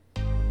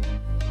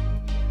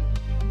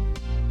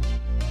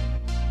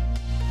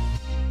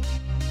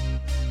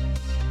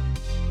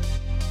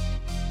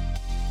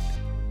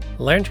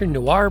Lantern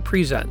Noir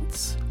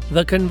presents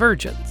The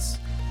Convergence,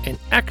 an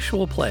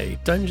actual play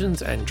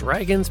Dungeons &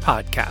 Dragons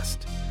podcast.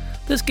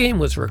 This game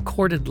was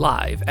recorded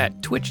live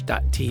at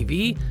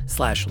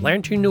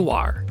twitch.tv/Lantern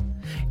Noir.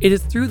 It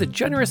is through the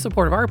generous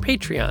support of our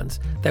Patreons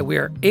that we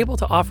are able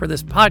to offer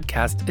this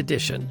podcast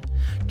edition.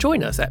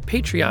 Join us at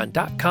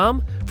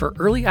patreon.com for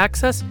early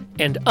access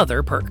and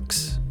other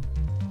perks.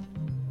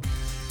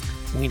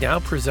 We now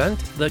present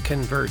The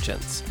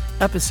Convergence,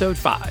 Episode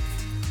 5.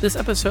 This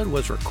episode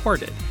was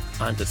recorded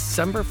on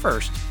December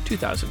 1st,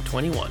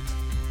 2021.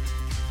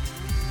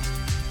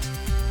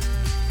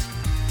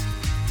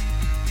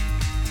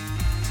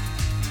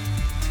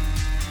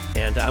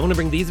 And I want to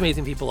bring these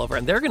amazing people over,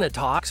 and they're going to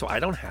talk, so I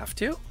don't have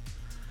to.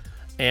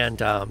 And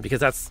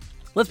because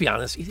let's be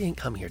honest, you didn't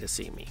come here to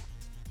see me.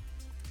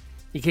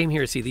 You came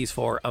here to see these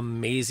four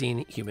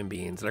amazing human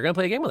beings that are going to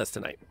play a game with us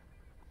tonight.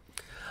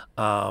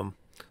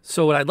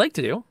 So what I'd like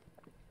to do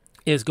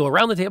is go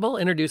around the table,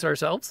 introduce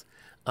ourselves,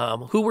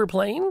 who we're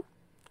playing,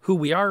 who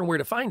we are, and where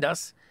to find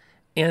us.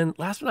 And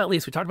last but not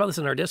least, we talked about this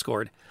in our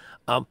Discord.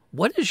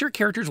 What is your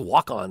character's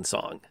walk-on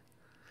song?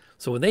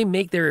 So when they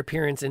make their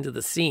appearance into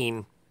the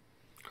scene,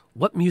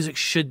 what music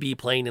should be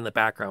playing in the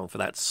background for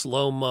that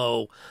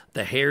slow-mo,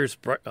 the hair's...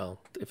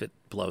 if it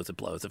blows, it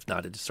blows. If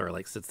not, it just sort of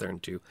like sits there in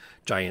two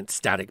giant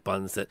static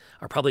buns that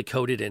are probably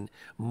coated in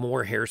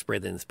more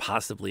hairspray than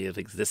possibly have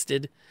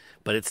existed.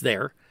 But it's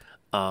there.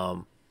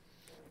 And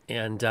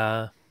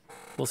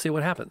we'll see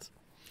what happens.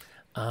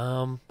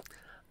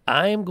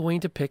 I'm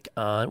going to pick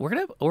on...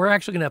 We're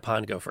actually going to have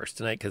Pond go first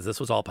tonight because this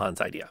was all Pond's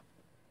idea.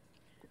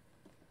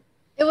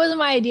 It wasn't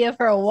my idea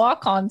for a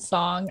walk-on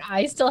song.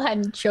 I still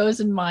hadn't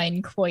chosen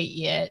mine quite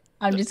yet.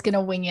 I'm just going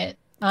to wing it.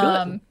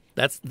 Good.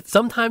 That's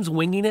sometimes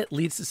winging it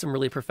leads to some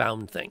really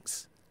profound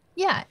things.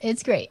 Yeah,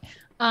 it's great.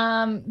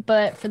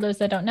 But for those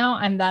that don't know,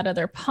 I'm that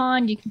other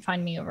Pond. You can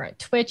find me over at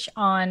Twitch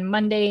on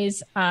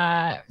Mondays,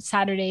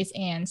 Saturdays,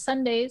 and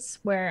Sundays,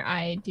 where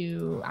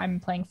I'm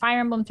playing Fire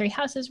Emblem Three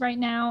Houses right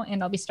now,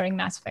 and I'll be starting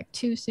Mass Effect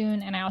 2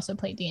 soon, and I also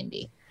play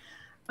D&D.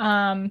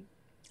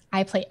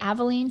 I play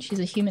Aveline.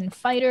 She's a human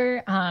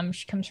fighter.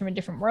 She comes from a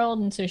different world,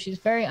 and so she's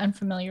very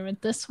unfamiliar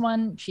with this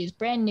one. She's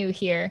brand new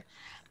here.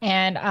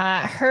 And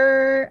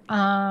her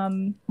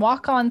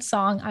walk-on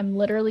song, I'm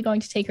literally going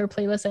to take her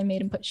playlist I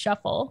made and put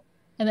shuffle,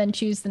 and then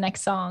choose the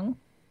next song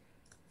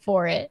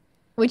for it,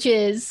 which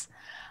is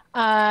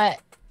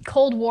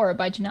Cold War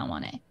by Janelle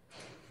Monáe.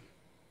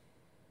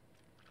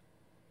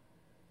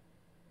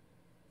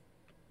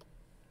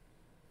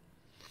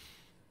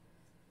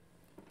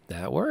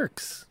 That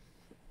works.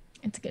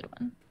 It's a good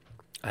one.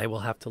 I will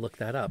have to look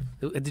that up.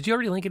 Did you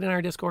already link it in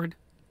our Discord?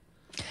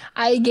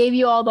 I gave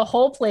you all the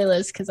whole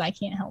playlist because I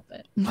can't help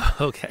it.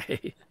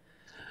 Okay.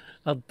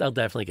 I'll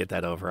definitely get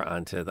that over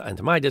onto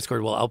my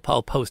Discord. Well, I'll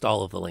post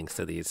all of the links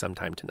to these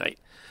sometime tonight.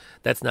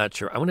 That's not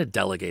true. I want to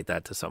delegate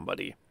that to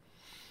somebody.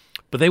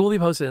 But they will be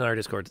posted in our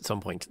Discord at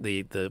some point.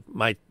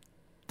 My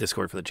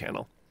Discord for the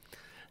channel.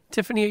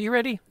 Tiffany, are you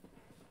ready?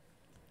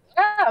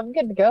 Yeah, I'm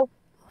good to go.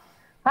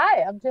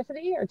 Hi, I'm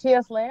Tiffany, or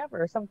T.S. Lamb,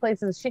 or some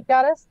places Sheep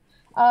Goddess.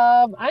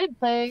 I'm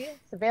playing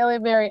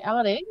Sevalia Mary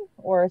Outing,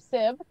 or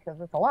Sib, because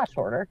it's a lot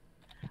shorter.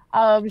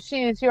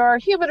 She's your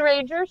human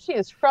ranger. She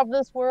is from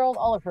this world.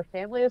 All of her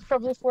family is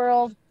from this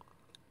world.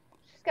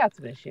 She's got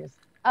some issues.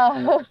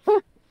 And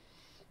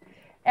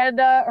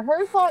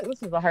her song,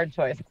 this is a hard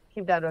choice.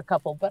 Came down to a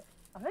couple, but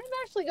I'm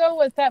actually going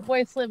with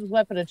Fatboy Slim's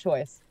Weapon of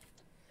Choice.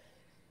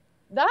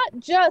 Not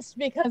just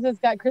because it's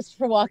got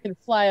Christopher Walken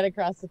flying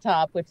across the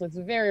top, which looks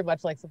very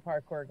much like some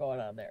parkour going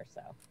on there.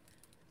 So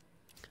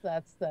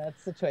that's the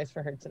choice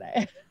for her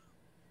today.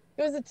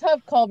 It was a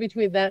tough call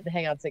between that and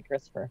Hang On St.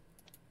 Christopher.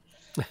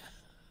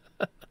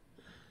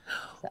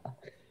 So.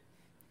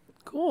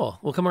 Cool.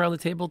 We'll come around the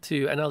table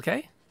to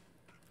NLK.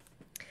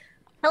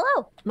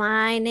 Hello,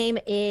 my name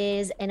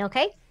is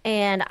NLK,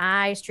 and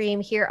I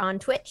stream here on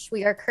Twitch.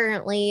 We are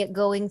currently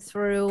going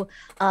through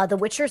The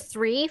Witcher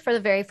 3 for the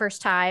very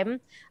first time.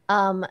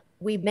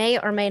 We may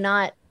or may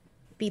not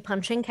be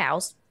punching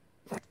cows.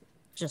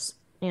 Just,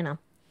 no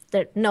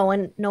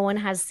one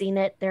has seen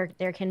it.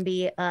 There can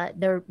be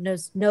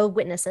there's no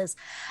witnesses.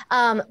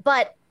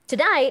 But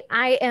tonight,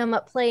 I am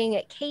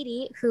playing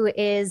Katie, who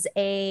is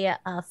a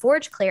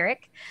forge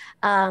cleric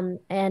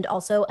and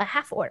also a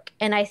half-orc.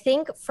 And I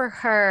think for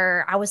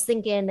her, I was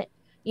thinking,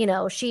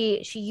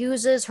 she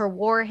uses her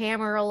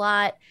warhammer a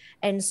lot.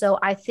 And so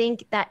I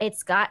think that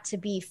it's got to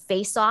be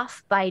Face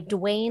Off by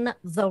Dwayne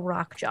 "The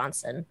Rock"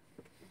 Johnson.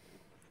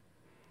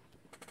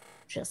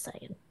 Just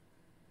saying.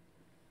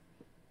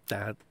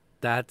 That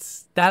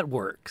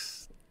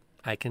works.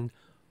 I can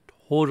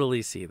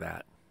totally see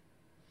that.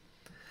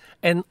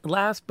 And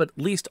last but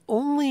least,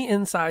 only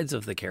insides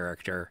of the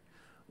character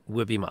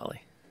would be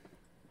Molly.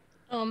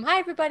 Hi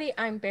everybody,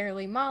 I'm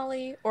Barely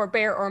Molly, or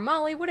Bear or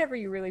Molly, whatever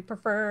you really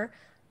prefer.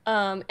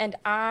 And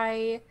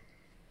I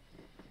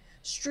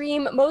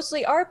stream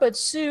mostly art, but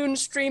soon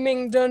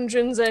streaming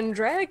Dungeons and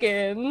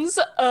Dragons.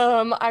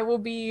 I will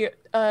be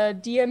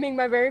DMing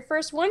my very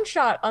first one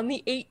shot on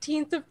the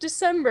 18th of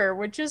December,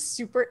 which is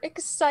super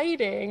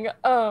exciting.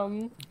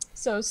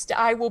 So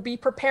I will be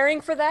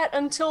preparing for that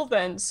until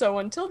then. So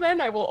until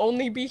then, I will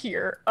only be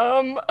here.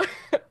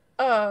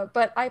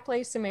 But I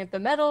play Samantha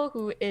Metal,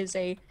 who is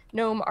a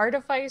gnome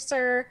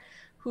artificer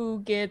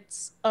who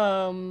gets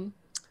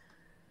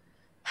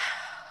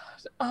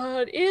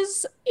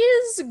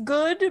is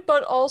good,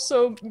 but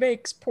also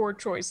makes poor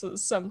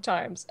choices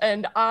sometimes.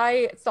 And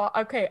I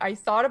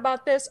thought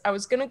about this. I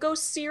was gonna go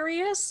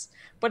serious,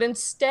 but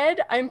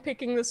instead I'm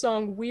picking the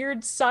song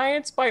Weird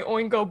Science by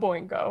Oingo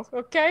Boingo.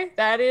 Okay?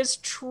 That is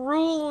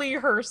truly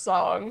her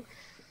song.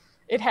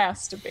 It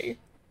has to be.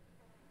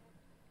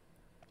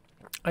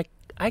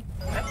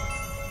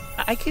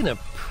 I can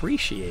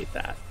appreciate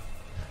that.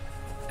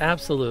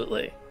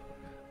 Absolutely.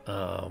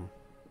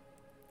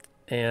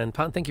 And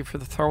Pon, thank you for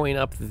throwing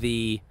up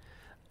the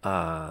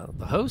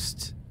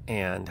host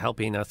and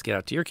helping us get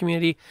out to your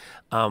community.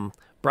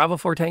 Bravo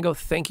for Tango,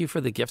 thank you for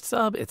the gift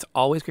sub. It's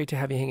always great to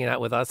have you hanging out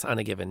with us on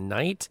a given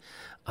night.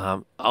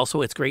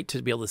 Also, it's great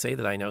to be able to say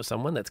that I know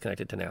someone that's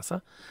connected to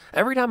NASA.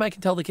 Every time I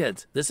can tell the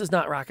kids, this is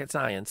not rocket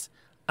science.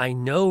 I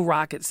know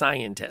rocket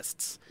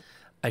scientists.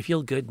 I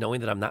feel good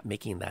knowing that I'm not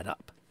making that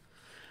up.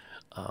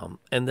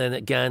 And then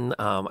again,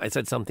 I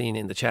said something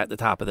in the chat at the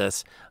top of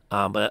this,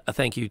 but a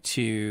thank you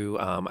to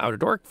Outer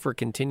Dork for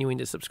continuing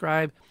to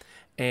subscribe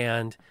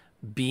and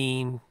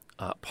being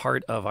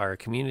part of our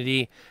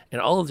community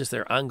and all of just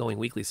their ongoing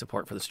weekly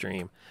support for the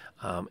stream.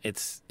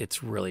 It's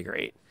really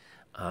great.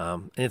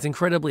 And it's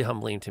incredibly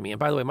humbling to me. And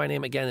by the way, my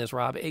name again is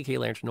Rob, aka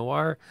Lantern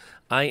Noir.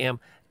 I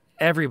am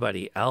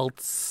everybody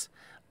else.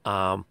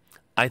 I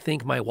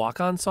think my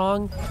walk-on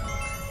song,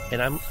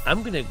 and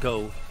I'm gonna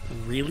go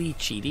really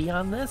cheaty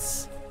on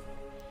this.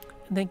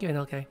 And thank you,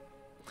 NLK.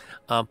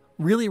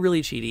 Really,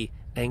 really cheaty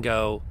and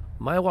go,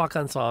 my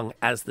walk-on song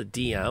as the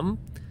DM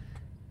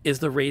is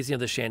the Raising of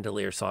the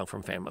Chandelier song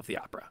from Phantom of the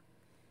Opera.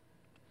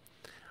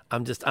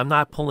 I'm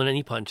not pulling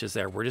any punches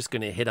there. We're just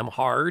going to hit them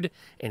hard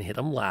and hit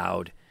them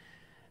loud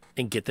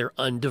and get their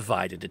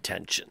undivided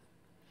attention.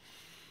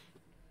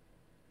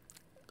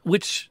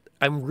 Which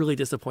I'm really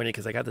disappointed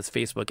because I got this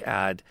Facebook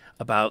ad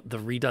about the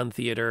redone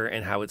theater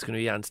and how it's going to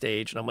be on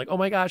stage. And I'm like, oh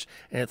my gosh.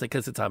 And it's like,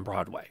 because it's on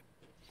Broadway.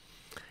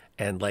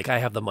 And like, I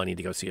have the money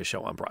to go see a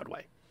show on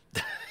Broadway.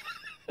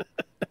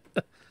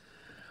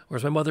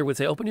 Whereas my mother would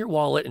say, open your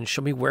wallet and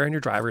show me where on your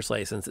driver's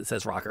license it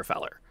says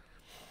Rockefeller.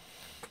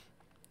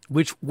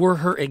 Which were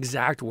her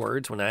exact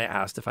words when I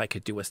asked if I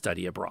could do a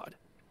study abroad.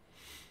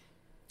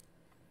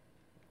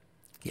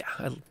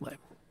 Yeah,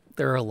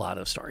 there are a lot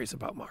of stories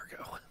about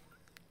Margot.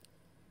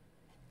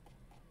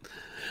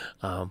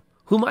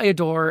 Whom I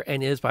adore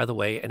and is, by the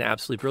way, an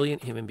absolutely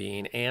brilliant human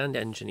being and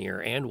engineer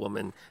and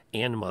woman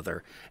and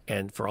mother.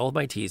 And for all of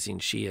my teasing,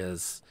 she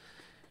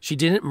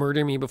didn't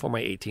murder me before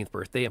my 18th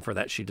birthday, and for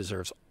that she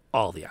deserves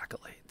all the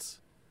accolades,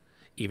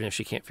 even if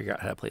she can't figure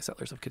out how to play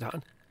Settlers of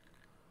Catan.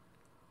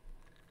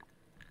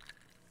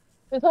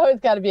 There's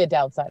always got to be a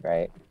downside,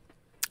 right?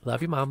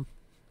 Love you, Mom.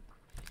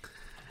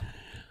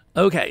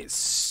 Okay,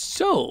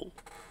 so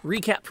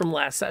recap from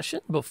last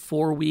session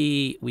before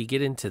we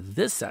get into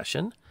this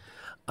session.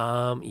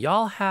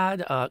 Y'all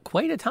had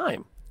quite a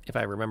time, if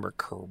I remember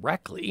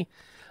correctly.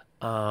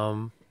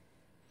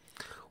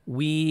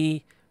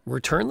 We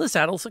returned the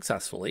saddle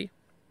successfully.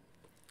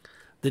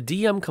 The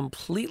DM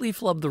completely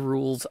flubbed the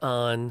rules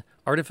on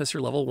Artificer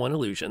Level 1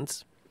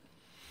 illusions.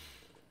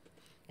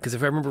 Because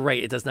if I remember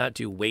right, it does not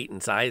do weight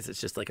and size.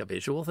 It's just like a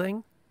visual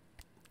thing.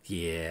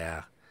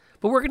 Yeah.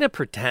 But we're going to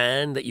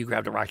pretend that you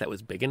grabbed a rock that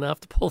was big enough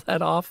to pull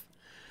that off.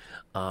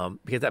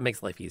 Because that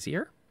makes life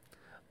easier.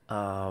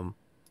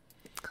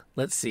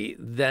 Let's see.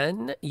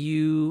 Then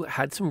you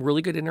had some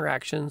really good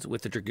interactions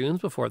with the Dragoons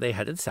before they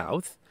headed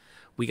south.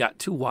 We got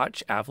to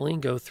watch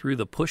Aveline go through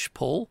the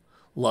push-pull,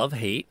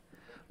 love-hate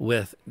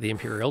with the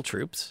Imperial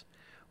troops,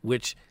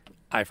 which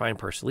I find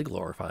personally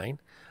glorifying.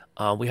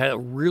 We had a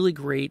really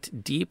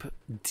great, deep,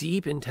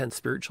 intense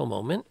spiritual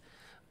moment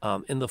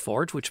in the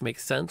Forge, which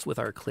makes sense with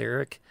our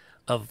cleric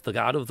of the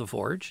God of the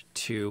Forge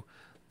to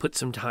put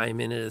some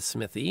time in his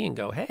smithy and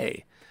go,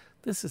 hey,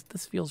 this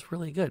feels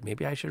really good.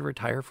 Maybe I should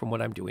retire from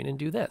what I'm doing and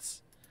do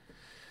this.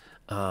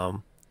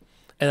 And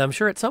I'm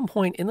sure at some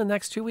point in the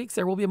next 2 weeks,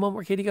 there will be a moment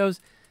where Katie goes,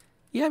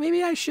 yeah,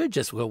 maybe I should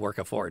just go work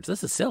a forge.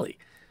 This is silly.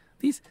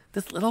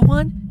 This little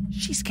one,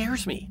 she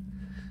scares me.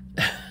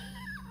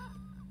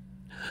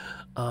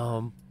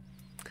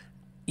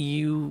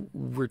 You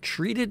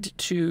retreated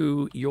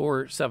to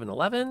your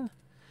 7-Eleven.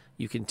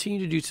 You continue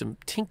to do some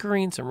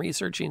tinkering, some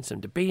researching,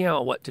 some debating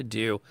on what to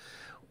do.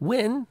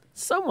 When,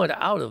 somewhat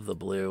out of the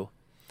blue,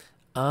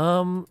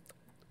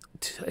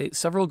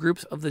 several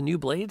groups of the New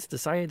Blades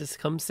decided to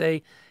come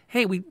say,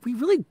 hey, we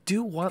really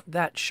do want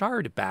that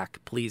shard back,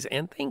 please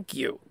and thank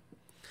you.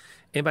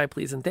 And by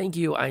please and thank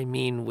you, I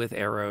mean with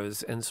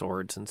arrows and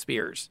swords and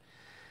spears.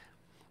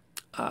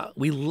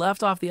 We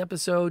left off the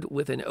episode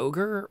with an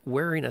ogre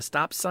wearing a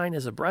stop sign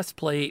as a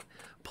breastplate,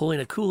 pulling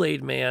a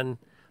Kool-Aid man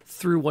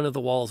through one of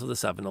the walls of the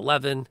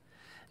 7-Eleven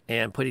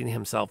and putting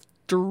himself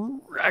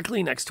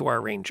directly next to our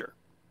ranger,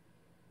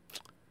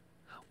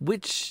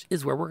 which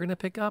is where we're going to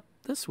pick up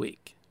this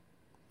week.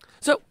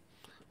 So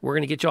We're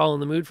going to get you all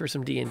in the mood for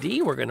some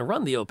D&D. We're going to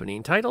run the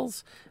opening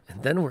titles,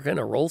 and then we're going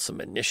to roll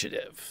some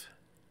initiative.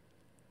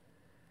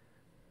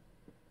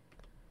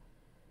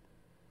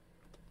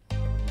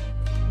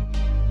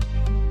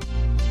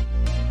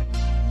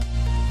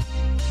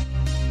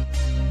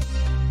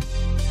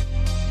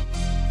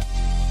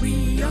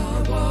 We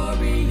are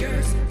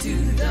warriors to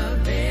the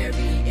very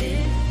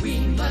end. We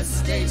must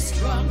stay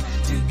strong.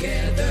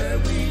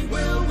 Together we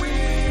will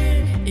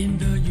win. In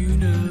the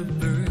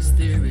universe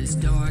there is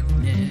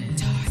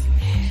darkness.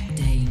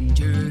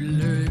 Danger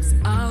lurks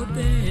out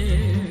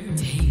there.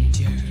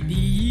 Danger. The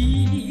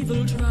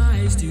evil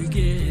tries to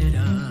get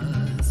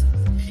us.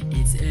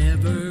 It's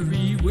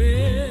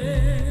everywhere.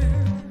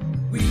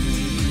 We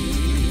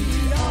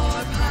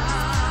are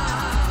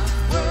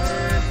powerful.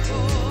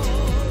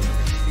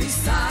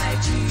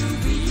 Beside you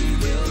we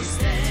will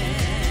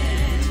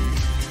stand.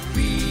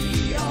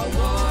 We are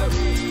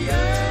warriors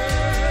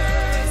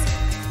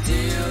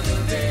till the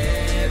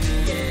very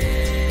end.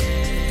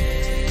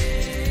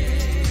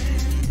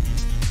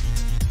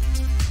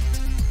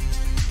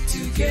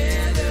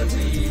 Together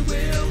we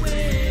will win.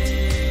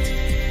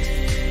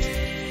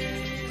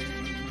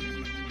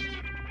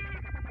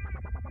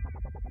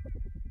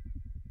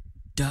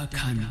 The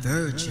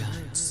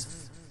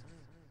Convergence.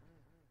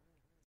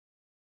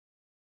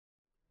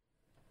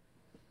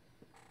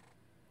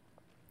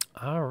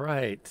 All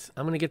right.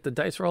 I'm going to get the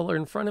dice roller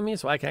in front of me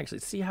so I can actually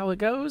see how it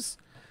goes.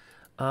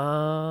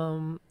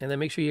 And then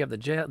make sure you have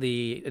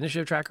the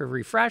initiative tracker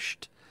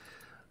refreshed,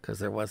 because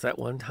there was that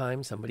one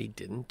time somebody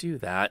didn't do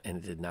that and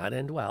it did not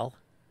end well.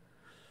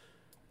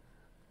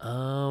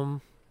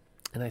 And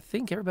I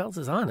think everybody else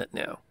is on it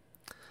now.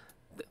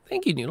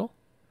 Thank you, Noodle.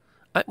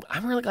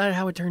 I'm really glad at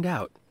how it turned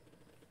out.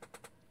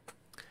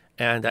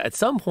 And at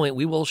some point,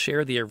 we will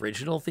share the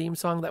original theme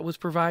song that was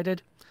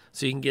provided,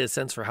 so you can get a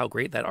sense for how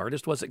great that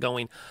artist was at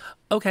going,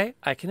 okay,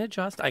 I can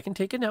adjust, I can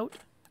take a note,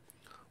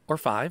 or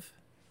 5,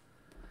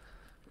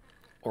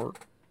 or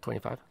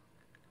 25.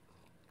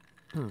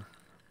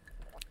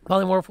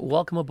 Polymorph,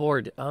 welcome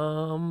aboard.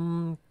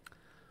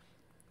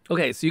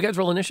 Okay, so you guys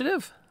roll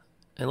initiative,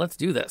 and let's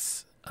do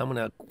this.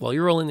 While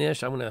you're rolling the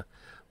initiative, I'm gonna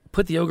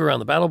put the ogre on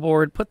the battle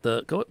board, put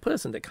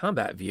us into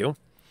combat view,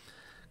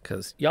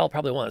 because y'all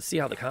probably want to see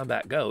how the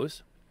combat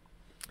goes.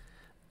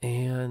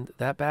 And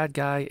that bad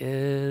guy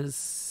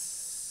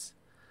is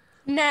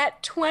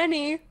Nat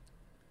 20.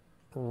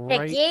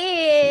 right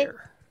yeah.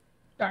 here.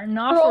 Starting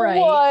off Roll right.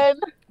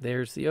 one.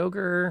 There's the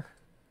ogre.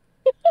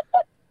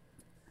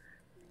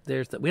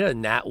 We had a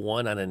nat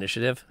 1 on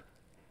initiative.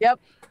 Yep.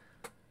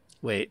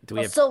 Wait, do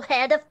we have? Also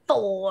had a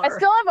 4. I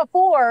still have a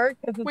 4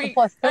 because it's a Wait,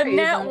 plus a 3.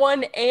 nat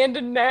 1 and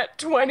a nat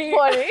 20.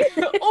 20.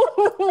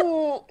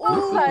 Ooh,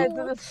 Both sides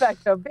of the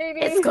spectrum,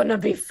 baby. It's gonna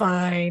be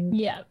fine.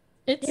 Yeah.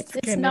 It's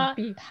gonna not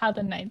be- how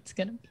the night's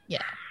gonna be.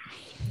 Yeah.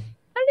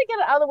 Trying to get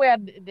it out of the way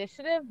on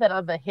initiative than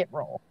on the hit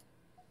roll.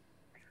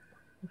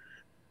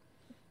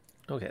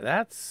 Okay,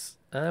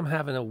 I'm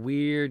having a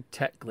weird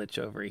tech glitch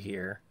over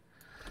here.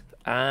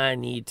 I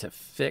need to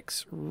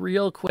fix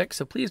real quick,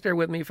 so please bear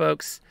with me,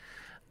 folks.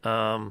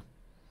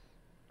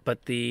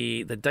 But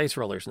the dice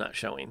roller's not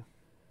showing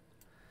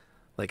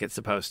like it's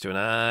supposed to, and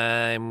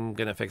I'm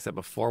gonna fix it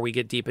before we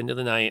get deep into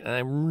the night. And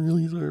I'm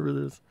really sorry for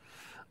this,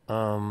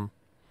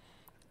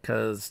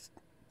 because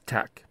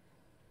tech.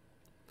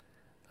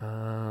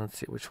 Let's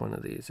see which one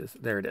of these is.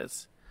 There it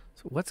is.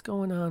 So what's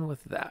going on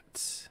with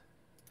that?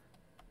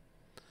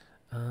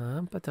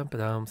 So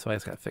I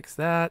just gotta fix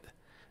that,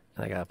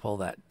 and I gotta pull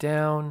that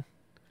down.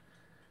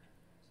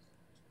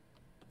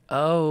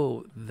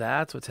 Oh,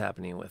 that's what's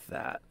happening with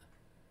that.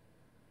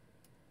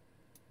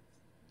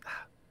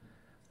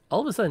 All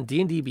of a sudden,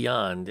 D&D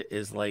Beyond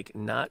is like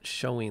not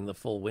showing the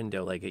full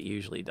window like it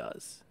usually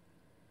does.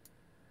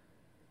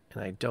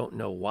 And I don't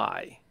know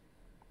why.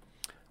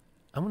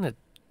 I'm going to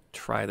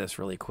try this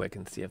really quick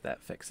and see if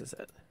that fixes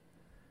it.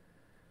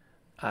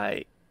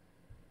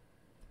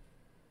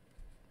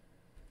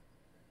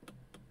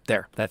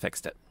 There, that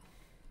fixed it.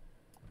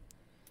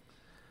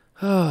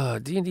 Oh,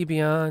 D&D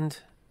Beyond.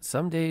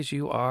 Some days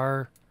you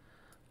are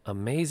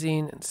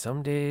amazing, and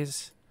some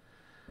days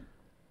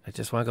I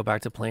just want to go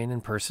back to playing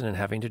in person and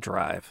having to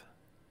drive.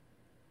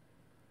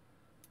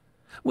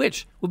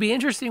 Which would be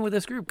interesting with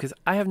this group, because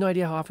I have no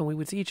idea how often we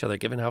would see each other,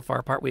 given how far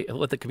apart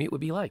what the commute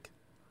would be like.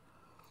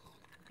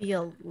 Be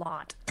a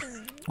lot.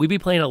 We'd be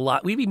playing a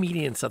lot. We'd be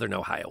meeting in Southern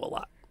Ohio a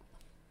lot.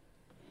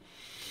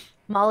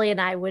 Molly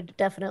and I would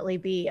definitely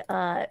be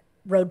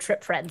road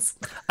trip friends.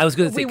 I was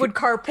going to say We would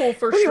carpool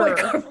for We would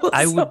sure. carpool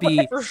I so would be.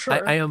 much. For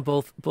sure. I am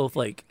both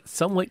like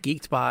somewhat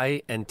geeked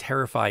by and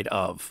terrified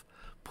of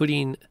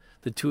putting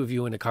the two of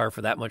you in a car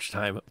for that much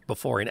time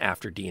before and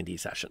after D&D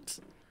sessions.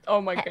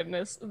 Oh my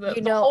goodness. The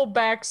You know- whole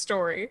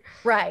backstory.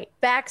 Right.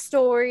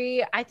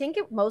 Backstory. I think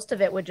most of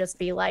it would just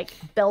be like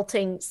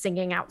belting,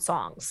 singing out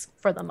songs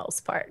for the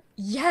most part.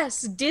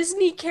 Yes,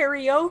 Disney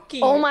karaoke.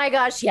 Oh my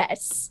gosh,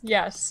 yes.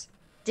 Yes.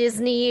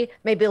 Disney,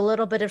 maybe a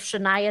little bit of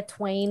Shania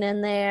Twain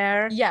in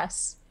there.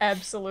 Yes,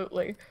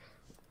 absolutely.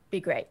 Be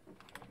great.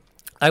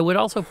 I would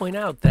also point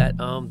out that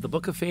the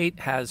Book of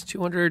Fate has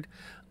 200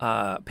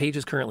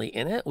 pages currently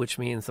in it, which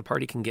means the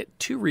party can get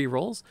 2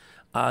 rerolls.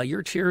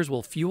 Your cheers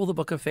will fuel the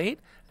Book of Fate,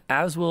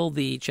 as will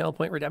the Channel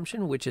Point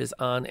Redemption, which is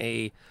on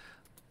a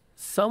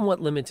somewhat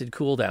limited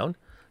cooldown,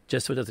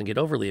 just so it doesn't get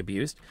overly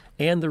abused.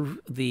 And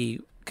the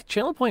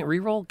Channel Point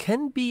reroll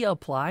can be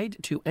applied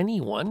to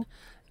anyone,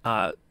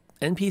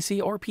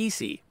 NPC or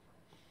PC.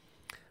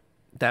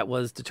 That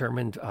was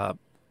determined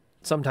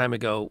some time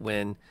ago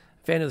when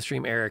fan of the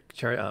stream Eric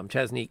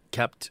Chesney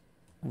kept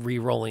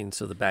re-rolling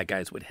so the bad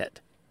guys would hit.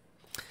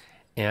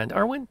 And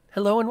Arwen,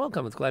 hello and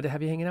welcome. It's glad to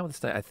have you hanging out with us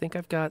tonight. I think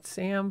I've got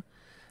Sam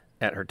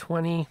at her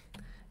 20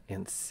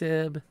 and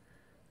Sib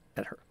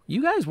at her.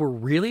 You guys were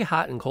really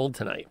hot and cold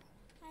tonight.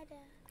 Hi, Dad.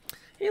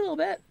 Hey, a little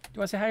bit. Do you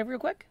want to say hi real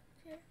quick?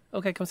 Sure.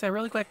 Okay, come say hi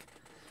really quick.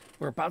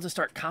 We're about to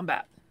start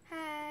combat.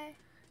 Hi.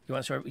 You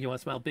want to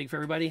smile big for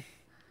everybody?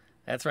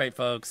 That's right,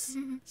 folks.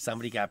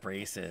 Somebody got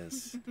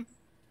braces.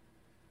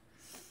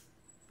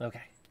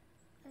 Okay.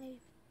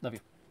 Love you.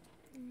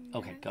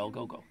 Okay,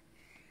 go.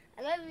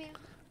 I love you.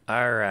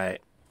 All right.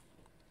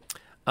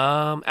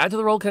 Add to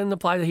the roll can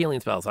apply the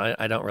healing spells.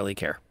 I don't really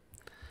care.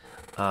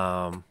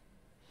 That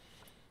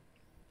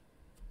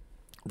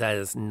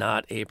is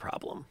not a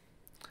problem.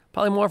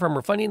 Probably more if I'm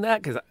refunding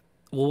that because,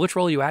 well, which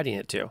roll are you adding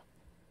it to?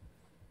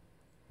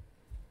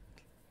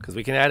 Because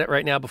we can add it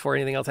right now before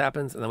anything else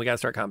happens, and then we got to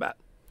start combat.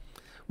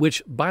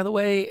 Which, by the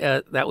way,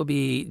 that would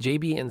be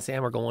JB and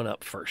Sam are going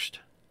up first.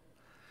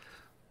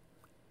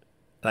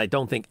 I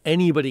don't think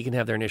anybody can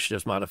have their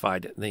initiatives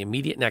modified. The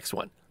immediate next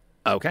one.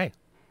 Okay.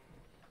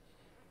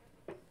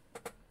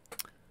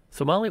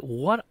 So, Molly,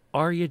 what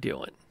are you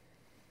doing?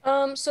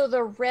 So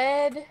the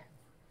red,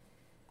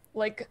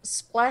 like,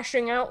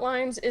 splashing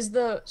outlines, is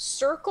the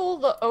circle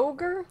the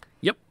ogre?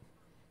 Yep.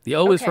 The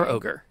O is for Okay.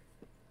 ogre.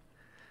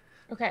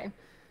 Okay.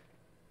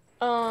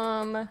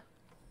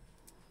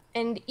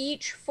 And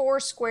each 4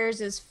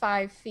 squares is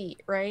 5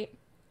 feet, right?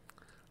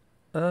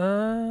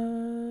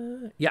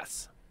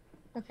 Yes.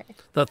 Okay,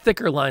 The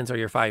thicker lines are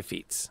your 5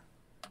 feet.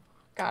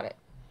 got it.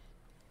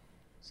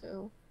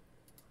 So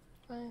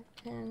 5,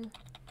 10,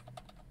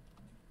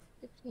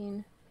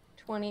 15,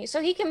 20.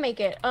 So he can make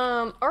it.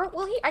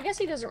 I guess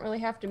he doesn't really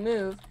have to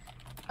move.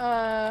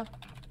 I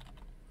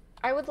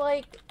would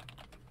like,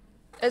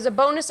 as a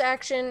bonus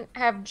action,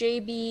 have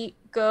JB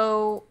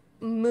go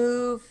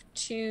move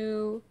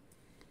to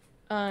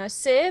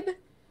Sib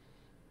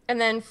and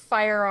then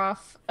fire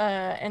off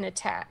an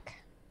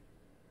attack.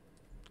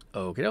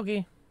 Okie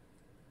dokie.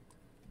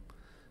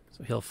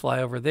 So he'll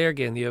fly over there,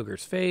 get in the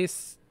ogre's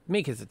face,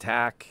 make his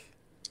attack.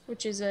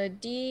 Which is a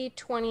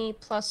D20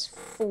 plus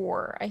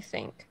 4, I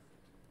think.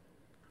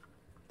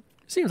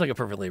 Seems like a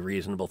perfectly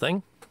reasonable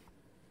thing.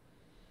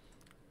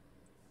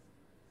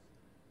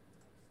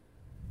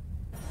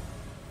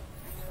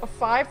 A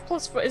 5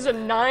 plus 4, is a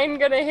 9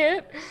 gonna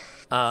hit?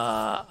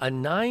 A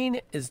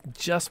 9 is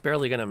just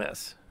barely going to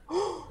miss.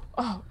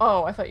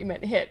 Oh, I thought you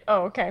meant hit.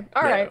 Oh, okay.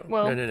 All right.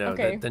 Well, No.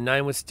 okay. The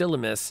 9 was still a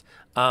miss.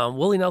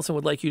 Willie Nelson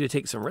would like you to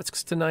take some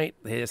risks tonight.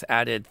 He has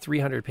added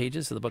 300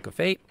 pages to the Book of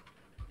Fate.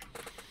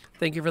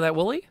 Thank you for that,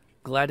 Willie.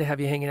 Glad to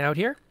have you hanging out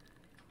here.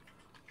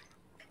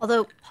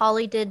 Although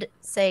Polly did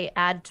say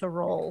add to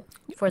roll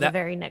for the That-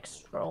 very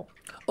next roll.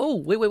 Oh,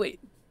 wait.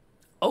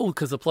 Oh,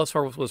 because the plus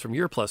 4 was from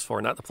your plus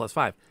 4, not the plus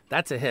 5.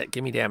 That's a hit.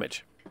 Give me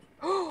damage.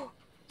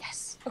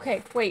 Yes.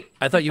 Okay, wait.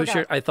 I thought you forgot.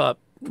 shared. I thought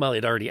Molly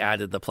had already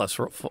added the plus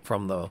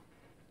from the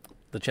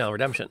Channel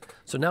Redemption.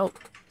 So now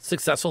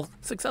successful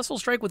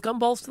strike with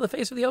gumballs to the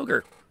face of the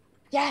ogre.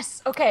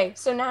 Yes. Okay,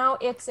 so now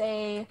it's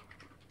a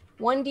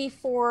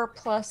 1d4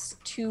 plus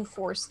 2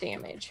 force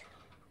damage.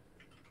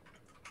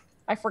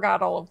 I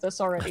forgot all of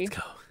this already. Let's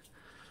go.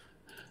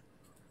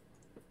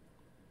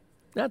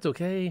 That's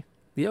okay.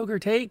 The ogre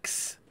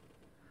takes.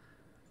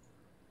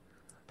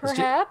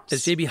 Perhaps.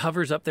 As JB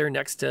hovers up there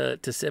next to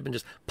Sib and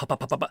just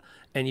pop,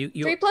 and you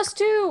 3 plus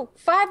 2,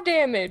 5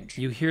 damage.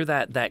 you hear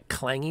that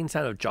clanging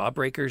sound of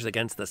jawbreakers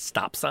against the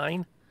stop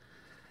sign,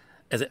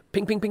 as it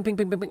ping, and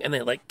then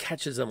it like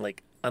catches him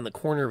like on the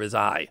corner of his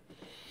eye,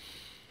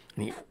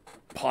 and he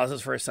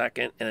pauses for a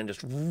second and then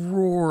just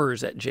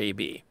roars at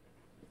JB.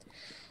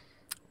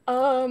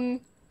 So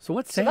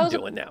what's Sam that was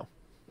doing now?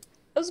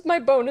 As my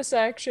bonus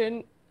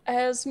action,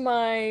 as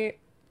my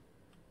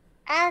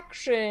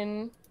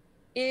action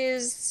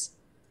is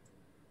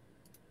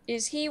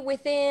he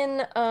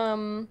within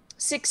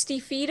 60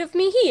 feet of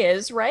me? He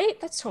is,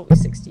 right? That's totally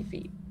 60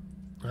 feet.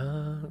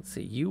 Let's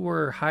see. You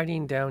were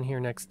hiding down here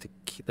next to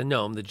the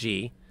gnome, the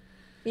G.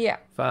 Yeah.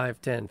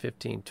 5, 10,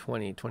 15,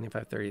 20,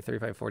 25, 30,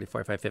 35, 40,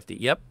 45, 50.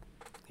 Yep.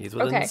 He's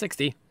within Okay.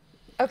 60.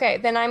 Okay,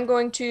 then I'm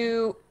going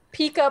to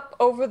peek up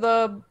over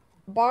the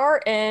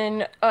bar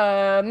and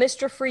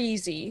Mr.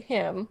 Freezy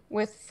him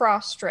with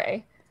Frost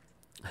Ray.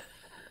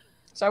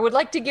 So I would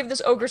like to give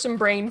this ogre some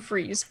brain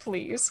freeze,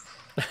 please.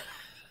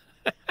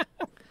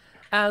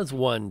 As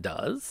one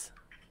does.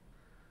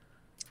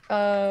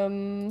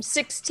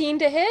 16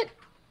 to hit.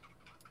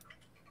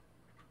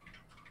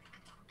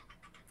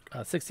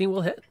 16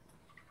 will hit.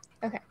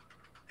 Okay.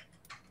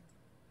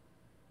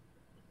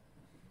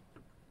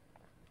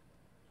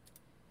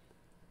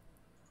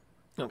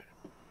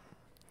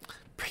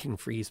 Brain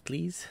freeze,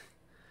 please.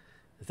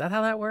 Is that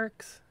how that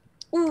works?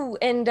 Ooh,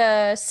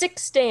 and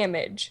 6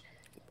 damage.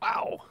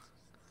 Wow.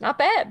 Not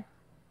bad.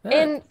 That-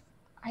 And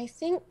I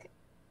think,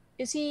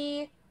 is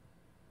he...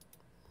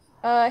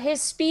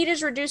 his speed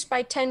is reduced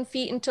by 10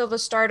 feet until the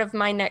start of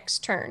my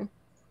next turn.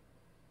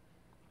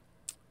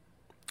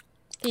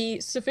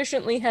 He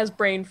sufficiently has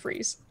brain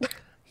freeze.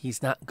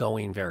 he's not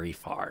going very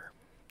far.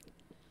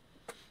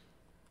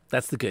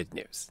 That's the good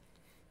news.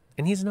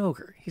 And he's an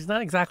ogre. He's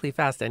not exactly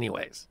fast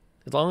anyways.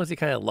 As long as he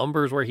kind of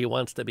lumbers where he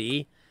wants to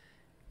be,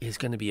 he's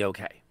going to be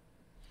okay.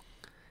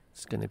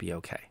 It's going to be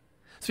okay.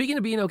 Speaking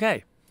of being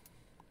okay,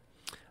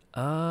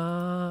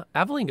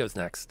 Aveline goes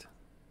next.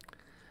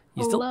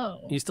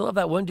 Hello. You still have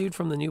that one dude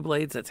from the New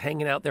Blades that's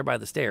hanging out there by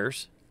the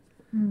stairs.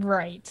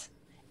 Right.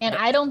 And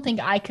I don't think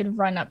I could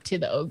run up to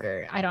the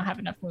ogre. I don't have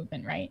enough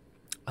movement, right?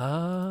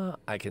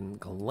 I can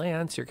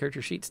glance. Your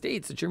character sheet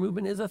states that your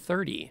movement is a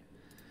 30.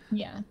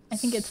 Yeah. I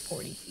think it's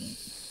 40 feet.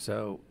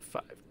 So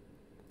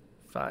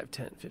 5,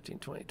 10, 15,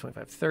 20,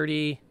 25,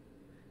 30.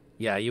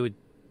 Yeah, you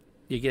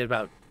get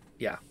about,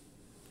 yeah.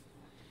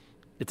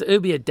 It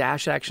would be a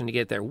dash action to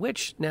get there,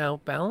 which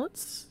now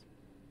balance.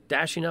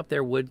 Dashing up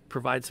there would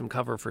provide some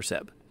cover for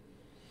Seb.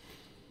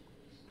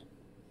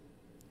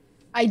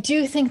 I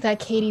do think that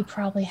Katie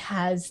probably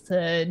has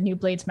the New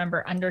Blades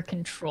member under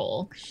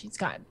control. She's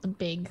got the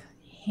big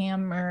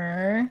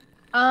hammer.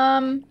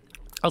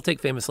 I'll take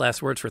famous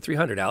last words for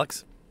 300,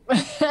 Alex.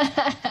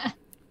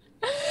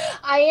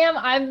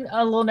 I'm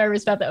a little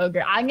nervous about the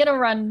ogre. I'm gonna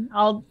run.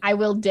 I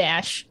will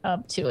dash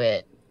up to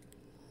it.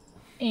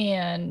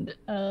 And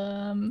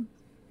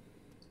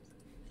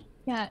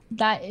yeah,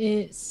 that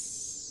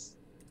is.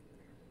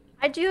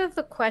 I do have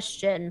a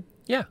question.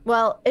 Yeah.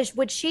 Well,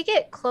 would she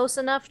get close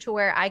enough to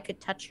where I could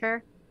touch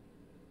her?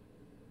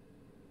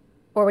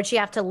 Or would she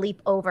have to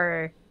leap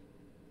over?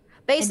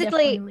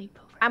 Basically, leap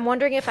over. I'm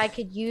wondering if I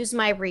could use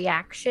my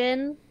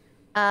reaction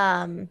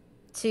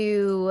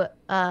to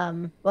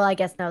well, I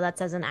guess no,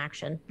 that's as an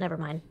action. Never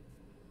mind.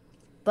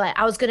 But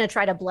I was gonna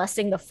try to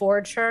blessing the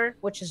forge her,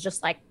 which is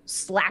just like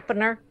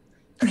slapping her.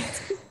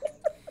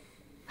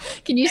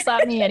 Can you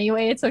slap me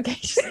anyway? It's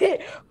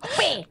okay.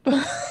 Bang!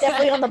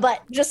 Definitely on the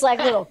butt, just like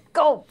little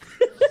go.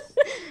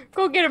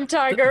 Go get him,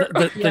 Tiger.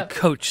 The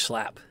coach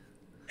slap.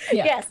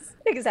 Yeah. Yes,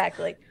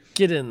 exactly.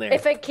 Get in there.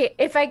 If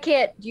I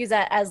can't use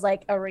that as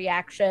like a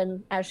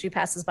reaction as she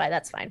passes by,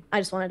 that's fine. I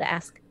just wanted to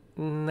ask.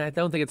 I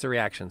don't think it's a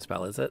reaction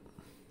spell, is it?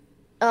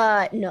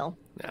 No.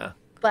 Yeah.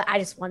 But I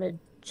just wanted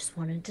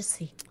to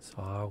see.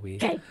 Sorry.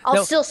 Okay,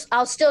 No.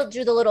 I'll still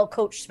do the little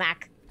coach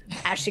smack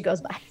as she goes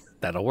by.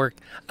 That'll work.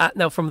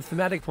 Now, from a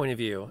thematic point of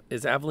view,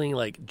 is Aveline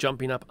like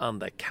jumping up on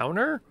the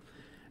counter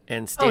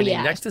and standing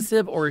yeah. next to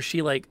Sib, or is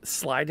she like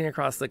sliding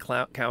across the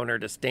counter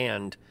to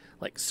stand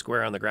like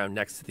square on the ground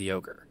next to the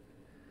ogre?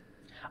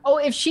 Oh,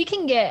 if she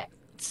can get.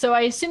 So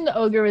I assume the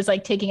ogre was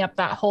like taking up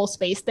that whole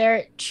space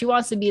there. She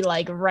wants to be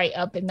like right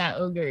up in that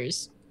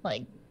ogre's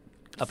like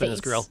Up in his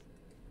face. grill.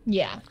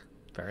 Yeah.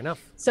 Fair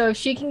enough. So if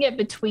she can get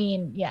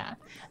between, yeah.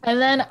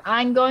 And then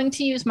I'm going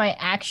to use my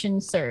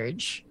action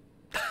surge.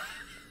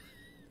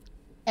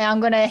 And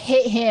I'm going to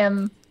hit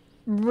him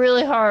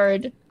really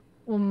hard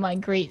with my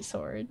great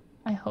sword,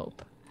 I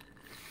hope.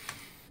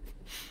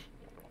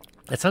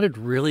 That sounded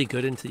really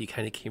good until you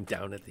kind of came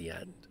down at the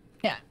end.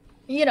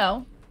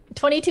 Yeah.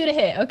 22 to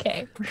hit.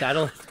 Okay.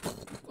 That'll...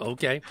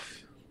 Okay.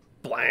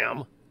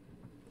 Blam.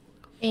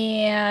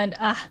 And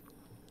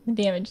the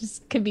damage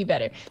could be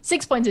better.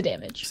 6 points of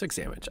damage. 6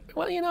 damage.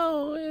 Well,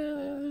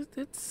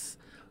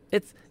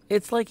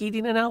 it's like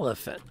eating an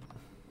elephant.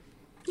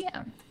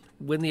 Yeah.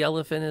 When the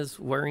elephant is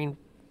wearing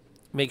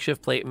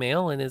makeshift plate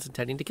mail and is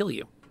intending to kill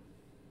you.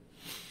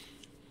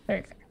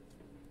 Very fair.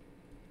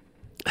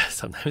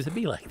 Sometimes it'd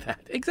be like that.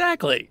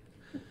 Exactly.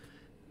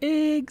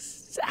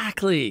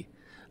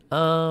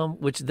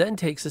 Which then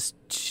takes us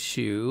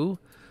to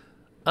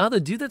the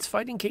dude that's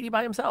fighting Katie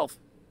by himself.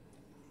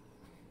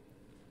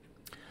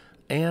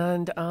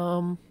 And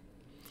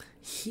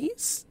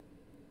he's...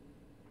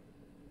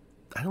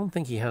 I don't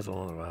think he has a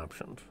lot of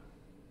options.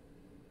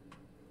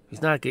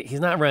 He's not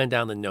running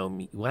down the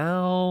gnome.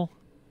 Well,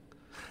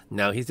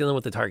 no, he's dealing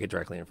with the target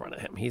directly in front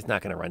of him. He's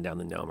not going to run down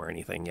the gnome or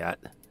anything yet.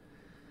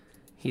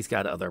 He's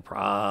got other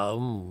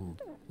problems.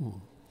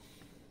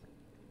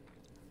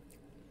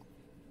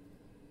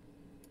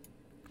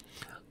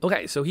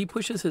 Okay, so he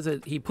pushes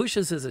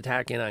his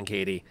attack in on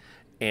Katie,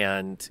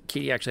 and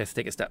Katie actually has to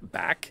take a step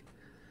back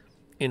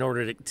in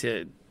order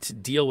to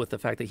deal with the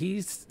fact that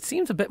he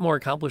seems a bit more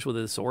accomplished with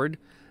his sword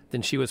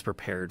than she was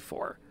prepared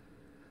for.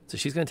 So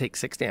she's going to take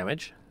 6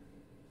 damage.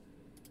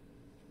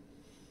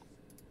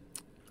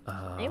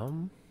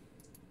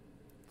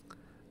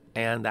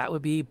 And that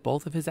would be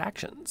both of his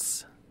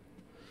actions.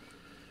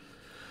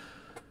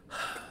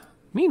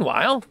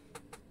 Meanwhile,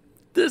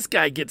 this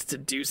guy gets to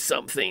do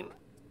something.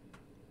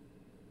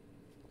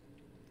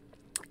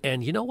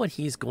 And you know what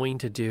he's going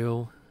to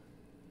do?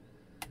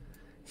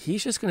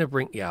 He's just going to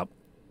bring... Yeah.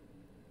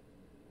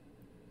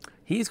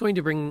 He's going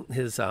to bring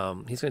his...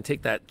 he's going to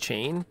take that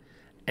chain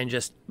and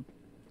just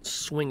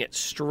swing it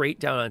straight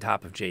down on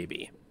top of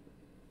JB.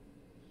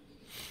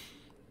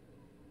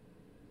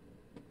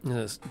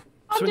 Just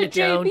swing it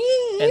down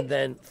JB. and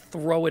then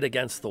throw it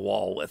against the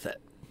wall with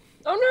it.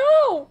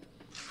 Oh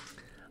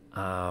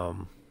no!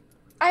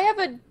 I have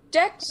a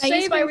dex Can I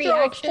use saving my throw of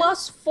reaction?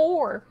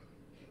 +4.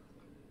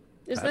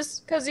 Is this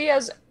because he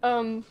has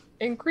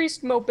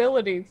increased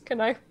mobility?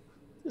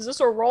 Is this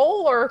a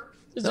roll or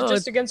is No, it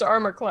just against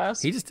armor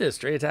class? He just did a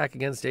straight attack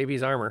against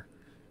JB's armor.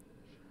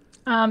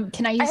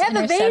 Can I use I have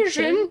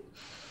interception? evasion.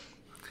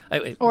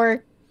 Wait,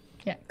 Or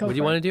yeah, go what do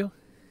you want to do?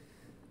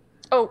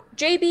 Oh,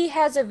 JB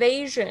has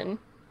evasion.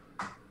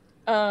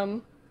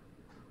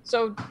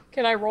 So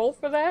can I roll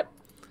for that?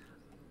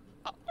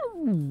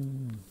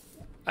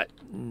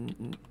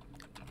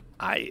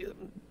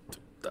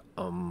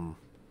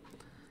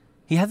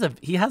 He has a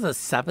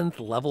 7th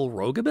level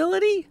rogue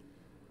ability?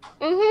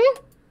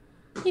 Mm-hmm.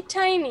 He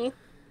tiny.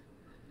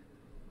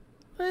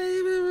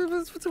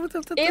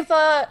 If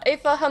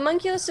a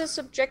homunculus is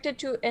subjected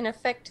to an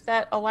effect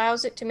that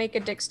allows it to make a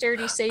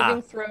dexterity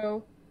saving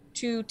throw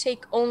to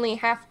take only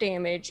half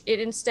damage, it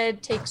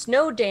instead takes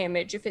no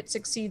damage if it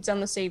succeeds on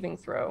the saving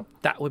throw.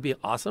 That would be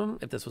awesome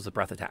if this was a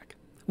breath attack.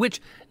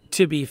 Which,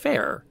 to be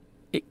fair,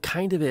 it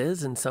kind of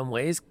is in some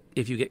ways.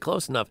 If you get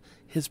close enough,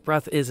 his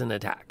breath is an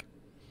attack.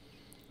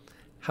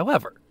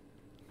 However,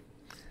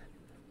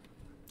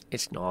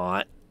 it's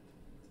not.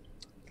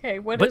 Okay,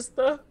 what is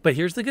the... But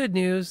here's the good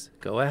news.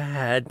 Go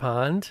ahead,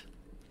 Pond.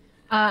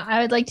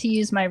 I would like to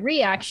use my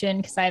reaction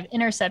because I have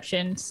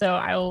interception, so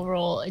I will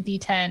roll a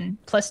d10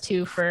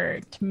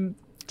 +2 to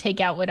take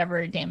out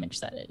whatever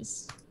damage that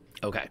is.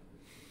 Okay.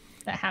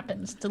 That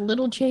happens to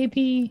little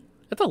JB.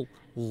 That's a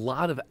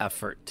lot of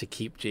effort to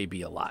keep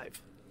JB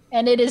alive.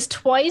 And it is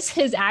twice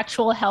his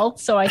actual health,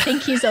 so I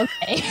think he's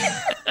okay.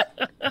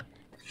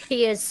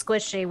 He is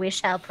squishy. We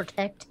shall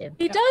protect him.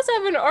 He does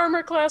have an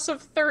armor class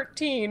of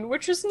 13,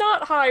 which is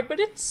not high, but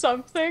it's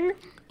something.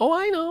 Oh,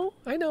 I know.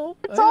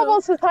 It's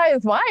almost as high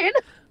as mine.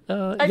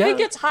 I think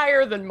it's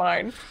higher than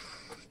mine.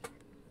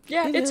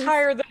 Yeah, It it's is.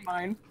 higher than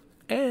mine.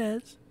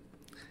 It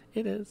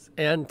is.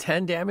 And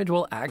 10 damage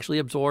will actually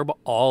absorb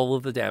all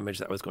of the damage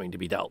that was going to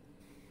be dealt.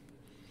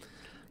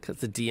 Because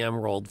the DM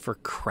rolled for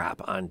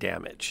crap on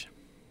damage.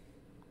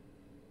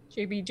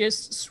 JB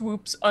just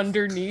swoops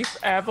underneath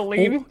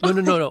Aveline. Oh,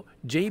 no.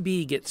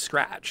 JB gets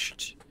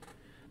scratched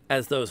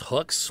as those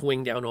hooks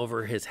swing down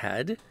over his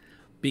head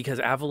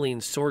because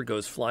Aveline's sword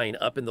goes flying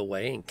up in the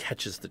way and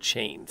catches the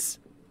chains.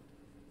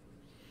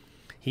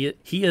 He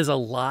is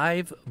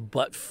alive,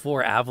 but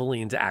for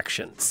Aveline's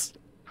actions.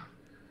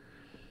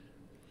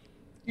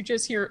 You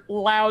just hear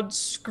loud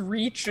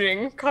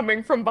screeching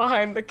coming from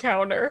behind the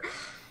counter.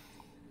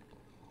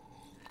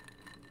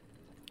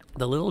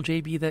 The little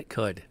JB that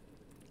could.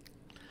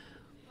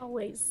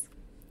 Always.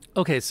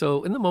 Okay,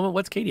 so in the moment,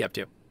 what's Katie up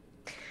to?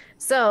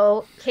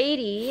 So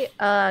Katie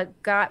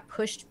got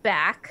pushed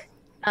back.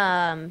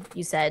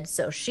 You said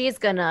so she's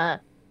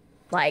gonna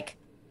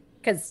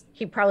because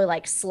he probably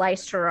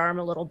sliced her arm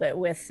a little bit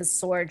with his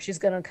sword. She's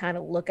gonna kind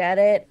of look at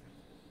it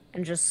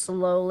and just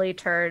slowly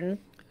turn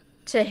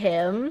to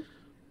him,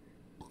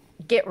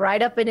 get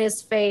right up in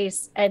his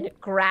face, and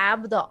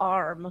grab the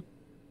arm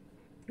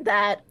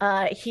that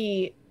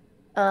he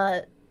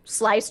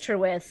sliced her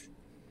with.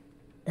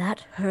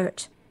 That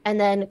hurt. And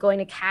then going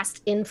to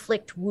cast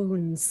Inflict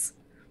Wounds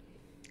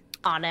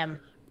on him.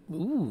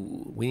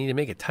 Ooh, we need to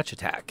make a touch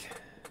attack.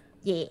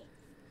 Yeah.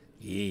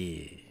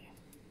 Yeah.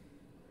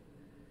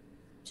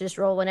 Just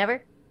roll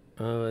whenever.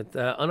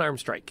 Unarmed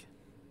strike.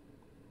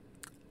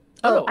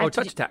 Oh, I Oh, have to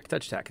touch attack.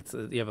 Touch attack. It's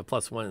you have a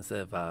 +1 instead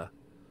of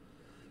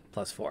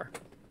 +4.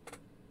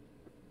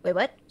 Wait,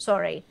 what?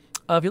 Sorry.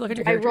 If you look at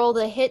your I character, roll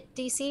the hit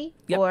DC?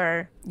 Yep.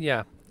 Or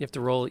yeah, you have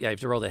to roll. Yeah, you have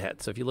to roll the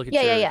hit. So if you look at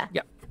Yeah.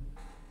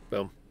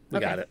 Boom, we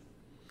Okay. got it.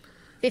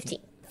 15.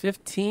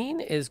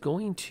 15 is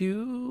going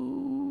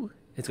to.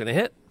 It's going to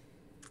hit.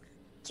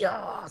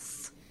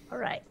 Yes. All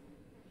right.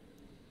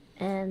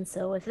 And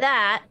so with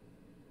that,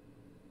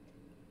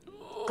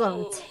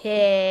 gonna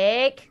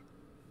take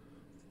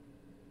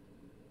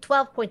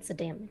 12 points of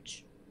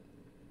damage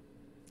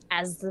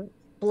as the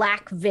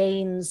black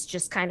veins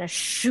just kind of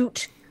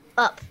shoot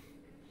up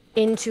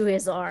into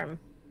his arm.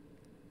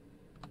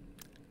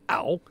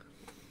 Ow.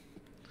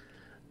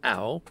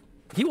 Ow.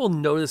 He will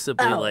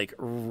noticeably Ow.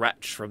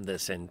 retch from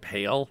this and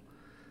pale.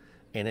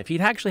 And if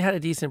he'd actually had a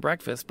decent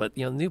breakfast, but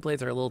new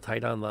blades are a little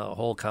tight on the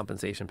whole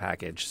compensation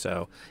package,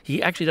 so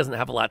he actually doesn't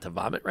have a lot to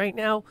vomit right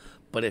now.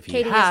 But if he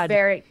Katie had, is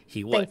very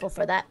he would. thankful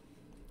for that.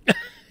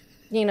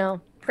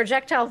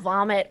 Projectile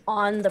vomit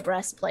on the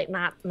breastplate,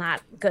 not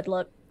good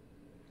look.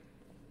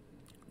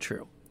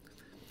 True.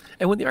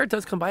 And when the art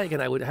does come by again,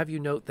 I would have you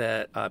note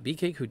that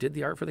B-Cake, who did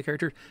the art for the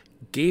character,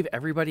 gave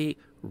everybody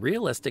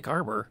realistic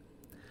armor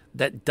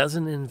that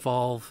doesn't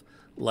involve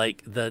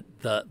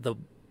the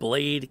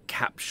blade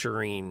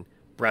capturing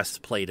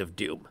breastplate of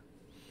doom.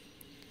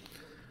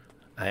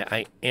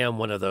 I am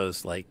one of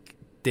those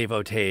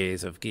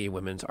devotees of gay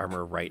women's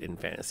armor right in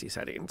fantasy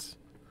settings.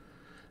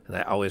 And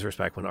I always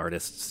respect when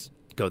artists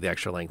go the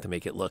extra length to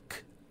make it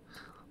look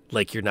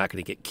like you're not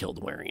going to get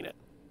killed wearing it.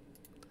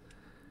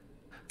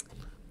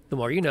 The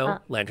more you know,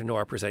 Lantern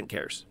Noir Present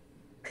cares.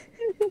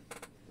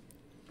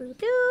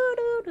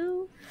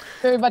 Doo-doo-doo-doo.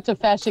 Very much a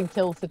fashion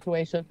kill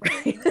situation.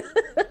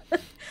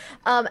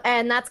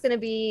 And that's going to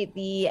be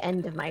the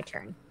end of my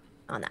turn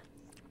on that.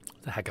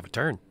 It's a heck of a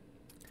turn.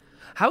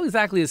 How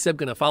exactly is Sib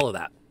going to follow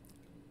that?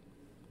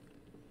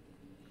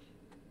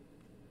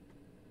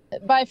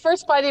 By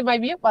first finding my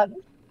mute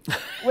button,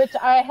 which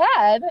I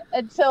had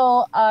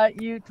until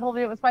you told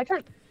me it was my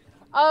turn.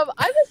 I'm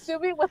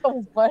assuming with a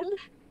 1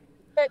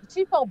 that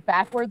she fell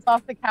backwards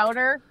off the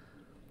counter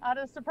out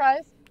of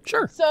surprise.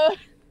 Sure. So,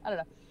 I don't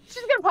know.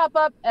 She's going to pop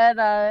up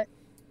and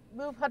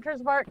move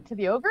Hunter's Mark to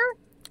the ogre,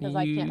 because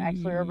I can't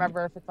actually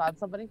remember if it's on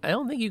somebody. I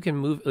don't think you can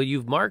move.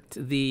 You've marked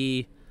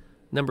the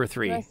number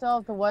 3. Do I still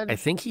have the 1? I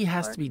think he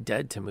has to be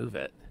dead to move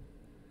it.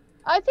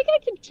 I think I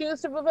can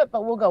choose to move it,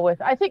 but we'll go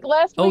with. I think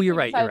last week you're we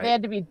right, decided you're right. they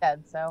had to be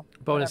dead, so.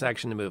 Bonus whatever.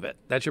 action to move it.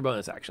 That's your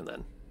bonus action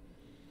then.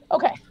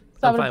 Okay.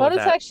 So I'm fine going with to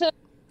bonus that. action,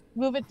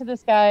 move it to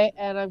this guy,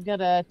 and I'm going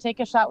to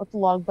take a shot with the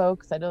longbow,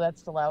 because I know that's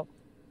still out.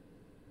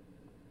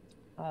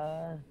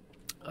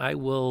 I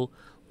will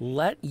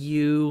let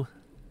you.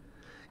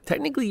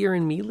 Technically, you're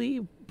in melee,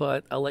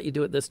 but I'll let you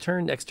do it this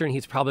turn. Next turn,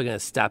 he's probably going to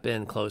step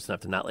in close enough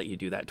to not let you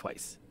do that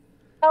twice.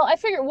 Well, I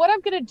figure what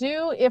I'm going to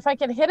do, if I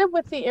can hit him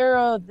with the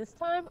arrow this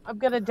time, I'm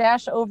going to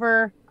dash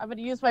over. I'm going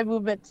to use my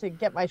movement to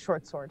get my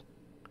short sword.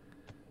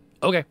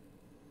 Okay.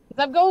 'Cause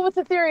I'm going with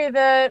the theory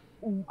that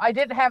I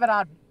didn't have it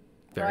on me.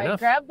 Fair I enough.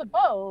 grabbed the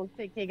bow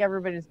thinking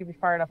everybody's going to be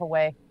far enough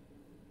away.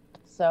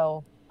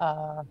 So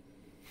I'm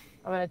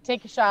going to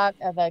take a shot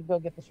and then go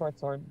get the short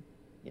sword,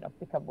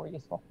 become more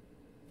useful.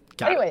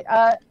 Got it. Anyway,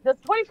 does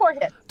 24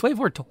 hit?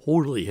 24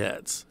 totally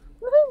hits.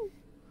 Woohoo!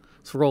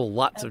 Let's roll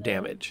lots of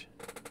damage.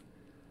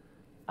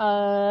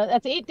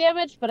 That's 8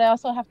 damage, but I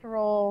also have to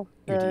roll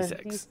the Your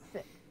D6. D6,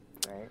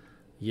 right?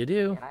 You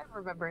do. Yeah, I'm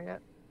remembering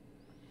it.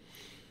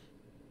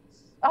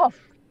 Oh,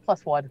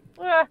 +1.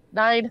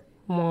 9.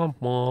 Womp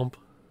womp.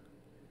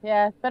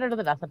 Yeah, better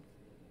than nothing.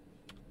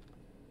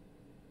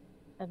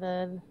 And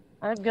then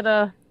I'm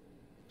gonna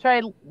try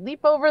and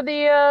leap over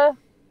the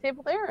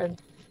table there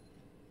and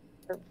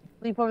or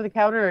leap over the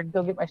counter and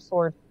go get my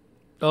sword.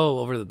 Oh,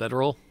 over the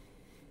bedroll.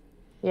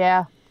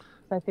 Yeah,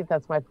 I think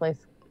that's my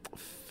place.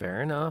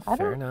 Fair enough. I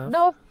Fair don't enough.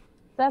 know if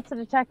that's an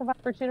attack of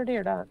opportunity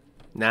or not.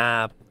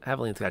 Nah,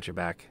 Aveline's got your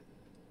back.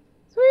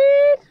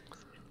 Sweet.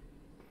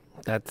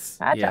 That's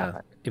That's yeah.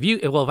 all.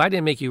 If I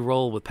didn't make you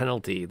roll with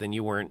penalty, then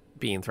you weren't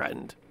being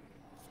threatened.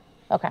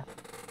 Okay.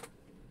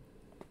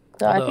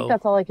 So I Although- think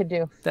that's all I could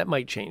do. That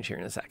might change here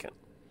in a second.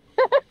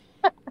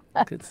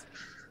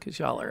 Because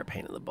y'all are a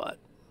pain in the butt.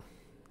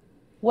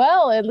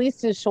 Well, at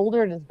least his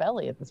shoulder and his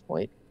belly at this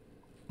point.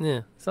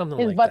 Yeah, something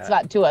His like butt's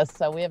that. not to us,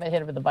 so we haven't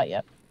hit him in the butt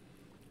yet.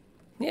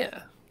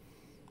 Yeah.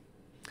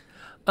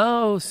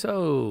 Oh,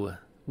 so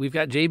we've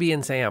got JB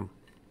and Sam.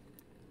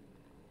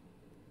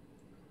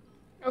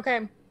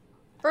 Okay.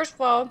 First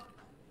of all,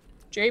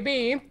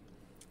 JB,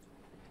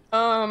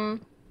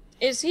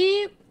 is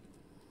he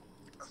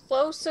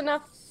close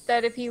enough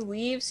that if he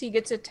leaves, he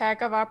gets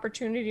attack of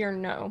opportunity or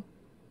no?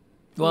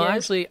 Well, Yes.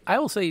 actually, I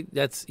will say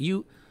that's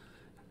you.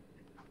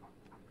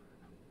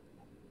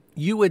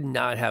 You would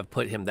not have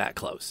put him that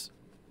close.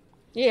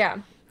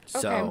 Yeah.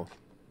 So, Okay.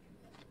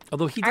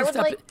 although he I did would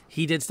step, like-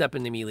 he did step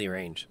into melee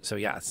range. So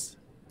yes,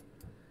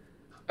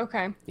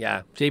 Okay.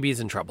 yeah, JB's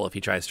in trouble if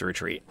he tries to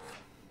retreat.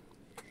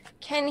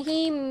 Can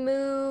he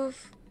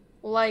move,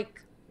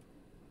 like,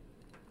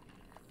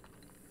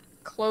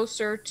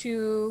 closer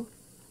to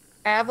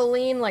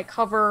Aveline, like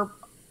hover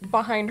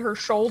behind her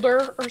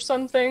shoulder or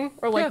something?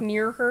 Or, like, Yeah.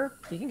 near her?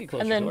 You can get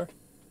closer And then to her.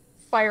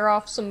 fire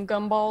off some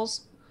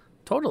gumballs?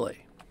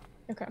 Totally.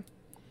 Okay.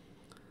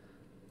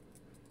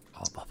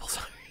 All bubbles.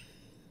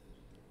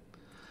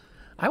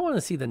 I want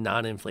to see the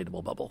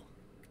non-inflatable bubble.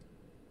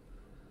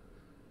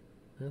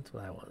 That's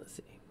what I want to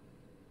see.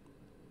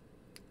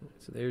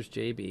 So there's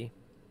JB.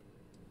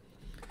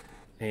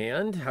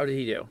 And how did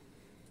he do?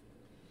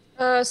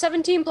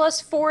 17 plus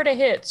 4 to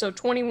hit, so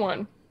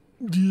 21.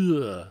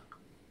 Ugh.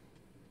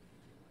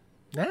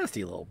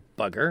 Nasty little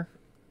bugger.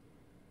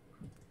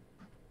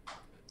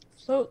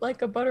 Float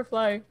like a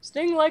butterfly,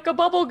 sting like a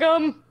bubble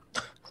gum.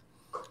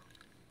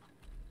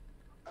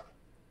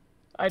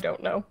 I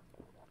don't know.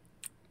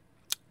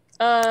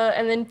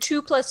 And then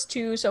 2 plus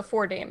 2, so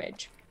 4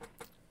 damage.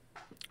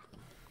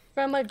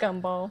 From a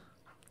gumball.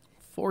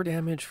 4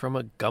 damage from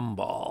a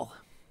gumball.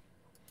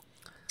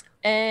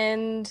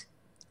 And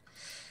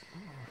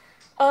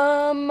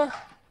I'm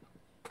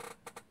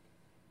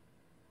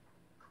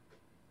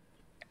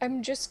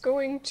just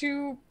going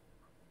to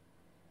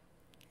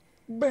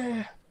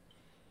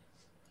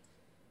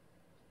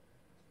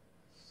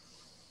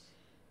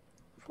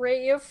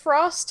Ray of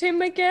Frost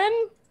him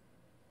again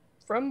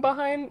from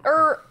behind.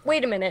 Or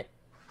wait a minute.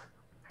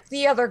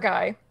 The other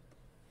guy.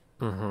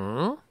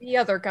 Mm-hmm. The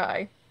other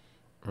guy.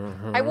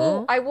 Mm-hmm.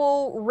 I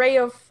will Ray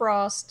of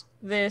Frost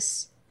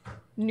this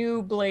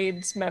new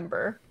Blades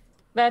member.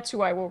 That's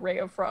who I will Ray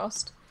of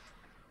Frost.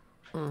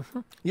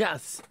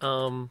 Yes.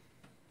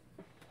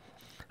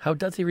 How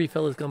does he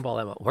refill his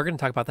gumball ammo? We're going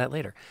to talk about that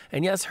later.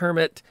 And yes,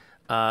 Hermit,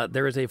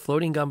 there is a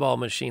floating gumball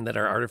machine that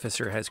our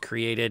artificer has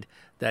created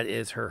that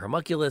is her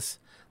homunculus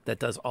that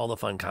does all the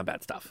fun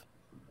combat stuff.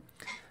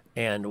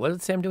 And what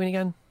is Sam doing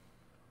again?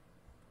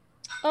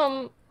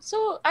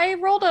 So I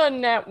rolled a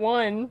nat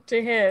 1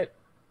 to hit.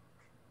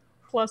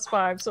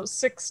 +5, so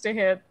 6 to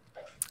hit.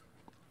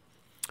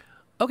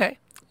 Okay.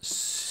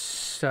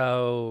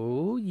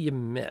 So you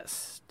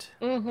missed.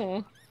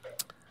 Mm-hmm.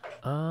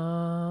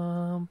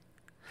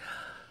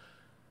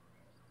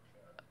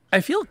 I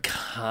feel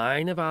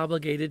kind of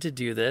obligated to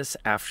do this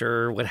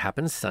after what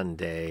happened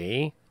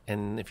Sunday.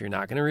 And if you're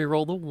not going to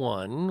re-roll the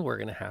 1, we're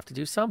going to have to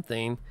do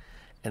something.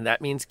 And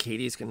that means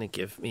Katie's going to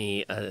give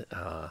me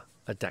a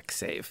deck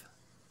save.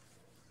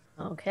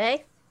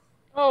 Okay.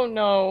 Oh,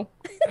 no.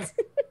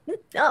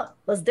 Oh,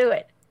 let's do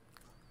it.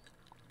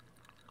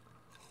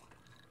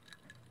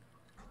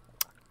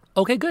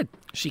 Okay, good.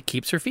 She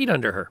keeps her feet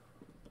under her.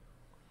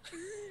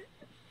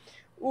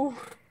 Ooh.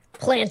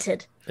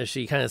 Planted. As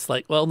she kind of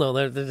like, well,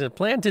 no, the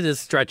planted is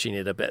stretching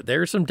it a bit.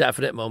 There are some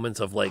definite moments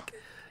of like,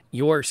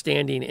 you're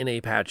standing in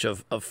a patch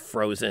of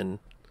frozen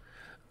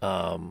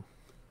Mr.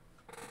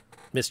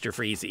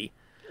 Freezy.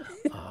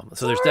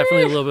 So there's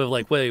definitely a little bit of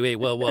like, wait,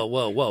 whoa,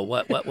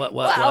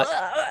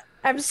 what?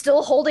 I'm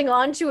still holding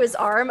on to his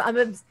arm.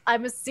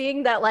 I'm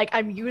seeing that like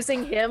I'm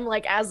using him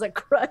like as a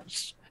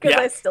crutch because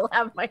Yeah. I still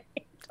have my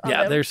hand on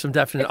Yeah, him. there's some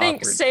definite I think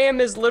awkward. Sam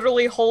is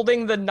literally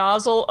holding the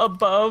nozzle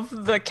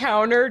above the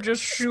counter,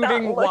 just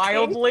shooting looking.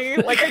 wildly.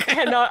 Like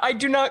I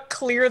do not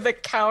clear the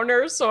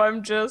counter, so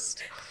I'm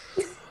just.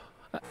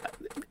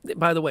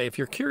 By the way, if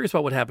you're curious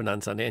about what happened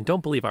on Sunday, and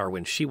don't believe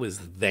Arwen, she was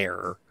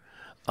there.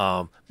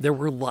 There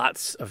were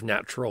lots of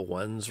natural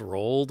ones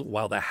rolled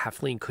while the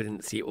halfling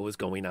couldn't see what was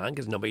going on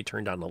because nobody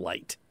turned on the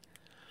light.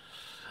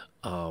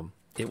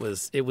 It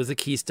was a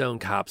Keystone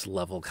Cops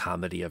level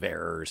comedy of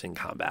errors in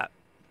combat.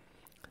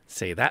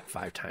 Say that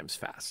 5 times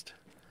fast.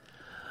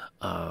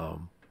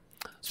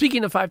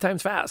 Speaking of 5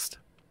 times fast,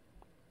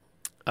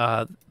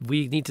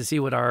 we need to see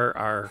what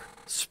our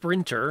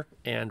sprinter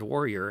and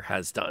warrior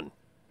has done.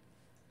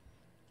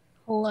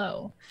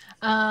 Hello.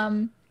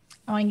 I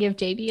want to give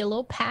JB a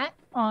little pat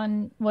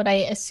on what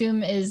I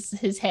assume is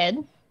his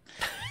head.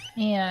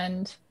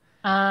 And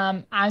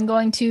I'm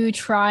going to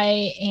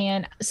try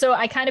and... So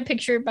I kind of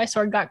pictured my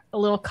sword got a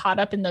little caught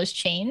up in those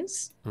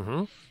chains.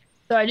 Mm-hmm.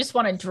 So I just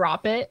want to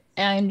drop it.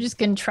 And I'm just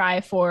going to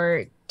try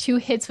for 2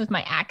 hits with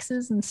my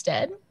axes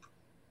instead.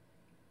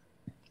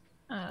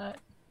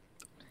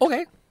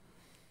 Okay.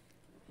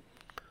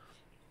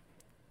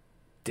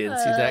 Didn't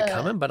see that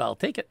coming, but I'll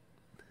take it.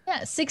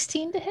 Yeah,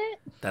 16 to hit.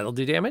 That'll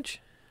do damage.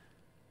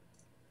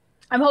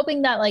 I'm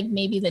hoping that like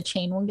maybe the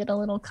chain will get a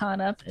little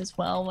caught up as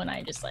well when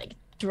I just like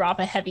drop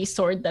a heavy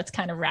sword that's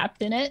kind of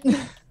wrapped in it.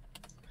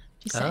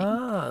 Just saying.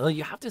 Well,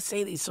 you have to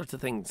say these sorts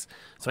of things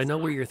so I know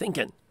where you're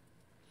thinking.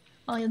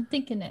 Oh, you're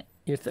thinking it.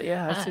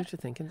 Yeah, I see what you're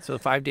thinking. So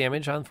 5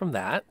 damage on from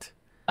that.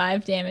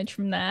 5 damage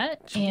from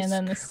that. And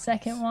then the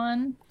second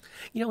one.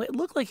 You know, it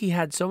looked like he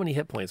had so many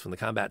hit points when the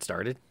combat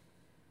started.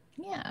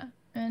 Yeah.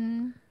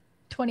 And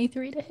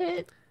 23 to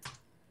hit.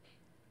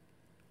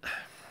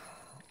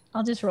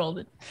 I'll just roll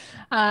it.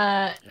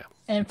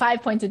 And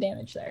 5 points of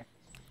damage there.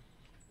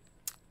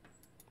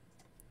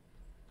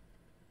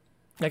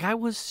 Like, I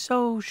was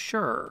so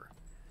sure.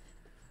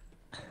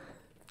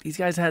 These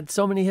guys had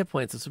so many hit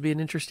points. This would be an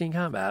interesting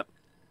combat.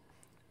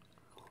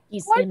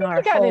 He's Why in did our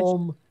you guys-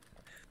 home.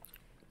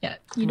 Yeah.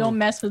 You don't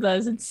mess with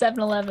us. It's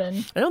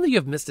 7-Eleven. I don't think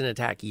you've missed an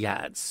attack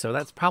yet, so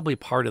that's probably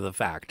part of the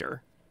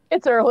factor.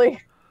 It's early.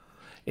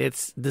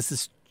 This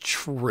is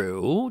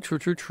true.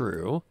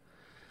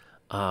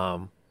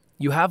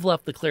 You have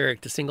left the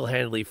cleric to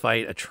single-handedly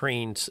fight a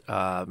trained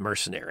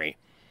mercenary.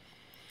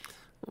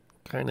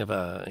 Kind of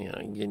a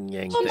yin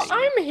yang thing.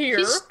 I'm here.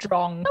 He's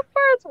strong. So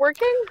far, it's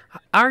working.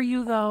 Are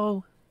you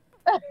though?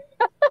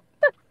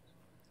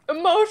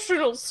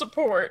 Emotional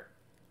support.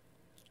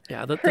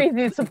 Yeah, the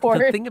Crazy support.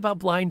 The thing about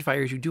blind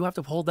fire is you do have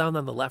to hold down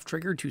on the left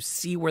trigger to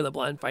see where the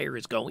blind fire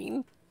is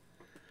going.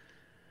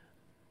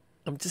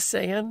 I'm just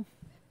saying.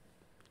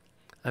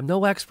 I'm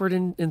no expert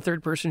in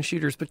third-person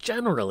shooters, but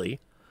generally,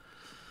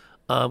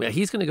 yeah,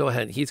 he's going to go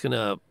ahead. He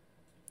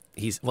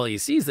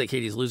sees that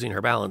Katie's losing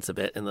her balance a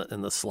bit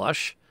in the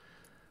slush,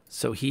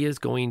 so he is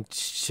going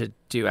to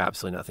do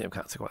absolutely nothing of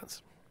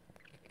consequence.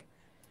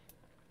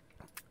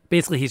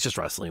 Basically, he's just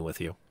wrestling with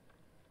you.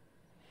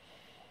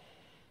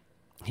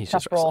 He's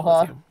just Tough roll, wrestling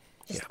with huh?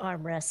 you. Just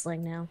arm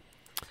wrestling now.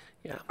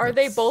 Yeah. Are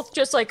they both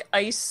just like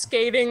ice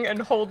skating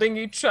and holding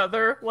each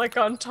other like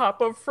on top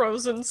of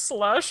frozen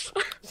slush?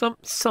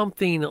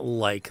 Something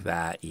like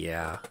that,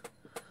 yeah.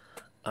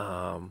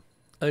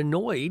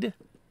 Annoyed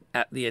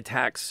at the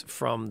attacks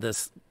from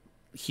this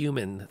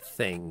human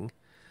thing,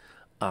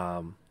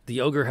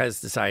 the ogre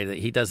has decided that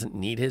he doesn't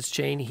need his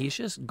chain. He's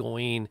just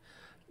going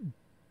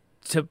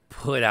to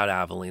put out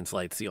Aveline's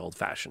lights the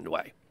old-fashioned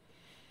way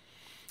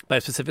by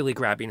specifically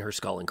grabbing her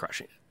skull and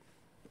crushing it.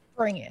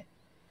 Bring it.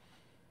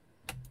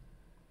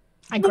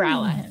 I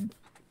growl at him.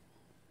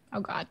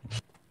 Oh, God.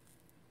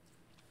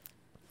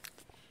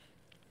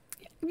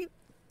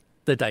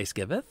 The dice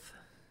giveth.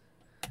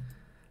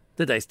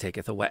 The dice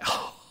taketh away.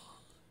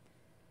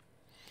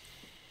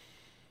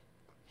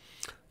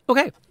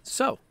 Okay,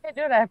 so Can't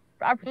do an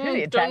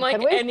opportunity attack, Don't like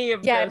can we? any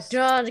of Yeah, this.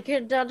 don't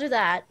do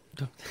that.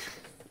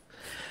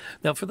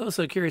 now for those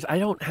who are curious, I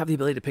don't have the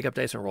ability to pick up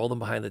dice and roll them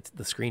behind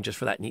the screen just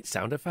for that neat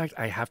sound effect.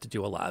 I have to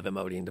do a lot of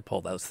emoting to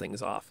pull those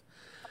things off.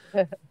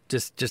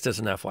 just as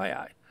an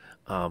FYI.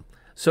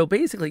 So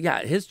basically,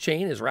 yeah, his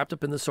chain is wrapped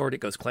up in the sword. It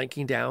goes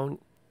clanking down.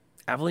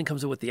 Aveline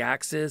comes in with the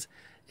axes.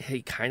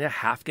 He kind of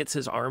half gets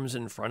his arms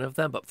in front of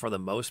them, but for the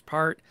most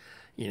part,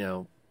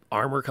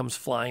 armor comes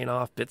flying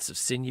off, bits of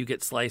sinew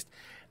get sliced,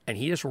 and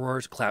he just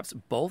roars, claps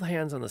both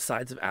hands on the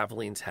sides of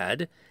Aveline's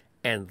head,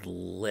 and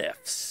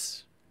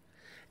lifts.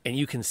 And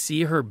you can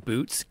see her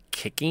boots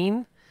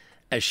kicking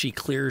as she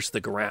clears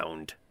the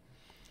ground.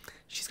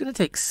 She's going to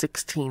take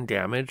 16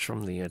 damage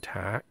from the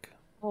attack.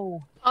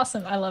 Oh,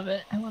 Awesome. I love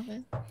it. I love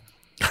it.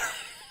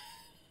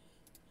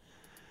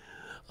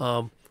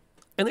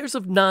 And there's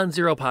a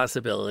non-zero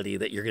possibility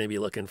that you're going to be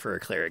looking for a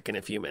cleric in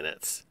a few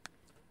minutes.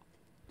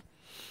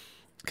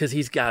 Because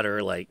he's got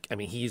her,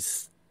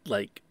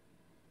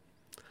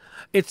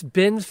 it's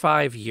been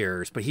 5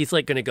 years, but he's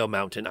going to go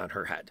mountain on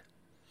her head.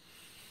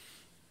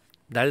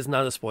 That is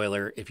not a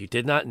spoiler. If you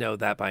did not know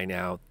that by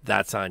now,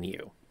 that's on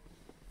you.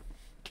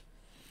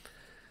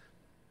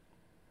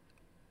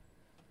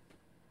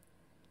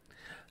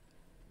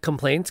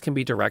 Complaints can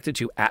be directed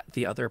to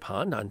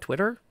 @theotherpond on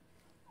Twitter,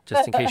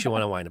 just in case you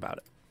want to whine about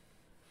it.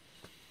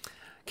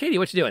 Katie,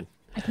 what you doing?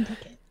 I can take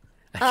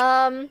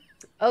it.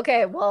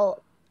 Okay,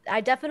 well,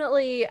 I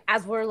definitely,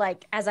 as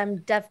I'm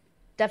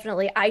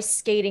definitely ice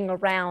skating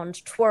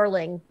around,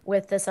 twirling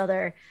with this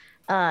other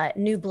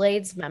new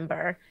Blades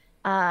member,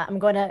 I'm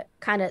going to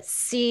kind of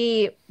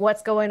see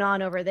what's going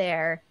on over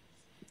there.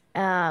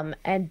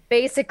 And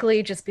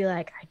basically just be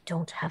like, I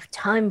don't have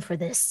time for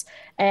this.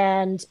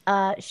 And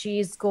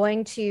she's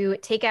going to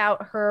take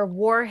out her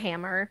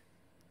warhammer,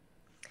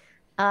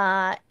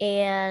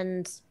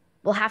 and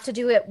we'll have to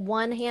do it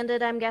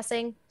one-handed, I'm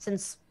guessing,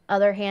 since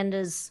other hand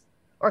is,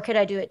 or could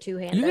I do it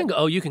two-handed? You can go.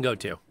 Oh, you can go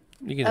too.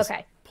 You can just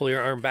Okay. pull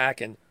your arm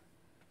back and.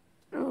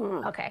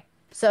 Okay.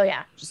 So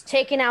yeah, just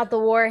taking out the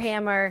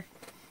warhammer,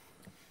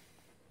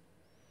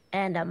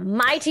 and a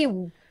mighty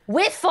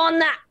whiff on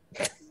that.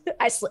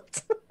 I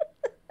slipped.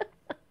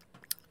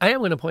 I am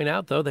going to point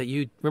out though that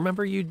you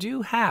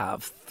do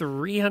have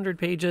 300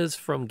 pages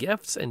from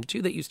gifts and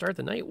 2 that you start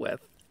the night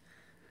with.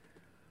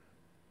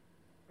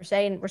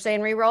 We're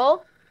saying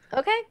re-roll.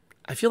 Okay.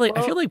 I feel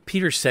like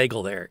Peter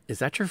Sagal there. Is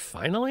that your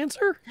final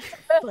answer?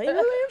 Final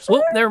answer?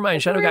 Well, never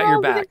mind. Shadow got your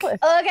back.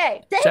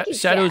 Okay. Thank you,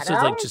 Shadow's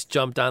Shadow. just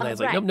jumped on that. He's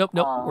like, All nope.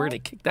 right. We're going to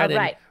kick that All in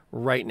right.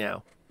 right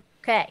now.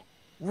 Okay.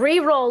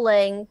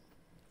 Re-rolling.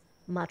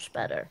 Much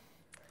better.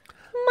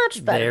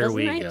 Much better. There Does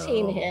we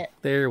 19 go. hit?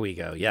 There we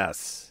go.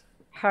 Yes.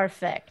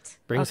 Perfect.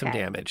 Bring some Okay.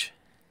 damage.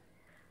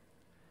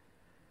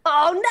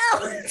 Oh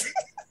no!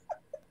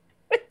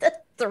 With the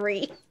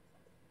 3.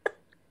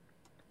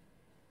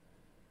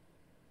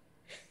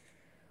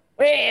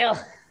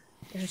 Well,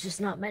 it was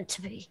just not meant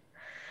to be.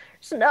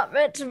 It's not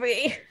meant to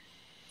be.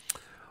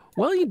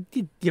 Well, you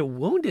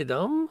wounded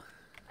him.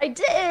 I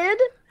did.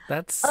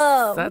 That's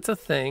Um, a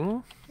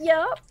thing.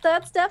 Yep,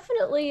 that's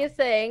definitely a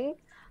thing.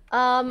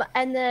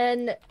 And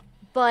then,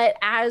 but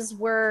as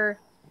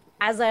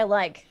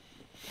I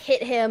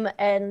hit him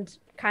and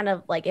kind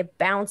of it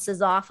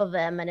bounces off of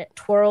him and it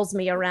twirls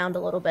me around a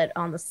little bit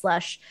on the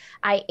slush,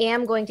 I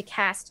am going to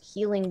cast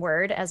Healing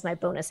Word as my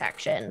bonus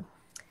action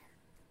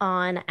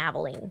on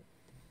Aveline.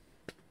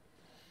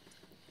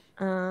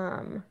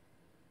 And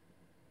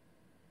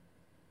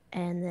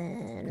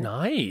then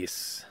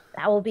Nice.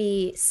 that will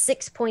be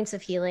 6 points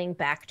of healing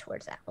back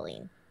towards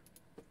Aveline.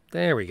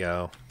 There we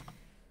go.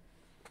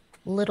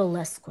 Little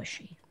less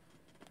squishy.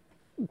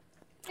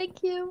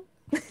 Thank you.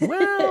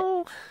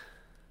 Well,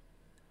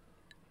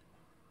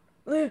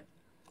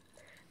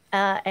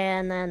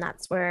 And then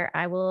that's where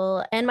I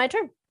will end my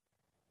turn.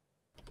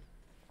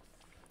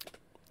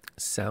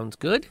 sounds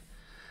good.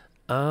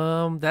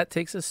 That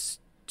takes us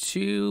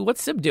to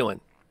what's Sib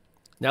doing?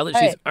 Now that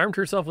Hey. she's armed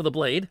herself with a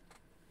blade.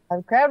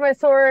 I've grabbed my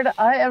sword.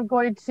 I am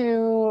going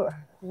to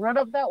run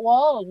up that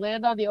wall and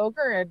land on the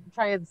ogre and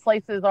try and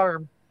slice his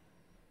arm.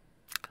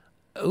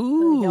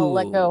 Ooh. He'll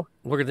let go.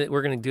 We're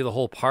gonna do the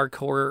whole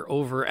parkour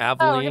over Oh, we're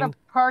Aveline. gonna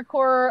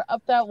parkour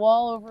up that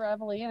wall over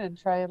Aveline and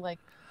try and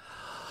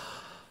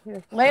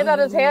land on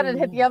his hand and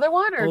hit the other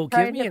one, or Oh, try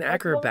give and me hit an both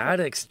of them?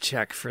 acrobatics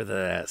check for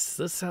this.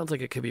 This sounds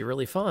like it could be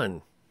really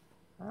fun.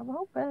 I'm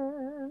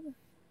hoping.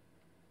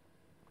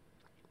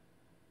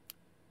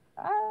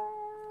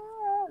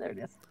 There it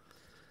is.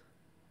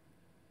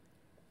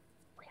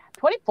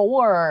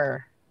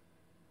 24.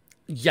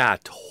 Yeah,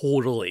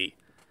 totally.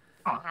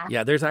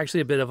 Yeah, there's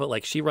actually a bit of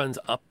it. She runs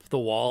up the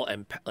wall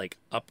and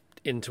up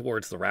in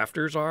towards the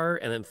rafters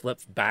and then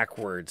flips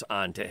backwards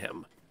onto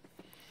him.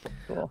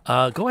 Cool.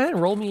 Go ahead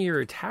and roll me your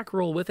attack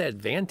roll with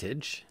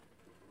advantage.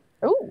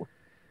 Ooh.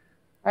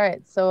 All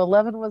right, so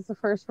 11 was the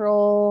first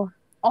roll.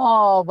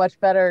 Oh, much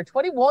better.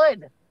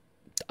 21.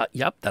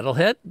 Yep, that'll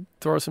hit.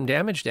 Throw some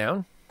damage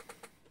down.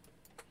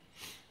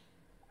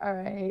 All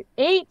right,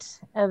 8,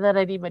 and then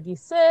I need my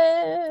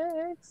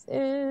d6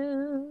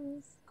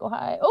 is go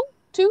high. Oh,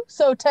 2,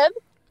 so 10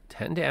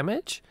 10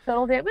 damage.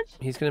 total damage.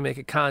 He's going to make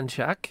a con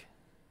check.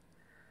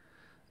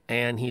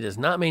 And he does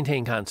not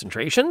maintain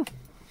concentration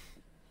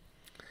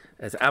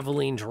as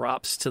Aveline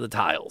drops to the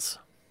tiles.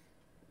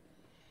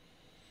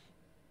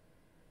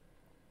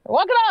 We're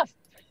walking off.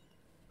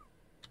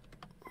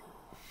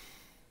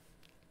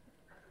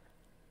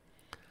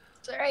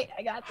 It's all right.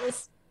 I got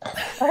this.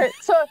 All right,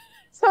 so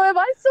am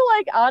I still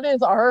like on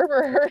his arm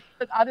or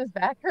on his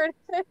back or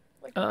anything?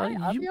 Like, am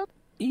I on the-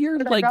 You're Or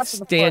did I like drop to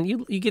the stand.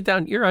 You get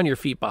down. You're on your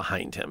feet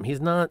behind him. He's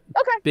not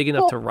Okay, big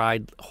enough cool. to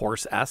ride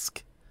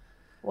horse-esque.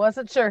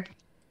 Wasn't sure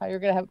how you're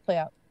gonna have it play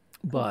out.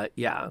 But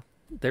yeah,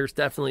 there's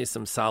definitely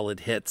some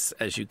solid hits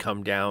as you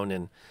come down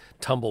and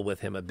tumble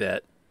with him a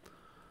bit,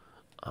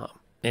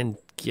 and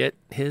get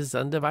his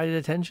undivided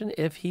attention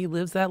if he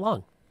lives that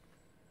long.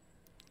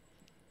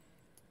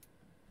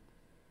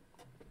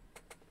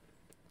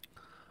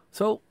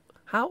 So,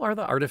 how are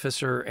the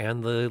artificer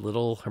and the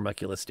little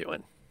homunculus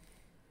doing?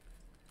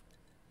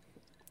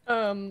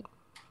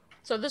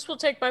 So this will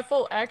take my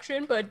full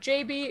action, but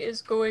JB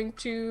is going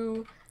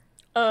to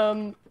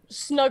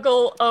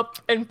snuggle up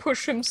and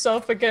push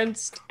himself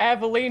against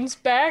Aveline's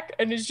back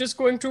and is just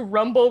going to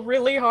rumble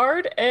really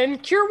hard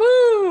and cure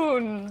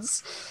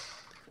wounds.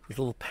 These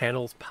little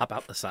panels pop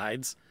out the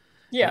sides.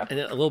 Yeah. And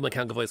a little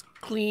mechanical voice,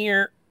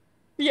 clear.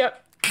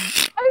 Yep. I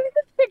was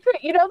just picturing,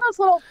 you know those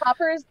little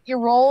poppers you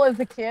roll as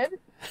a kid?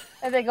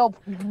 And they go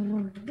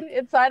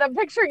inside. I'm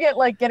picturing it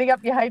like getting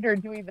up behind her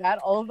and doing that.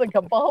 All of the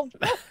gumballs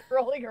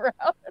rolling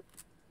around.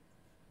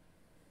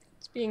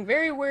 It's being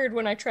very weird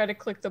when I try to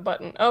click the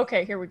button.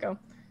 Okay, here we go.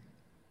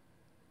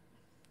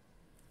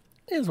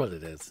 It is what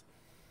it is.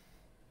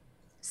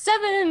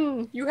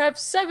 7! You have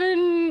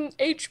 7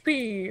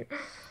 HP.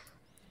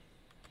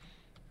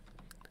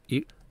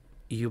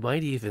 You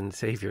might even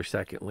save your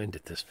second wind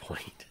at this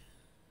point.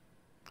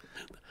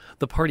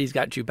 The party's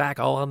got you back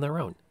all on their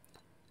own.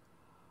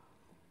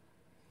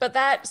 But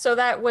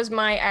that was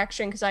my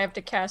action because I have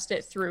to cast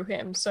it through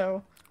him,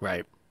 so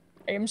Right.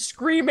 I am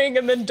screaming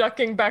and then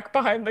ducking back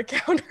behind the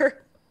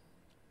counter.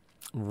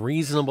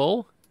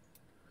 Reasonable.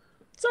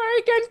 Sorry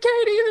again,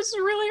 Katie. This is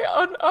really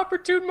an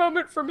opportune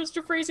moment for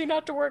Mr. Freezy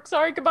not to work.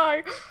 Sorry,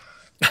 goodbye.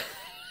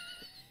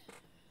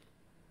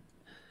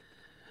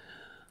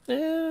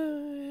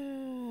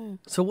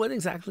 So what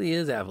exactly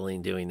is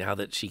Aveline doing now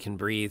that she can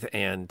breathe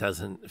and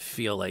doesn't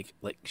feel like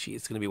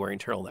she's going to be wearing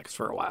turtlenecks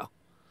for a while?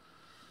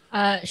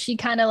 She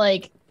kind of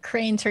like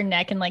cranes her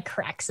neck and like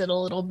cracks it a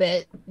little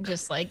bit,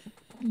 just like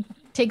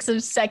takes a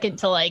second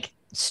to like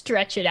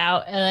stretch it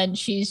out, and then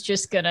she's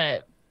just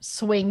gonna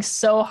swing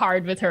so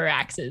hard with her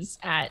axes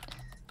at.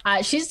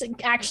 She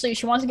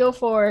wants to go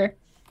for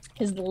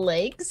his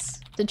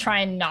legs to try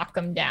and knock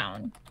him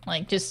down,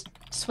 like just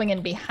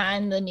swinging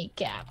behind the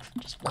kneecap.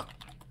 Just...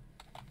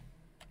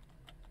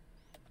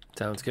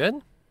 Sounds good.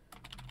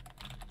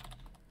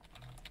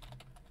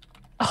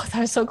 Oh, that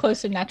was so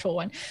close to natural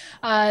one.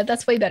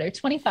 That's way better.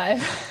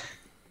 25.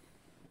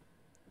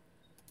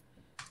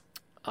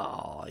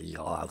 Oh,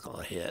 yeah, that's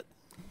gonna hit.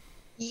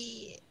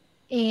 Yeah.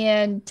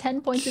 And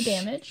 10 points of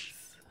damage.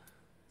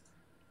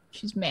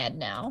 She's mad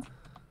now.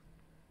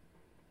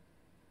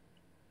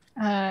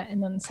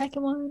 And then the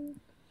second one.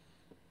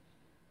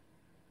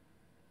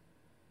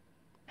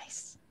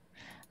 Nice.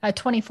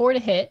 24 to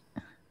hit.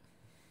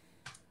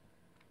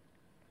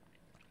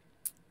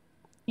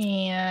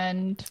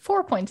 And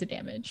 4 points of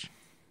damage.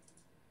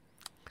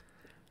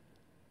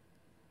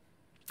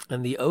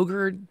 And the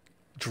ogre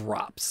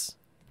drops.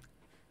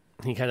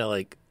 He kind of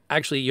like,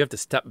 actually, you have to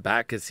step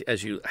back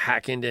as you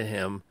hack into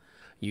him.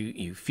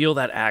 You feel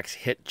that axe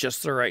hit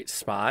just the right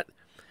spot,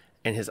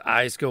 and his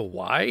eyes go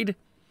wide,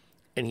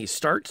 and he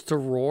starts to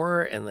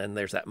roar, and then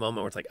there's that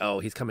moment where it's like, oh,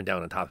 he's coming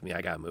down on top of me.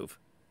 I gotta move.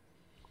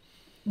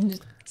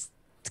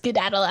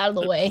 Skedaddle out of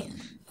the way.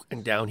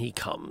 And down he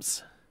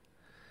comes.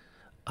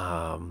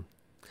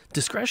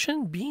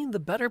 Discretion being the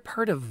better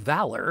part of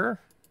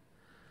valor.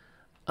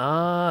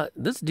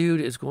 This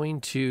dude is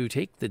going to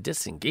take the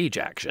disengage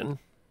action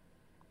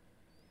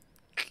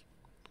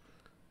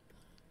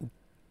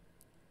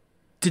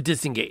to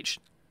disengage.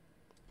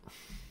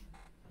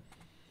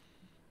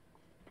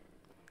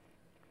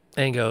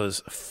 And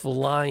goes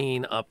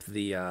flying up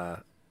the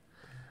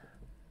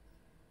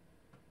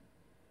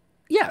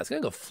it's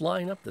gonna go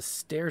flying up the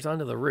stairs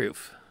onto the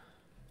roof.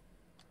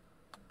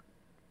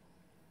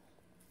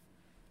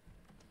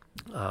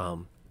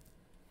 The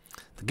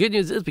good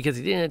news is because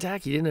he didn't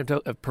attack, he didn't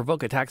have to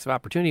provoke attacks of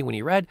opportunity when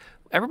he read.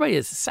 Everybody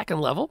is second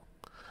level.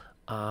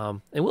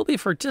 And will be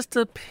for just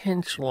a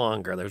pinch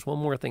longer. There's one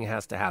more thing that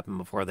has to happen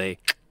before they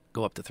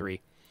go up to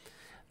 3.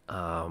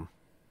 I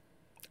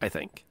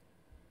think.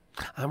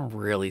 I'm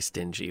really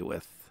stingy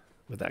with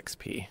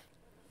XP.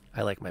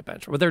 I like my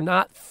bench. But they're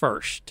not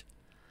first.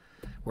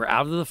 We're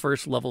out of the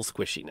first level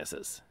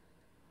squishinesses.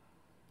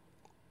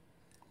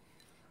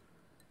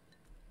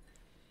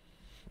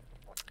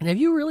 And have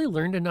you really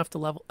learned enough to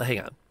level?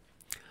 Hang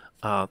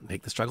on.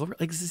 Make the struggle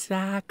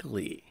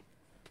exactly.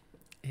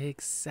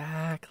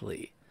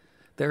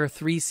 There are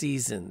 3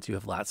 seasons. You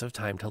have lots of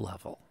time to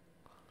level.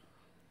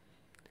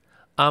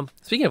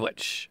 Speaking of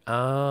which,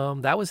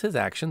 that was his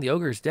action. The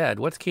ogre's dead.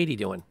 What's Katie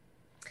doing?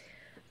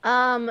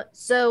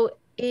 So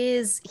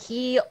is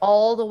he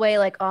all the way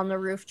like on the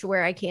roof to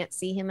where I can't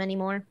see him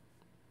anymore?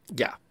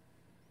 Yeah.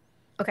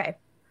 Okay.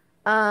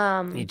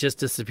 He just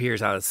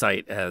disappears out of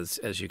sight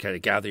as you kind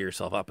of gather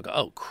yourself up and go,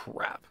 oh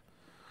crap.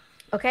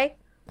 Okay.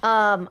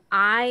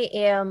 I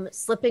am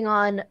slipping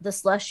on the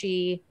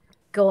slushy,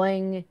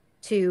 going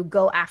to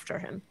go after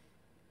him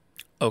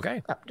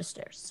Okay. up the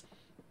stairs.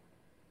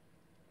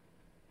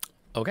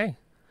 Okay.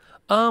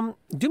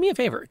 Do me a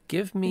favor.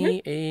 Give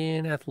me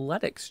an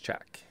athletics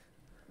check.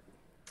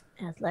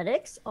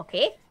 Athletics.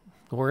 Okay.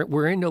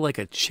 We're into like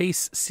a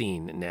chase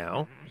scene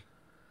now.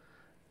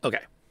 Okay.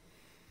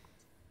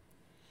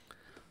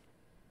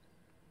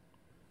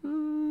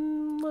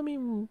 Let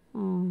me.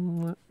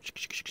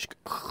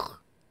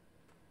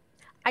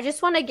 I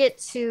just want to get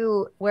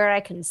to where I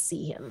can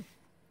see him.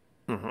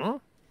 Mm-hmm.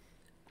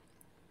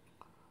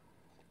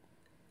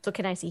 So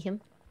can I see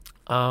him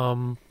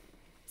Um.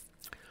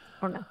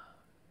 or no?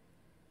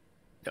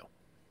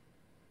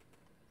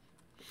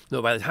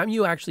 No. By the time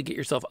you actually get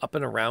yourself up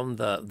and around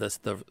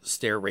the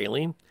stair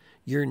railing,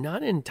 you're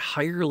not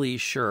entirely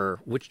sure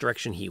which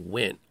direction he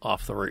went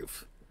off the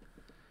roof.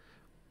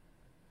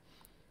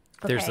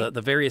 There's Okay.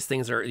 the various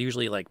things that are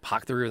usually like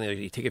pock the roof, and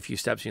you take a few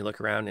steps and you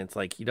look around, and it's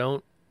like you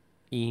don't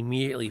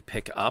immediately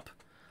pick up,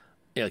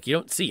 like you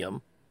don't see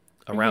him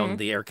around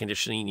the air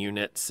conditioning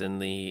units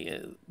and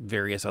the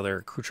various other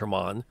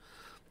accoutrements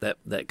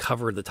that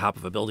cover the top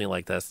of a building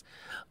like this.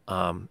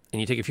 And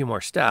you take a few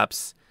more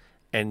steps,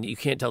 and you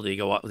can't tell, did he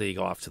go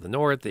off to the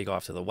north? Did he go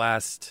off to the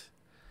west?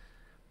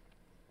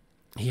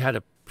 He had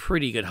a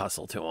pretty good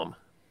hustle to him.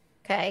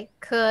 Okay.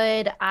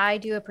 Could I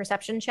do a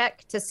perception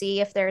check to see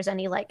if there's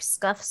any like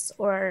scuffs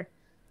or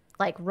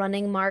like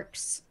running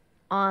marks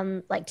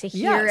on like to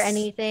hear Yes.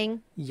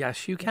 anything?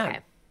 Yes, you can. Okay.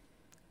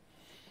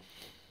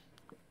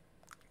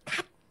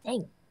 God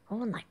dang.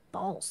 Oh my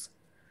balls.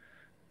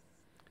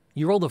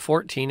 You rolled a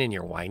 14 and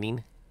you're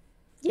whining.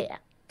 Yeah.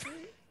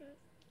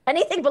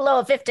 Anything below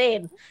a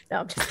 15. No,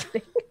 I'm just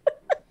kidding.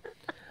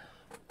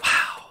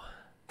 Wow.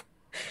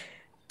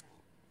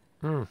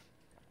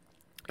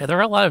 Yeah, there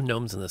are a lot of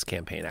gnomes in this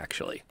campaign,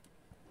 actually.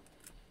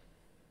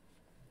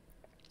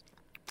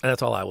 And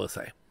that's all I will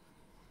say.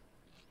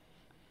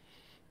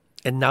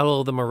 And not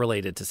all of them are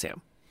related to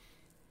Sam.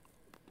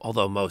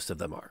 Although most of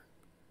them are.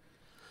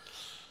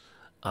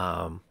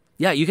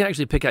 Yeah, you can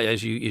actually pick out,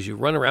 as you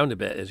run around a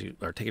bit,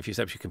 or take a few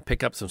steps, you can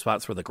pick up some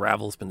spots where the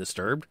gravel's been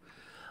disturbed.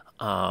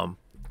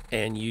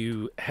 And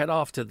you head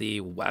off to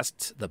the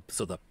west,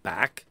 so the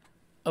back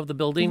of the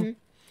building,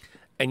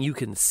 and you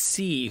can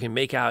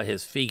make out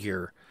his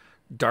figure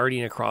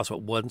darting across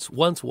what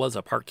once was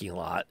a parking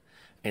lot,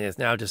 and is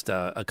now just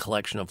a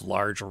collection of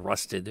large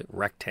rusted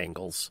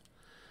rectangles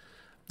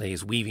that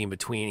he's weaving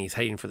between. He's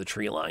heading for the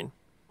tree line.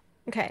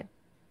 Okay.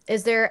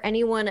 Is there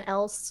anyone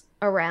else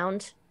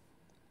around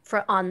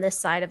on this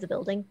side of the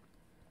building?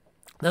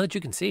 Now that you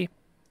can see.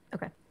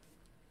 Okay.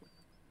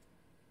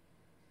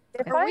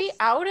 Are we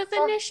out of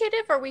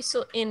initiative? Or are we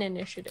still in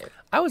initiative?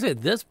 I would say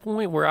at this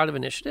point we're out of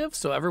initiative,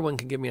 so everyone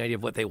can give me an idea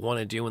of what they want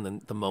to do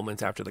in the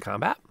moments after the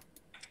combat.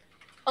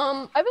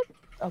 Oh,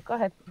 go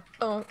ahead.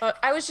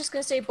 I was just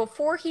gonna say,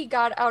 before he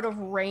got out of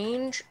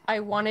range, I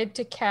wanted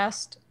to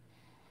cast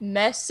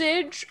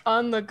message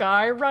on the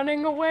guy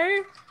running away,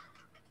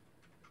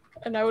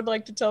 and I would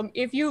like to tell him,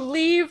 if you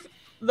leave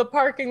the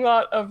parking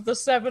lot of the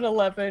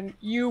 7-Eleven,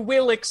 you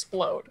will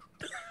explode.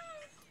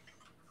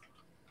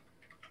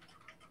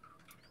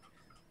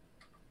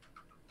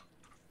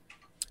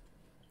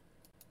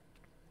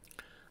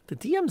 The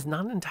DM's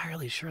not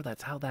entirely sure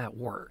that's how that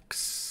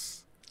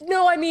works.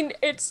 No, I mean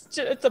it's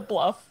a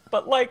bluff,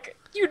 but like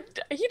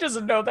he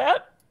doesn't know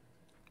that.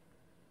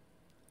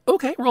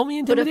 Okay, roll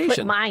me Could have put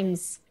intimidation.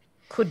 mines.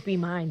 Could be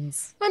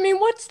mines. I mean,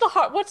 what's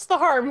the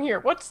harm here?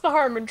 What's the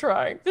harm in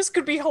trying? This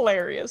could be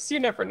hilarious. You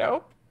never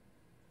know.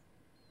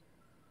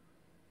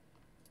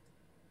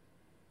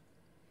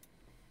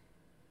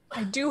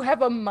 I do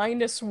have a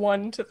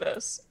 -1 to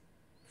this.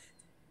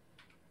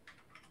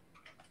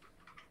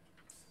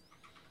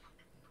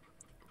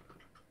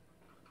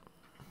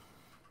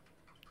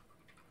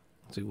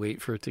 So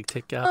wait for it to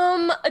tick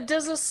up.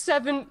 Does a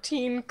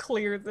 17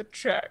 clear the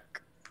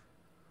check?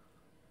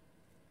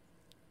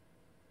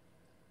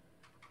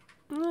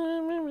 Roll.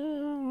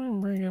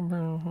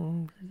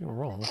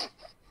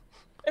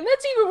 And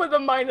that's even with a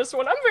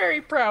 -1. I'm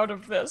very proud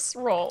of this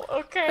roll,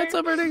 okay? That's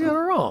a pretty good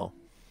roll.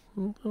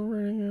 That's a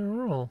pretty good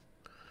roll.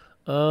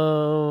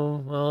 Oh,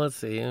 well, let's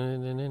see.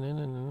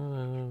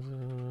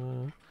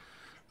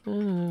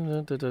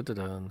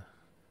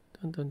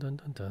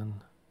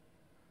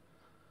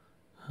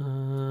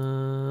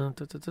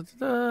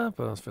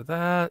 Bonus for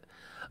that.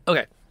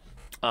 Okay.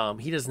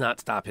 He does not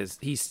stop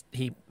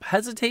he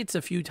hesitates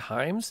a few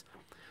times,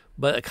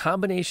 but a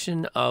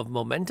combination of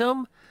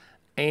momentum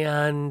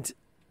and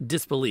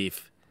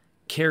disbelief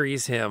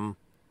carries him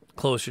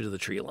closer to the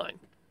tree line.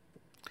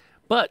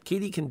 But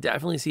Katie can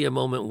definitely see a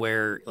moment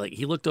where, like,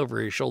 he looked over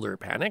his shoulder,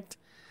 panicked,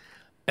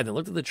 and then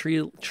looked at the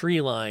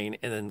tree line,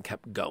 and then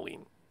kept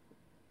going.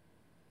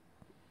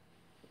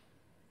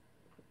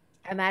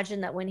 I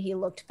imagine that when he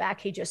looked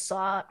back, he just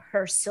saw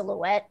her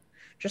silhouette,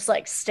 just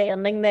like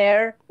standing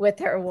there with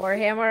her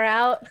warhammer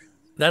out,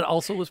 That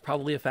also was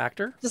probably a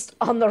factor. just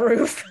on the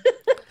roof.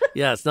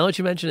 Yes, now that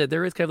you mention it,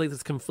 there is kind of like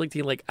this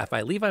conflicting, like, if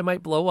I leave, I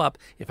might blow up.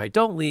 If I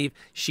don't leave,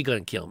 she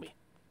gonna kill me.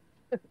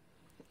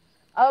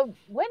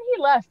 When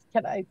he left,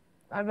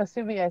 I'm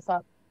assuming I saw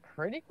it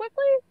pretty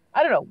quickly.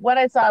 I don't know. When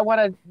I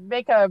want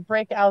to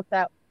break out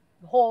that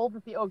hole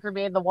that the ogre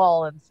made in the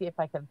wall and see if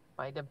I can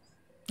find him.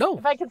 Oh,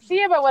 If I can see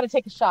him, I want to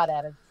take a shot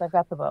at him because I've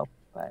got the bow.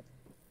 But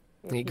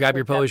you grab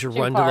your bow as you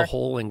run to the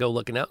hole and go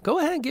looking out. Go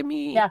ahead, give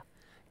me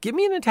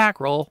an attack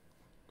roll.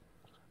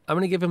 I'm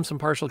gonna give him some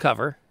partial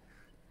cover.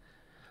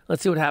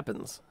 Let's see what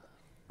happens.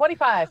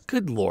 25.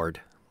 Good Lord.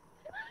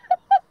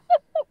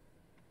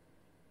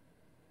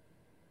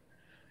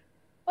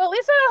 Well, at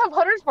least I don't have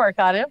hunter's mark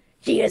on him.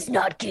 He is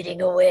not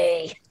getting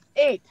away.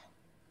 8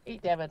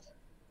 damage.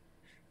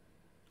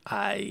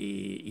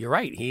 You're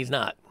right. He's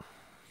not.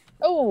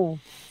 Oh,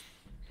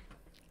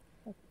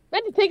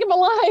 meant to take him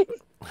alive.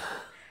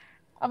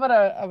 I'm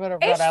gonna run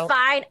It's out.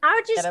 fine.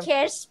 I Get him. just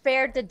can't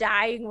spare the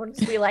dying once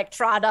we like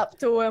trot up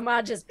to him.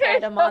 I'll just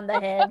pat him on the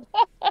head.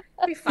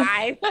 Be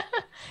fine.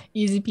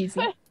 Easy peasy.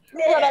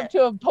 Run up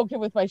to him, poke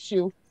him with my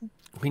shoe.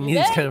 We need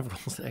these kind of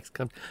rolls next.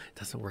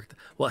 Doesn't work.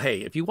 Well, hey,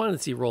 if you wanted to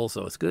see rolls,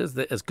 though, as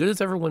good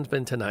as everyone's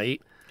been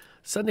tonight,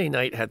 Sunday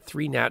night had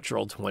 3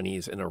 natural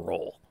 20s in a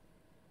row.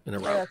 Yeah,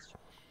 that's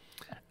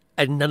true.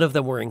 And none of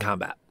them were in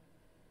combat.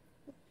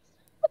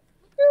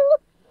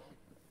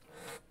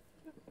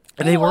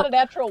 And There's they a lot were, of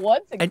natural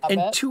ones in combat.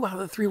 and 2 out of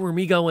the 3 were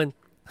me going,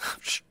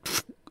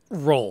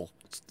 roll.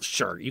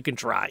 Sure, you can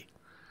try.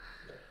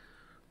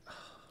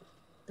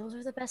 Those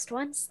are the best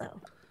ones, though.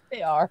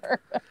 They are.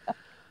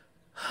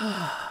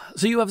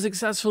 So you have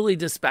successfully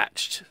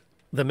dispatched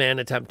the man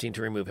attempting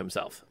to remove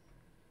himself.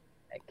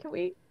 Can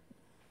we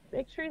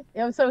make sure?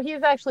 So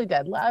he's actually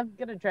dead. I'm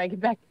gonna drag him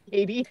back to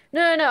Katie.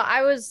 No.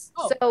 I was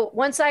Oh. So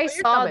once I you're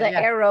saw coming, the yeah.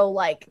 arrow,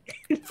 like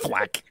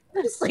Thwack.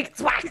 just like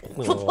thwack,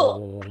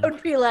 Oh. I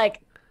would be like,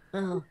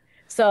 oh.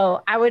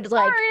 So I would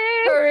like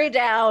Sorry. hurry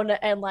down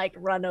and like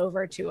run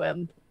over to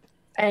him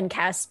and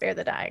cast Spare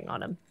the Dying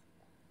on him.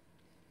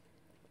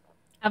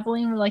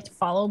 Evelyn would like to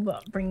follow,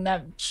 but bring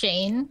that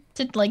chain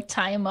to like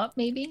tie him up,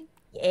 maybe.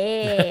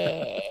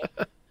 Yeah.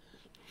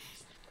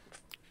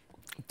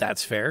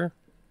 That's fair.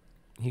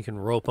 You can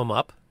rope him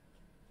up.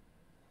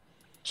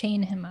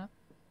 Chain him up.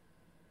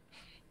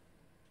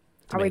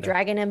 Are we Tomato.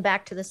 dragging him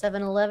back to the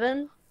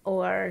 7-Eleven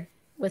or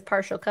with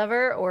partial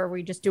cover, or are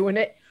we just doing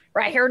it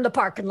right here in the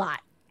parking lot?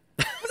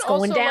 It's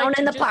going also down like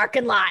in to the just-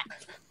 parking lot.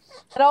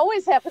 It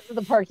always happens in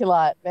the parking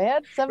lot,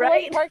 man. 7-Eleven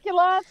Right? parking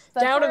lots.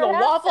 that's Down in the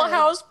where it Waffle happens.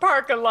 House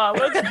parking lot.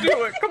 Let's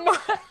do it. Come on.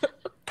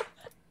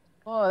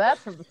 Oh, that's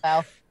from the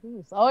south. Ooh,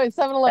 it's always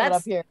 7-Eleven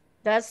That's- up here.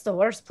 That's the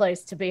worst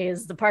place to be,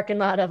 is the parking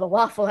lot of a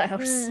Waffle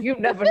House. You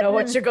never know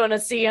what you're going to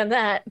see in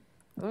that.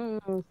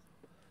 Ooh.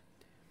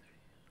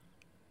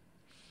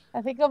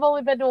 I think I've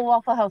only been to a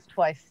Waffle House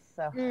twice.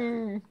 So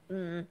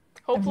Mm.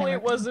 Hopefully never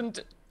it wasn't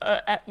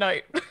at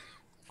night.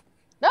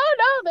 no,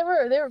 they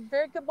were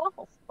very good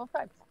waffles both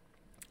times.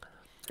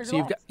 Pretty So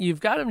well. you've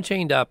got him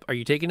chained up. Are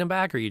you taking him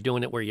back, or are you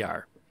doing it where you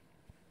are?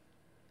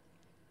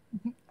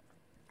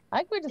 I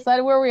think we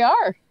decided where we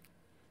are.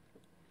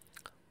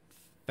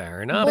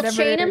 Fair enough. We'll Whatever-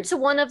 chain him to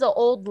one of the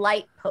old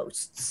light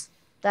posts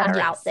that are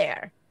Yes. out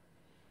there.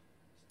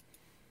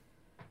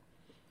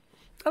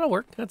 That'll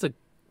work. That's a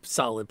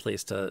solid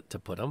place to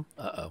put him.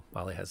 Uh-oh.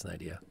 Molly has an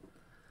idea.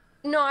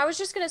 No, I was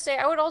just going to say,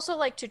 I would also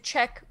like to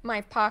check my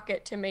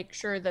pocket to make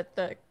sure that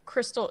the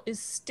crystal is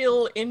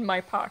still in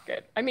my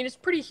pocket. I mean, it's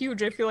pretty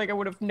huge. I feel like I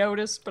would have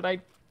noticed, but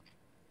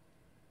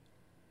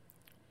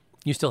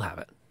You still have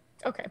it.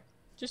 okay,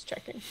 just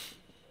checking.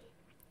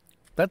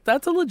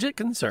 That's a legit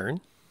concern.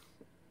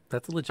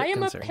 That's a legit I am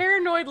concern. a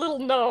paranoid little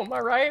gnome,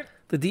 all right?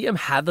 The DM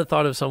had the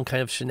thought of some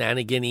kind of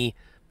shenanigan-y.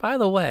 By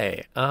the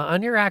way,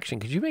 on your action,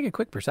 could you make a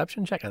quick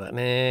perception check? I thought,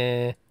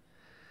 nah,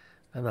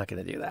 I'm not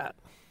going to do that.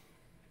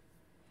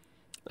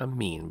 I'm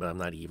mean, but I'm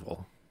not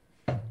evil.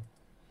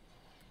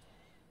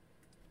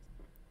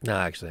 No,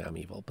 actually, I'm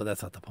evil, but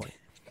that's not the point.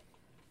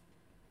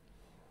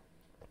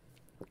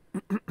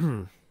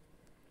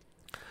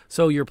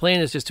 So your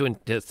plan is just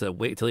to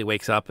wait till he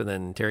wakes up and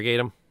then interrogate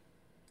him?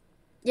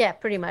 Yeah,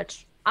 pretty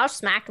much. I'll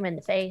smack him in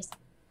the face.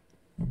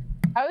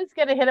 I was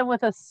gonna hit him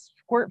with a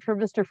squirt for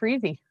Mr.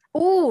 Freezy.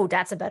 Ooh,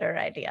 that's a better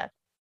idea.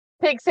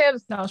 Take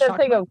Sam's That'll Sam's shock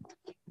thing him.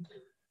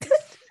 of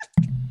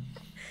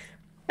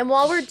And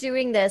while we're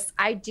doing this,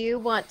 I do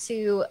want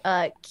to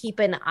keep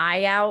an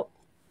eye out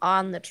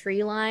on the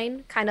tree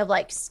line, kind of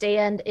like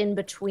stand in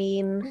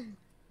between,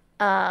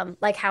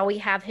 like how we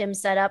have him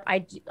set up.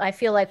 I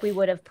feel like we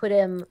would have put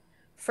him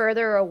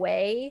further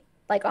away,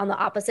 like on the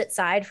opposite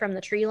side from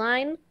the tree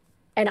line.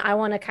 And I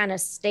want to kind of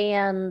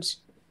stand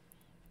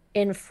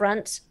in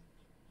front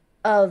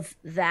of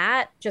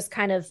that, just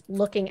kind of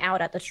looking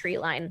out at the tree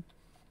line.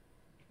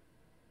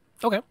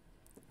 Okay.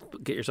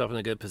 Get yourself in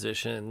a good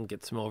position,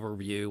 get some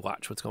overview,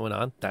 watch what's going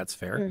on. That's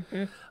fair.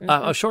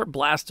 A short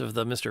blast of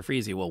the Mr.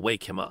 Freezy will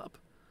wake him up.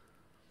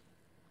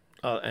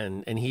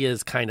 And he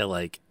is kind of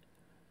like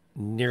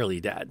nearly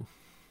dead.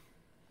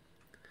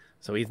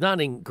 So he's not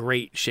in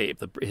great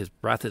shape. His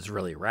breath is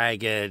really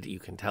ragged. You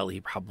can tell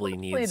he probably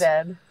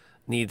dead.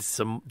 needs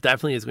some,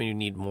 definitely is going to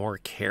need more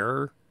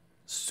care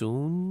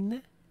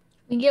soon.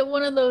 We get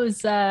one of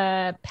those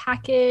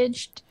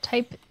packaged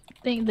type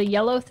thing, the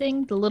yellow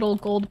thing, the little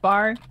gold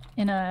bar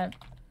in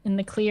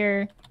the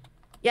clear.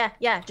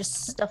 Yeah,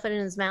 just stuff it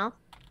in his mouth.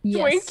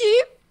 Yes. Twinkie?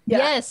 Yeah.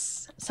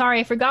 Yes. Sorry,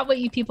 I forgot what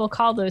you people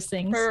call those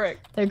things.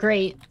 Correct. They're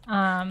great.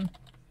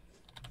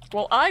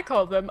 Well, I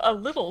call them a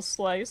little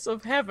slice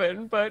of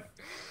heaven, but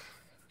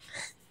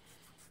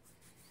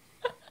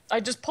I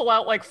just pull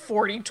out like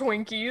 40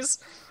 Twinkies.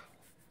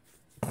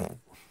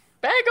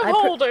 Bag of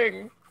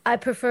holding. I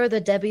prefer the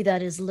Debbie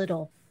that is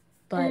little,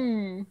 but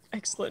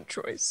Excellent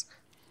choice.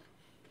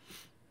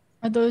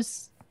 Are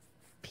those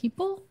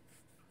people?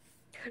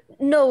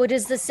 no, it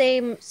is the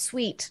same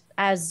sweet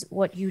as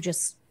what you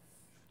just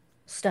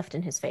stuffed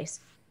in his face.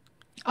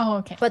 Oh,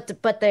 okay.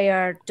 But they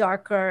are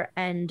darker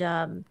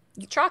and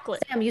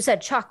Chocolate. Sam, you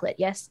said chocolate,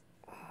 yes?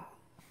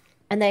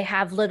 And they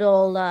have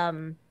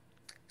little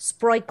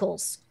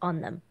sprinkles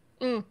on them.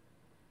 Mm.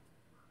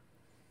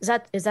 Is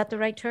that the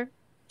right term?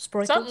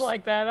 Sprinkles? Something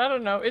like that. I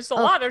don't know. It's a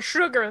lot of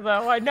sugar,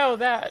 though. I know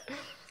that.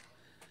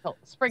 Oh,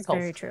 sprinkles.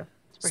 Very true.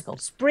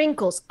 Sprinkles.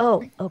 Sprinkles.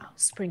 Oh,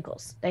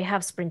 sprinkles. They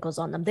have sprinkles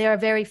on them. They are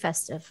very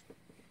festive.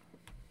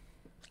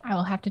 I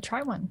will have to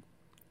try one.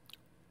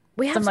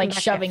 We have I'm some like back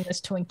shoving here.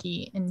 this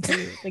Twinkie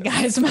into the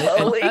guy's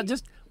mouth.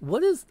 And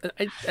what is,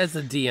 as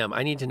a DM,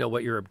 I need to know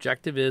what your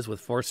objective is with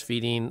force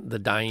feeding the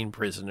dying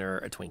prisoner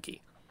a Twinkie.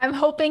 I'm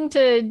hoping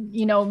to,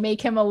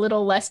 make him a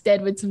little less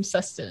dead with some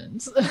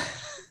sustenance. Because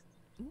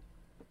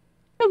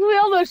we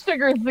all know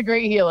sugar is the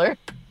great healer.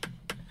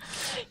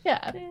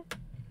 Yeah.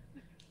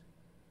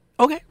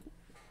 Okay.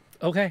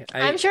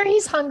 I'm sure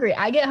he's hungry.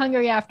 I get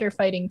hungry after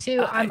fighting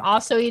too. I'm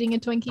also eating a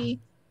Twinkie.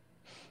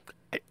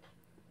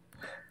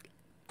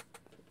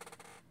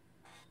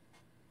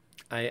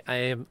 I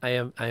am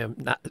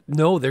not.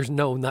 No, there's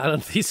not under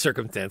these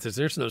circumstances.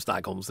 There's no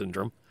Stockholm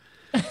syndrome.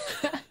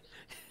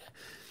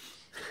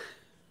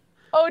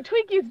 Oh,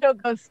 Twinkies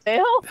don't go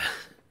stale.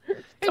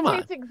 Come on.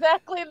 It's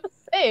exactly the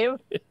same.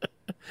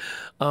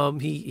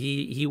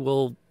 He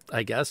will,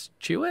 I guess,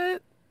 chew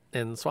it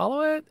and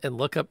swallow it and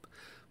look up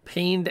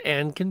pained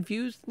and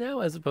confused now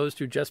as opposed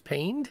to just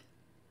pained.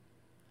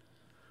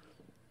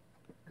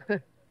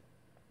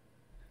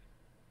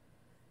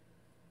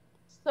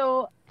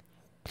 So,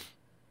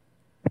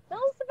 tell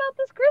us about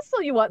this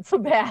crystal you want so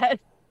bad.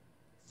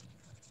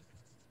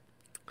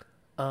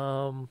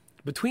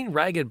 Between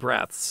ragged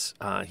breaths,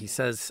 he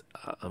says,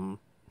 what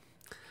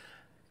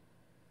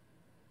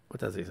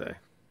does he say?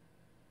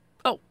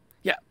 Oh,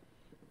 yeah,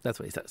 that's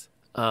what he says.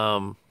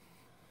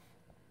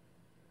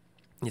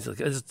 He's like,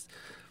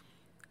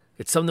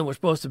 it's something we're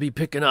supposed to be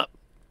picking up.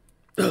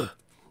 And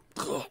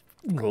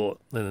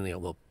then he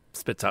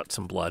spits out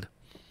some blood.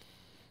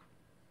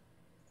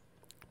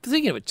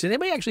 Thinking of it, did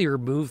anybody actually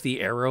remove the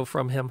arrow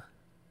from him?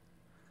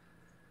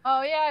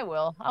 Oh, yeah, I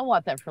will. I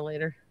want that for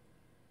later.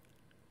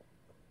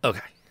 Okay.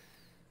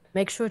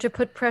 Make sure to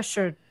put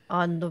pressure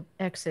on the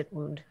exit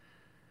wound.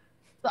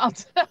 I'll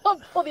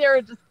pull the arrow,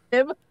 just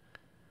him.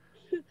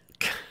 I'll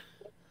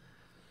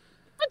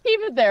keep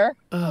it there.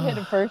 I'll hit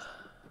him first.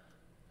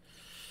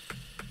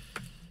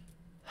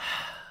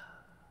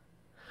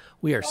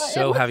 We are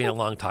so having a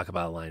long talk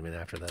about alignment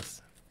after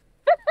this.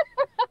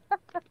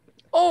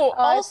 Oh,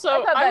 also,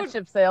 I thought that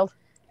ship sailed.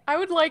 I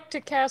would like to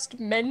cast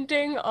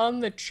Mending on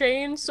the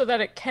chain so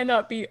that it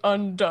cannot be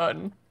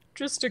undone.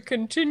 Just a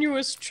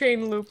continuous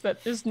chain loop that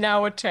is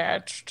now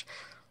attached.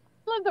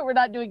 I love that we're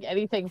not doing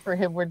anything for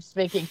him. We're just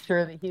making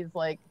sure that he's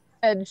like,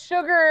 and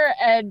sugar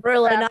and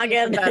Really crap not is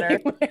getting better.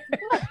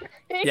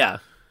 Yeah.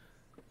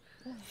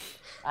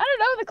 I don't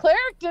know. The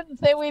cleric didn't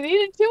say we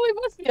needed to. We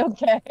must be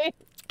okay.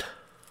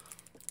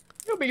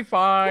 You'll be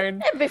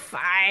fine. It'd be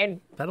fine.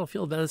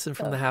 Battlefield medicine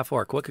from the half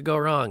orc. What could go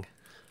wrong?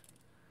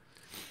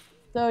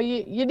 So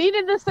you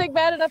needed this thing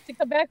bad enough to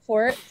come back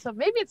for it. So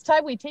maybe it's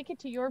time we take it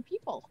to your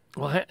people.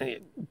 Well,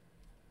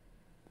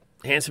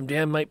 Handsome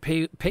Dan might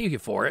pay you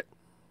for it.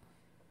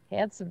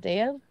 Handsome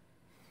Dan.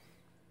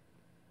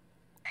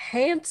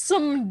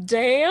 Handsome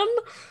Dan?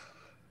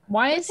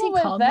 Why is he What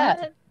was called that?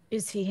 that?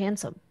 Is he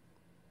handsome?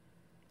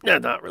 Yeah,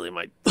 not really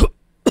my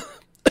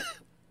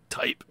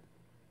type.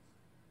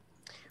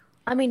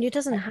 I mean, it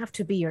doesn't have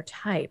to be your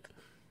type.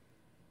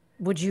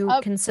 Would you Uh,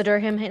 consider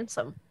him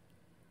handsome?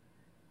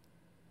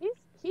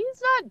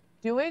 He's not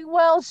doing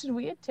well. Should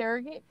we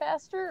interrogate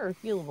faster or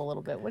heal him a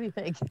little bit? What do you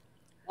think?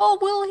 Well,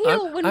 we'll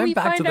heal I'm- when I'm we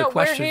back to find the out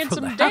where question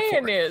from Handsome the half-orc.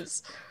 Dan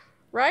is.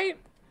 Right?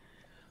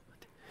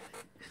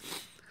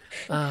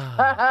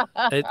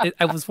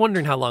 I was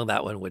wondering how long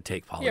that one would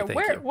take, Polly. Yeah, Thank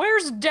you.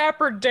 where's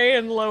Dapper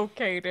Dan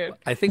located?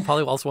 I think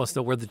Polly also wants to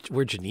know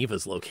where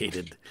Geneva's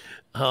located.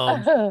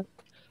 Well,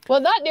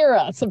 not near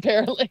us,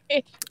 apparently.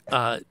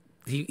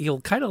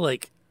 He'll kind of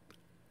like,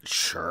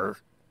 sure.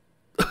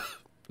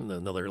 And then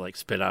another like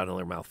spit out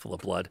another mouthful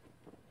of blood.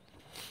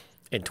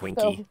 And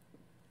Twinkie.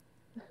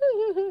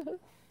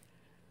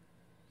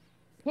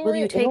 Will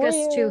you take us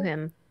to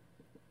him?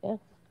 Yeah.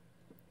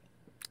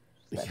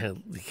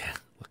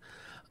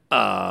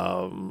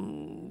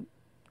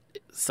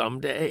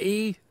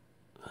 Someday.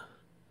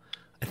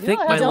 I think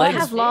don't my have Don't legs.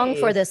 have long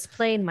for this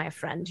plane, my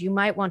friend. You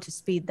might want to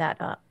speed that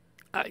up.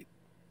 I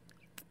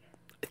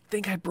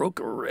think I broke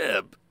a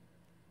rib.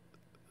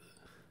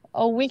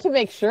 Oh, we can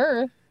make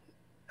sure.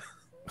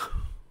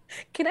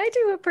 Can I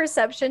do a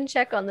perception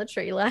check on the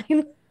tree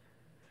line?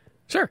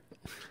 Sure.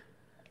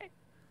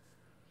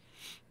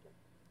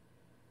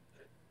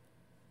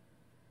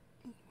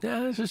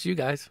 Yeah, it's just you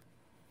guys.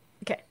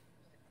 Okay.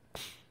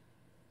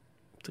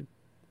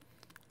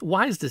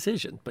 Wise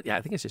decision, but yeah,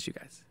 I think it's just you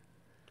guys.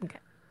 Okay.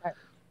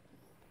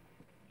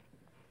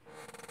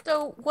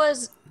 So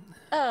was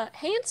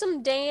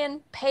Handsome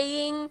Dan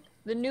paying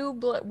the new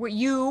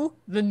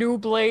the new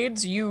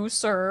blades, you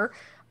sir,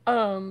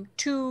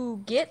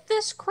 to get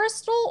this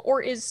crystal,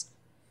 or is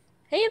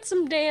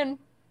Handsome Dan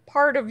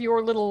part of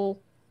your little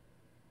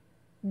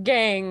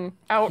gang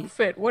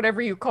outfit,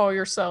 whatever you call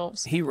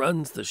yourselves? He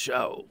runs the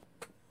show.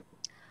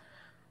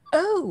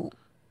 Oh,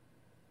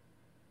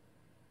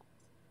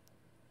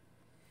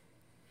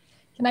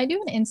 Can I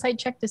do an insight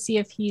check to see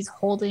if he's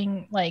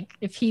holding, like,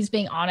 if he's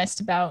being honest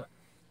about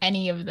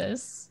any of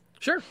this?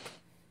 Sure.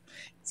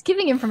 He's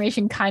giving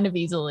information kind of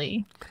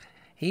easily.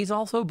 He's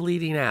also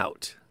bleeding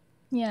out.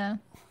 Yeah.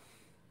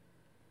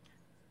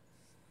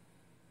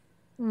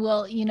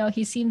 Well,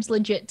 he seems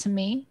legit to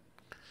me.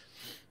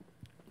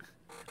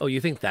 Oh, you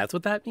think that's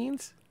what that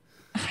means?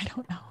 I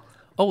don't know.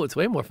 Oh, it's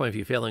way more fun if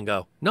you fail and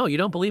go, no, you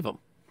don't believe him.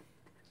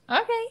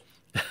 Okay.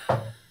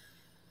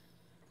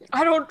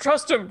 I don't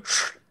trust him.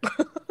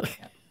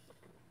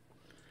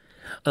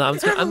 I'm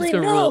just gonna Emily,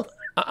 rule. no.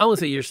 I want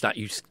to say you're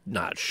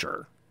not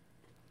sure.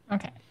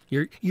 Okay.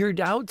 Your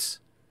doubts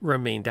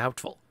remain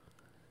doubtful.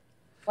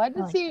 Why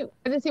does he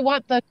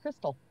want the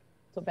crystal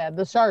so bad?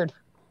 The shard.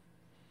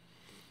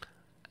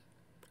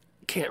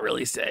 Can't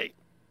really say.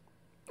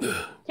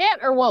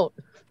 Can't or won't.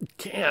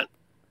 Can't.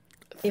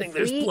 I think If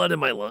there's we- blood in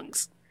my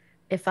lungs.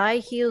 If I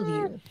heal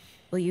you,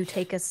 will you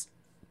take us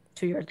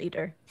to your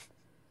leader?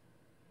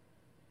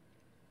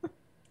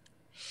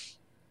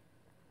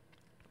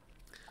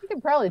 We can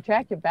probably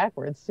track it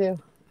backwards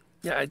too.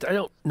 Yeah, I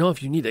don't know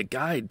if you need a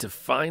guide to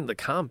find the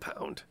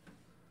compound.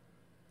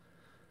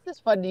 It's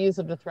just fun to use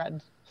them to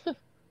threaten.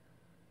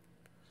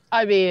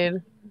 I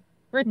mean,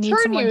 Need return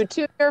someone you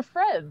to your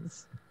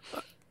friends.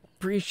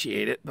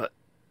 Appreciate it, but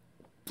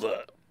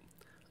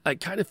I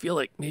kind of feel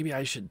like maybe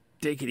I should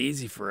take it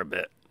easy for a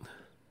bit.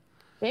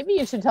 Maybe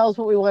you should tell us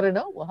what we want to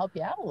know. We'll help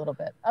you out a little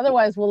bit.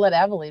 Otherwise, we'll let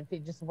Aveline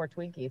feed you some more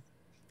Twinkies.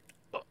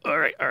 All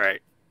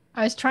right.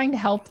 I was trying to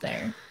help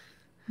there.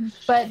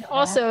 But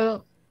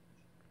also,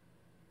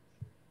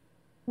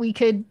 we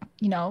could,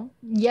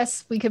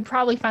 yes, we could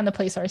probably find the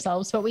place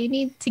ourselves, but we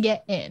need to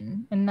get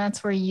in. And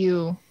that's where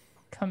you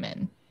come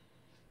in.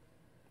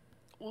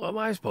 What am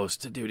I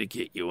supposed to do to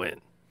get you in?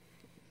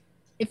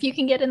 If you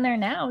can get in there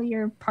now,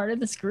 you're part of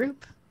this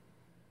group.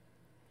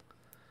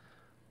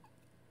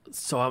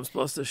 So I'm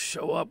supposed to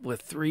show up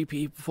with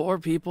 4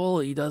 people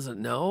he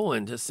doesn't know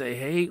and just say,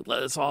 hey,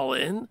 let us all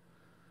in?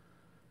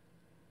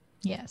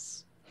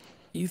 Yes.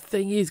 You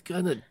think he's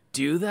gonna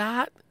do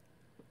that?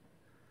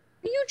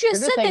 You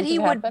just Bigger said that things he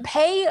have would happened.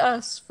 pay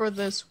us for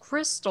this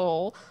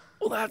crystal.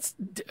 Well, that's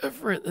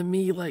different than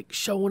me, like,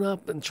 showing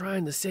up and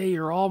trying to say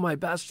you're all my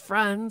best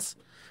friends.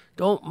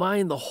 Don't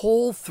mind the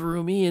hole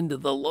through me into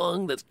the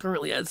lung that's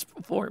currently, as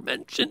before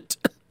mentioned,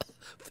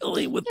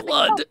 filling with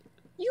blood.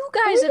 You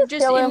guys have just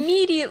just kill him?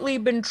 immediately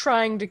been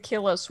trying to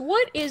kill us.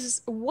 What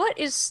is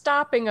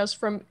stopping us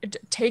from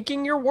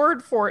taking your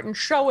word for it and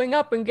showing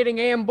up and getting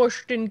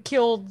ambushed and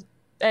killed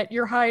at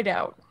your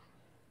hideout?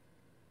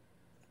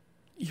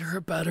 You're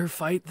a better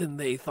fight than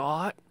they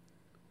thought.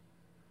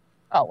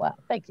 Oh, wow.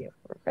 Thank you.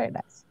 Very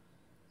nice.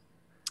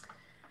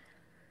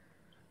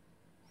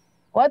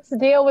 What's the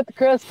deal with the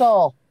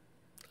crystal?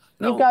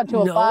 You've gone to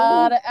a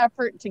lot of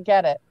effort to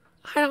get it.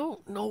 I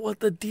don't know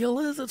what the deal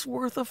is. It's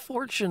worth a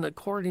fortune,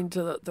 according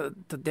to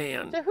the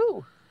Dan. To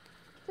who?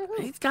 To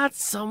who? He's got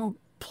some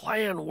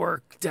plan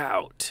worked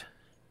out.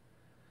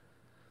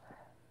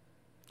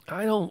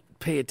 I don't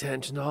pay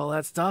attention to all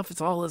that stuff.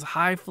 It's all this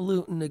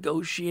highfalutin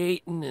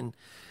negotiating and,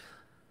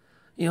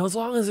 as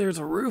long as there's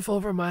a roof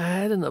over my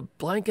head and a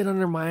blanket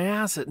under my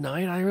ass at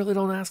night, I really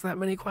don't ask that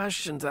many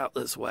questions out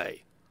this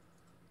way.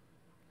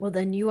 Well,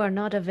 then you are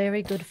not a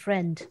very good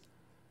friend.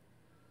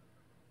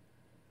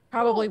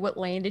 Probably what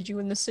landed you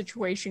in the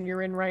situation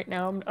you're in right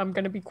now. I'm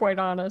going to be quite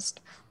honest.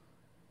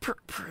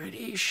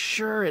 Pretty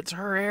sure it's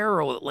her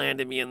arrow that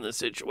landed me in this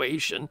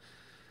situation.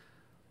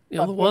 You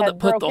know, the If you one had that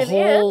put the broken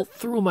hole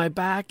through my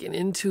back and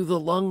into the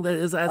lung that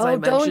is, as I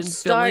don't mentioned,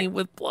 start filling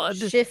with blood.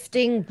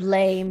 shifting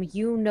blame.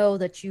 You know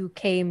that you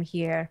came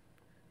here,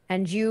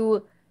 and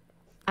you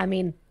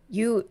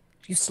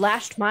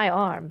slashed my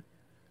arm.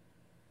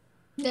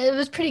 It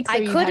was pretty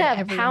clear I you could had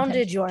have every pounded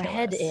intention to your kill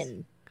head us.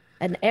 in.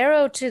 An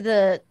arrow to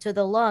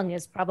the lung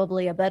is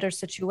probably a better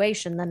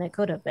situation than it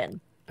could have been.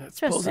 I Just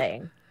suppose,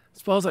 saying.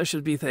 suppose I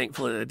should be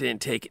thankful that I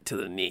didn't take it to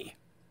the knee.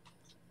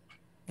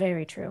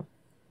 Very true.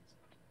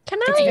 Can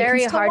Yeah, It's you I can very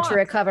still hard to walk.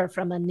 recover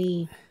from a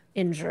knee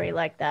injury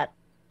like that.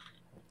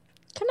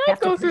 can You I have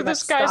to go pretty through much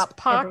this guy's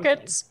stop everything.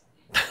 pockets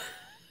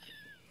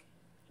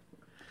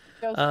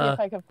Go see if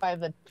I can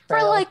find the for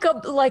trail.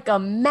 like a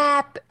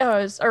map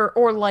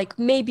or like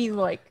maybe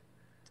like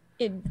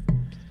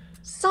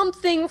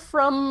something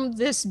from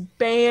this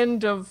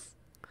band of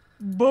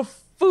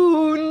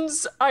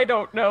buffoons? I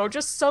don't know,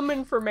 just some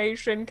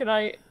information. Can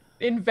I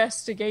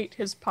investigate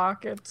his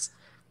pockets?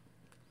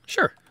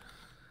 Sure.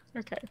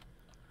 Okay.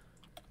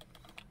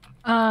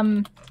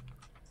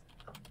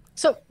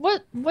 So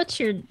what's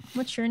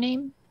your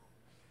name?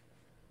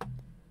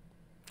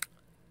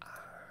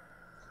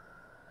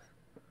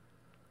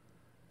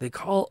 They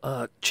call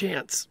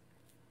Chance.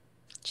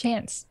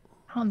 Chance.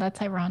 Oh,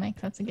 that's ironic.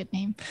 That's a good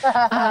name.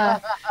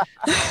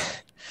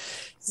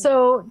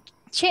 So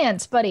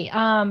Chance, buddy,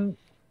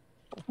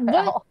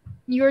 what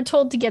you were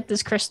told to get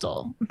this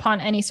crystal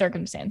upon any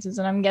circumstances,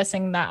 and I'm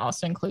guessing that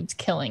also includes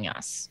killing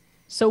us.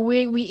 So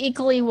we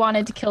equally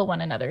wanted to kill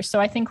one another. So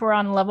I think we're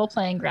on level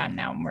playing ground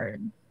now, and we're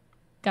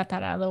got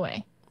that out of the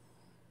way.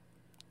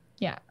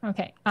 Yeah.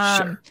 Okay.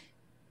 Sure.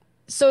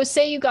 So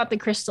say you got the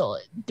crystal.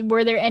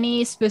 Were there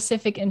any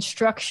specific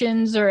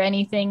instructions or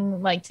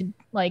anything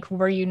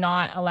were you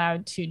not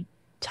allowed to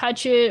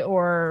touch it,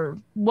 or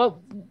what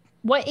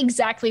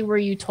exactly were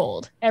you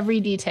told? Every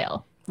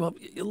detail. Well,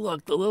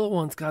 look, the little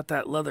one's got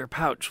that leather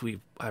pouch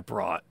I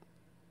brought.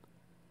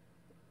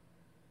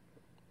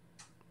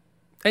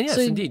 And yes,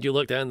 So- indeed, you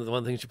looked at it, and the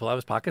one thing she pulled out of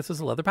his pockets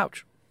was a leather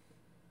pouch.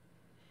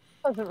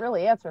 Doesn't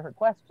really answer her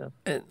question.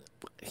 And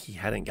he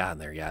hadn't gotten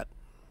there yet.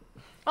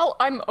 Oh,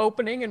 I'm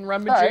opening and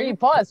rummaging. Sorry, you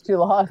paused too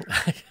long.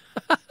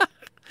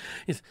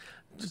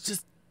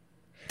 Just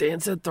Dan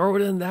said throw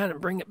it in that and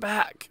bring it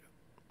back.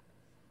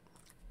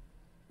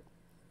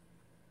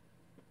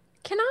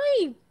 Can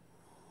I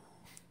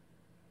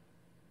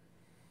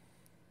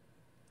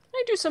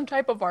do some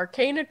type of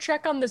arcana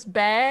check on this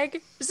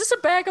bag? Is this a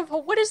bag of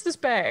what is this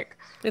bag?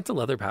 It's a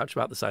leather pouch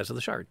about the size of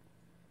the shard.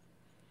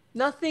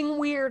 Nothing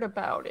weird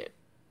about it.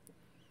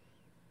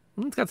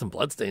 It's got some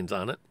bloodstains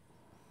on it.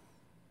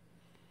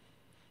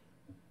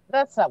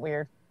 That's not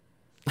weird.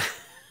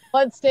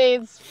 Blood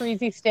stains,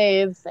 freezy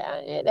stains,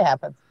 it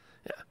happens.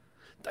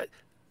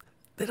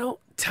 They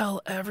don't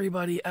tell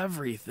everybody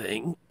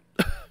everything.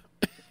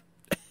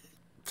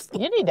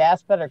 You need to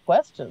ask better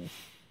questions.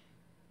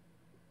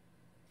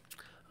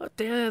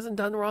 Dan hasn't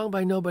done wrong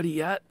by nobody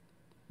yet.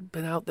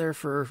 Been out there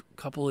for a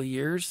couple of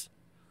years.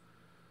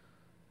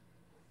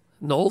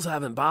 Knowles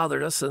haven't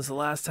bothered us since the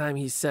last time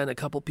he sent a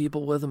couple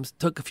people with him,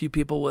 took a few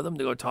people with him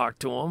to go talk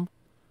to him.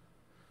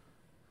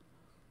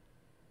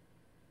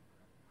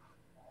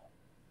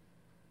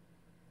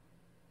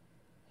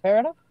 Fair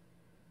enough.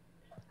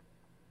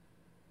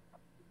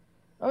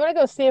 I'm gonna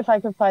go see if I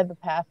can find the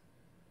path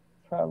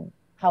from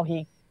how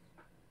he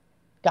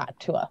got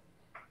to us.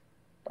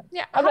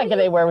 Yeah. I'm not getting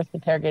anywhere with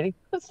interrogating.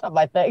 That's not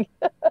my thing.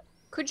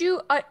 Could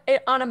you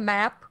on a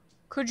map?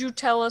 Could you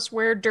tell us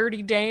where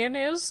Dirty Dan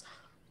is?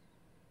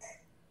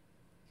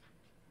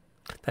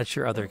 That's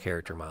your other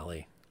character,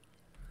 Molly.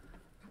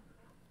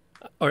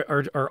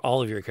 Are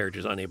all of your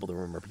characters unable to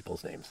remember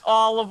people's names?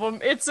 All of them.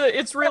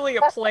 It's really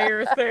a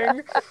player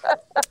thing.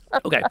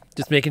 Okay,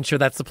 just making sure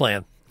that's the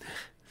plan.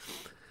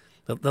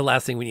 The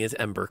last thing we need is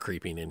Ember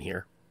creeping in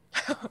here.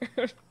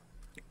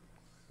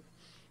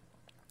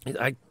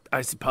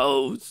 I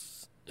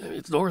suppose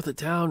it's north of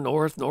town,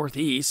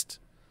 northeast.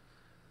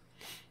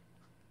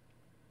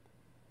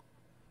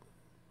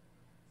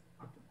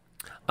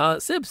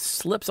 Sib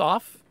slips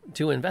off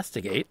to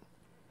investigate.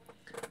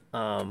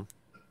 And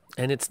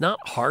it's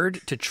not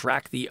hard to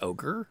track the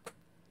ogre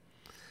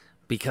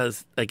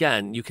because,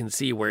 again, you can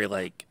see where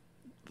like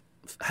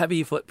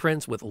heavy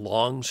footprints with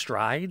long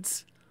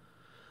strides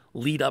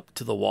lead up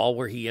to the wall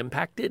where he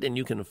impacted, and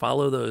you can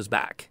follow those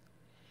back.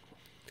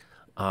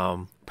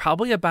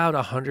 Probably about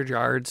 100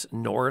 yards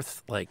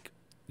north, like,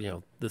 you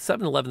know, the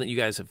 7-Eleven that you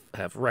guys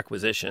have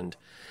requisitioned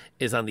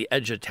is on the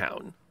edge of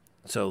town.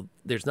 So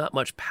there's not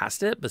much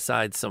past it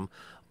besides some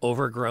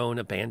overgrown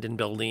abandoned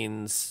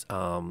buildings,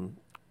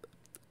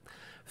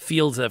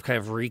 fields that have kind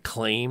of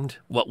reclaimed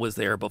what was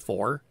there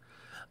before.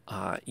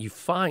 You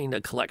find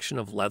a collection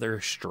of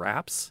leather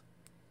straps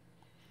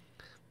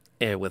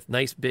with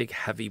nice big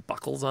heavy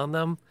buckles on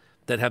them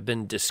that have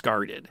been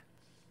discarded.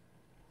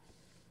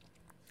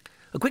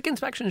 A quick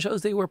inspection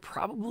shows they were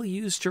probably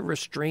used to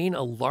restrain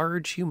a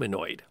large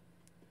humanoid.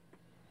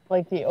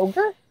 Like the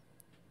ogre?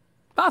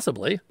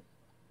 Possibly.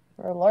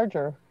 Or a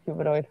larger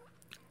humanoid?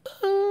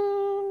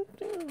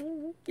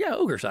 Yeah,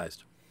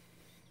 ogre-sized.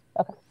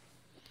 Okay.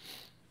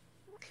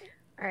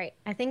 All right.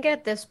 I think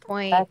at this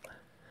point. Back.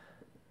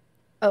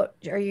 Oh,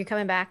 are you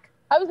coming back?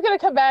 I was gonna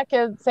come back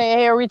and say,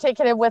 hey, are we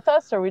taking him with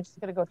us, or are we just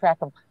gonna go track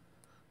him?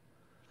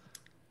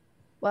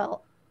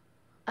 Well,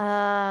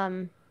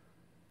 If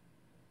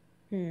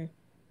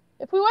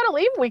we want to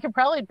leave, we could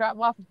probably drop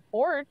him off at the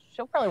forge.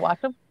 She'll probably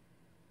walk him.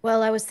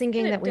 well, I was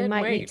thinking Get a that we dead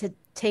might need weight. to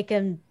take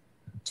him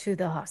to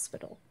the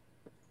hospital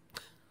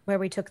where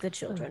we took the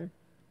children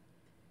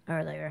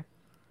earlier.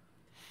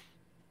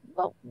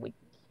 Well, we.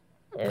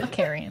 I'll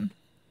carry him.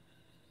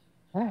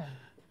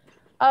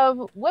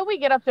 When we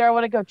get up there, I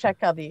want to go check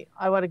on the.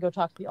 I want to go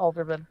talk to the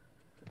alderman.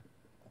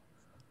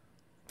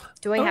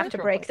 Do I Oh, have to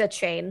that's break the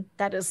chain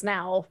that is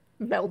now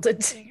melded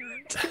to you?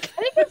 I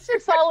think it's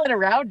just all in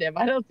around him.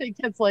 I don't think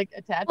it's like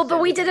attached. Well, to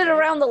but we did it anything, right?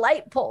 around the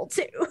light pole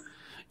too.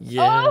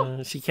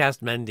 Yeah, she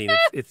cast mending.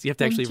 It's you have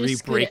to We'll actually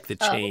just get re-break it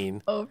the up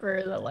chain.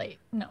 over the light.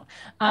 No.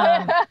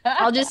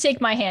 I'll just take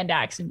my hand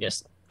axe and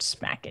just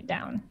smack it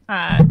down.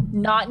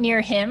 Not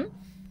near him,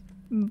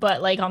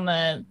 but like on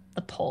the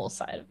pole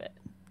side of it.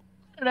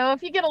 I don't know.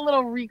 If you get a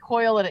little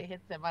recoil and it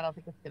hits him, I don't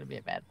think it's going to be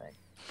a bad thing.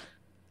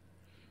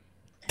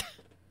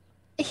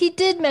 He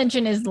did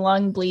mention his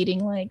lung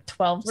bleeding like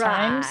 12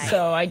 times, Right.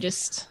 so I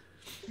just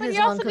But His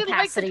you also lung didn't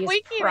like the capacity is Twinkie that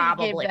you gave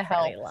probably to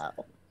pretty help.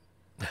 low.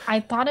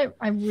 I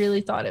really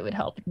thought it would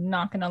help.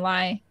 Not gonna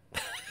lie,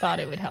 thought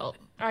it would help.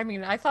 I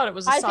mean, I thought it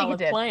was a I think it solid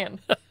did. plan.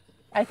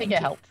 I think Thank it you.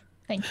 helped.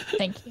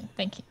 Thank you.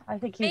 I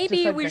think he's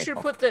Maybe just we should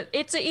ungrateful. put the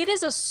it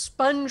is a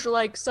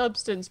sponge-like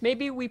substance.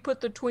 Maybe we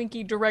put the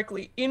Twinkie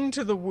directly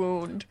into the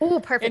wound Ooh,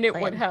 perfect. and it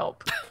plan. would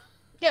help.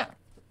 Yeah.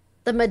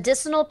 The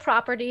medicinal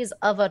properties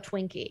of a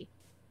Twinkie.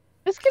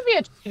 This could be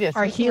a genius.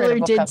 Our We can write a healer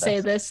book did on say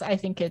this. this. I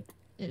think it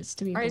is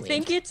to be I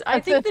believed. think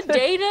the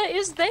data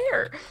is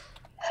there.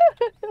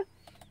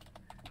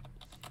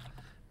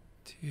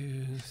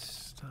 To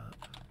stop.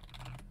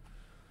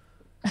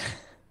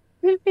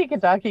 He can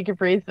talk. He can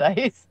breathe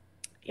nice.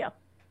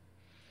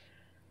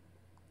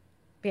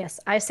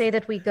 Yes, I say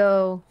that we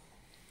go.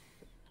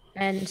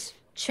 And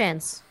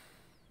Chance,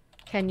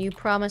 can you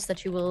promise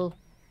that you will?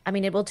 I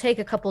mean, it will take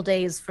a couple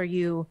days for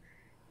you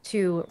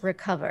to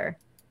recover,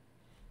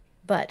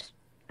 but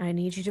I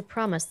need you to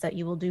promise that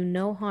you will do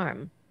no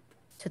harm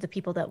to the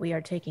people that we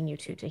are taking you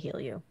to heal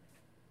you.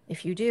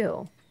 If you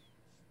do,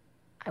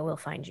 I will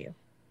find you.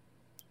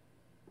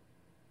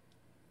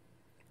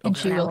 and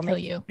Okay. she I will will kill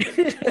make- you.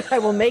 I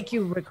will make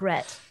you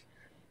regret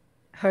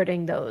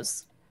hurting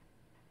those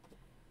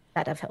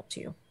that have helped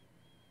you.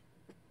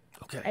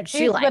 Okay. And she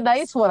She's like the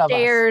nice one of us.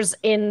 stares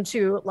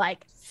into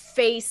like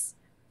face,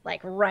 like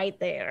right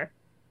there.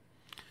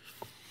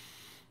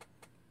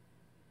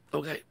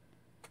 Okay.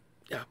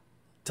 Yeah.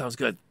 Sounds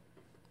good.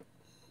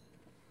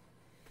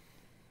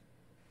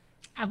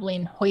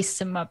 Aveline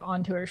hoists him up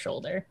onto her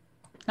shoulder,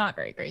 not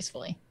very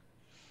gracefully.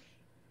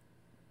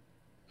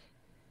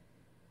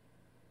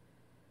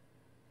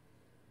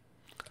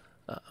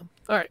 All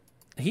right.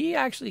 He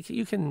actually,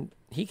 he can,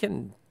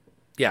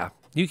 yeah.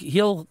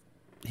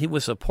 He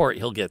with support,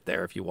 he'll get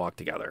there if you walk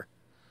together.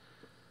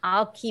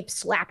 I'll keep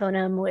slapping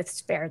him with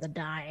spare the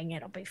dying.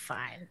 It'll be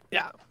fine.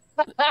 Yeah.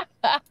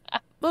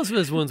 Most of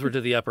his wounds were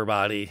to the upper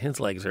body. His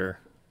legs are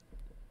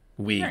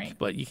weak, Right.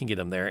 but you can get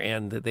him there,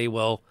 and they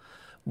will,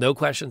 no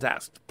questions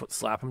asked.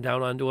 Slap him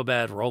down onto a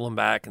bed, roll him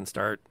back, and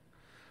start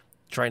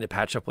trying to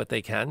patch up what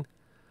they can.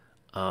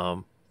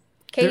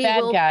 Katie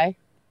Bad will, guy.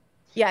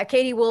 yeah,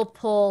 Katie will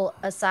pull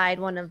aside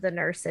one of the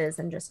nurses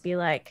and just be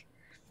like,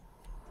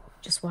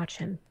 just watch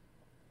him.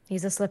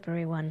 He's a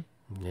slippery one.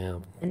 Yeah.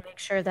 And make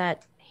sure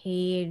that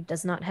he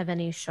does not have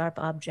any sharp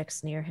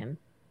objects near him.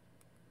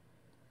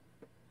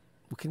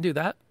 We can do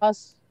that.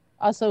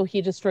 Also,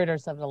 he destroyed our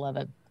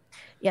 7-Eleven.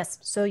 Yes,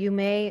 so you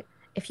may,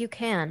 if you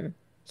can,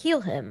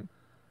 heal him,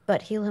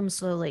 but heal him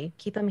slowly.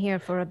 Keep him here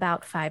for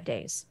about 5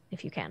 days,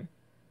 if you can.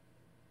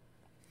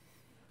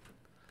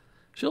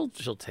 She'll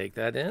take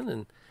that in,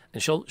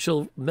 and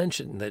she'll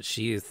mention that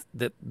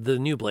that the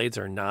new blades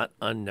are not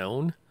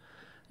unknown.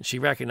 She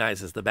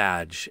recognizes the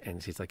badge,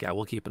 and she's like, "Yeah,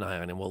 we'll keep an eye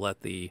on him. We'll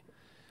let the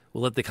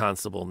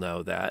constable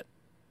know that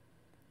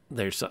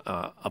there's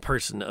a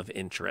person of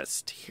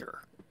interest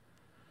here."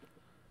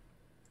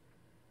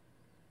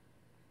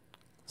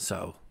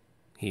 So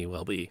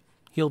he'll be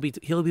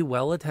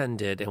well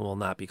attended and will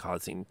not be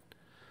causing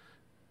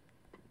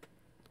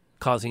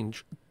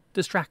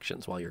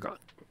distractions while you're gone.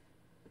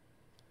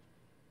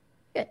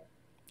 Good.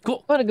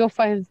 Cool. I'm gonna go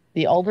find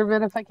the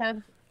alderman if I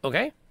can.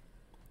 Okay.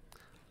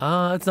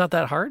 It's not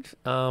that hard.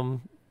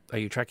 Are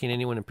you tracking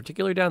anyone in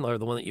particular down, or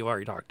the one that you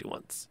already talked to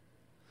once?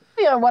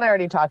 Yeah, one I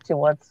already talked to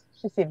once.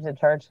 She seems in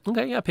charge.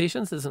 Okay, yeah,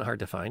 Patience isn't hard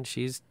to find.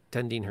 She's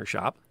tending her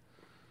shop.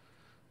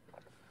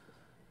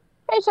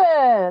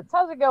 Patience,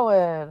 how's it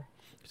going?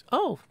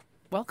 Oh,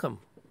 welcome.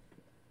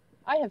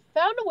 I have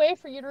found a way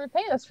for you to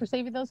repay us for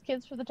saving those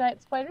kids from the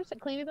giant spiders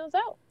and cleaning those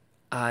out.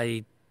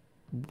 I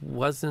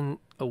wasn't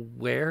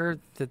aware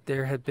that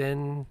there had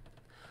been.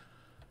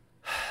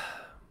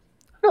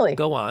 Really?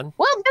 Go on.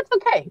 Well, that's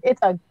okay.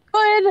 It's a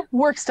good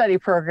work study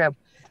program.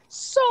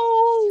 So,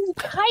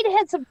 kind of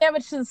had some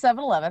damage to the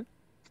 7-Eleven.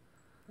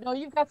 know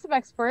you've got some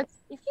experts.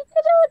 If you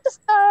could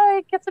just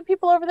get some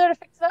people over there to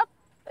fix it up,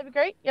 that'd be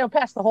great.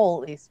 Past the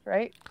hole at least,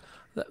 right?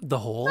 The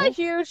hole? Not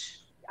huge.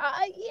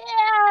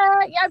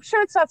 Yeah, I'm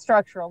sure it's not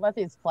structural.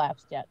 Nothing's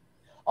collapsed yet.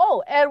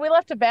 Oh, and we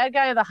left a bad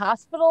guy in the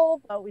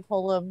hospital, but we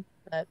told him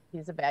that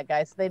he's a bad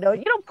guy, so they know.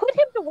 Put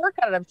him to work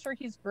on it. I'm sure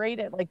he's great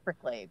at like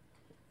bricklaying.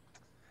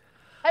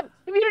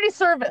 Community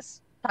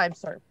service, time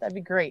served. That'd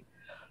be great.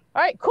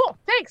 All right, cool.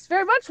 Thanks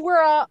very much.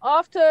 We're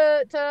off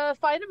to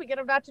find him. We get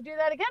him not to do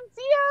that again.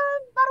 See ya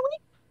in about a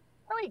week.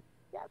 About a week.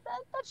 Yeah,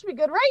 that should be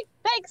good, right?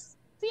 Thanks.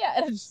 See ya.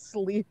 And just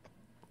sleep.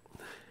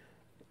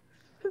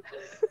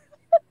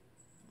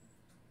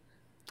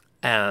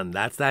 And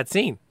that's that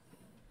scene.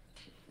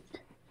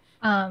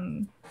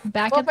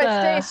 Back Well, at if I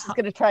the stay, she's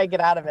gonna try and get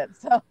out of it.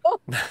 So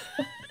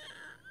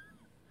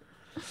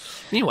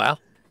Meanwhile,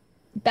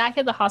 back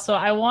at the hospital,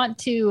 I want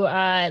to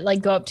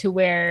go up to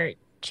where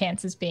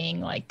Chance is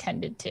being like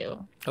tended to.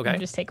 Okay. And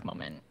just take a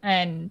moment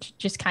and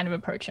just kind of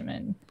approach him.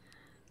 And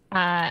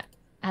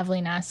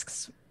Aveline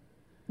asks,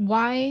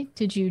 "Why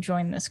did you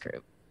join this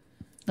group,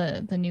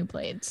 the New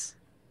Blades?"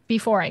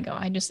 Before I go,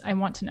 I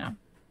want to know.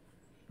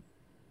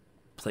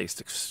 place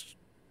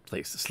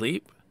to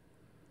sleep.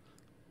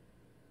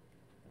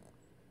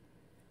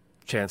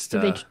 Chance to,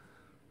 Did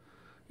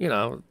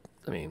I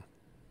mean,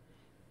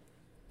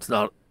 it's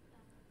not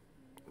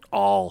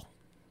all.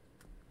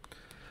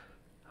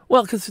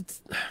 Well, because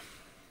it's.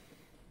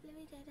 Let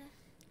me get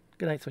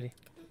Good night, sweetie.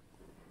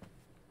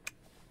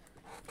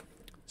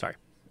 Sorry.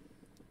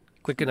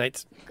 Quick good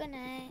nights. a good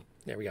night.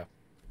 There we go.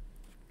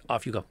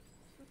 Off you go.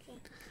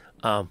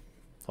 Okay.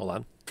 Hold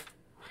on.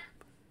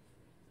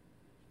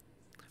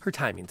 Her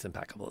timing's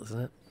impeccable,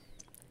 isn't it?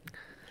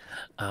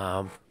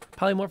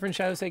 Polymorphin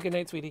Shadow, say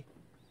goodnight, sweetie.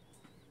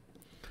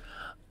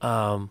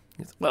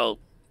 Well,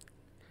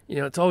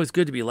 it's always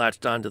good to be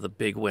latched on to the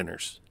big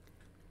winners.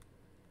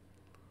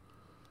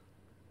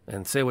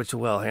 And say what you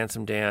will,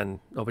 Handsome Dan,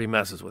 nobody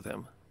messes with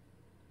him.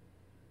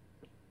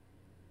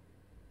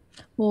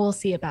 Well, we'll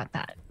see about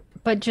that.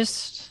 But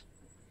just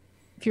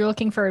if you're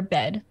looking for a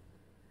bed,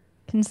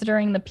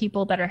 considering the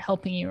people that are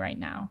helping you right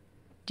now,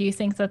 do you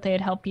think that they'd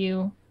help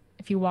you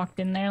if you walked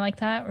in there like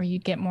that, or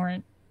you'd get more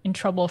in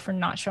trouble for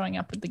not showing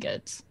up with the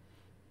goods?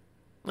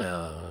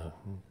 Dan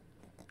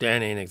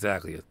ain't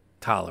exactly a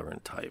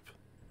tolerant type.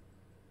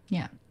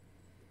 Yeah.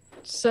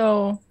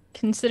 So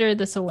consider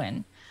this a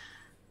win.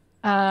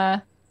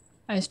 I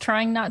was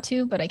trying not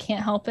to, but I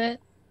can't help it.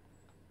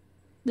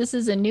 This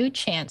is a new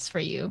chance for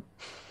you.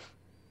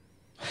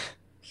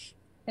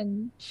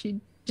 And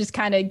she just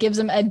kind of gives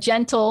him a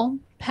gentle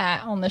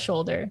pat on the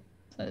shoulder.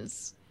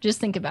 Says, just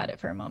think about it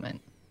for a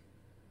moment.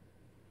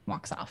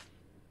 Walks off.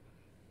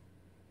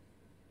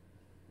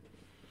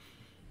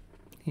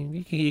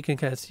 You can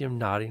kind of see him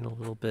nodding a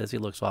little bit as he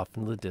looks off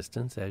into the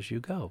distance as you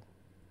go.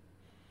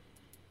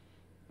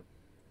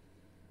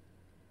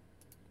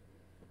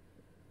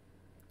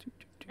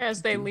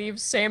 As they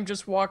leave, Sam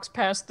just walks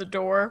past the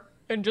door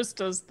and just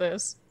does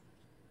this.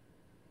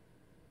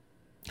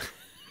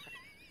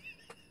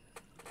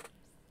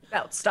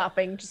 Without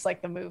stopping, just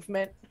like the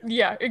movement.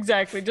 Yeah,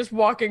 exactly. Just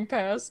walking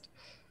past.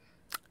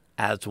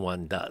 As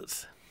one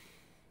does.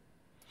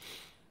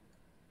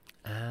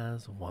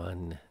 As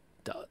one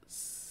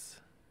does.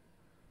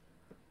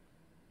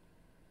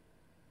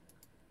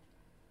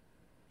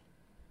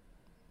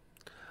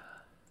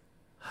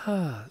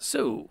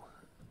 So,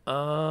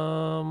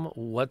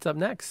 what's up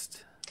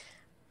next?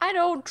 I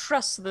don't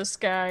trust this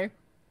guy.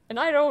 And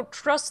I don't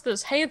trust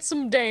this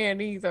handsome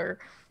Dan either.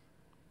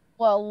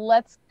 Well,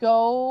 let's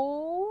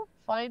go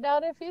find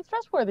out if he's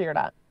trustworthy or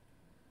not.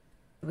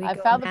 I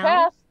found the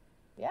path.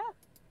 Yeah,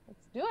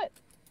 let's do it.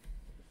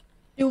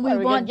 Do we What, are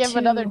we want gonna give to...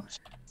 him another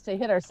chance to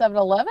hit our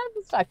 7-Eleven?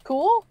 It's not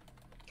cool.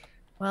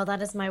 Well,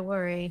 that is my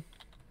worry.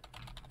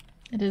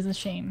 It is a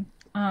shame.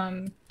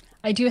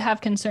 I do have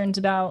concerns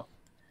about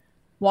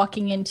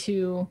walking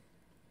into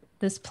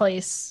this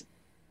place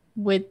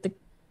with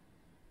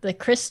the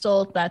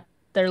crystal that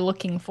they're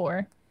looking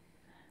for.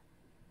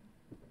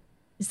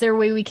 Is there a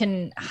way we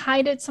can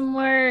hide it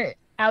somewhere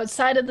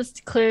outside of this?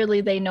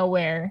 Clearly, they know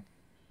where.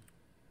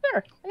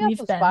 Sure, I got We've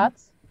some been.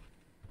 spots.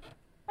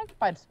 I can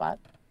find a spot.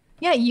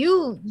 Yeah,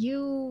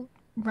 you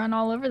run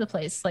all over the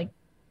place. Like,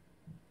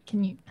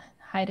 can you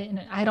hide it?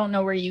 I don't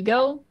know where you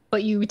go,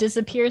 but you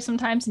disappear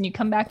sometimes and you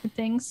come back with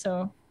things.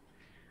 So,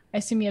 I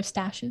assume you have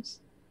stashes.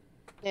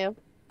 Yeah.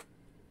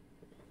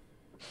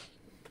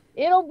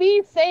 It'll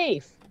be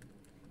safe.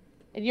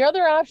 And your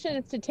other option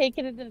is to take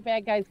it into the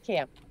bad guy's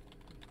camp.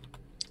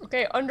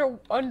 Okay,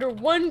 under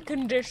one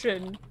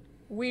condition,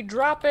 we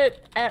drop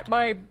it at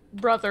my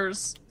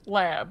brother's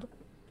lab.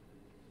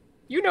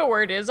 You know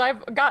where it is.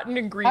 I've gotten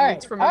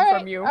ingredients from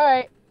you.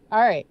 All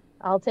right.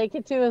 I'll take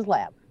it to his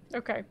lab.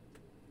 Okay.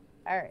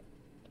 All right.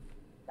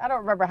 I don't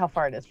remember how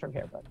far it is from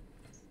here, but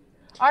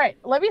all right.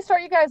 Let me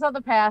start you guys on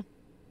the path.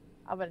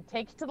 I'm gonna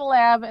take you to the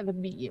lab and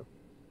then meet you,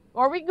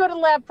 or we can go to the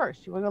lab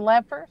first. You want to go to the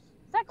lab first?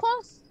 Is that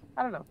close?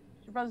 I don't know.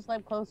 Is your brother's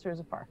lab close or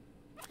is it far?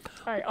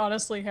 I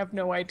honestly have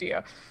no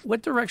idea.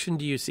 What direction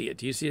do you see it?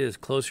 Do you see it as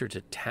closer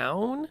to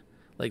town?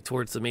 like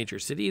towards the major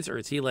cities, or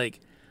is he like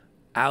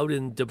out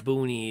in the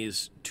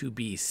boonies to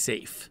be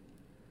safe?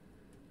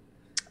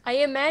 I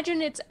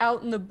imagine it's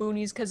out in the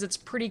boonies because it's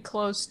pretty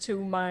close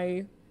to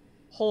my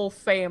whole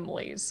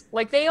family's.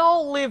 Like, they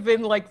all live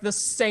in, like, the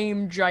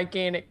same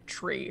gigantic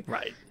tree.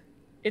 Right.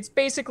 It's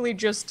basically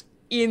just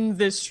in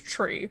this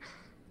tree.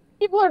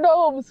 People are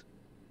gnomes.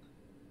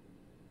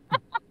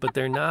 But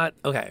they're not,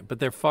 okay, but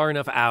they're far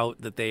enough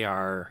out that they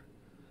are,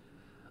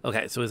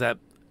 okay, so is that,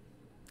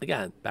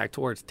 again, back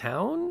towards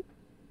town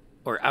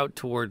or out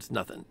towards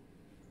nothing?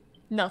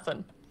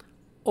 Nothing.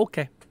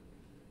 Okay.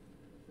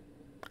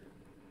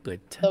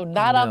 Good to So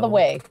not on the know.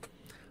 way.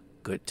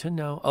 Good to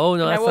know. Oh,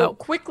 no, And I that's will not,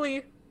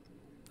 quickly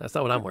that's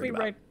not what I'm worried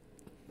about.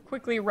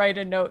 quickly write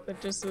a note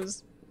that just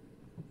says,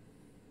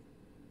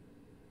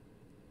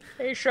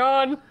 "Hey,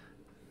 Sean,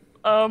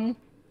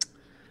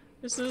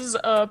 this is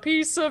a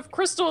piece of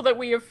crystal that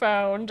we have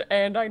found,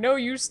 and I know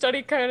you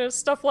study kind of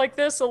stuff like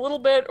this a little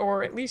bit,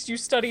 or at least you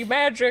study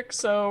magic,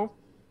 so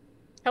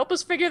help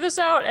us figure this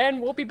out,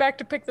 and we'll be back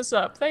to pick this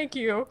up. Thank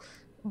you.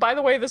 By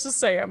the way, this is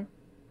Sam.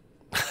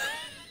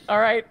 All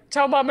right,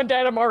 tell Mom and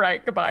Dad I'm all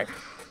right. Goodbye."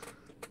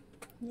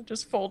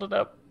 Just fold it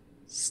up,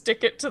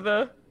 stick it to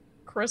the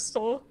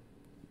crystal,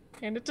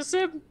 hand it to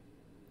Sib.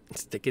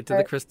 Stick it to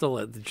the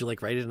crystal. Did you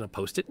like write it in a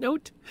Post-it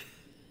note?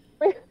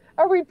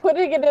 Are we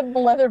putting it in the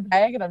leather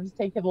bag and I'm just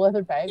taking the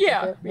leather bag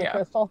Yeah, with the yeah.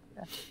 crystal?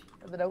 Yeah.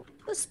 With the note.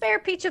 The spare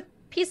piece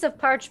of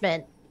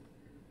parchment.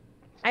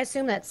 I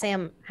assume that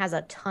Sam has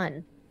a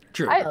ton.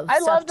 True. I Of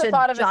love stuff the to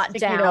thought of a jot sticky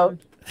down. note.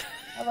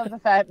 I love the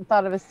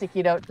thought of a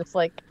sticky note just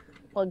like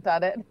plugged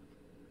on it.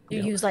 You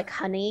Yeah. use like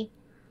honey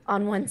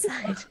on one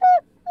side.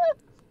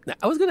 Now,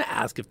 I was going to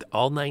ask if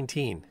all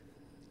 19.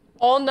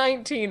 All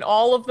 19,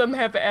 all of them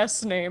have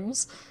S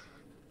names.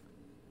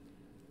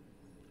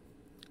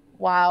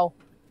 Wow.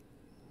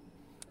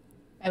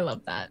 I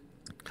love that.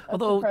 That's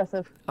Although-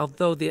 impressive.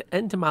 Although the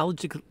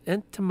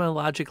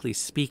etymologically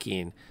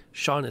speaking,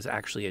 Sean is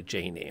actually a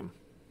J name.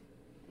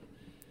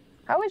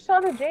 How is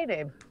Sean a J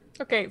name?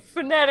 Okay,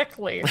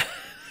 phonetically.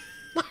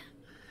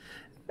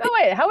 No,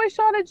 wait. How is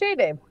Sean a J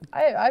name?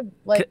 I'm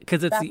like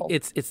Because baffled.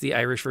 it's the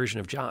Irish version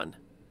of John.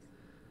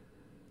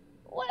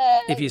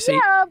 Well, if you say-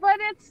 yeah, but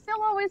it's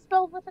still always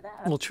spelled with an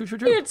S. Well, true.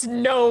 It's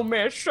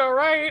gnomish, all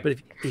right? But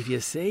if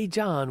you say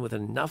John with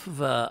enough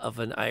of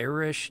an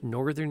Irish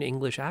Northern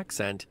English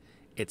accent,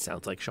 it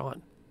sounds like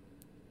Sean.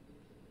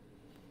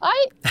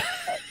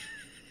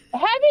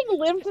 Having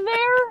lived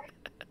there,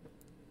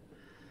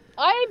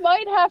 I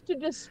might have to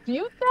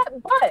dispute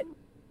that, but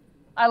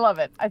I love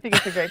it. I think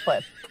it's a great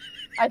plan.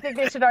 I think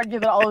they should argue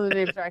that all of the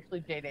names are actually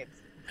J names.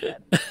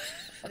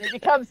 And it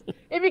becomes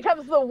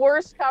the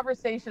worst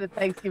conversation at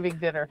Thanksgiving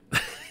dinner.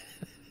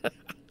 But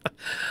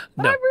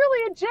No. I'm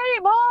really a J,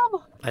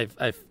 Mom.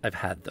 I've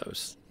had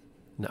those.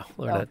 No,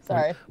 we're Oh, not.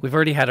 sorry. We've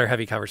already had our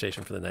heavy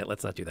conversation for the night.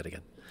 Let's not do that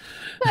again.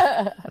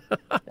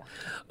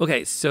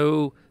 Okay,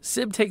 so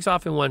Sib takes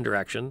off in one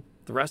direction.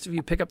 The rest of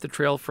you pick up the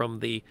trail from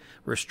the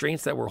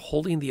restraints that were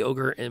holding the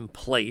ogre in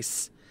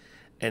place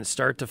and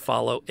start to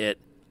follow it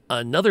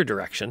another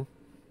direction.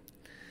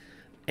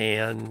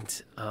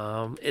 And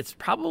it's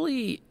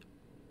probably,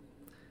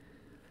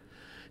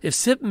 if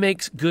Sib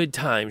makes good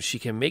time, she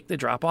can make the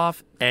drop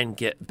off and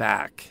get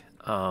back.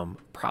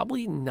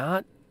 Probably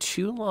not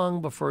too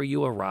long before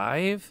you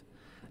arrive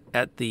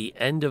at the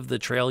end of the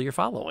trail you're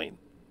following,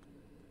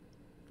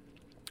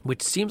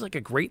 which seems like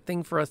a great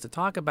thing for us to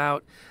talk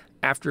about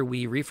after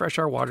we refresh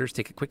our waters,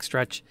 take a quick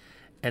stretch,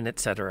 and et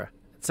cetera,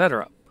 et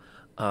cetera.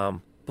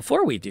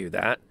 Before we do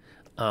that,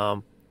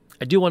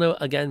 I do want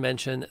to again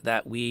mention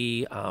that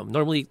we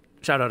normally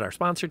shout out our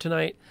sponsor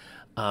tonight,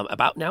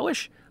 About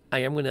Nowish. I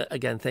am going to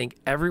again thank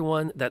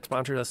everyone that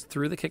sponsored us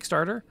through the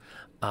Kickstarter.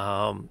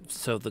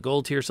 So the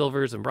gold tier,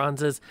 silvers, and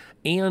bronzes,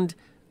 and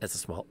as a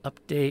small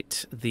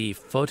update, the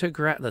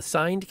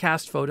signed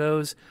cast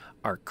photos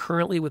are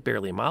currently with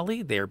Barely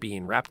Molly. They are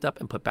being wrapped up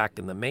and put back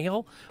in the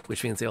mail,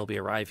 which means they'll be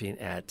arriving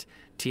at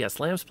T.S.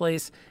 Lamb's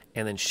place.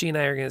 And then she and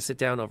I are going to sit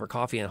down over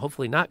coffee and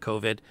hopefully not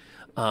COVID,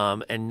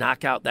 and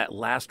knock out that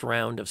last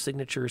round of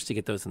signatures to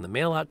get those in the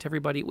mail out to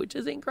everybody, which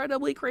is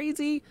incredibly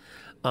crazy.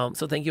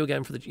 So thank you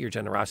again for your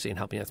generosity in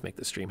helping us make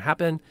this stream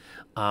happen.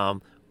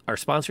 Our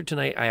sponsor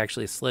tonight, I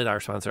actually slid our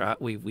sponsor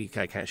out. We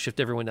kind of shift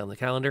everyone down the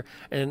calendar.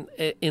 And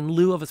in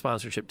lieu of a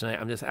sponsorship tonight,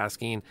 I'm just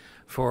asking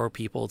for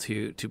people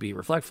to be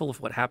reflectful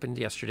of what happened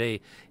yesterday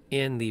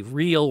in the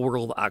real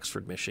world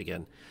Oxford,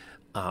 Michigan.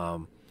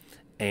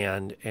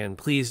 And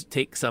please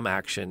take some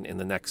action in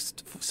the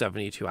next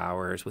 72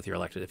 hours with your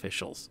elected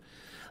officials.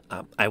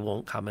 I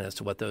won't comment as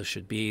to what those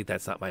should be.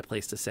 That's not my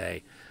place to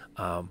say.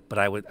 But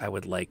I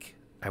would like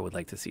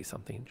to see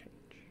something change.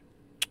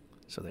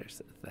 So there's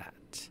that.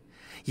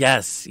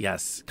 Yes.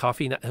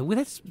 Coffee.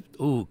 That's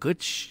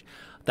good.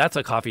 That's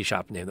a coffee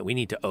shop name that we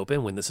need to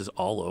open when this is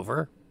all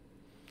over.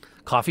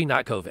 Coffee,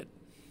 not COVID.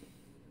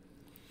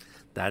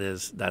 That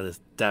is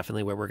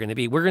definitely where we're going to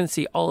be. We're going to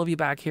see all of you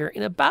back here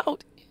in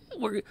about.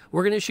 We're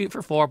going to shoot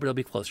for 4, but it'll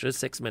be closer to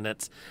 6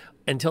 minutes.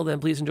 Until then,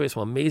 please enjoy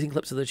some amazing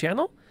clips of the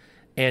channel,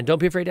 And don't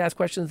be afraid to ask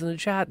questions in the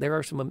chat. There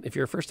are some, if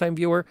you're a first-time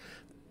viewer,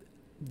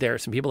 there are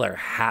some people that are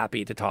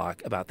happy to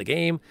talk about the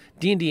game,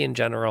 D&D in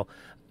general,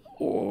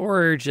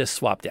 or just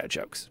swap dad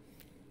jokes.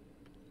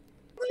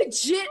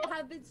 Legit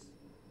habits.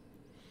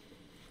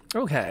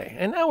 Okay,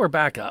 and now we're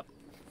back up.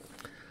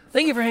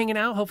 Thank you for hanging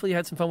out. Hopefully you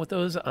had some fun with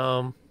those.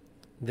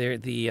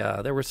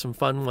 There were some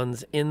fun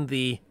ones in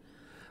the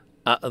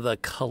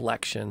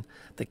collection.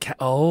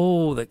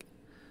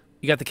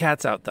 You got the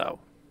cats out though.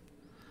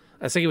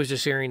 I think he was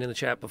just sharing in the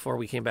chat before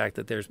we came back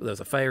that there was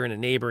a fire in a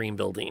neighboring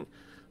building.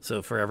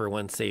 So for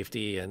everyone's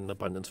safety and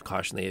abundance of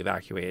caution, they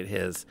evacuated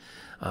his.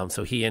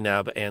 So he and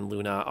Neb and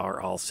Luna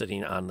are all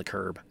sitting on the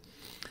curb.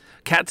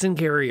 Cats and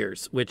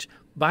Carriers, which,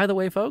 by the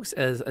way, folks,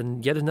 as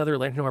yet another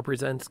Lantern Noir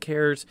Presents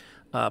Cares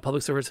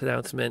public service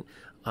announcement,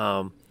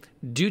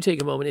 do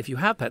take a moment. If you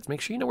have pets, make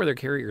sure you know where their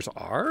carriers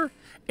are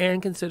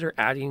and consider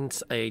adding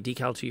a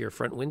decal to your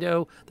front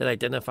window that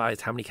identifies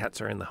how many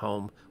cats are in the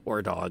home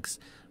or dogs.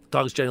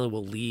 Dogs generally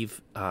will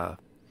leave, but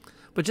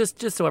just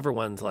so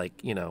everyone's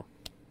like, so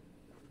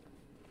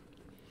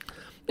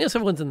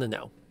everyone's in the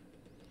know.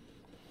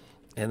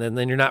 And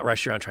then you're not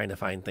rushed around trying to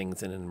find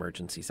things in an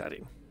emergency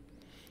setting.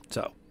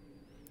 So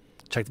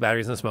check the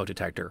batteries in the smoke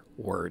detector.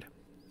 Word.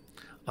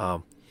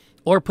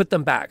 Or put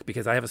them back,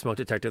 because I have a smoke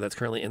detector that's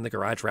currently in the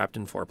garage wrapped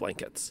in 4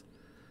 blankets.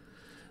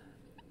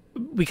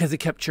 Because it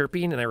kept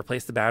chirping and I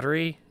replaced the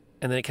battery,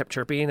 and then it kept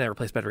chirping and I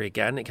replaced the battery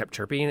again, and it kept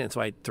chirping, and so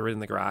I threw it in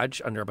the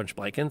garage under a bunch of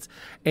blankets.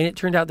 And it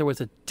turned out there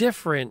was a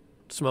different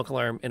smoke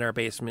alarm in our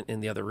basement in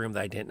the other room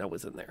that I didn't know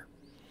was in there.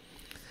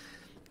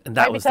 And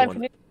that was the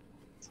one.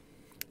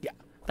 Yeah,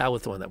 that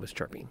was the one that was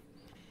chirping.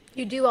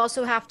 You do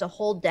also have to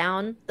hold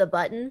down the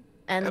button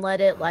and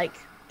let it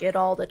get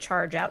all the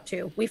charge out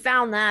too. We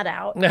found that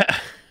out.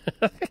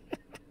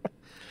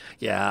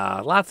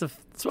 Yeah, lots of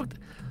smoke,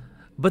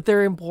 but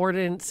they're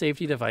important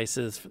safety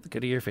devices for the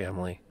good of your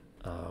family,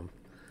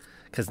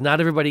 because not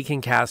everybody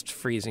can cast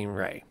Freezing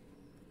Ray.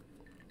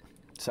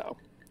 So,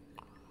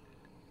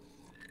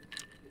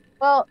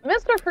 Well,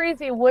 Mr.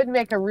 Freezy would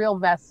make a real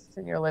mess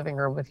in your living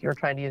room if you were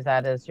trying to use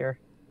that as your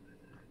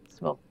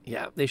smoke.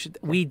 yeah, they should.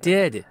 We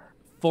did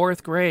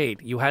 4th grade.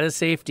 You had a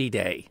safety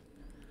day.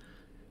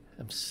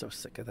 I'm so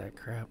sick of that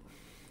crap.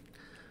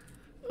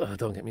 Oh,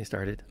 don't get me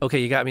started. Okay,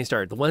 you got me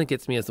started. The one that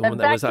gets me is the one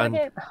that was on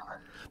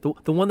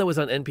the one that was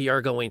on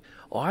NPR going,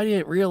 "Oh, I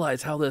didn't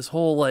realize how this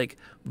whole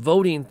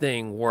voting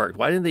thing worked.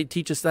 Why didn't they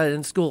teach us that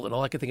in school?" And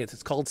all I can think is,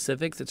 it's called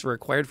civics. It's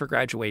required for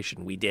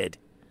graduation. We did.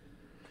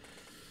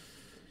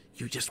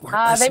 You just weren't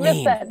listening. They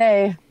missed that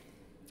day.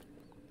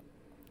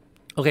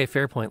 Okay,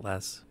 fair point,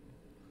 Les.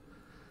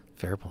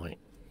 Fair point.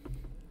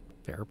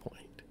 Fair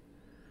point.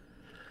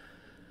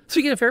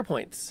 Speaking of fair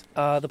points,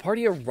 the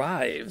party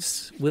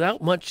arrives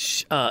without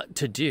much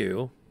to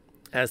do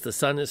as the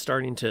sun is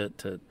starting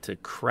to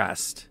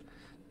crest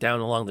down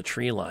along the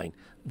tree line.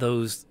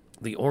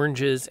 The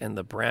oranges and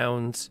the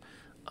browns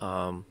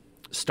of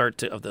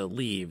the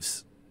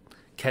leaves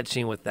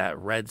catching with that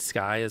red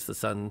sky as the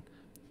sun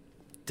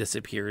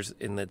disappears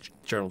in the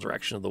general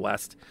direction of the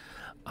west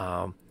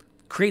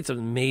creates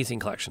amazing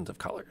collections of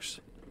colors.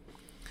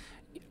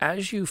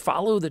 As you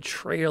follow the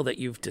trail that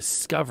you've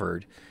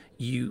discovered,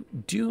 you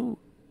do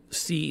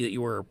see that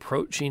you are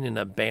approaching an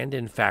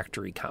abandoned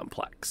factory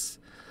complex.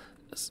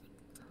 A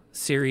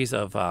series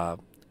of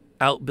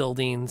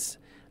outbuildings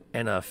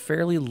and a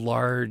fairly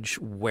large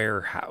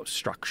warehouse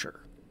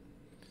structure.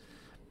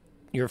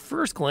 Your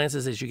first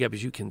glances as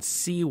you can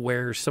see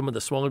where some of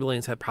the smaller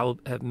buildings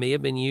may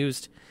have been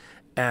used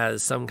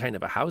as some kind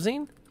of a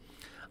housing.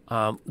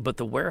 But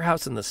the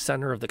warehouse in the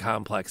center of the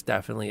complex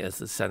definitely is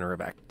the center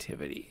of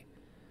activity.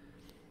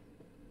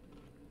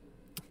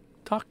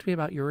 Talk to me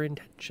about your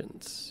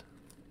intentions.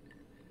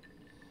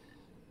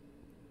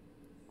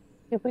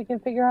 If we can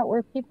figure out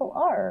where people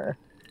are.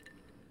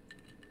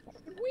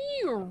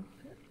 We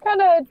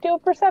Kind of do a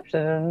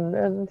perception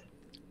and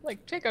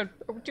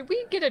did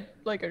we get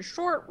a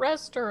short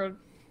rest or a...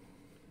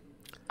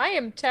 I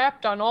am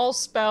tapped on all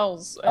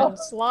spells and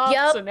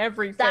slots and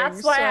everything.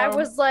 That's why I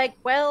was like,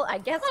 well, I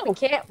guess we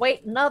can't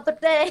wait another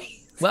day.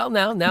 Well,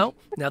 now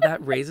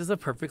that raises a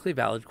perfectly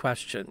valid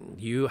question.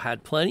 You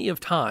had plenty of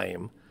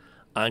time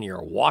on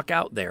your walk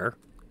out there,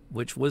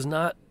 which was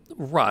not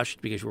rushed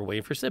because you were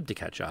waiting for Sib to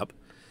catch up.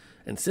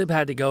 And Sib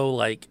had to go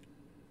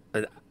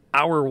an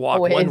hour walk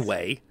one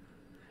way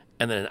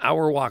and then an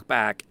hour walk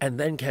back and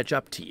then catch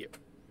up to you.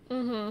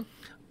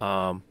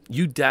 Mm-hmm.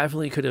 You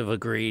definitely could have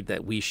agreed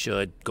that we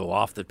should go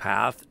off the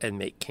path and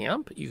make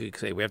camp. You could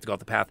say we have to go off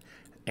the path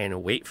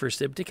and wait for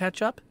Sib to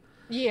catch up.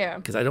 Yeah.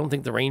 Because I don't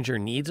think the ranger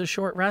needs a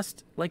short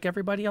rest like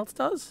everybody else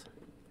does.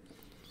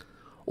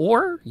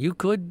 Or you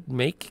could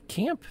make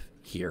camp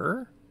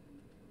here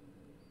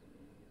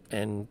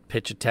and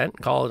pitch a tent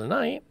and call it a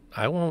night.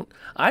 I will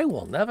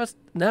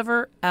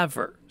never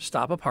ever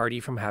stop a party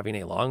from having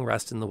a long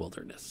rest in the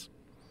wilderness.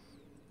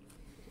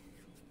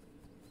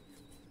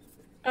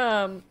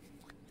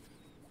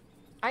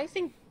 I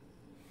think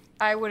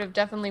I would have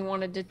definitely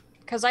wanted to,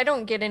 because I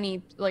don't get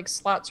any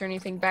slots or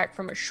anything back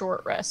from a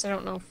short rest. I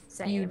don't know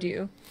if you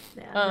do.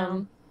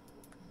 Yeah,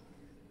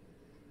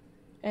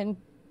 And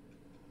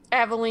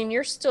Aveline,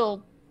 you're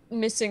still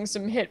missing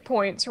some hit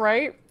points,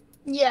 right?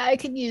 Yeah, I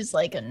could use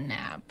like a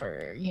nap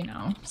or,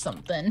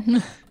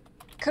 something.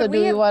 So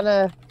do we want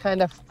to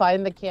kind of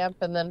find the camp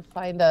and then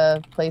find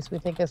a place we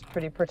think is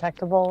pretty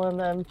protectable and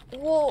then...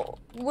 Well,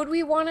 would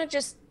we want to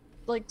just,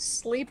 like,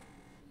 sleep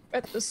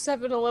at the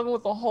 7-Eleven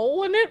with a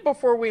hole in it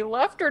before we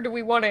left, or do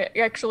we want to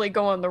actually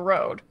go on the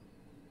road?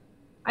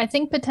 I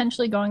think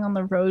potentially going on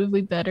the road would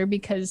be better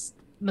because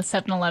the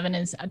 7-Eleven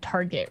is a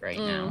target right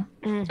now.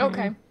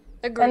 Okay,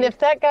 agreed. And if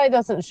that guy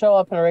doesn't show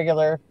up in a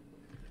regular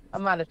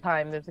amount of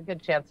time, there's a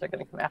good chance they're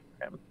going to come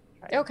after him.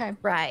 Right? Okay.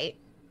 Right.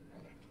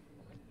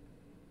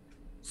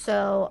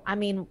 So, I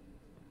mean,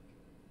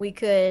 we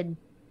could...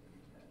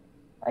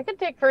 I could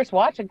take first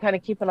watch and kind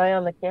of keep an eye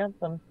on the camp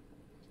and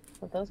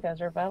what those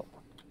guys are about.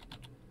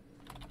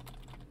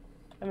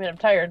 I mean, I'm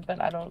tired,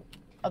 but I don't,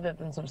 other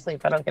than some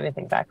sleep, I don't get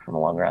anything back from a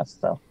long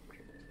rest, so.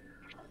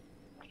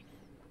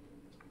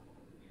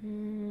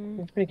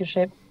 In pretty good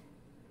shape.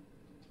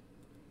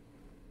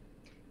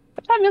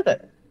 What time is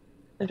it?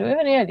 Do we have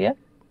any idea?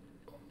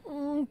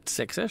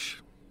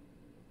 6-ish.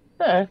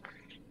 Huh.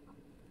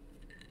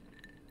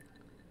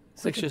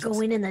 We could go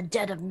in the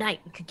dead of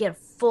night. We could get a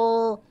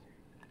full...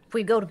 If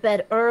we go to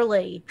bed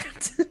early.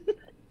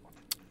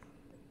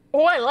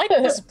 Oh, I like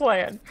this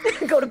plan.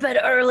 Go to bed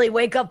early,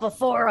 wake up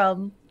before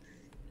them.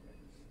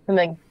 And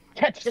then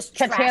catch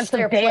trash hands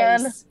their of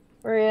Dan place.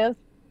 where he is.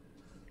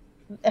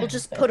 We'll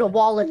just put a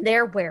wall in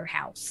their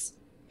warehouse.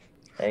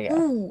 There you go.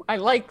 Ooh, I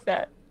like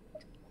that.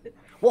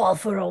 Wall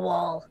for a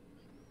wall.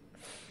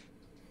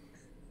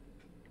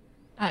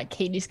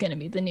 Katie's gonna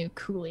be the new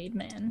Kool-Aid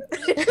man.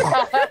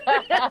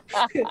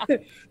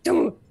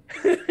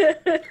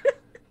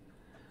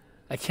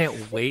 I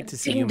can't wait to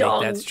see Ding you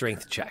dong. make that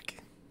strength check.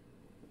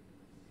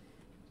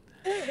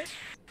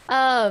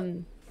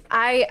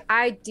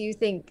 I do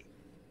think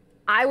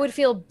I would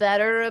feel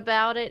better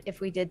about it if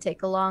we did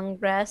take a long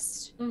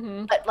rest,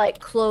 but like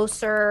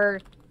closer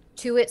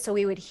to it so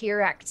we would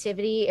hear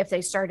activity if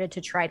they started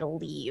to try to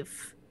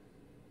leave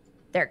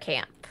their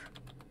camp,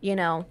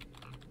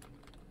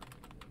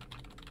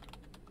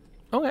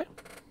 Okay.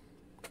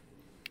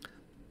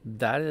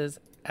 That is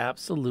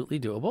absolutely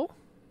doable.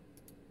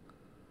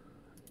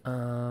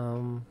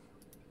 And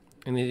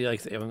then,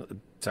 like,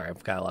 sorry,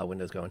 I've got a lot of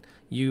windows going.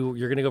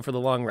 You're gonna go for the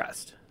long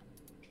rest.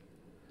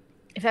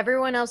 If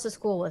everyone else is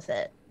cool with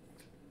it.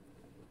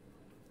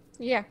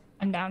 Yeah.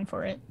 I'm down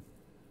for it.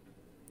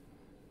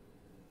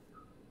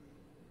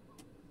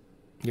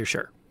 You're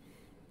sure?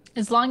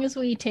 As long as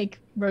we take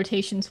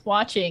rotations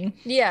watching.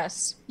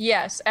 Yes,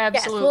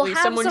 absolutely.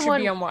 have Someone should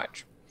someone- be on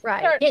watch.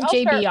 Right. Can't I'll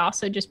JB start.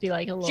 also just be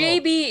like a little...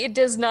 JB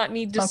does not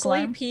need to Smoke sleep.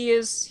 alarm? He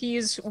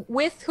is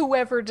with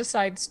whoever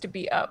decides to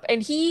be up.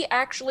 And he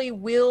actually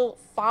will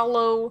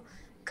follow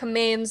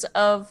commands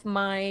of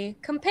my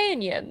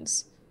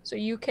companions. So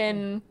you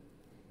can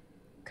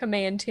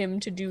command him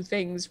to do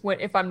things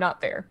if I'm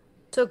not there.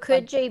 So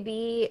could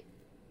JB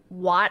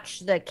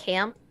watch the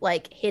camp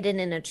like hidden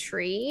in a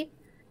tree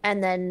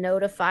and then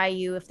notify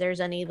you if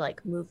there's any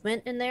like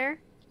movement in there?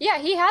 Yeah,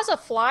 he has a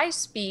fly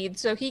speed,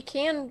 so he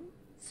can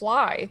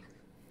fly.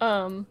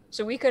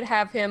 So we could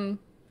have him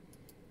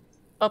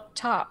up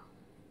top.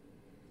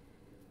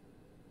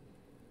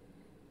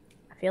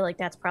 I feel like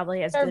that's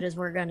probably as good as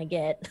we're gonna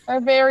get.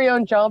 Our very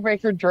own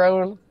jawbreaker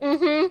drone.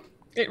 Mm-hmm.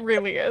 It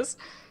really is.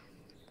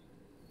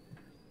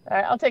 All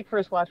right, I'll take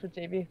first watch with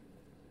JB.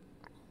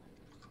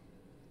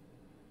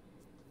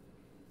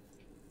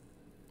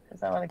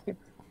 Because I want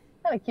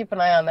to keep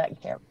an eye on that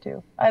camp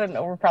too. I don't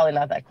know. We're probably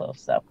not that close,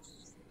 so.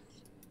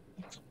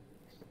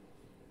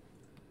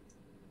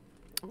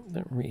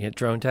 Hit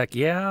drone tech.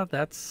 Yeah,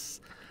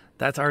 that's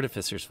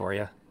artificers for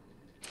you.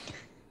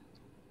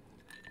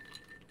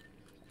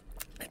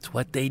 It's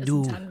what they do.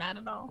 Doesn't sound bad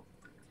at all.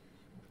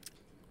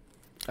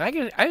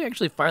 I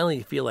actually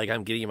finally feel like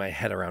I'm getting my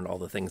head around all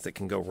the things that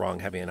can go wrong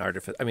having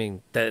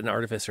that an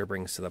artificer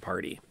brings to the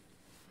party.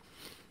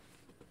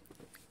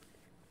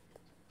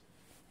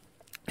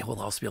 It will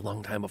also be a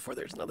long time before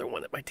there's another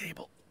one at my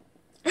table.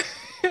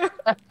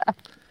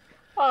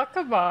 Oh,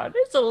 come on.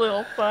 It's a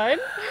little fun.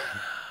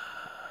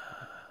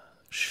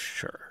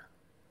 Sure.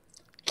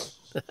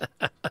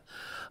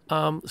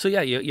 So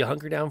yeah, you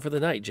hunker down for the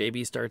night.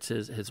 JB starts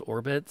his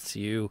orbits.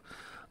 You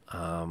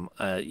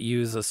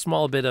use a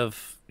small bit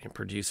of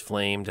produce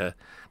flame to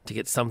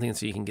get something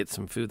so you can get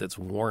some food that's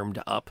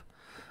warmed up.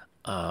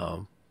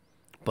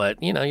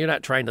 But you're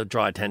not trying to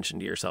draw attention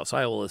to yourself. So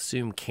I will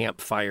assume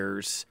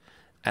campfires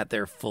at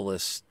their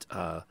fullest,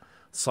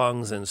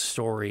 songs and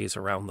stories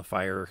around the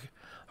fire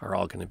are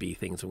all going to be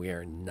things we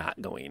are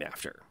not going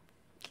after.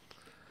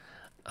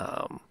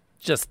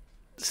 Just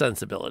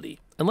sensibility.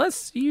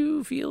 Unless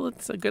you feel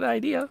it's a good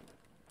idea.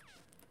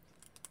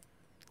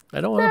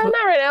 I don't want to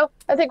Not right now.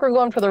 I think we're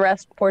going for the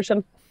rest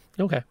portion.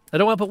 Okay. I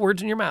don't want to put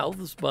words in your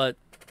mouths, but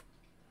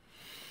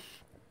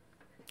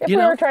If You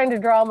we know- were trying to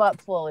draw them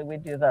out slowly,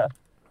 we'd do the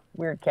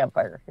weird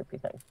campfire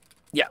hippie thing.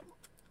 yeah.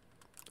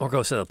 Or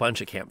go set a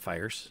bunch of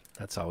campfires.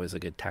 That's always a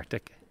good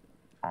tactic.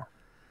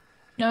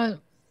 No,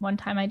 one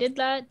time I did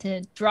that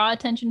to draw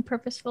attention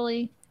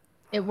purposefully.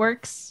 It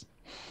works.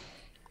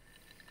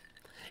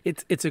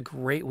 It's a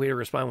great way to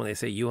respond when they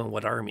say, "You and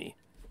what army?"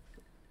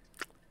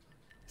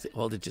 Say,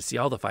 well, did you see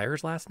all the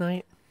fires last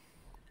night?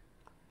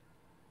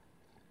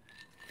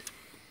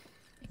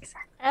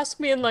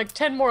 Ask me in like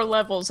 10 more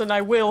levels and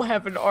I will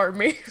have an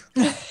army.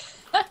 Hey,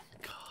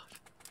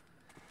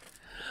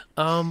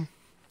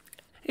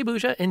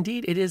 Busha.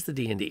 Indeed, it is the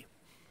D&D.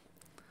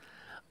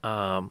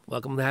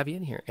 Welcome to have you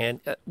in here.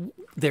 And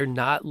they're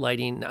not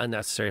lighting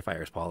unnecessary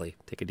fires, Polly.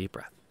 Take a deep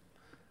breath.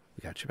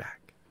 We got your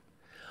back.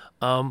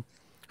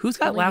 Who's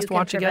got Only last you can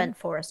watch again? prevent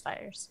forest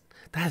fires.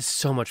 That is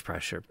so much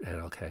pressure.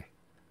 Okay.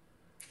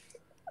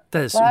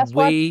 That is Last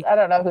way, watch? I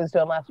don't know who's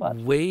doing last watch.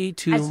 way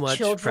too As much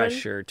children,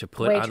 pressure to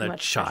put way on too a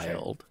much pressure.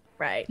 child.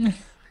 Right.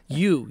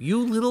 You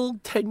little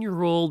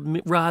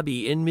 10-year-old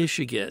Robbie in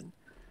Michigan,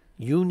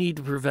 you need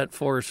to prevent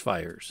forest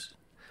fires.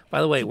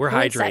 By the way, we're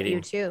Points at hydrating. you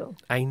too.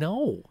 I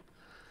know.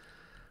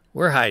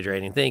 We're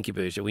hydrating. Thank you,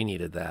 Busha. We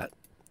needed that.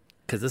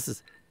 Because this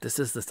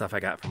is the stuff I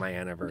got for my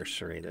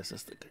anniversary. This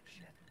is the good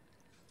shit.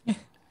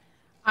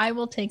 I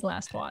will take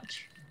last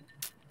watch.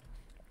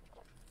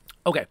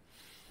 Okay.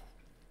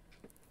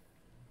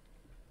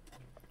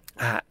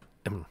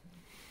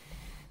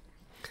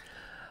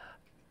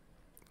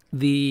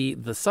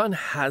 The sun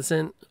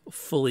hasn't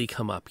fully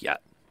come up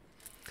yet,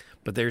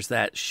 but there's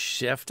that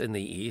shift in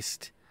the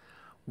east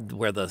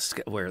where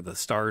the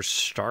stars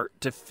start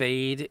to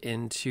fade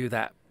into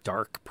that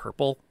dark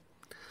purple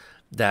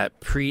that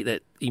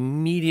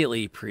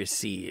immediately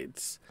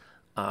precedes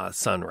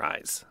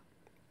sunrise.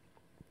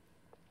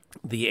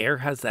 The air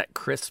has that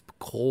crisp,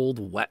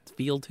 cold, wet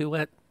feel to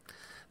it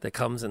that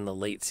comes in the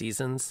late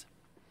seasons.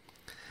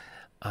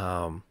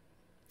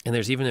 And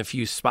there's even a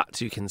few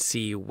spots you can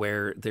see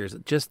where there's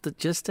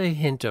just a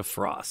hint of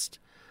frost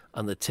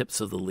on the tips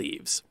of the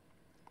leaves.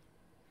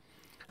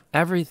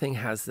 Everything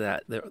has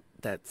that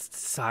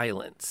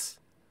silence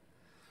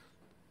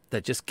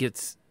that just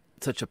gets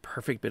such a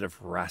perfect bit of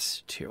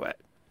rest to it,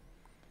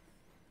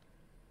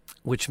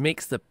 which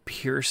makes the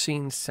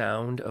piercing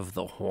sound of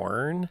the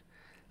horn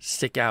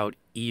stick out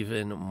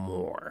even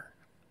more.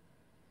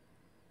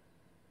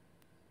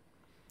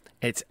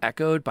 It's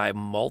echoed by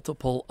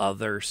multiple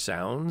other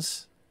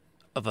sounds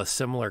of a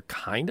similar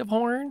kind of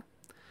horn,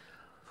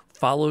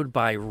 followed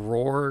by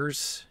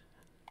roars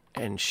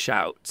and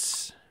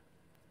shouts.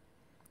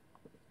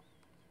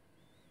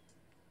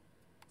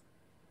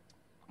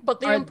 But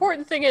the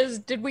important thing is,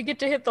 did we get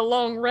to hit the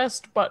long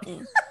rest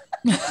button?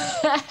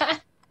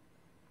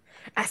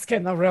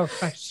 Asking the real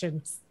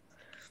questions.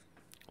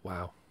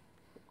 Wow.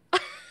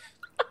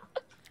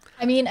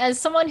 I mean, as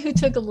someone who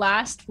took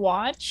last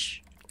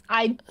watch,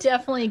 I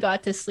definitely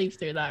got to sleep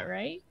through that,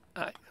 right?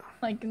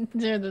 Like,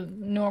 they're the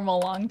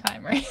normal long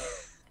time, right?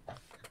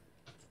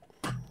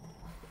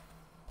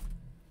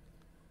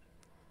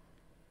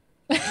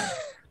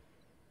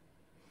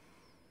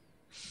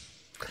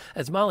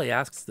 As Molly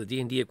asks, the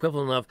D&D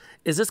equivalent of,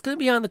 is this going to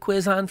be on the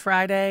quiz on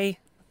Friday?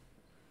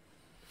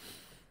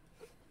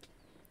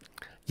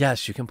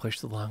 Yes, you can push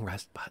the long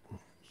rest button.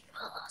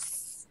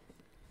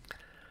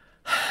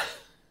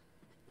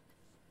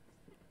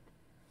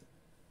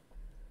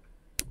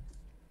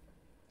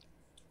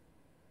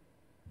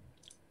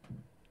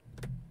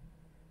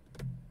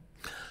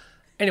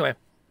 Anyway,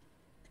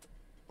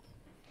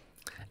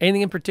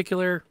 anything in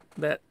particular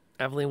that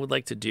Evelyn would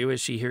like to do as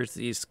she hears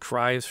these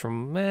cries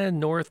from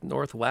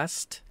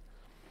northwest?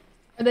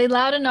 Are they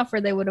loud enough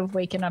where they would have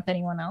waken up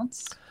anyone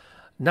else?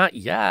 Not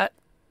yet.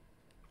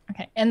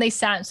 Okay, and they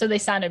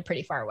sounded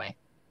pretty far away.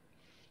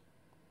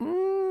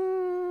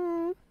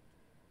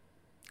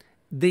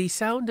 They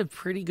sound a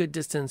pretty good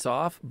distance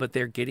off, but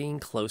they're getting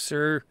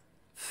closer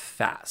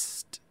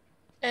fast.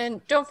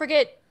 And don't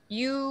forget,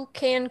 you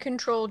can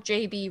control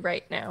JB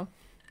right now.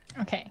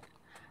 Okay.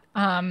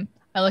 I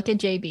look at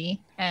JB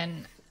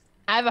and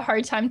I have a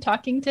hard time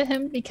talking to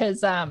him because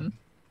it's a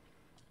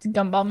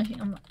gumball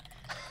machine.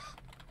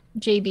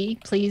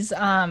 JB, please,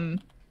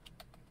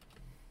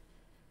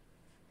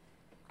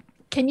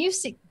 can you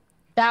see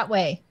that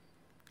way?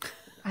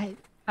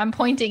 I'm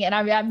pointing and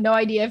I have no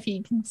idea if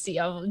he can see.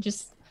 I'll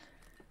just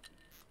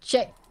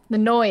check the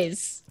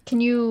noise. Can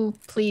you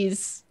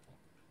please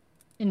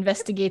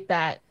investigate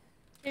that?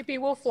 JB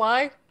will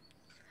fly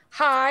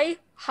high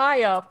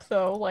up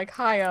though, like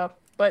high up.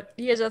 But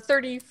he has a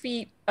 30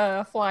 feet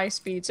fly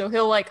speed, so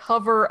he'll like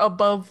hover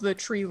above the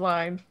tree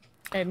line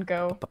and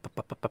go.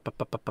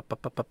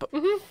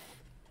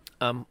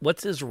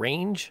 What's his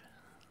range?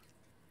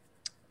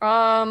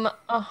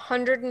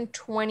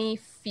 120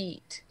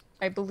 feet,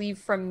 I believe,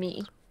 from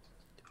me.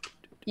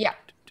 Yeah,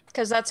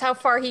 because that's how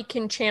far he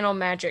can channel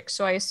magic.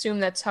 So I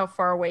assume that's how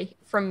far away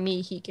from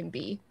me he can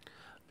be.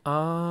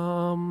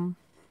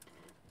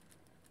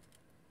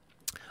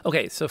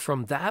 Okay, so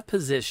from that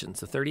position,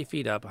 so 30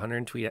 feet up,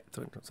 120,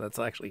 so that's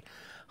actually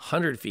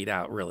 100 feet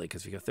out, really,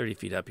 because if you go 30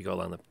 feet up, you go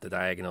along the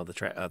diagonal,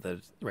 the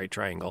right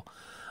triangle.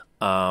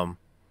 It's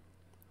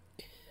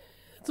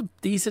a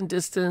decent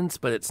distance,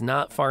 but it's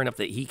not far enough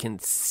that he can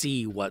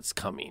see what's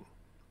coming.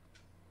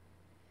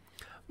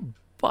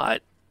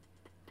 But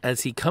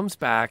as he comes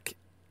back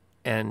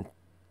and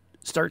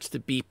starts to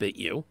beep at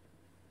you,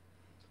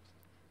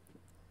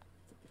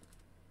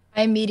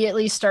 I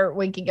immediately start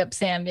waking up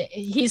Sam.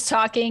 He's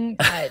talking,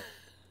 and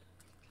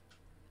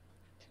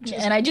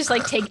I just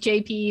like take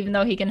JP, even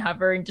though he can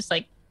hover, and just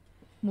like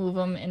move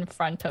him in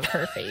front of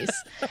her face.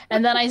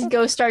 And then I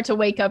go start to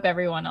wake up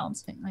everyone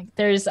else. Like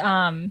there's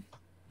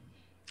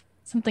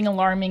something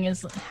alarming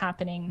is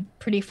happening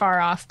pretty far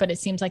off, but it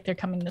seems like they're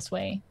coming this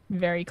way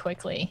very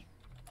quickly.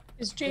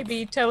 Is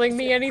JB telling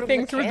me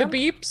anything through the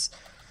beeps?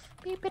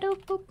 Beep it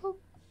boop boop.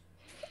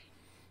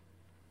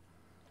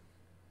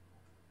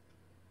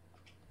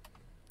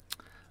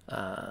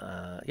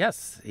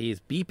 Yes, he's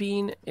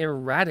beeping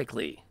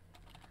erratically.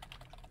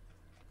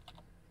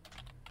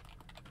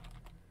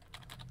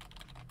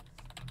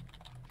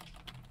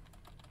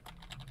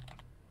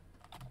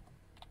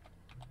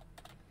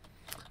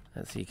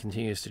 As he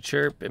continues to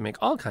chirp and make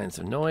all kinds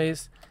of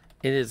noise,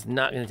 it is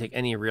not going to take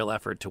any real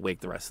effort to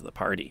wake the rest of the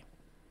party.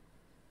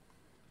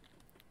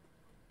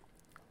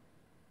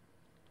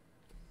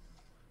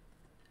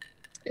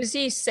 Is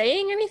he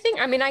saying anything?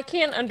 I mean, I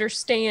can't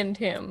understand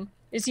him.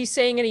 Is he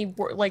saying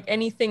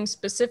anything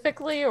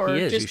specifically, or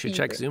He is. just You should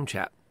check Zoom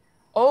chat.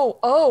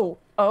 Oh,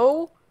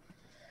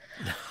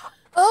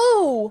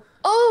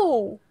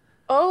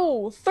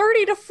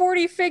 30 to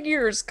 40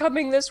 figures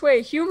coming this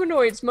way.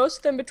 Humanoids, most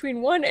of them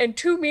between 1 and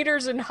 2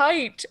 meters in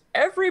height.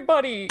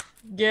 Everybody,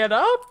 get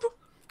up.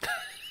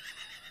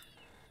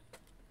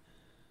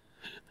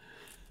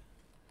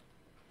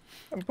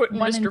 I'm putting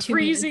 1 Mr. and 2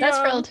 meters. Freezy That's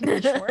on.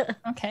 relatively short.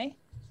 Okay.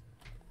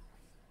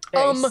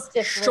 Very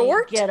stiffly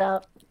Short? Get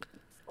up.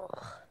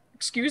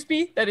 Excuse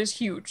me? That is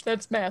huge.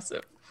 That's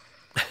massive.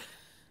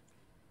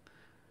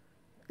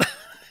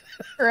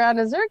 Around,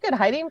 is there a good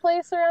hiding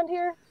place around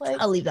here? Like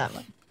I'll leave that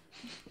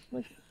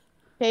one.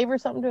 cave or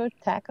something to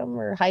attack them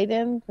or hide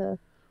in to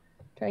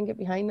try and get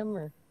behind them?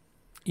 Or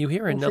You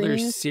hear And another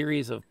trees?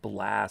 series of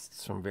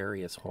blasts from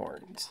various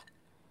horns.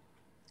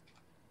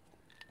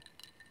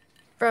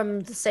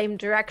 From the same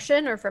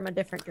direction or from a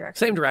different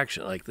direction? Same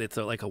direction, like it's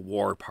like a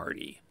war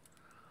party.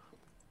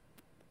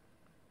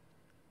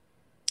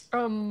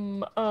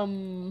 does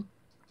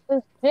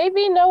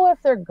JB know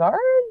if they're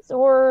guards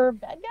or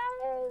bad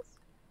guys?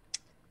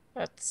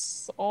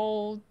 That's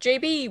all.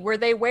 JB, were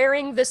they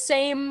wearing the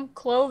same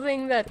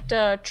clothing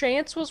that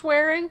Chance was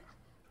wearing?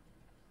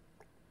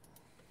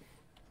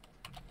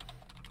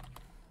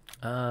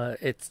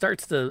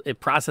 It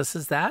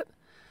processes that,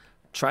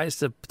 tries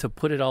to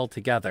put it all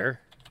together.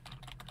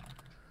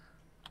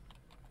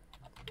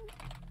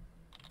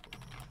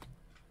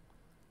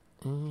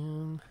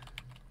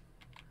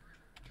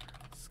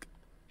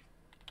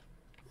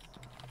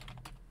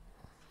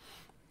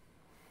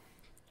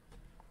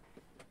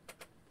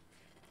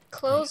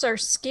 Clothes are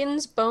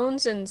skins,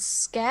 bones, and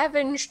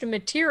scavenged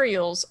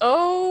materials.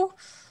 Oh,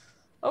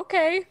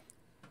 okay.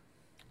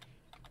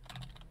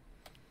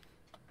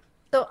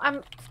 So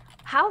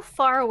how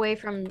far away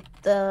from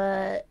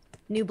the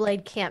New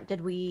Blade camp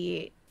did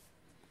we?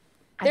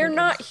 They're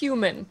not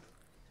human.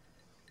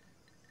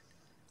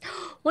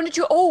 When did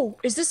you? Oh,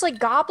 is this like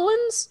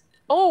goblins?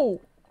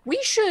 Oh, we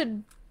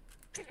should.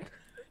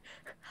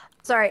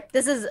 Sorry,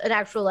 this is an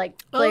actual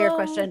player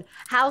question.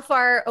 How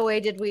far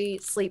away did we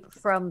sleep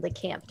from the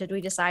camp? Did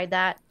we decide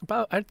that?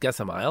 About, I'd guess,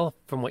 a mile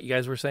from what you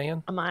guys were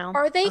saying. A mile.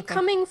 Are they Okay.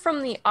 coming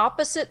from the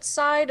opposite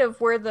side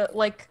of where the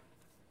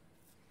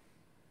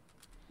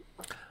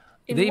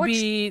They'd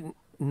be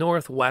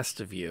northwest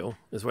of you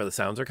is where the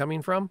sounds are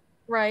coming from,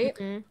 right?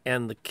 Mhm.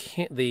 and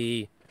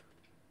the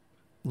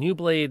New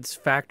Blade's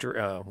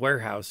factory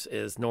warehouse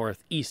is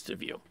northeast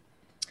of you.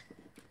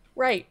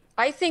 Right.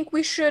 I think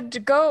we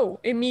should go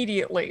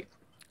immediately.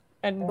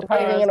 And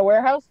Hiding in a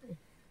warehouse?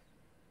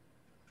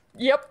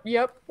 Yep.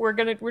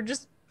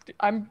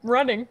 I'm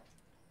running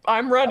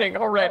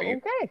already.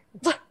 Okay.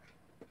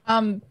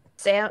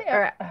 Sam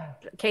or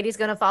Katie's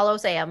gonna follow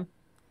Sam.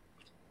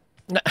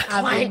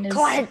 Aveline is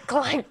Clank.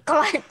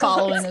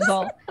 following as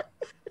well.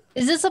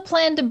 Is this a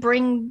plan to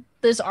bring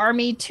this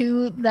army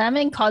to them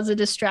and cause a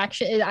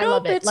distraction? I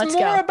love it. It's Let's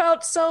more go.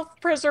 about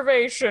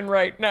self-preservation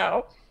right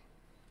now.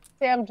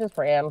 Sam just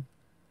ran.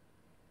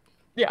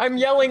 Yeah, I'm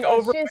yelling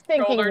over She's my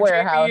thinking shoulder.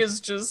 warehouse. JB is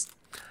just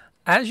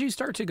As you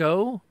start to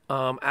go,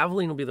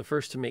 Aveline will be the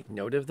first to make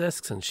note of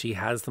this since she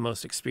has the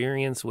most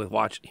experience with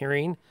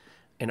hearing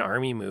an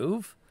army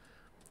move.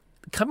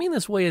 Coming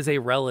this way is a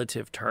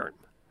relative term.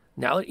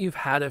 Now that you've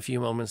had a few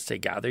moments to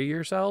gather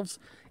yourselves,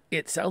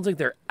 it sounds like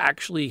they're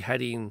actually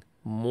heading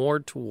more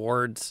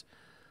towards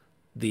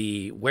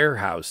the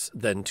warehouse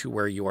than to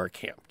where you are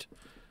camped.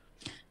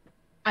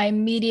 I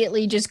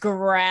immediately just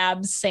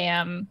grab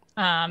Sam,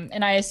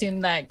 and I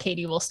assume that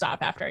Katie will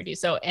stop after I do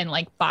so, and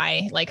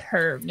buy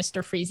her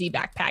Mr. Freezy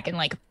backpack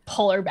and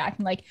pull her back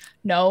and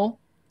no,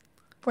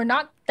 we're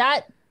not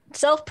that.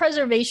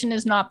 Self-preservation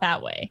is not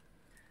that way.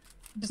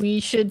 We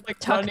should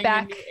tuck running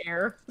back. in the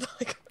air.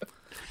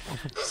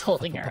 Just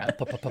holding her up.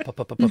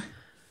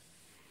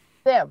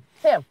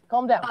 Sam,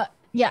 calm down.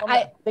 Yeah, Calm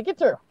down. Think it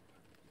through.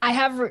 I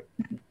have.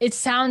 It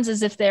sounds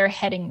as if they're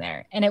heading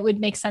there, and it would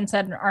make sense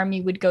that an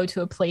army would go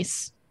to a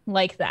place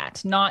like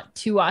that, not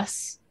to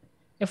us.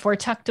 If we're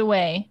tucked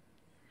away,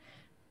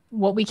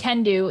 what we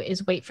can do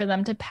is wait for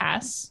them to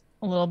pass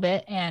a little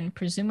bit and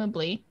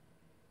presumably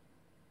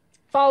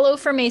follow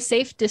from a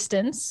safe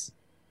distance.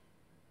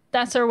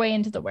 That's our way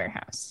into the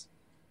warehouse.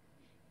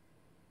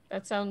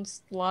 That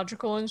sounds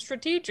logical and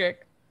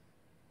strategic.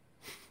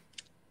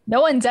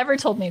 No one's ever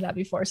told me that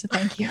before, so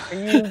thank you. Are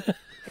you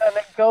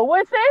gonna go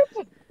with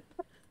it?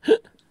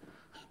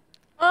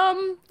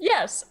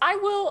 Yes, I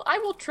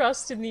will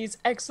trust in these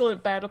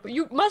excellent battle.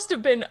 You must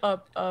have been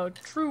a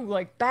true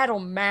like battle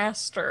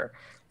master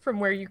from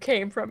where you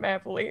came from,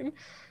 Aveline.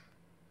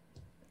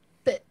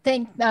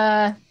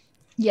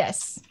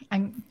 Yes.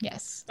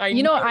 Yes. I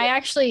You know, knew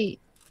it.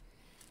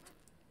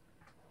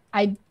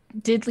 I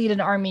did lead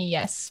an army,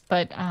 yes,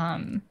 but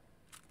I'm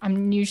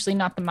usually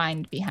not the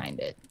mind behind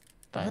it.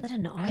 But Led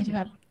an I do army?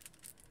 have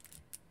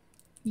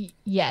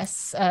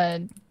yes,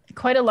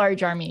 quite a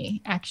large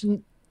army,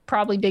 actually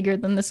probably bigger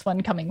than this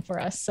one coming for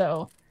us.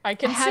 So I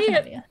can have see an it.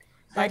 idea.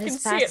 I That can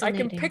is see it. I can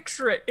fascinating.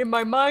 picture it in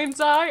my mind's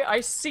eye. I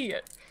see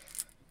it.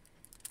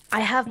 I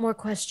have more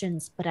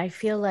questions, but I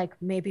feel like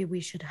maybe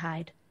we should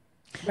hide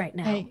right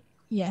now.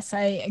 Yes,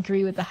 I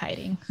agree with the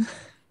hiding.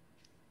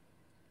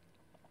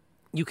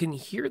 You can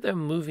hear them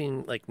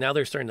moving, like now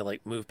they're starting to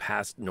like move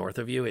past north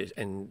of you,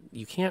 and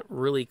you can't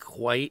really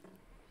quite.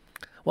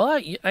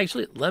 Well,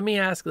 actually, let me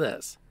ask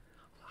this: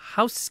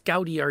 how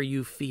scouty are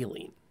you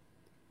feeling?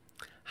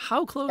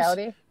 How close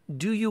Scouty?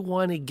 do you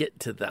want to get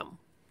to them?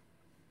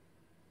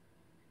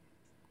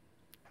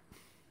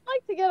 I'd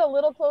like to get a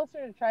little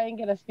closer to try and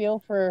get a feel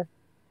for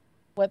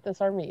what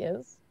this army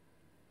is.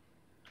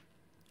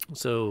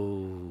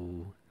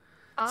 So,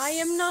 I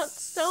am not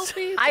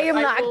stealthy. I am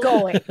but not will-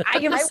 going. I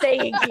am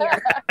staying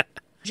here.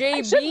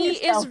 should be JB is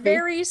stealthy.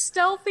 very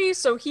stealthy,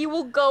 so he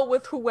will go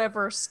with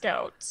whoever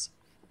scouts.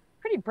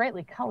 Pretty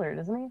brightly colored,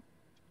 isn't he?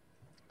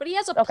 But he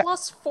has a Okay.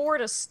 +4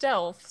 to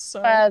stealth,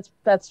 so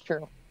That's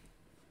true.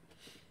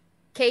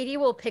 Katie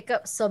will pick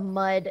up some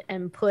mud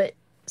and put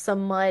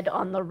some mud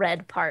on the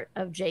red part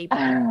of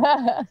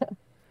JB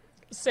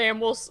Sam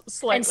will and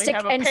slightly stick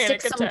have a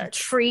panic some attack.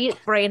 tree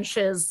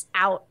branches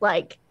out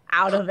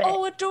of it.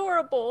 Oh,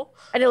 adorable!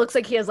 And it looks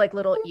like he has like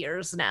little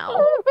ears now.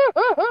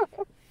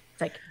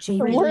 It's like The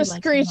JB, worst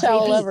screech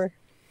owl JB, ever.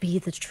 be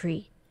the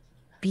tree.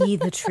 Be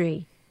the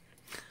tree.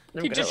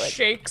 I'm He gonna, just like,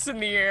 shakes in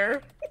the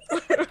air.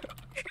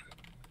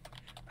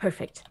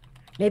 perfect.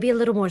 Maybe a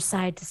little more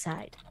side to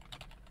side.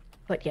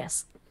 But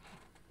yes.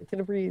 It's in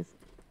a breeze.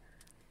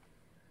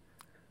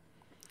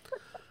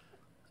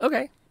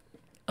 okay,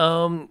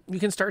 you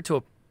can start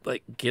to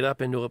like get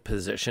up into a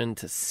position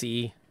to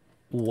see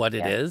what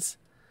it is.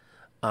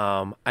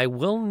 I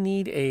will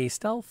need a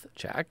stealth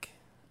check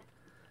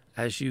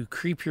as you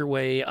creep your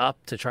way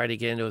up to try to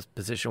get into a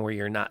position where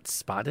you're not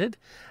spotted.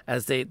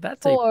 That's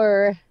a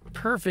 4.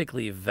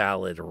 perfectly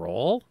valid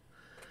roll.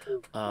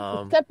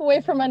 Step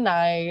away from a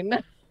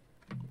 9.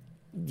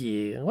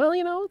 Yeah, well,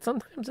 you know,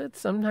 sometimes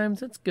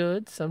it's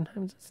good,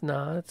 sometimes it's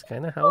not. It's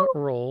kind of how it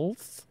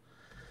rolls.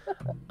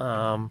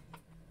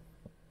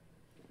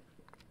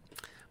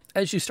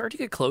 As you start to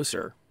get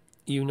closer,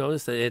 you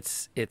notice that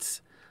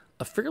it's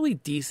a fairly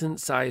decent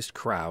sized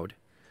crowd.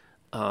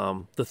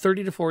 The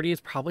 30 to 40 is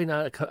probably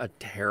not a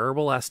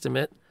terrible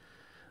estimate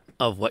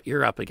of what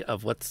you're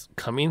of what's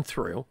coming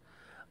through.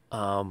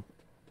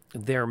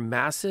 They're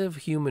massive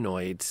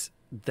humanoids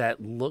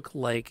that look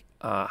like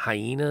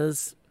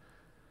hyenas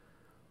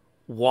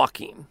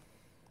walking.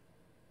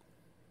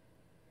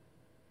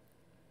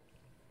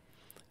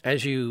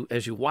 As you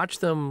watch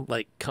them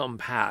like come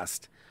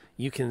past,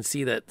 you can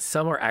see that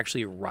some are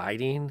actually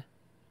riding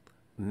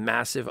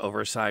massive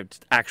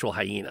oversized actual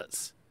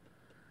hyenas.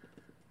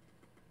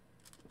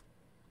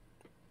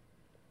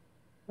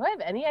 Do I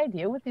have any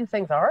idea what these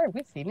things are? Have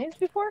we seen these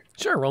before?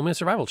 Sure, roll me a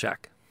survival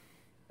check.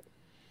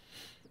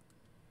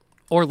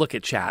 Or look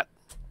at chat.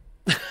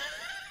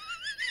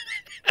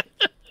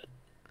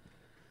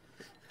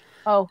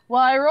 Oh,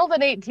 well, I rolled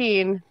an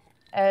 18,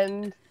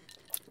 and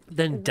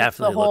Then this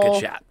definitely the look whole-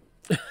 at chat.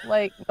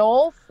 like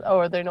gnolls. Oh,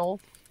 are they gnolls?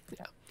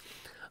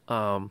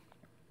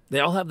 They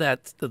all have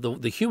that,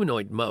 the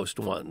humanoid most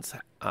ones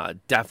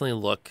definitely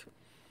look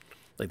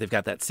like they've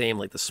got that same,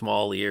 like the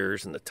small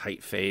ears and the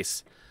tight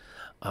face.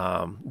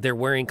 They're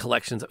wearing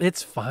collections.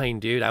 It's fine,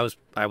 dude. I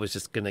was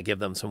just going to give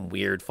them some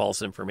weird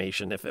false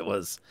information.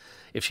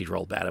 If she'd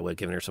rolled bad, I would have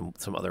given her some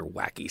other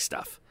wacky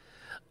stuff.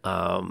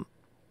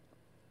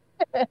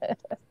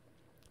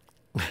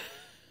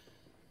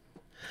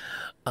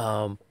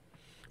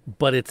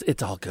 But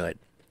it's all good.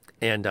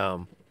 And,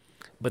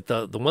 but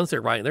the ones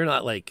they're riding, they're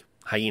not like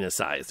hyena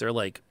size. They're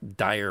like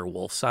dire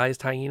wolf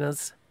sized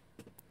hyenas.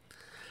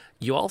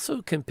 You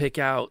also can pick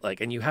out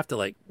like, and you have to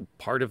like,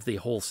 part of the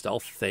whole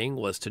stealth thing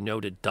was to know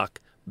to duck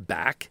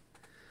back,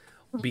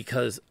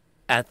 because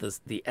at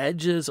the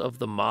edges of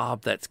the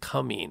mob that's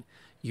coming,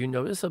 you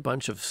notice a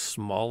bunch of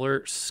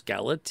smaller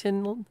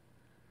skeleton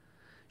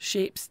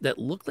shapes that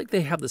look like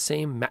they have the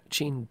same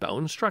matching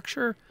bone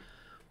structure,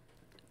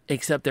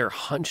 except they're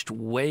hunched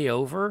way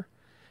over.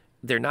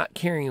 They're not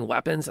carrying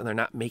weapons and they're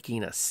not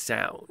making a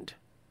sound.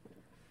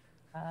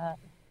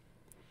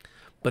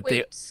 But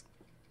Wait,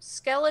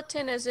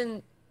 skeleton as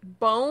in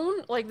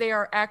bone? Like they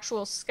are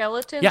actual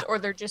skeletons, Yeah. or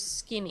they're just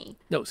skinny?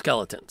 no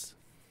skeletons.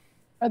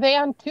 Are they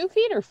on 2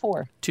 feet or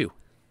 4? 2.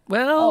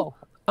 Well,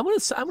 Oh, I'm gonna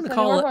so call they it.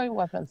 were throwing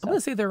weapons. I'm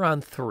gonna say they're on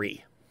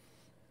 3.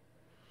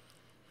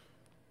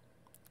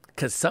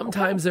 Because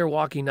sometimes they're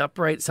walking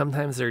upright,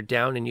 sometimes they're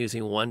down and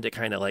using one to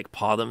kind of like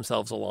paw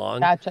themselves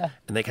along. Gotcha.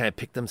 And they kind of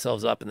pick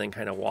themselves up and then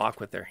kind of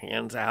walk with their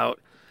hands out.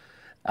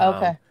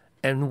 Okay.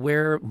 And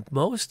where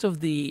most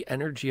of the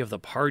energy of the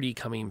party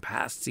coming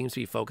past seems to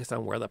be focused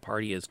on where the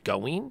party is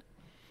going,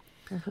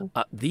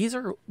 these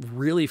are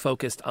really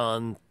focused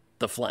on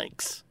the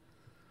flanks.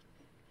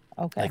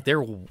 Okay.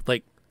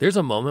 Like there's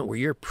a moment where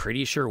you're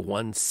pretty sure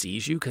one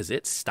sees you because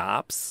it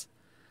stops,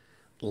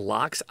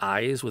 locks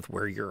eyes with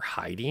where you're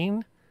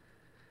hiding,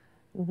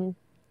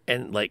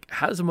 and like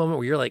has a moment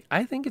where you're like,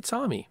 I think it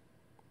saw me,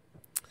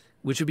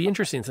 which would be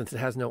interesting since it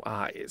has no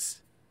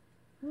eyes.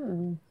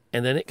 And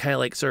then it kind of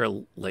like sort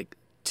of like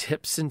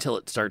tips until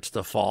it starts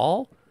to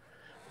fall,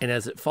 and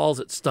as it falls,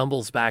 it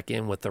stumbles back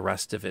in with the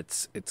rest of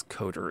its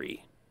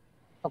coterie.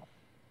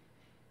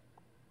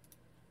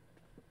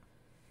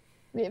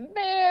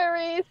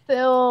 Very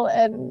still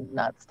and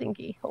not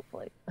stinky,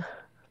 hopefully.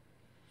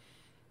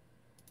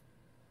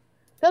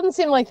 Doesn't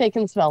seem like they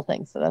can smell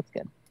things, so that's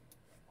good.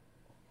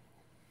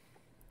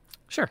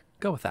 Sure,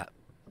 go with that.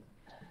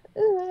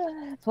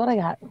 That's what I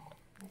got.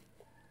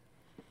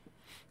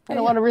 I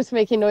don't want to risk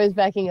making noise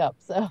backing up,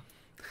 so.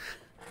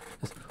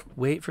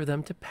 Wait for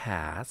them to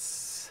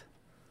pass.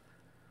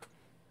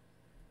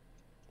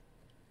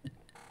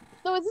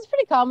 So is this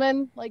pretty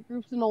common, like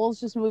groups of gnolls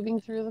just moving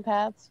through the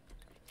paths?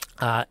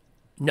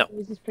 No,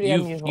 This is pretty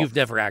unusual. you've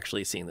never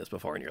actually seen this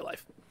before in your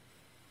life.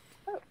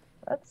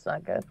 That's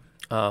not good.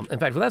 In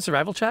fact, with that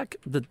survival check,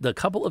 the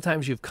couple of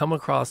times you've come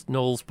across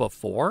gnolls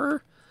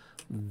before,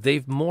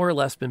 they've more or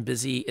less been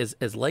busy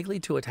as likely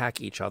to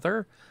attack each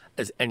other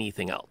as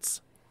anything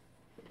else.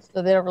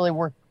 So they don't really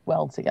work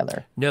well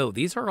together. No,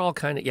 these are all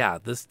kind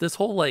of, this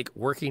whole like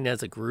working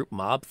as a group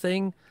mob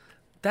thing,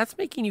 that's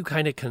making you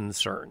kind of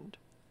concerned.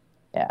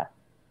 Yeah.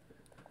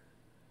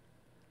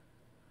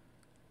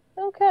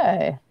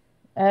 Okay.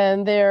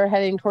 And they're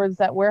heading towards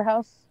that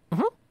warehouse?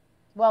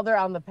 Well, they're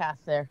on the path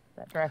there,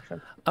 that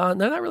direction. They're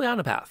not really on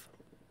a path.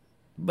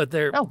 But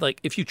they're Oh. like,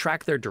 if you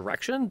track their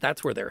direction,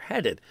 that's where they're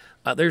headed.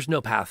 There's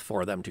no path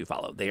for them to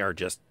follow. They are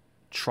just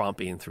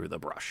tromping through the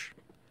brush.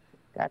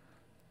 Got it.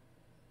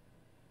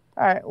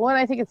 All right. Well,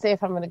 I think it's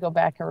safe. I'm going to go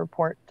back and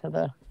report to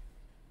the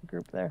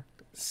group there.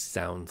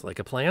 Sounds like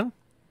a plan.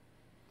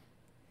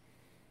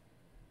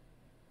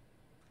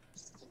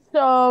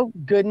 So,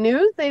 good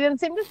news, they didn't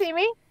seem to see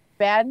me.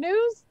 Bad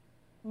news,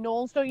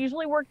 gnolls don't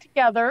usually work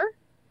together.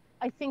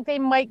 I think they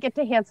might get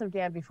to Handsome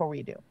Dan before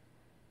we do.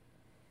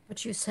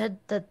 But you said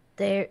that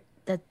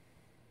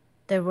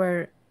there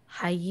were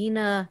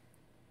hyena.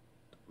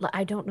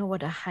 I don't know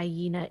what a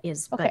hyena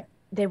is, Okay. but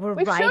they were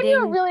We've riding. shown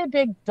you a really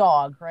big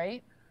dog,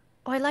 right?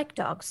 Oh, I like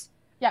dogs.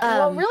 Yeah,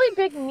 well, a Um, really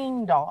big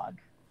mean dog.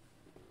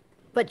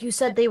 But you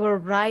said they were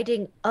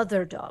riding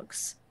other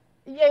dogs.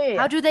 Yeah.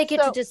 How do they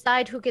get So- to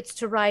decide who gets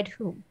to ride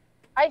whom?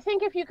 I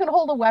think if you can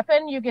hold a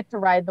weapon, you get to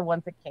ride the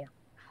ones that can't.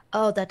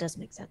 Oh, that does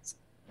make sense.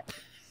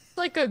 It's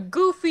like a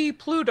goofy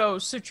Pluto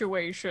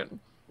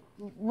situation.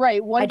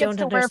 Right, one I gets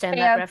don't to wear understand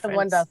that pants and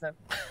one reference. doesn't.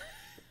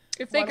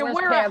 If they One can wears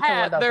wear a pants and one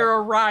hat, doesn't. they're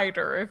a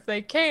rider. If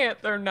they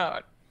can't, they're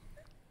not.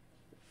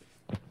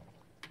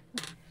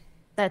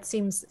 That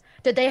seems.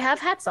 Did they have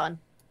hats on?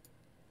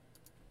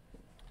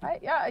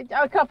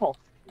 A couple.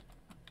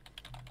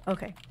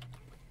 Okay.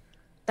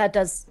 That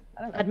does.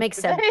 I don't know. That makes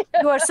Did sense. they?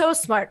 You are so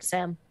smart,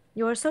 Sam.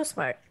 You are so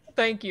smart.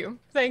 Thank you.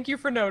 Thank you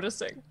for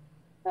noticing.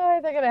 I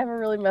think I have a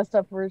really messed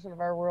up version of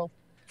our world.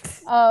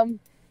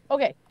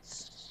 Okay,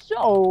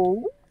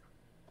 so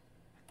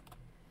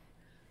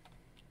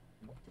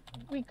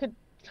we could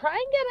try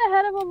and get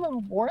ahead of them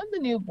and board the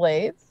new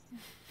blades.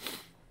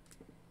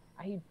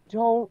 I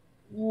don't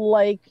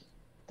like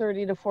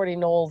 30 to 40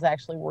 gnolls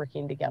actually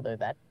working together.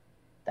 That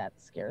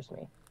scares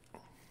me.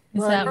 Is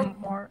Well, that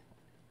more?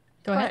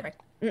 Go ahead.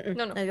 Mm-mm.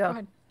 No, There you go go.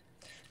 ahead.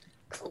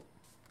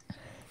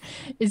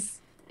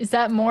 Is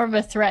that more of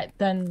a threat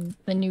than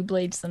the new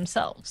blades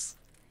themselves?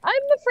 I'm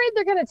afraid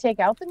they're going to take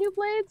out the new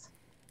blades,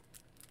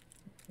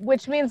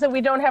 which means that we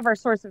don't have our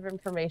source of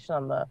information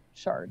on the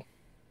shard.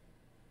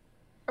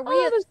 Are Oh,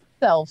 we there's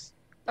themselves.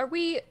 are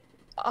we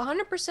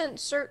 100%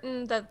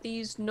 certain that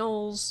these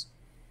gnolls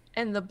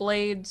and the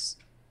blades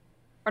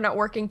are not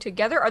working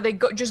together? Are they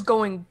just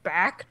going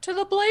back to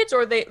the blades,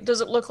 or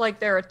does it look like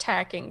they're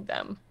attacking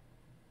them?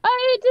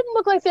 It didn't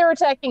look like they were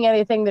attacking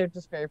anything. They're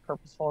just very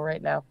purposeful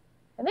right now.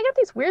 And they got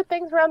these weird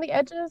things around the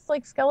edges,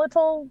 like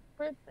skeletal.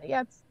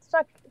 Yeah, it's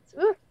stuck. It's,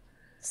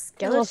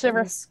 a little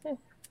shiver.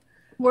 Skeletons.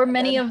 Were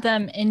many of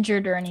them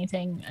injured or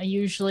anything?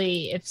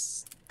 Usually, if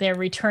they're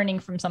returning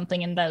from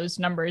something in those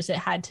numbers, it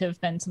had to have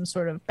been some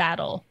sort of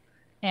battle,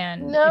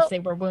 and No. if they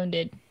were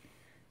wounded,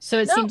 so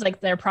it No. seems like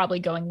they're probably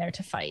going there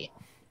to fight.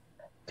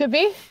 Could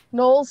be.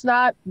 Noel's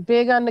not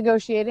big on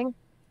negotiating,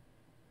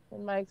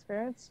 in my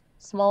experience.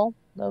 Small,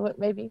 though it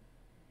may be.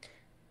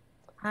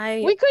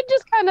 We could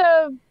just kind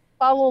of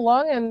follow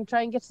along and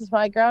try and get to some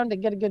high ground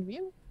and get a good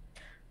view.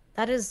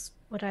 That is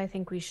what I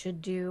think we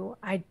should do.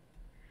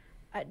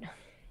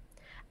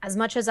 As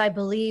much as I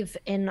believe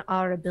in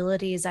our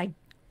abilities, I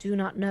do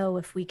not know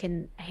if we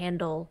can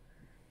handle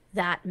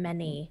that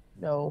many.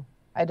 No,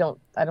 I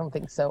don't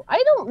think so.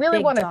 I don't really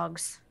big want to.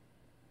 Dogs.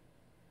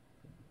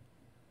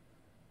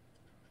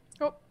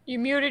 Oh, you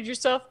muted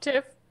yourself,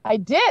 Tiff. I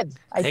did.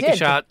 I Take did. a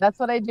shot. That's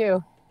what I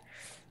do.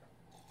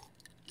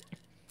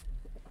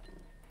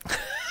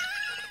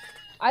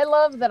 I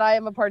love that I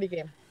am a party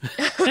game.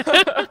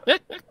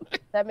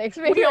 That makes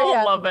me We very all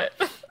happy. love it.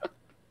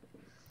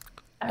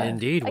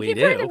 Indeed, I we keep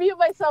trying to do. mute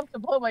myself to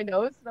blow my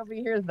nose.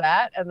 Nobody hears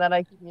that, and then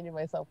I keep muting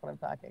myself when I'm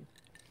talking.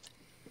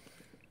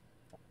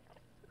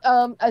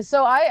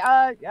 So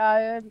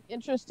I'm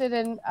interested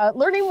in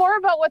learning more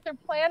about what they're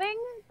planning,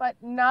 but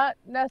not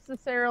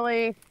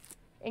necessarily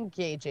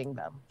engaging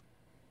them.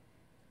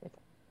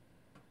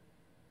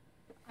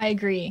 I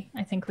agree.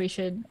 I think we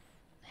should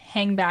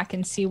hang back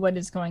and see what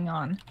is going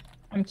on.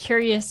 I'm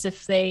curious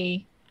if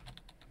they...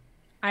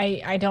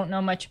 I don't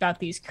know much about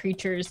these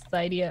creatures. The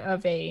idea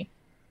of a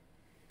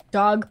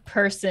dog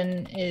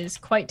person is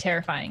quite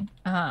terrifying.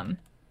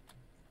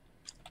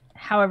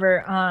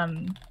 However,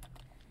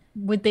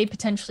 would they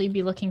potentially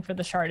be looking for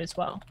the shard as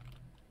well?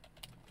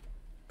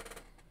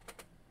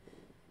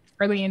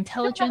 Are they I don't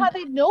intelligent? know how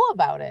they know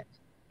about it.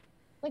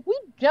 Like, we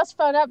just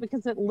found out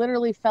because it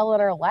literally fell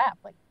in our lap.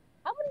 Like,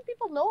 how many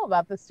people know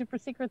about this super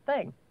secret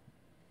thing?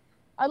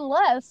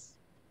 Unless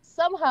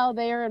somehow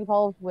they are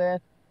involved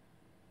with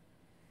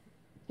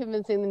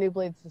convincing the New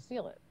Blades to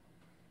steal it.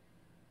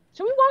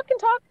 Should we walk and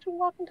talk? Should we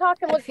walk and talk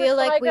and I look feel for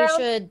like high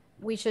ground?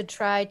 we should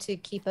try to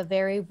keep a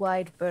very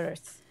wide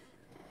berth,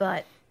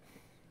 but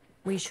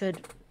we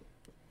should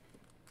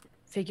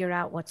figure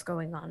out what's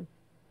going on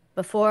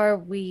before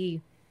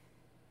we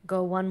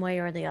go one way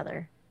or the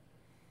other.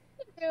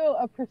 Do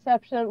a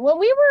perception. When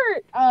we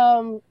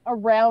were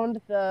around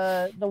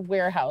the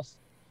warehouse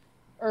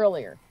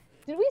earlier,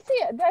 did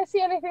I see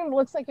anything that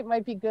looks like it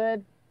might be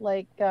good?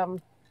 Like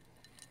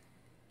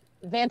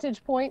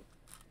vantage point?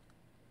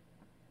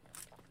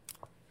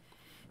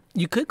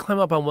 You could climb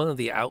up on one of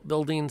the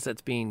outbuildings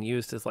that's being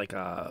used as like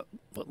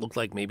what looked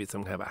like maybe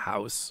some kind of a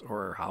house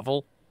or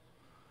hovel.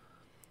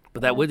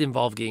 But that would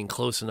involve getting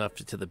close enough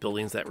to the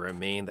buildings that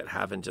remain that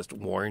haven't just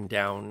worn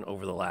down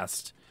over the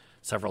last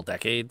several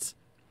decades.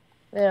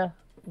 Yeah.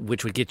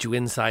 Which would get you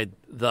inside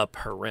the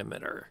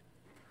perimeter.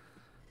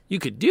 You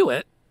could do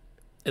it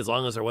as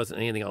long as there wasn't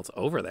anything else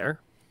over there.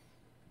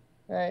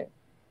 Right.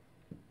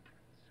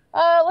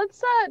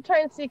 Let's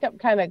try and sneak up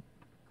kind of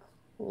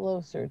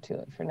closer to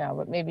it for now,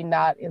 but maybe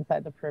not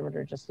inside the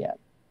perimeter just yet.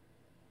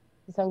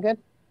 Does that sound good?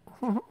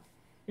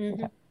 Mm-hmm.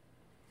 Okay.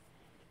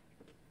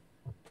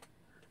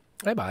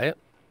 I buy it.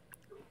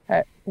 All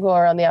right, we'll go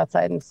around the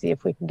outside and see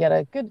if we can get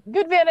a good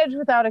vantage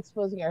without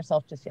exposing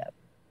ourselves just yet.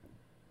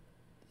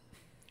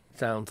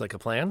 Sounds like a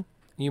plan.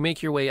 You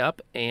make your way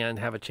up and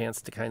have a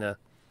chance to kind of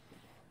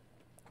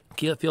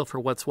get a feel for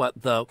what's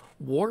what. The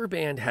war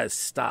band has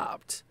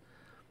stopped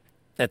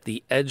at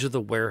the edge of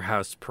the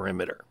warehouse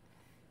perimeter.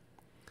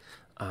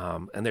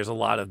 And there's a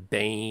lot of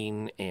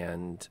baying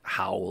and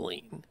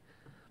howling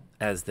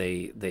as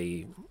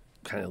they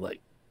kind of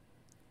like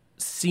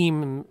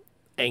seem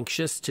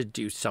anxious to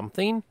do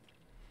something.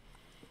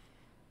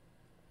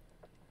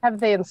 Have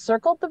they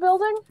encircled the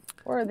building,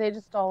 or are they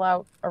just all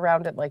out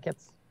around it like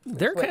it's...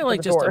 They're kind of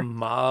like just a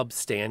mob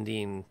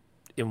standing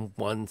in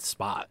one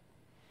spot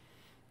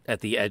at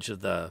the edge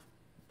of the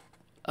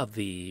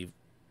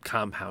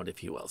compound,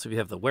 if you will. So if you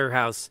have the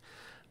warehouse,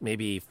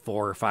 maybe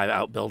 4 or 5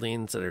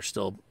 outbuildings that are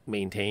still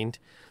maintained,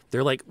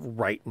 they're like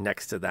right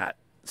next to that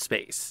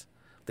space.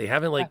 They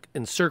haven't like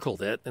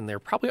encircled it, and there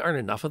probably aren't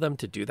enough of them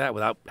to do that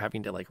without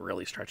having to like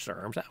really stretch their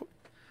arms out.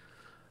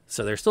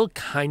 So they're still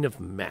kind of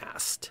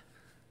massed.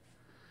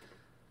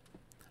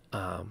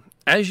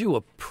 As you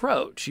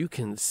approach, you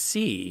can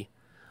see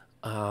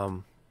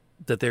that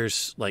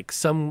there's like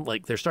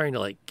they're starting to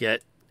like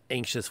get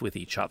anxious with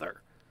each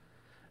other.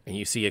 And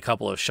you see a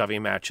couple of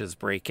shoving matches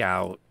break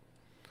out,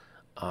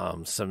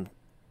 some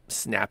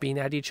snapping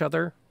at each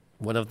other.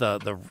 One of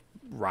the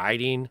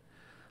riding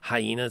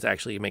hyenas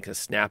actually makes a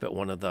snap at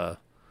one of the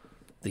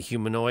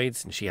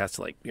humanoids, and she has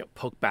to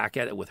poke back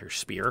at it with her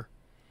spear.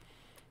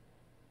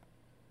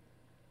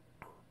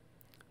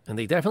 And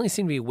they definitely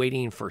seem to be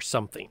waiting for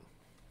something.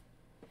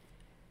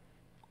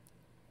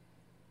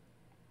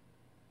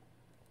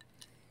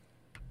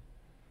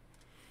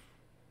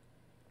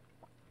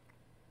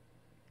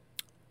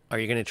 Are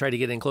you going to try to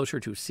get in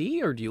closer to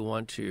see, or do you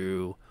want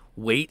to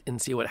wait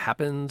and see what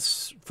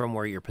happens from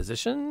where you're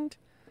positioned?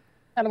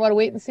 I want to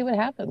wait and see what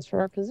happens from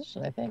our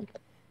position, I think.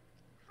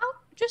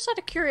 Just out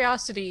of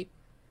curiosity,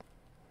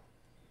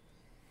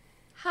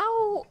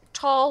 how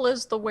tall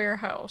is the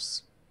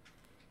warehouse?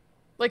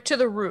 Like to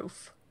the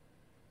roof?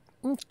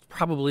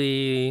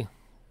 Probably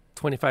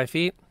 25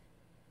 feet,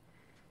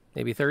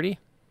 maybe 30.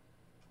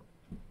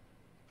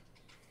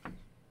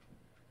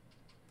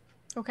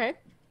 Okay.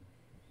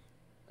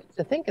 What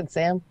you thinking,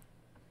 Sam?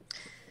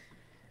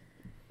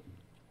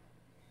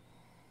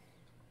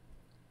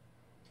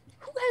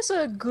 Who has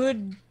a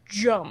good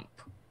jump?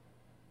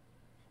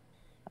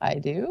 I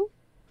do.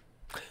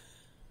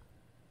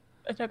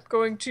 And I'm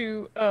going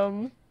to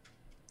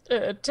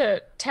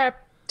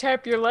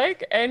tap your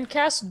leg and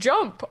cast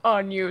jump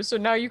on you. So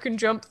now you can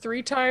jump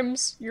 3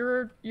 times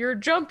your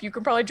jump. You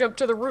can probably jump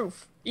to the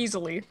roof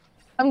easily.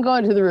 I'm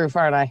going to the roof,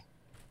 aren't I?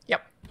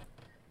 Yep.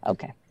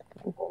 Okay.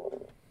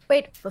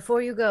 Wait,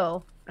 before you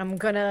go, I'm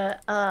gonna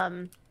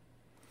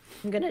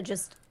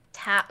just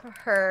tap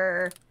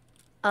her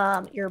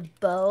your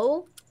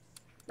bow,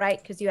 right?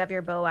 Because you have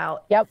your bow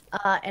out. Yep.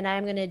 And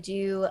I'm gonna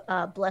do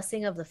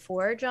Blessing of the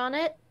Forge on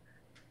it.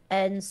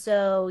 And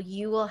so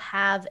you will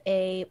have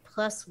a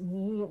plus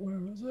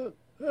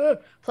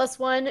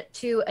 +1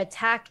 to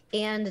attack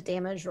and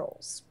damage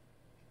rolls.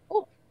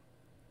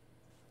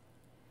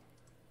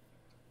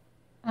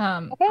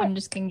 Okay. I'm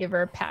just gonna give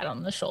her a pat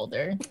on the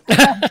shoulder.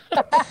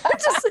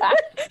 Just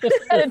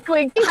And a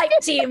twink. hype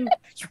team.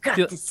 You got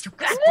this. You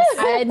got this.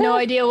 I had no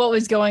idea what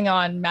was going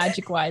on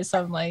magic wise,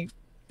 so I'm like,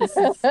 this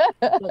is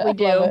what we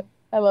do.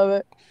 I love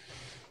it.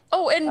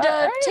 Oh, and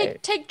All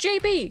right. take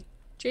JB.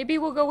 JB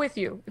will go with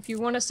you. If you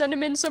want to send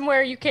him in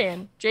somewhere, you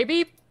can.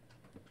 JB,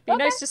 be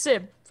nice to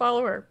Sib.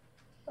 Follow her.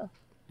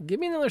 Give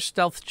me another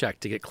stealth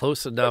check to get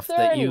close enough there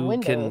that any you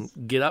windows?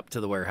 can get up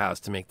to the warehouse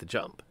to make the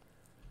jump.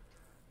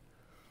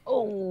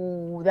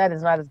 Oh, that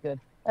is not as good.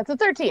 That's a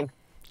 13.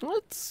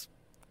 That's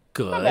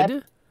bad.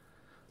 good.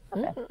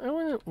 Okay. I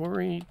wouldn't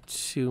worry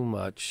too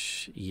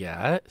much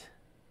yet.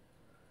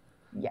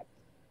 Yep.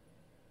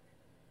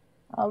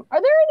 Are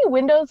there any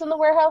windows in the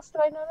warehouse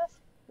that I noticed?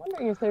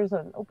 Wondering if there's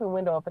an open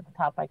window up at the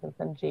top I can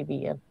send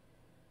JB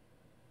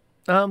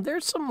in.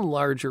 There's some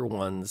larger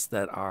ones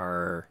that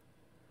are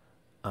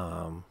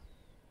well,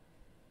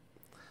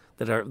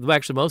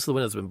 actually most of the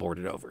windows have been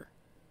boarded over.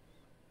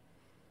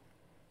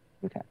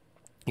 Okay.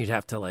 You'd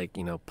have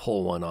to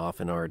pull one off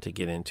in order to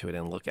get into it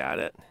and look at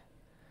it.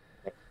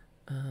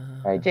 All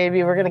right,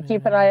 JB, we're going to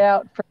keep an eye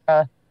out for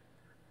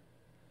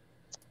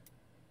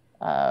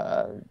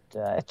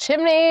a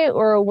chimney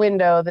or a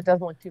window that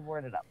doesn't look too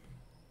boarded up.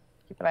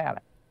 Keep an eye on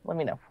it. Let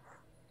me know.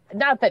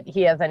 Not that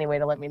he has any way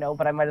to let me know,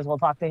 but I might as well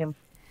talk to him.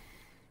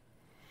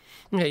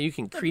 Yeah, you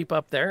can creep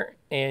up there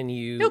and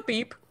He'll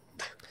beep.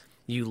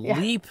 you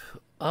leap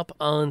up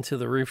onto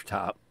the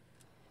rooftop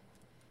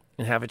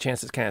and have a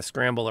chance to kind of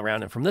scramble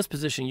around. And from this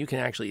position, you can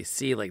actually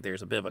see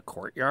there's a bit of a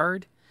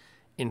courtyard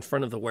in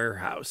front of the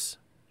warehouse.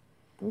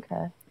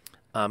 Okay.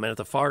 And at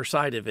the far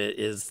side of it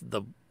is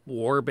the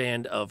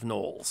warband of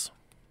gnolls.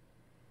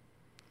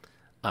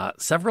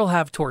 Several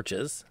have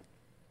torches.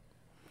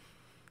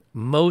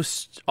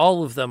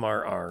 All of them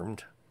are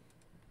armed,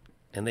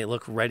 and they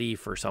look ready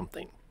for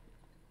something.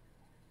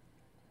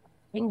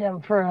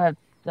 Kingdom for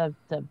the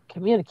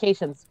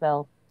communication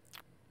spell.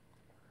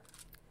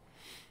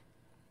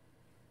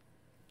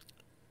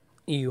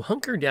 You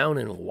hunker down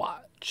and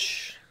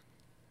watch.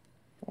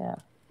 Yeah.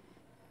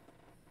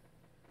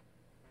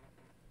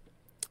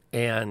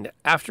 And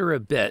after a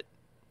bit,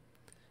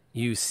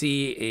 you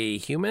see a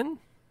human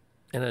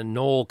and a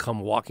gnoll come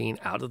walking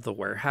out of the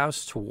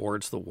warehouse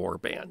towards the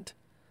warband.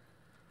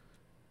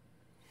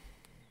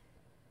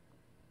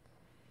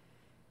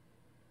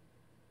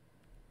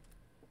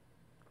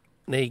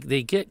 They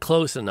get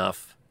close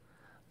enough,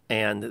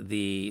 and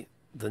the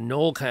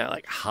gnoll kind of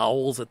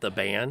howls at the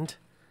band,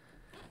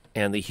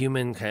 and the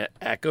human kind of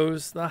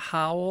echoes the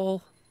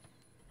howl.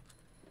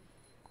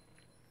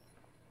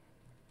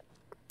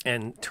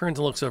 And turns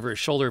and looks over his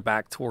shoulder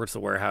back towards the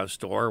warehouse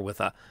door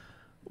with a,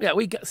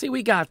 we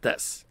got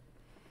this.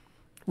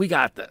 We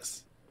got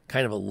this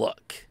kind of a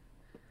look.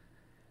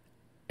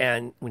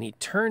 And when he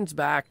turns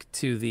back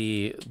to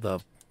the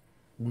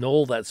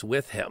gnoll that's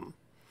with him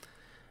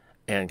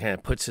and kind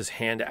of puts his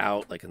hand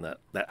out in that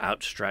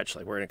outstretched,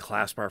 we're going to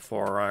clasp our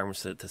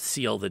forearms to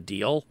seal the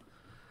deal,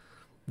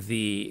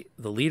 the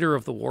leader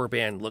of the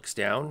warband looks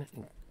down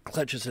and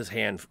clutches his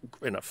hand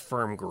in a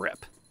firm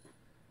grip.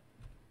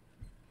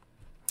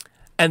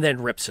 And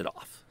then rips it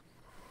off.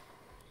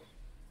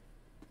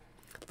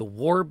 The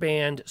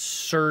warband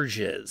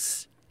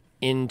surges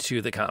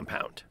into the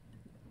compound.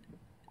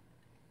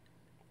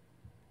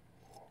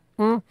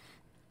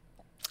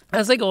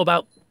 As they go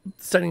about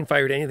setting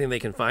fire to anything they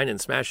can find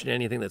and smashing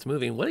anything that's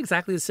moving, what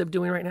exactly is Sib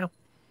doing right now?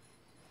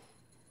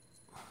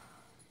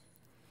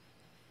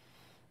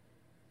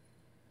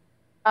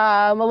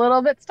 I'm a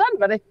little bit stunned,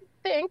 but I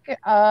think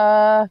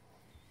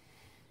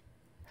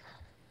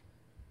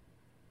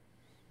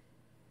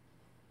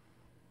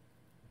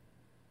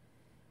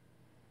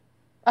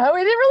we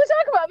didn't really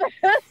talk about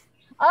this.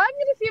 I'm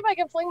gonna see if I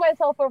can fling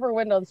myself over a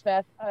window and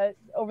smash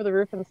over the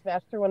roof and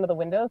smash through one of the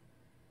windows.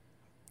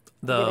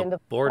 The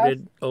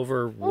boarded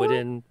over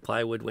wooden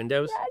plywood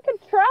windows? Yeah, I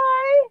could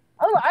try.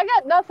 Oh, I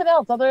got nothing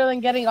else other than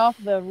getting off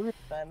the roof.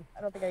 Then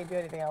I don't think I can do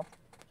anything else.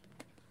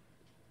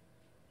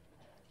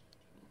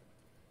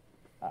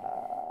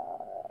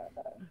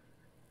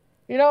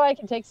 I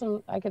can take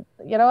some.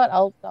 You know what?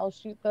 I'll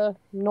shoot the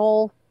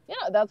gnoll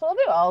Yeah, that's what I'll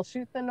do. I'll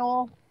shoot the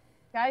Knoll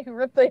guy who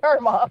ripped the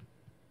arm off.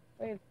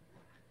 Wait.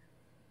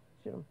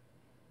 Shoot him.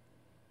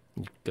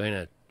 You going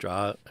to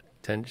draw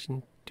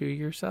attention to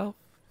yourself?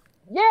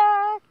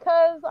 Yeah,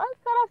 because I'm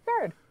caught off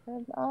guard.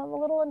 And I'm a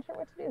little unsure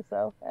what to do,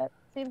 so it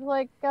seems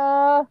like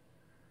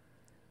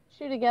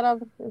shooting at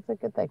him is a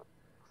good thing.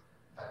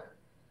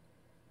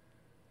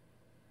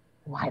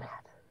 Why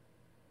not?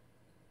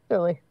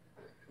 Really?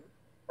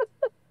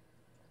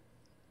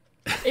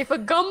 If a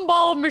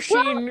gumball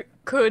machine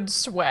could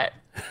sweat.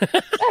 Is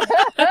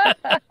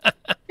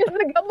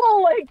the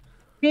gumball like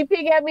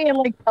beeping at me and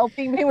like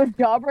pelting me with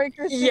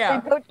jawbreakers? Yeah.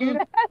 They don't do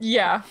that?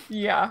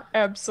 Yeah,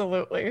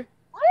 absolutely.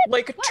 What?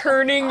 Like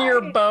turning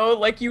your bow,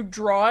 like you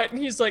draw it and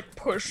he's like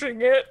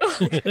pushing it.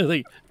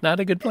 Like, not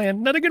a good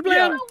plan. Not a good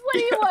plan. Well, what do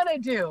you want to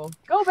do?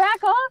 Go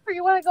back off or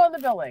you want to go in the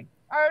building?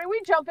 All right, are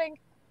we jumping?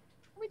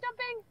 Are we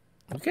jumping?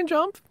 You can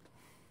jump.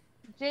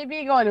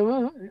 JB going,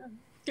 ooh.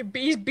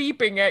 He's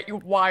beeping at you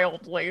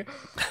wildly.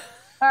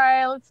 All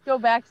right, let's go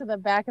back to the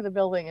back of the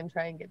building and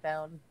try and get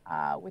down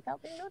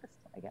without being noticed,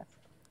 I guess.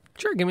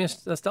 Sure, give me a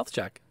stealth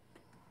check.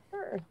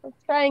 Sure, let's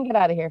try and get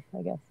out of here,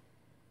 I guess.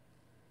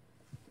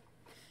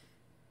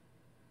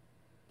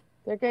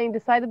 They're getting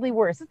decidedly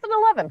worse. It's an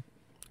 11.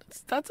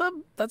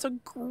 That's a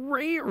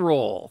great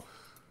roll.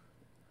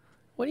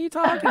 What are you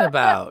talking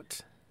about?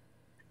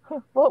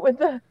 What with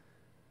the...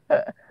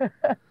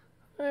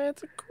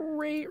 That's a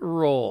great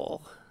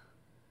roll.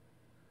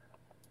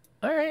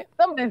 All right.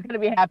 Somebody's going to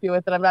be happy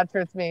with it. I'm not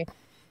sure it's me.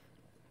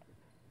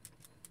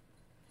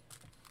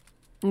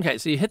 Okay,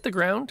 so you hit the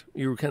ground.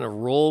 You kind of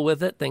roll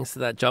with it thanks to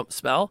that jump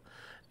spell,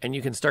 and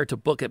you can start to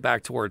book it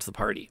back towards the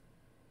party.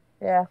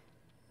 Yeah.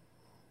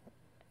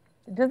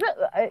 Does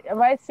it...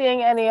 Am I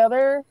seeing any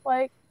other,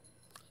 like...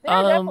 There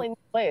are definitely new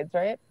blades,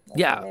 right? Like,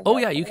 Yeah. Oh,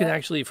 yeah. You can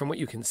actually, from what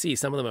you can see,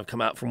 some of them have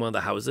come out from one of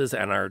the houses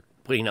and are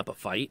putting up a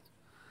fight.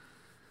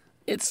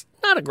 It's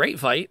not a great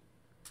fight,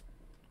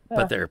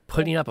 but they're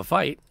putting up a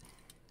fight.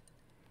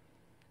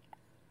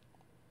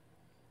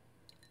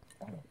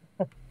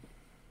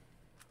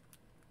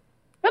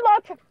 Good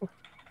luck.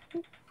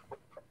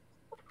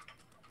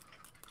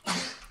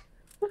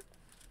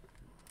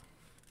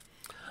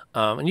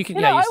 And you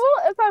can, I will,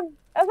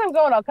 as I'm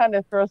going, I'll kind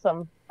of throw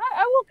some.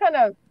 I will kind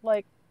of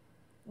like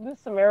loose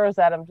some arrows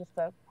at him just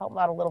to help him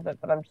out a little bit.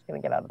 But I'm just gonna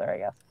get out of there, I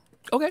guess.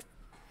 Okay.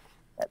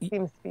 That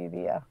seems to be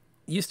the.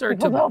 You start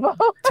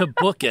to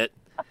book it,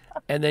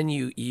 and then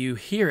you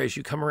hear as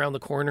you come around the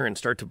corner and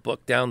start to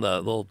book down the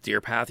little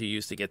deer path you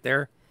used to get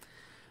there.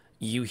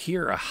 You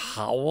hear a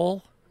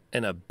howl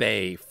and a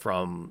bay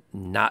from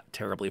not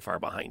terribly far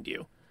behind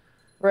you.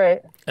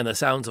 Right. And the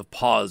sounds of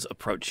paws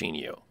approaching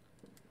you.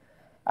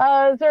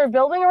 Is there a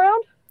building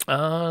around?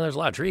 There's a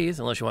lot of trees,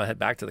 unless you want to head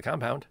back to the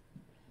compound.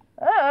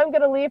 I'm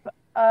gonna leap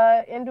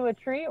into a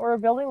tree or a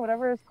building,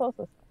 whatever is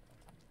closest.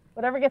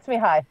 Whatever gets me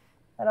high.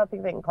 I don't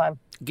think they can climb.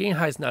 Getting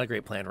high is not a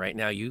great plan right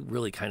now. You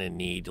really kind of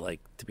need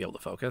to be able to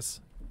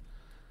focus.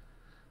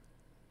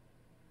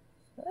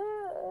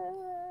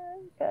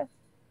 Okay.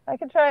 I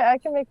can try. I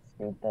can make the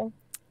speed thing.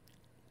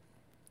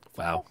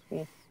 Wow.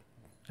 Speed.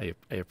 I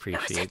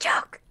appreciate It's a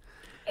joke.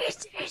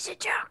 It's a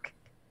joke.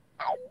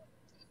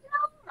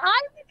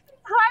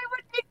 High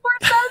would make more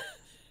sense.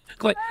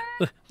 Quite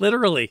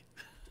literally.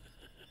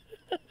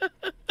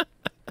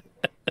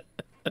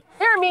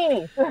 You're a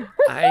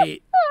meanie.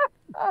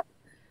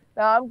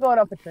 No, I'm going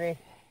up a tree.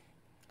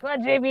 Come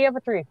on, JB, up a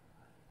tree.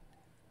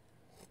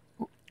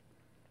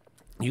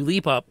 You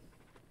leap up,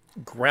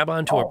 grab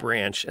onto a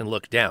branch, and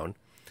look down.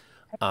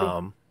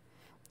 And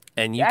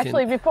you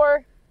Actually,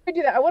 before I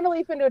do that, I want to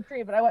leap into a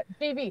tree, but I want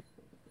JB,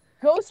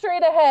 go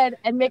straight ahead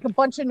and make a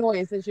bunch of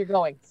noise as you're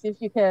going. See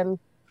if you can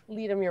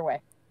lead him your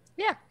way.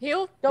 Yeah,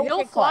 he'll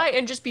get fly caught.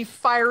 and just be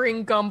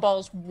firing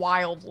gumballs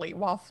wildly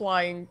while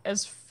flying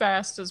as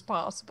fast as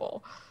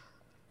possible.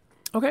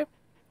 Okay.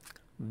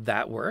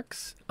 That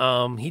works.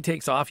 He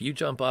takes off. You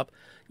jump up.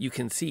 You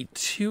can see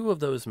two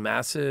of those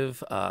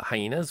massive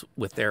hyenas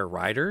with their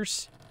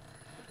riders,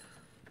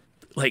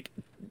 like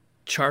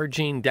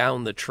charging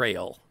down the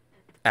trail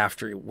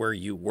after where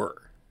you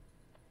were.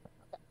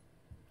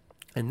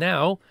 And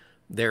now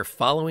they're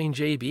following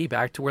JB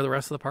back to where the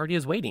rest of the party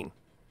is waiting.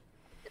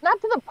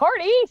 Not to the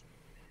party.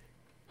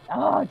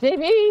 Oh,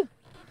 JB.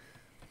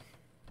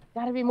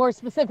 Gotta be more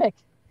specific.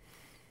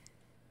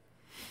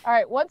 All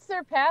right, once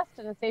they're past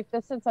in a safe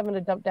distance, I'm going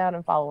to jump down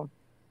and follow them.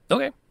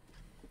 Okay.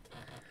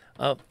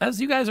 As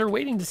you guys are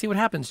waiting to see what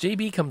happens,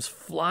 JB comes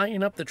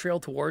flying up the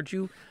trail towards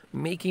you,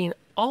 making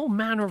all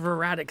manner of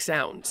erratic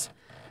sounds.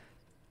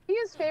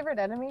 Use favorite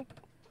enemy?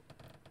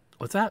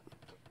 What's that?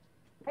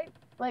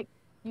 Like,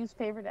 use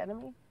favorite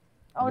enemy?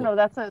 Oh, no,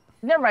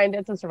 never mind.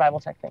 It's a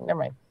survival check thing. Never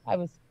mind. I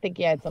was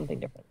thinking I had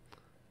something different.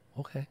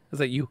 Okay. Is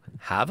that you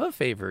have a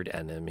favored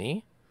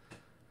enemy?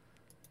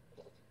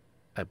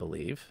 I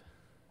believe.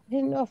 I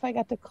didn't know if I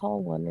got to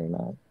call one or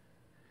not.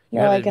 You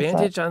No, I have guess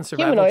advantage not. on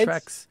survival Humanoids.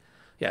 checks.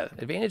 Yeah,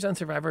 advantage on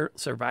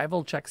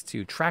survival checks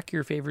to track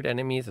your favored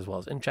enemies, as well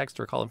as in checks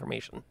to recall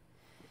information.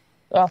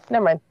 Oh,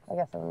 never mind. I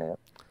guess I don't need it.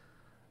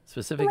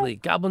 Specifically,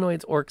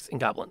 goblinoids, orcs, and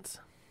goblins.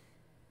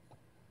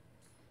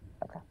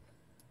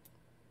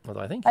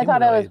 Although I think I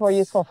thought it was more humanoids-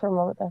 useful for a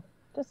moment there.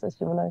 Just as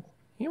humanoids.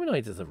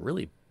 Humanoids is a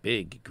really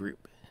big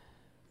group.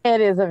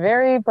 It is a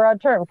very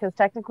broad term because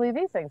technically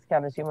these things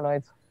count as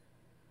humanoids.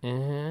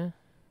 Mm-hmm.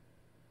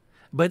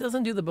 But it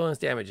doesn't do the bonus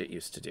damage it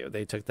used to do.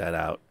 They took that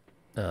out.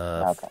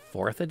 Okay.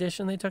 4th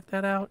edition, they took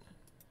that out.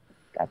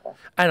 Gotcha.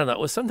 I don't know. It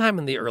was sometime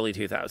in the early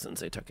 2000s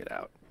they took it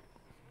out.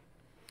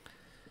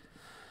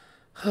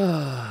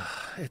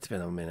 It's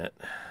been a minute.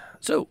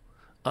 So,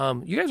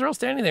 you guys are all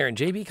standing there, and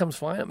JB comes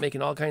flying up,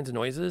 making all kinds of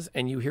noises,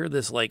 and you hear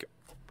this like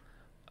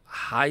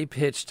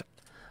high-pitched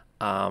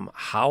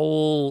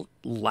howl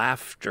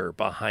laughter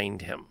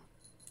behind him.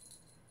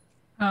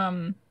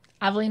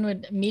 Aveline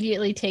would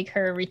immediately take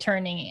her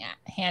returning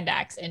hand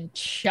axe and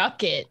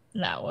chuck it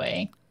that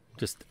way.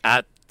 Just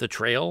at the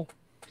trail.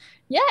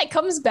 Yeah, it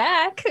comes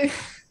back.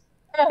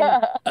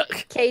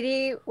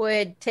 Katie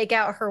would take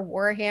out her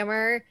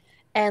warhammer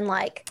and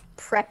like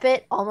prep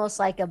it almost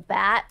like a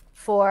bat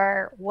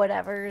for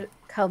whatever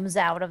comes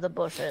out of the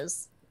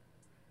bushes.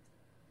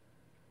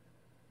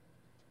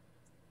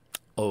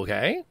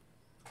 Okay.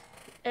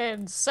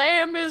 And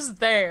Sam is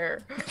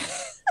there.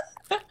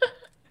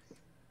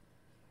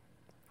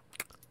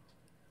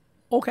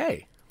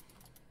 Okay.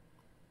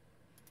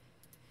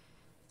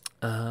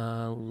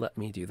 Let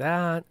me do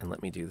that, and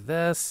let me do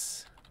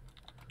this.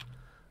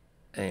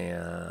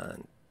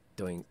 And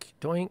doink,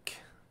 doink.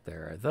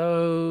 There are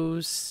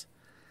those.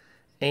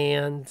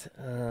 And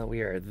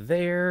we are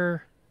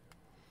there.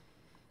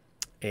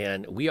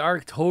 And we are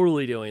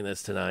totally doing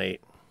this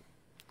tonight.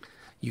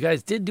 You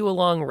guys did do a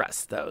long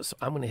rest, though, so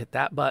I'm going to hit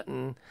that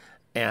button.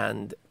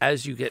 And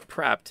as you get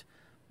prepped,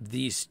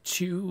 these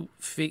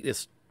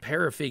this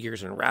pair of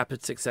figures in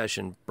rapid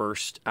succession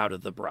burst out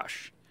of the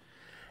brush.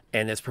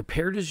 And as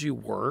prepared as you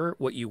were,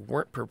 what you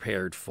weren't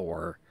prepared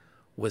for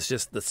was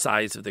just the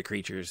size of the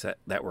creatures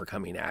that were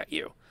coming at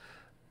you.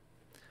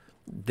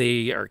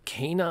 They are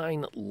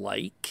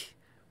canine-like,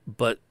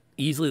 but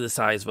easily the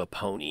size of a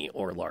pony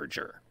or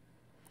larger.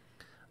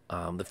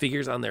 The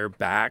figures on their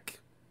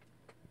back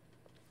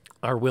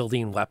are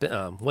wielding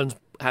weapon. One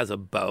has a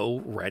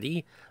bow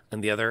ready,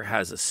 and the other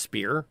has a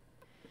spear.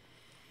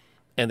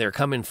 And they're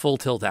coming full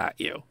tilt at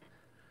you.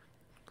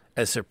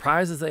 As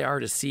surprised as they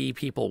are to see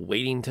people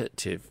waiting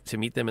to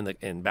meet them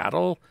in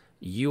battle,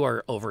 you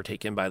are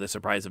overtaken by the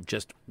surprise of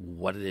just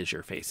what it is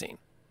you're facing.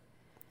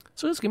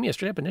 So just give me a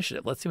straight up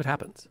initiative. Let's see what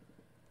happens.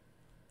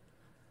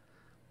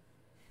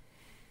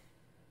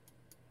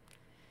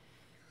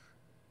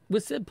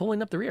 With Sid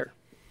pulling up the rear.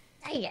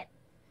 Dang it.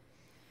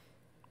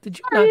 Did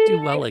you not do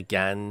well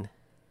again?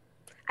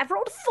 I've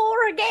rolled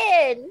 4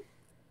 again.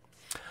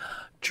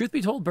 Truth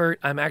be told, Bert,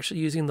 I'm actually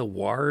using the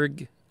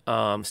Warg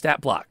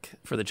stat block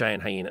for the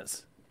giant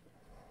hyenas.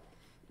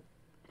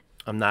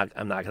 I'm not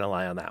gonna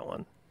lie on that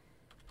one.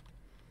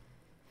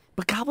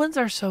 But goblins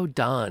are so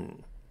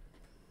done.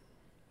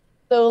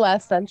 So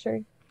last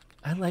century.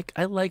 I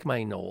like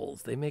my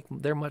gnolls.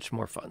 They're much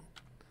more fun.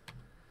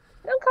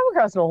 I don't come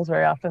across gnolls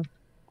very often.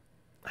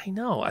 I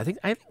know. I think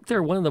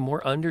they're one of the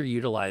more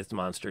underutilized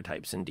monster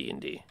types in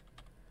D&D.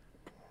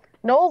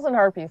 Gnolls and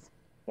harpies.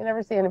 You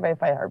never see anybody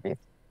fight harpies.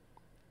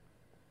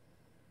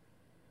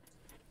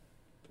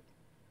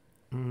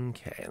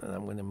 Okay, and then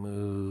I'm going to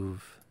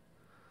move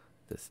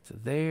this to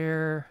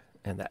there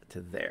and that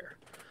to there.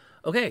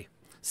 Okay,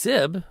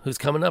 Sib, who's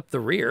coming up the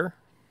rear,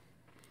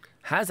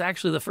 has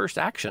actually the first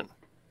action.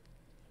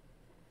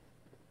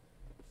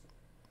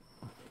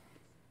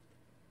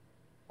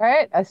 All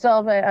right, I've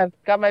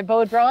got my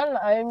bow drawn.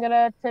 I'm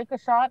gonna take a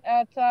shot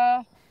at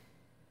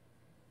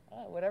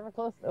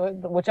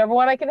whichever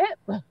one I can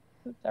hit.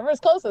 Whichever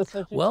is closest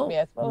to Well, me,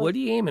 I suppose. what are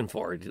you aiming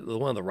for?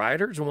 One of the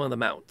riders or one of the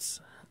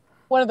mounts?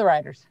 One of the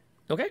riders.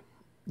 Okay,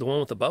 the one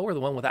with the bow or the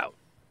one without?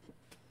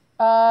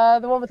 The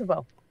one with the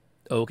bow.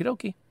 Okie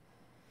dokie.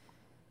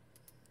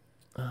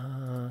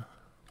 I'm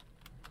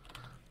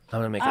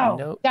gonna make a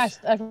note. Gosh,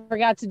 I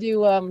forgot to do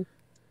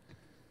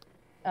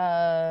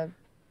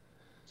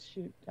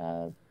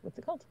what's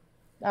it called?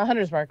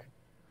 Hunter's Mark.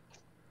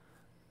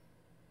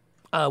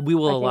 We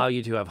will allow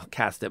you to have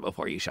cast it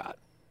before you shot.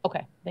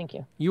 Okay, thank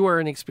you. You are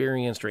an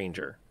experienced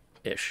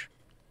ranger-ish.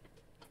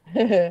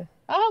 My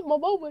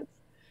moments.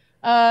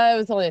 It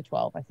was only a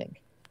 12, I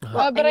think.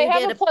 But And I you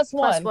have did a plus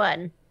one.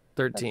 +1.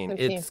 13.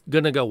 That's 13. It's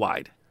gonna go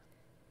wide.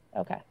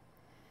 Okay.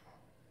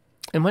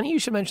 And funny you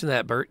should mention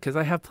that, Bert, because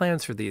I have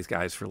plans for these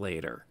guys for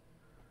later.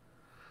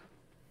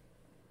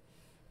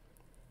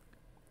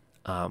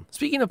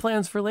 Speaking of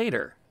plans for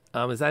later,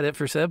 is that it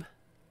for Sib?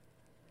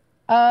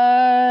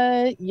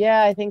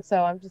 Yeah, I think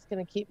so. I'm just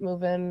gonna keep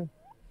moving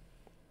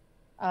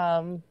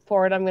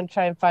forward. I'm gonna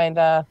try and find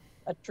a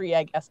tree,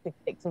 I guess, to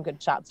take some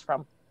good shots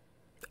from.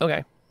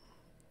 Okay.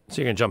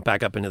 So you're gonna jump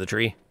back up into the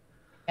tree?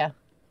 Yeah.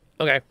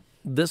 Okay.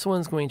 This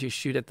one's going to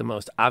shoot at the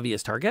most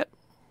obvious target,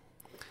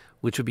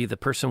 which would be the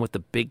person with the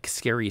big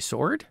scary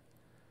sword.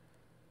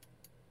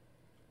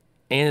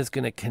 And it's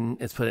going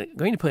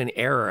to put an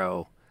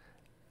arrow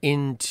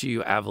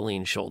into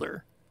Aveline's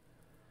shoulder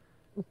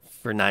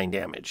for 9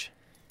 damage.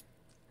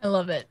 I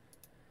love it.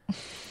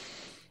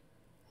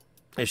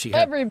 as she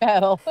kind Every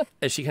battle.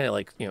 as she kind of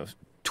like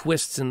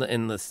twists on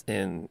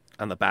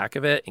the back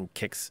of it and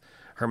kicks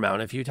her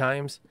mount a few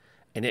times,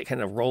 and it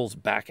kind of rolls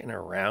back and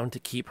around to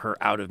keep her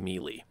out of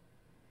melee.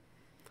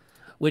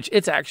 Which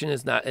its action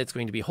is not. It's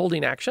going to be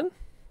holding action,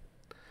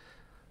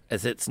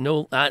 as it's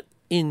not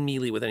in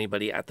melee with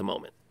anybody at the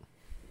moment.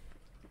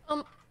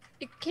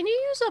 Can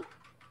you use a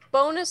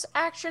bonus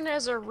action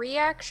as a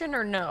reaction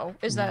or no?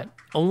 Is that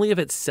Only if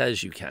it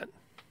says you can.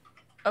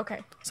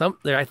 okay?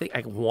 I think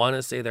I want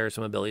to say there are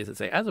some abilities that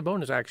say as a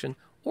bonus action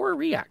or a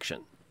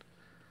reaction.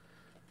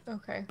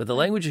 Okay. But the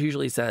language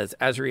usually says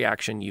as a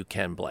reaction you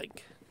can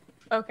blank.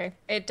 Okay,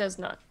 it does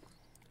not.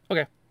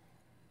 Okay.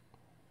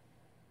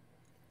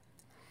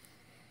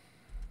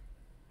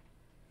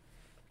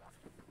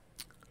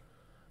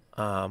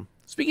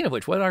 Speaking of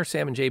which, what are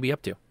Sam and JB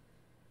up to?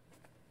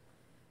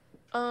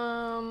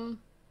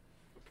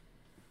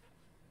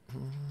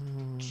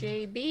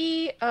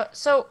 JB.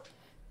 So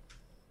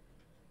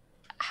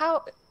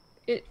how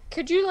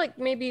could you like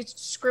maybe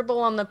scribble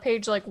on the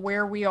page like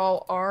where we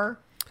all are?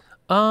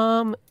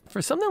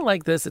 For something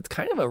like this, it's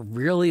kind of a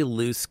really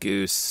loose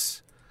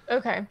goose.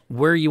 Okay.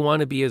 Where you want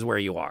to be is where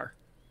you are.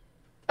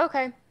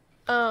 Okay.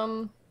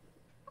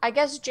 I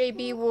guess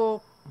JB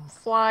will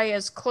fly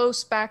as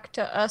close back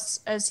to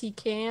us as he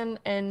can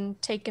and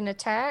take an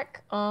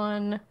attack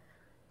on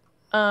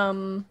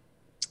the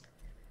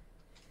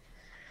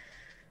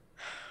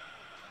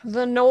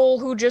knoll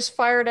who just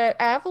fired at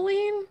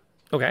Aveline.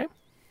 Okay.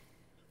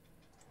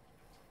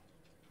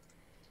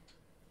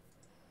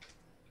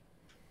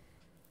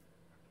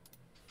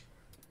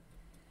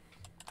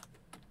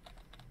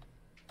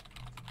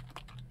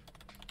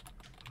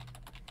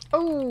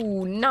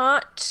 Oh,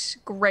 not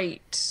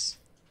great.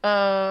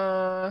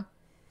 With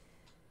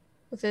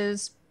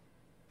his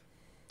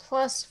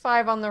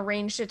 +5 on the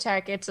ranged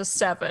attack, it's a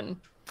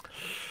 7.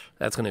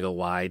 That's going to go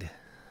wide.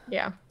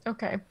 Yeah,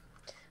 okay.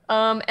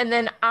 And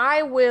then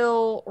I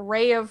will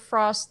Ray of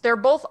Frost. They're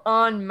both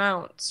on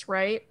mounts,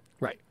 right?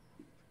 Right.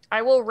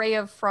 I will Ray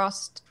of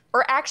Frost,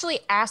 or actually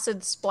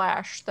Acid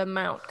Splash the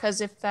mount,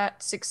 because if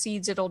that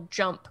succeeds, it'll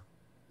jump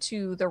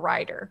to the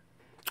rider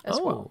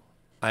as well.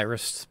 I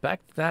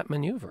respect that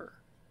maneuver.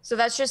 So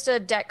that's just a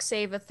deck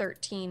save of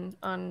 13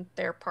 on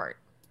their part.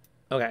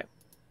 Okay.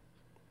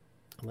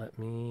 Let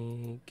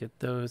me get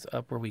those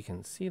up where we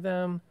can see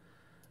them.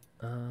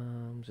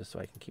 Just so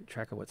I can keep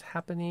track of what's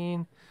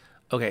happening.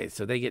 Okay,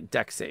 so they get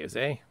deck saves,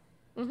 eh?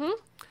 Mm-hmm.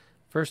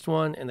 First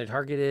one, and the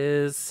target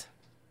is...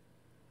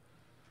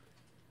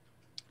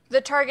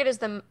 The target is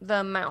the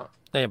mount.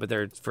 Yeah, but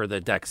they're for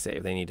the deck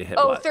save. They need to hit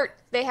what? what?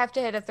 They have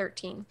to hit a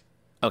 13.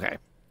 Okay.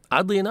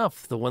 Oddly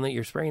enough, the one that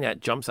you're spraying at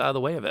jumps out of the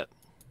way of it.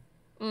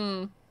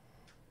 Kind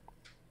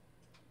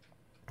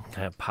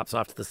of pops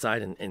off to the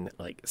side and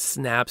like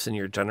snaps in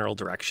your general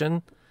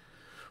direction.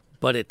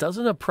 But it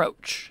doesn't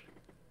approach.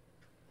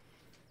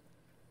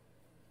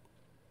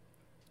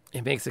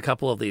 It makes a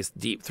couple of these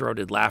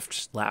deep-throated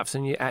laughs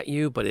at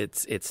you, but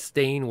it's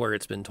staying where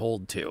it's been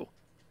told to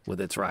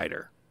with its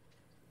rider.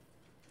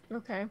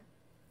 Okay.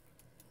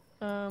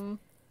 And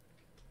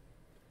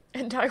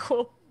I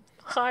will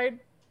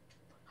hide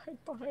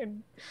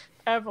behind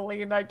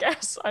Aveline, I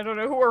guess. I don't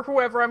know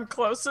whoever I'm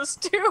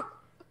closest to.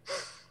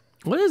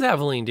 What is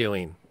Aveline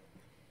doing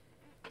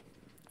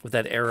with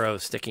that arrow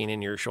sticking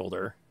in your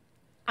shoulder?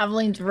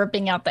 Aveline's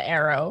ripping out the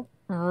arrow,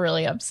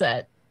 really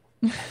upset.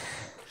 The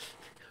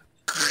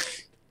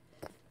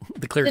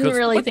clear Didn't coat's,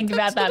 really "What? think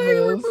about That's that what I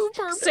move. removed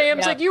from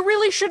Sam's Yeah. like, you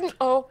really shouldn't.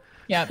 Oh,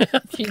 Yeah,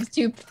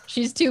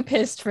 she's too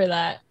pissed for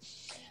that.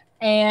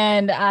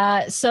 And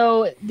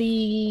so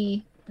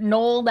the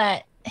knoll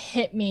that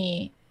hit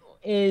me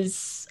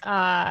is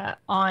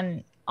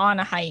on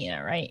a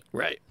hyena, right?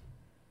 Right.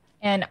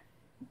 And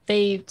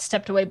they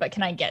stepped away, but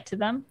can I get to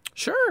them?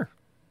 Sure.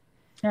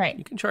 All right.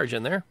 You can charge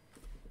in there.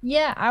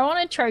 Yeah, I want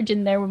to charge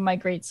in there with my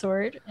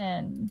greatsword,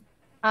 and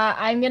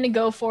I'm gonna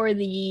go for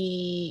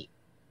the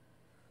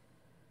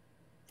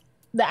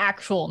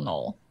actual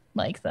knoll,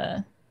 like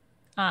the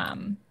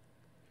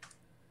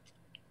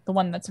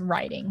one that's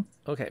riding.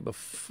 Okay,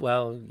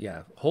 well,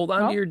 yeah. Hold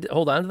on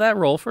to that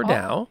roll for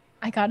now.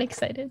 I got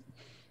excited.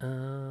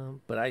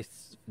 But I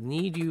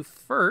need you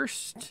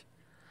first.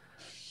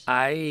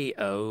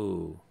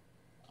 No.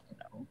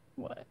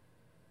 What?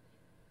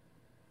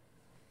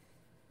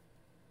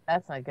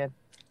 That's not good.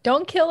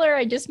 Don't kill her.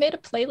 I just made a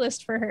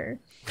playlist for her.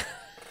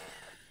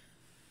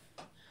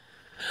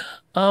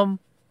 I'm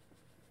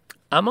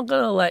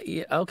gonna let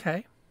you.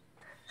 Okay.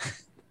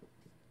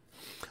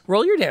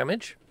 Roll your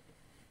damage.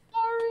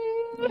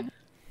 Sorry.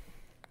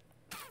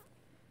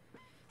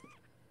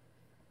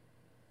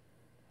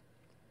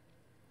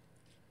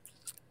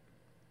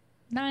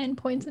 Nine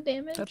points of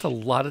damage. That's a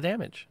lot of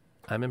damage.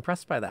 I'm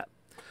impressed by that.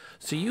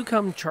 So you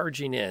come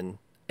charging in,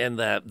 and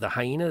the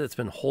hyena that's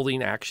been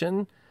holding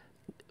action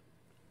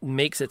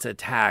makes its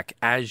attack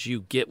as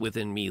you get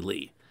within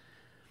melee.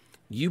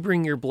 You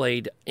bring your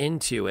blade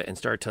into it and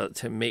start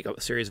to make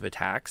a series of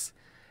attacks,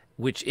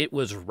 which it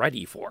was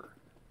ready for.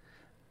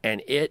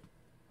 And it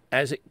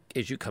as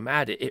you come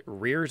at it, it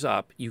rears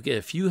up. You get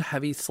a few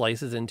heavy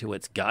slices into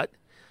its gut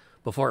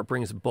before it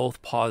brings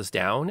both paws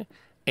down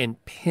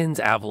and pins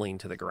Aveline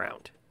to the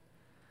ground.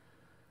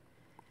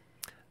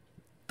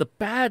 The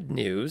bad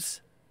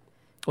news,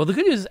 well, the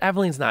good news is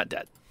Aveline's not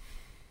dead.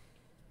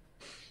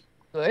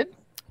 Good.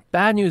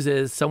 Bad news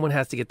is someone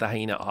has to get the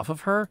hyena off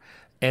of her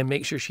and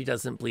make sure she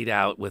doesn't bleed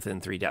out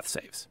within 3 death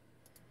saves.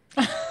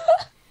 Okay.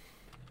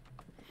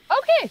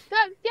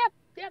 Yeah.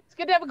 It's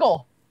good to have a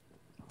goal.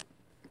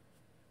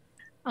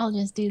 I'll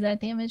just do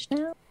that damage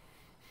now.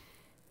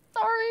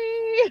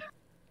 Sorry.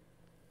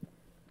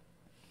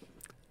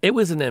 It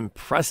was an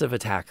impressive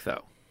attack,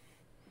 though.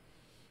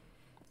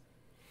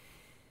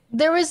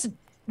 There's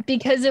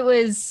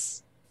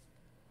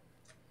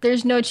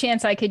no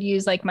chance I could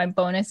use like my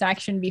bonus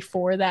action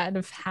before that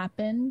have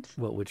happened.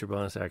 What would your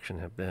bonus action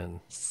have been?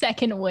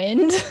 Second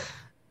wind.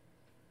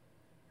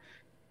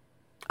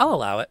 I'll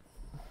allow it.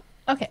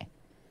 Okay.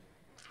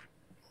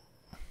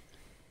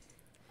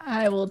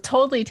 I will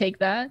totally take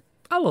that.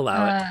 I'll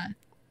allow it.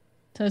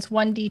 So it's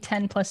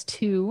 1d10 plus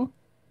 2.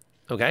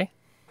 Okay.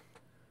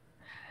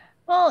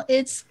 Well,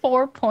 it's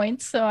 4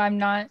 points, so I'm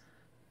not.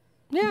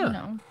 Yeah. You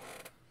know.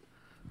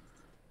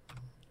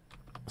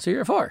 So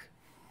you're at 4.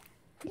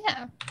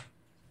 Yeah.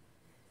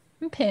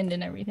 I'm pinned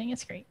and everything.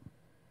 It's great.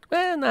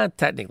 Well, not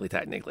technically.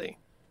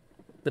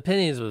 The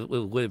pennies would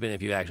have been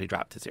if you actually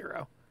dropped to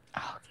 0.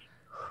 Oh,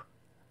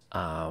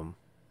 okay.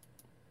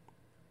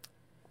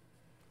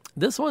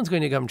 This one's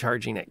going to come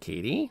charging at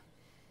Katie.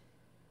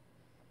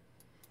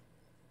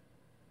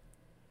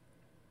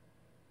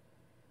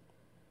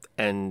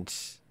 And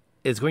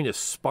is going to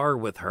spar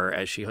with her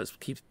as she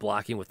keeps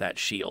blocking with that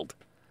shield.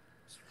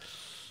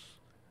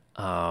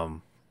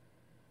 And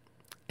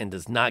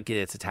does not get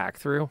its attack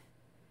through.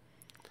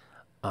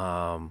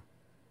 At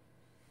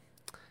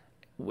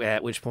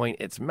which point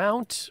its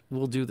mount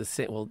will do the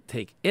same. Will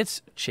take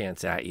its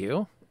chance at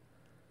you.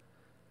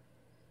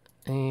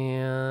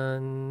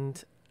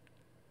 And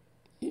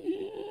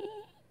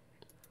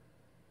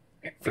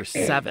for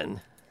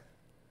 7.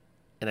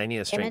 And I need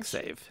a strength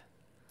save.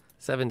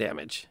 7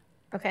 damage.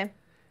 Okay.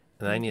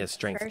 And I need a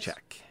strength First.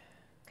 check.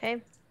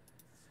 Okay.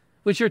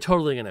 Which you're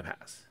totally going to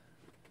pass.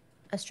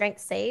 A strength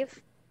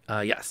save.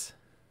 Yes.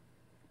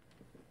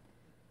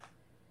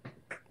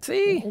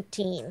 See?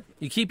 18.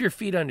 You keep your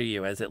feet under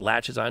you as it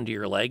latches onto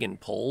your leg and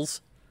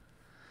pulls.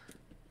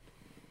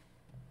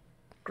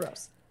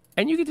 Gross.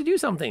 And you get to do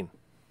something.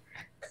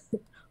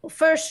 Well,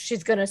 first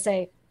she's going to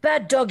say,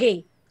 "Bad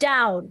doggy,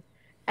 down."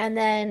 And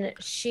then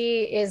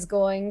she is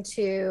going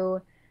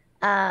to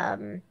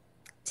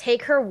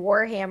take her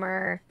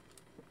warhammer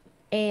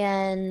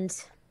and...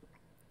 Is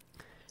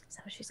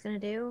that what she's going to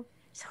do?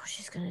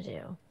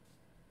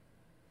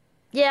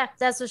 Yeah,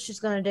 that's what she's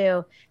going to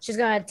do. She's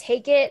going to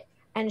take it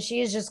and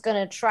she's just going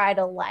to try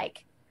to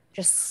like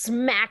just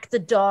smack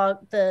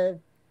the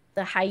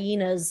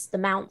hyena's, the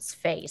mount's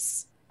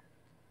face.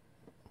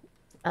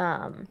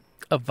 A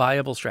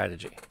viable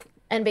strategy.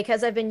 And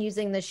because I've been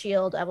using the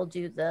shield, I will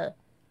do the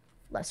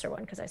lesser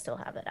one because I still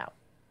have it out.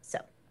 So.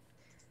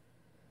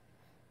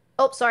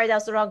 Oh, sorry, that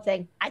was the wrong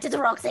thing. I did the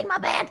wrong thing, my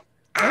bad.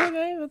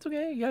 Okay, that's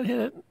okay. You got to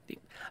hit it.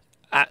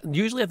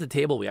 Usually at the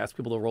table, we ask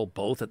people to roll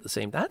both at the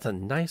same time. That's a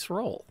nice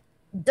roll.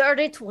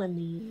 Dirty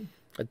 20.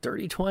 A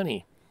dirty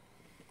 20.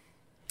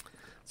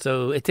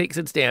 So it takes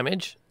its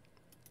damage.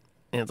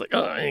 And it's like,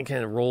 oh, and it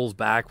kind of rolls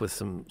back with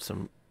some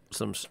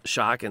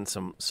shock and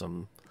some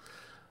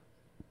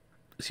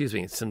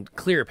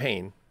clear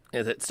pain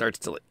as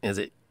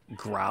it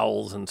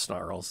growls and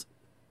snarls.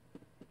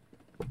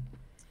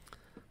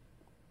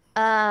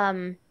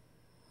 And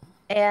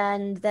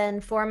then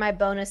for my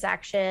bonus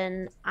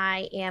action,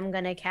 I am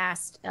going to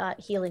cast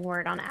Healing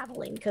Word on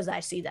Aveline because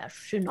I see that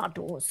she's not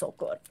doing so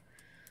good.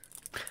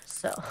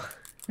 So.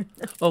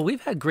 Well,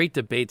 we've had great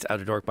debates out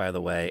of Dork, by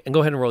the way. And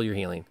go ahead and roll your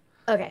healing.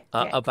 Okay.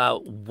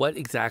 About what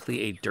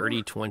exactly a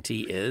dirty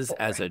 20 is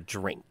as a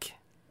drink.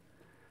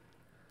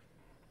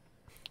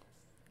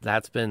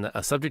 That's been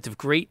a subject of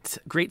great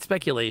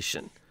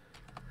speculation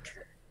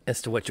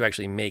as to what you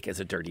actually make as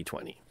a dirty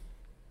 20.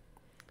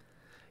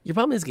 Your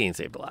problem is gain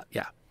saved a lot.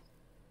 Yeah.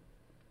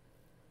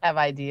 I have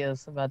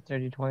ideas about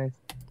dirty 20s.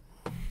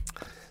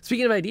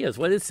 Speaking of ideas,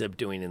 what is Sib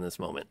doing in this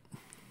moment?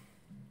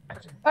 All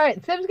right,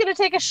 Sib's going to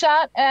take a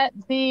shot at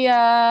the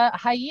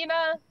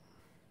hyena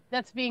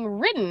that's being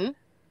ridden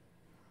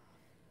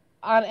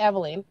on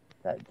Aveline.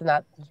 That's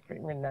not just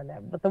ridden on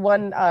Aveline, but the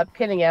one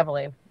pinning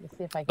Aveline. Let's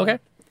see if I can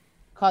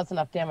cause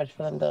enough damage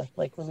for them to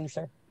like release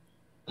her.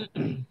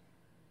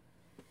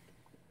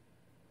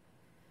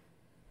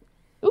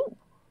 Ooh.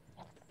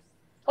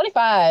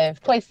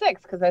 25,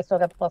 26, because I still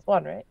got the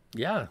 +1, right?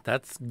 Yeah,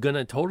 that's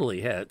gonna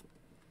totally hit.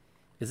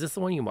 Is this the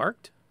one you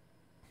marked?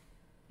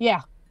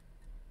 Yeah.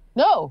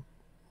 No.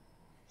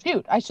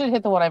 Shoot, I should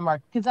hit the one I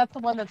marked, because that's the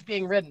one that's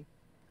being ridden.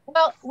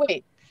 Well,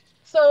 wait.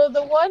 So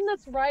the one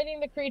that's riding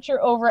the creature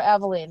over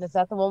Aveline, is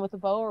that the one with the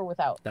bow or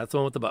without? That's the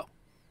one with the bow.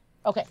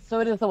 Okay, so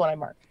it is the one I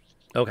marked.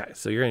 Okay,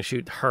 so you're gonna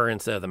shoot her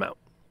instead of the mount.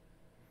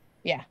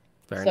 Yeah.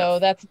 Fair so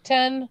enough. that's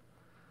 10.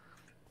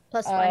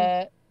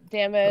 +1.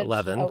 damage.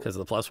 11 Oh, because of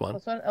the plus one.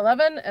 plus one,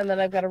 11, and then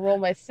I've got to roll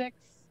my 6.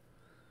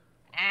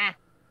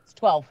 It's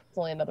 12. It's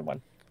only another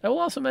one. I will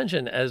also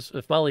mention, as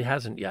if Molly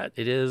hasn't yet,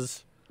 it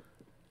is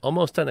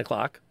almost 10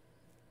 o'clock,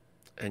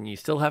 and you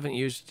still haven't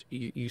used.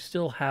 You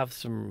still have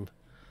some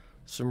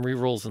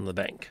rerolls in the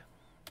bank.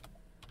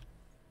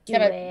 Do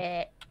Can I-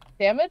 it.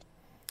 Damage?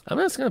 I'm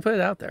just going to put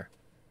it out there.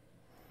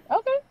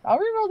 Okay, I'll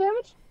reroll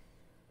damage.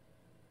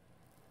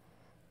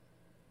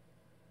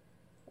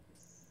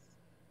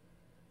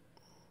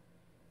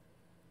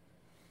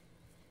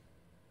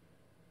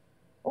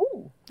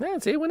 Ooh, Yeah,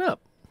 see, it went up.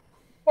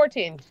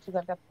 14, because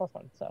I've got the plus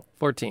 1, so.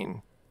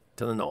 14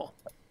 to the knoll.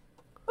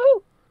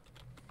 Woo!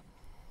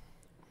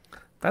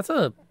 That's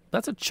a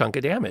chunk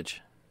of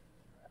damage.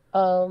 I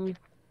don't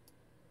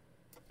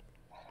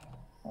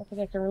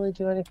think I can really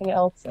do anything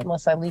else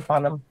unless I leap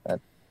on him.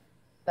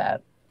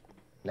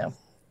 No.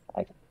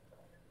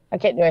 I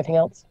can't do anything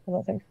else, I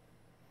don't think.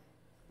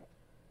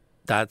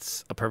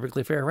 That's a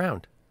perfectly fair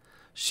round.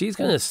 She's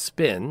going to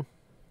spin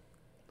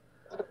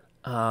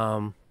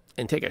and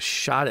take a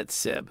shot at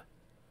Sib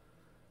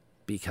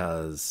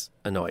because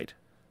annoyed.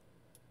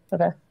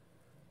 Okay.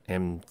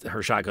 And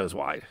her shot goes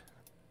wide.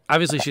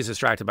 Obviously, she's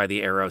distracted by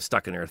the arrow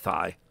stuck in her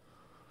thigh.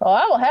 Oh,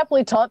 I will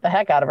happily taunt the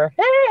heck out of her.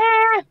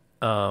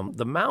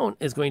 The mount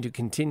is going to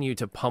continue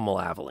to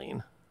pummel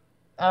Aveline,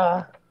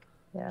 Yeah.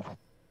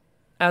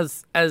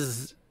 as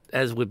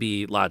would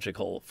be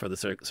logical for the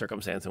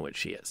circumstance in which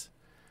she is.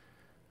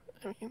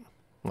 I mean,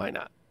 why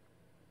not?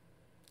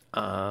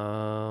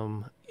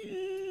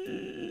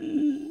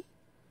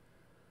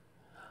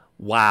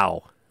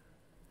 Wow.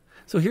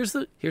 So here's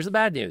the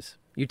bad news.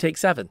 You take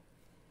 7.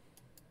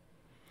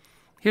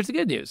 Here's the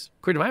good news.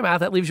 According to my math,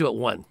 that leaves you at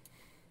 1.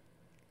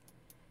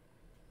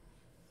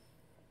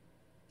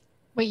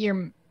 Wait,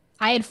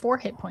 I had 4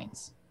 hit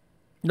points.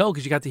 No,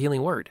 because you got the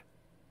healing word.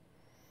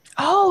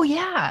 Oh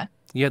yeah.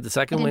 You had the I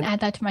second didn't one add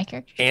that to my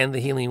character. and the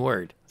healing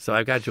word. So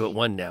I've got you at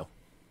 1 now.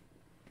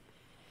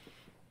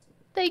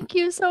 Thank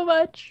you so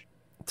much.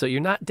 So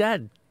you're not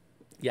dead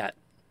yet.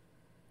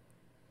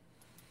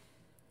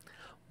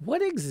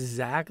 What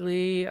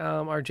exactly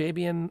are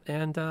JB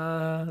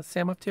and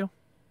Sam up to?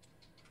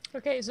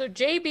 Okay, so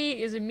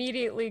JB is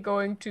immediately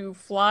going to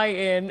fly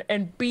in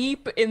and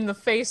beep in the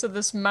face of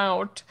this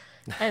mount,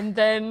 and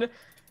then,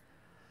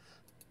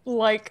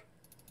 like,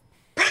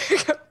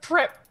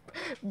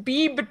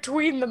 be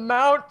between the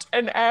mount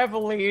and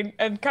Aveline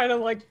and kind of,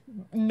 like,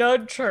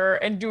 nudge her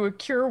and do a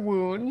cure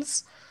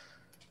wounds.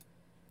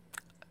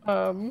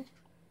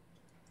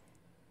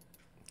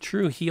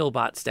 True heal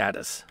bot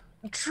status.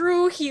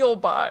 True heal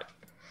bot.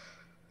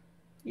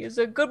 He is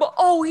a good one.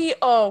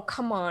 Oh,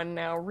 come on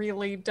now.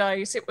 Really,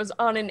 Dice? It was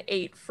on an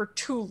 8 for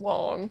too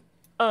long.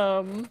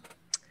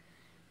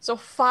 So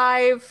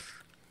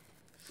 5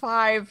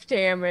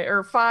 damage,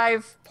 or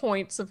 5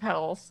 points of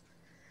health.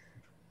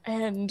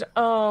 And,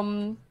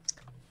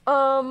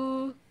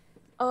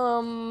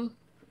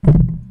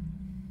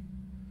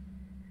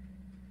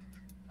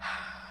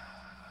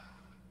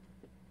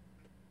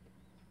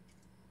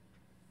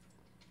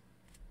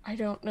 I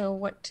don't know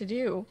what to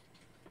do.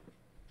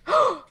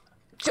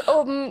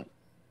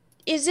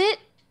 Is it?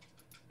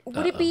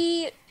 Would it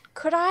be?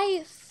 Could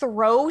I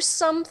throw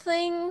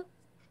something?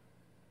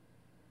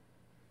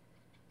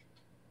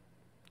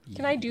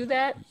 Can I do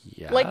that?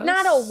 Yes. Like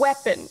not a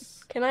weapon.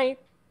 Can I?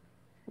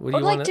 What do I'd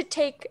you like want to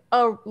take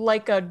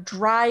a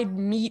dried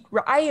meat.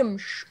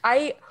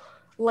 I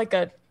like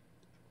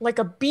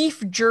a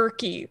beef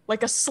jerky,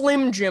 like a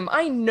Slim Jim.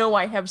 I know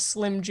I have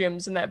Slim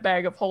Jims in that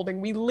bag of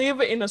holding. We live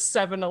in a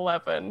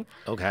 7-Eleven.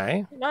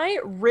 Okay. Can I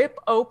rip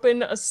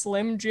open a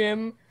Slim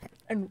Jim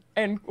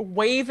and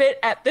wave it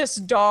at this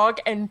dog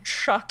and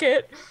chuck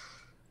it?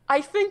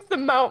 I think the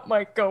mount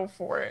might go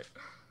for it.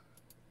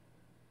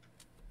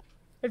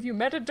 Have you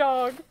met a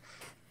dog?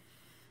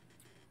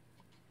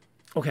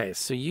 Okay,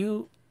 so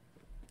you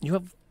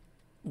have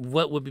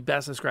what would be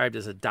best described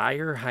as a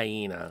dire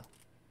hyena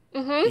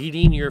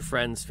eating your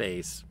friend's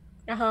face,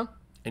 Uh-huh.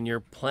 and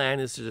your plan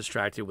is to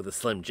distract it with a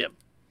Slim Jim.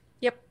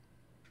 Yep.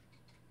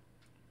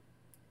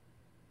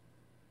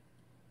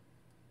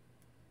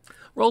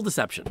 Roll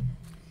deception.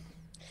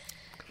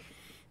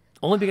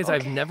 Only because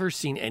I've Okay. never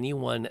seen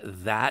anyone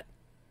that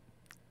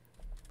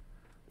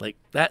like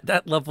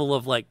that level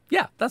of like,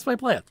 yeah, that's my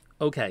plan.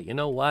 Okay, you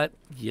know what?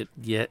 You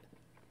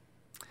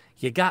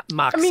got I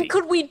moxie. mean,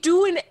 could we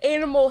do an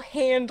animal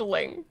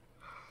handling?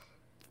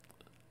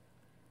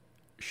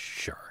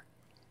 Sure.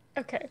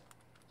 Okay.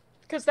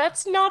 Because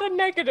that's not a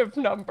negative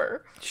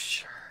number.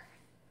 Sure.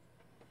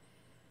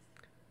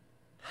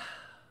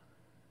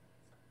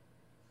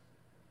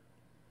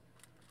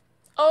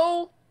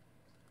 Oh,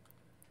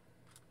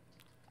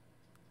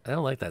 I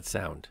don't like that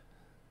sound.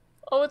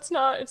 it's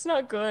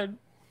not good.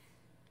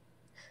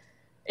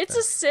 It's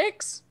a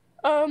 6.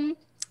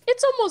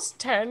 It's almost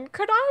 10.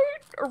 Could I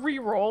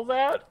re-roll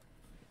that?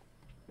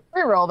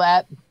 Reroll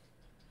that.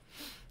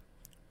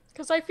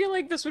 Because I feel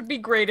like this would be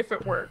great if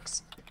it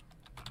works.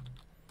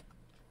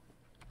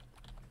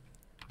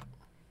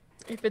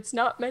 If it's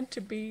not meant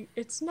to be,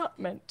 it's not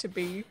meant to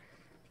be.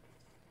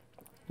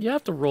 You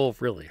have to roll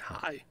really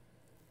high.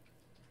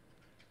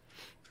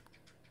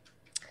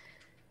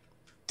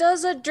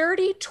 Does a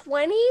dirty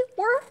 20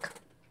 work?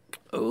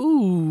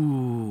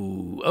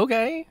 Ooh,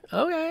 okay,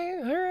 all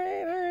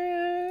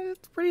right.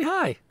 It's pretty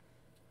high.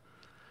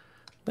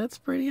 That's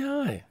pretty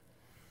high.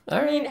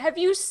 I mean, have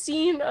you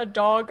seen a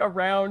dog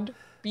around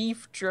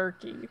beef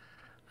jerky?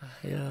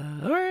 Yeah.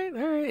 All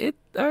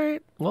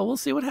right. Well, we'll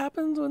see what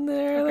happens when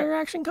their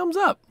action comes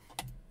up.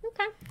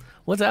 Okay.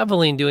 What's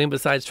Eveline doing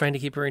besides trying to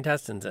keep her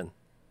intestines in?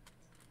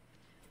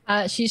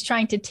 She's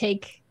trying to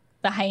take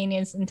the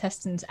hyena's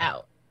intestines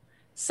out.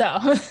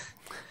 So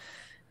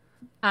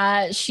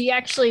she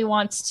actually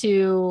wants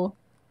to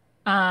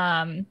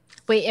wait,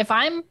 if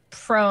I'm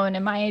prone,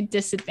 am I at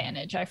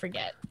disadvantage? I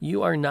forget.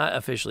 You are not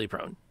officially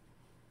prone.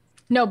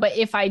 No, but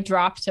if I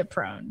drop to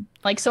prone,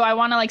 like, so I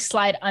want to like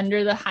slide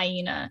under the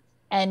hyena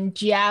and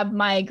jab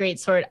my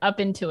greatsword up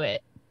into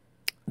it.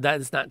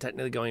 That is not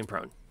technically going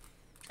prone.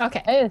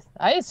 Okay.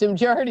 I assumed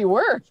you already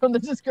were from the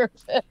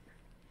description.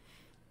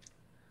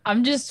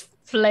 I'm just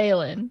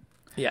flailing.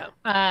 Yeah.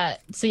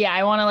 So yeah,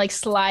 I want to like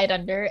slide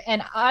under,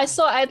 and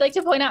I'd like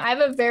to point out I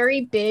have a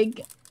very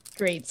big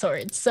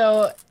greatsword.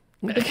 So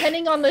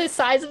depending on the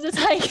size of the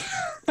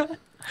tiger,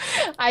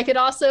 I could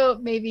also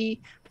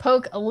maybe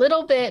poke a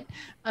little bit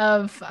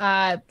of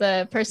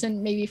the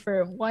person, maybe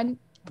for 1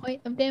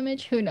 point of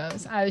damage. Who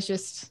knows? I was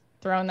just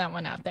throwing that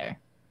one out there.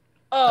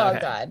 Oh Okay.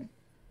 God.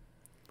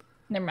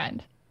 Never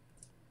mind.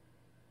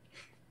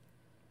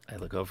 I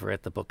look over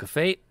at the Book of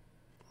Fate.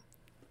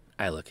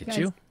 I look at Guys.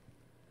 you.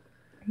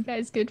 You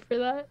guys good for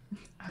that?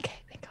 Okay,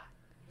 thank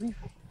God.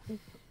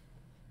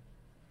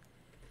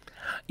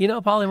 You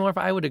know, Polymorph,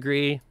 I would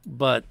agree,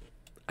 but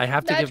I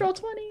have to Natural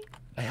give 20.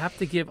 I have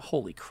to give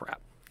holy crap.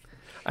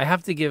 I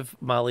have to give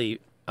Molly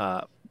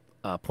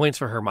points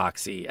for her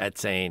moxie at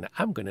saying,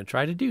 I'm going to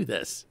try to do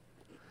this.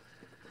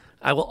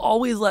 I will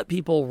always let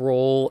people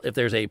roll if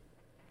there's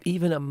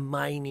even a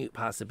minute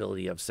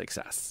possibility of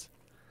success.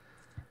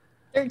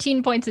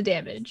 13 points of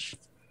damage.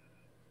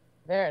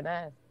 Very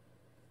nice.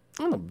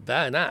 Oh,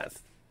 very nice.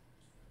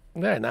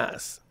 Very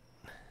nice.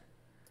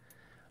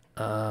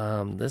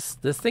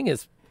 This thing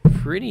is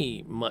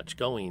pretty much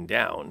going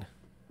down.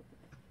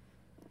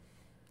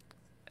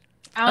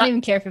 I don't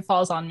even care if it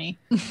falls on me.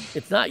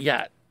 It's not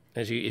yet.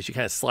 As you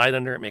kind of slide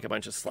under it, make a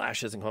bunch of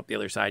slashes, and go up the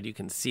other side, you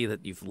can see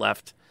that you've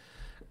left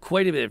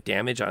quite a bit of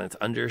damage on its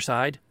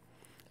underside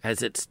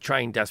as it's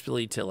trying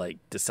desperately to like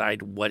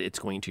decide what it's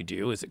going to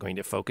do. Is it going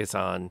to focus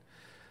on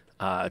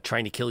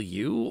trying to kill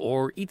you,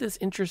 or eat this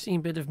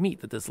interesting bit of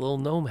meat that this little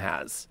gnome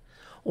has?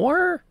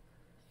 Or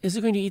is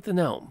it going to eat the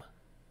gnome?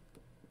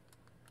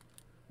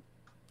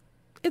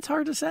 It's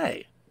hard to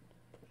say.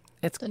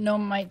 The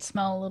gnome might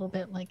smell a little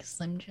bit like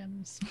Slim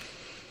Jims.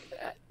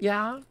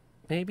 Yeah,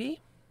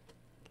 maybe.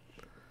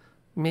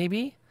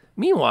 Maybe.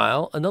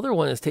 Meanwhile, another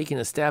one is taking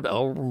a stab.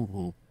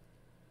 Oh,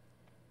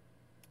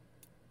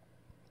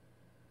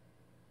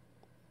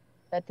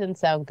 That didn't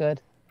sound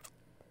good.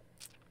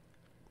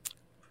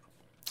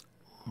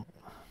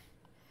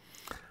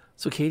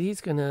 so Katie's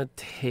gonna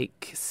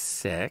take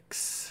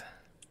 6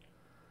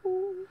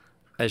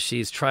 as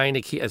she's trying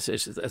to keep as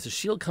the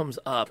shield comes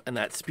up and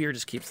that spear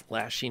just keeps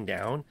lashing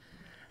down.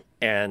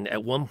 And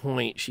at one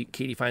point,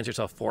 Katie finds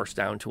herself forced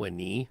down to a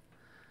knee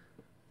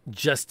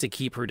just to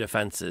keep her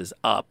defenses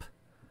up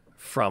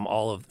from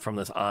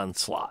this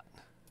onslaught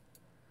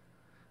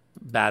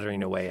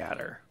battering away at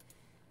her.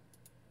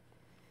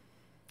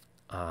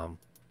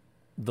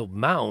 The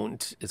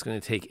mount is going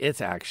to take its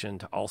action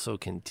to also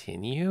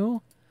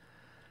continue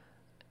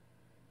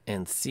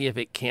and see if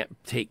it can't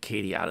take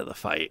Katie out of the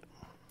fight.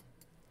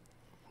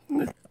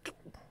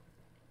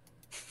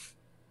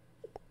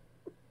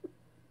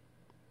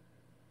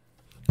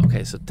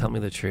 Okay, so tell me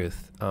the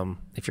truth.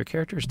 If your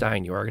character's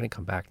dying, you are going to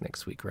come back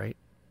next week, right?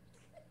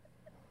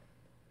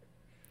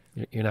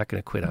 You're not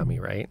going to quit on me,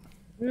 right?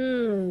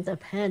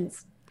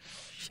 Depends.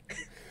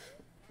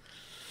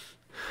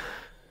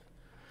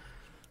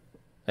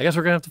 I guess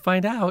we're going to have to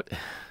find out.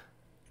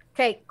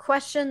 Okay,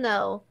 question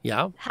though.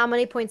 Yeah. How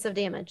many points of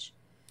damage?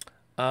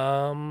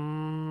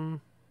 9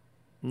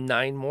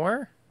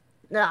 more?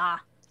 Ah,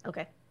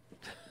 okay.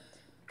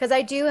 Because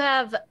I do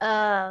have,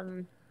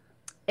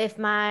 if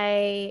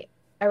I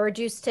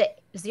reduce to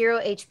 0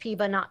 HP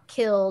but not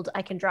killed,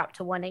 I can drop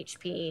to 1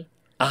 HP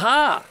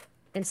Aha!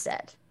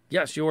 instead.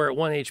 Yes, you are at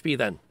 1 HP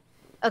then.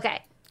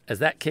 Okay. As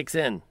that kicks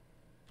in.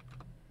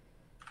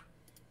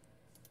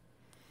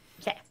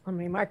 Okay, let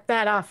me mark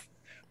that off.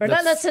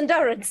 Relentless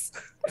endurance.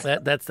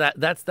 That's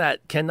that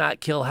cannot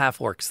kill half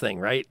orcs thing,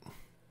 right?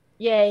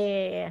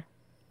 Yeah.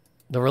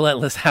 The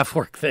relentless half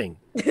orc thing.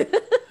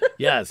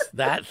 Yes,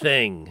 that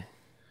thing.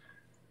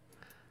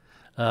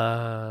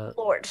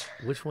 Lord.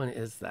 Which one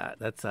is that?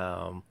 That's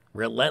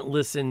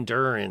relentless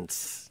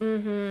endurance.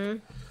 Mm-hmm.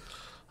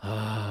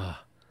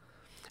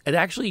 It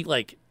actually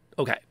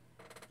okay.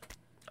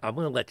 I'm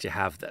gonna let you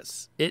have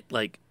this.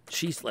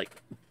 She's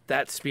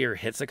that spear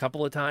hits a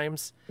couple of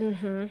times,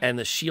 and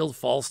the shield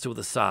falls to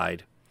the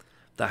side.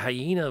 The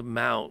hyena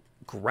mount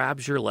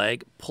grabs your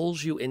leg,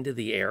 pulls you into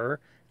the air,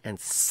 and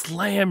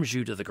slams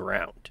you to the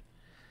ground.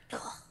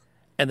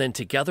 And then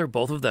together,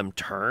 both of them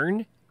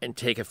turn and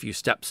take a few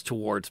steps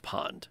towards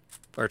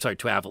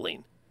to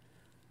Aveline.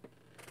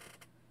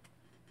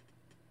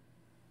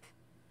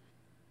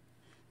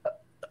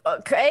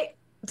 Okay.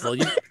 Well,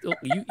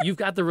 you've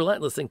got the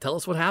relentless thing. Tell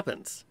us what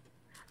happens.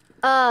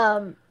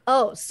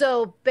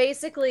 So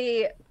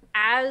basically,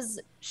 as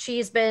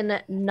she's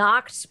been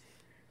knocked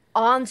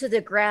onto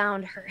the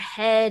ground, her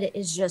head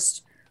is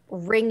just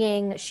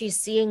ringing. She's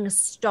seeing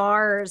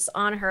stars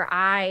on her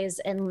eyes,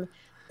 and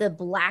the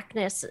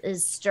blackness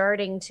is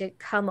starting to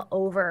come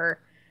over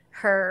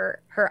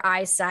her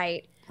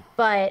eyesight.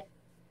 But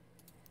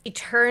she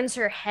turns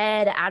her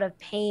head out of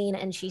pain,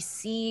 and she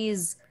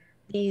sees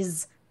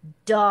these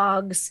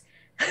dogs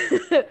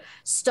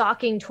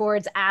stalking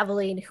towards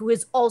Aveline, who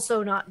is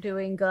also not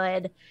doing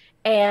good.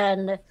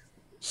 And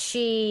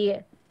she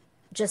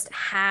just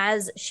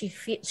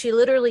she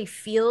literally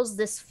feels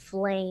this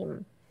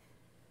flame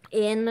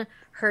in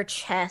her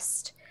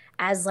chest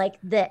as like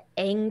the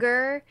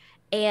anger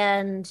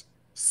and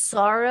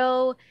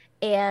sorrow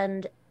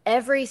and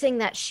everything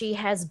that she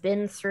has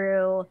been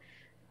through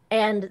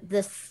and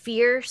the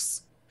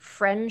fierce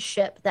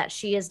friendship that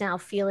she is now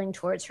feeling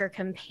towards her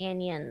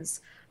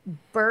companions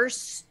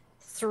bursts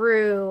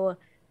through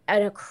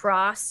and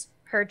across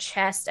her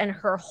chest and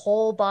her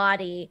whole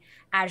body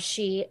as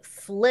she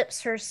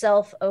flips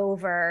herself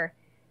over.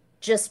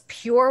 Just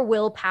pure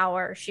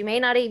willpower. She may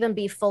not even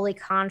be fully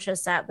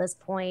conscious at this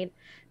point.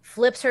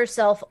 Flips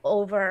herself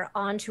over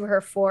onto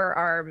her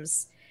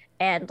forearms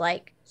and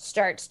like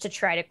starts to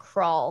try to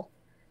crawl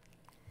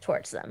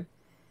towards them.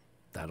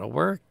 That'll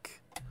work.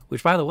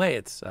 Which, by the way,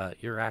 it's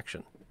your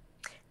action.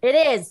 It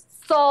is.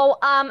 So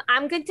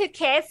I'm going to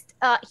cast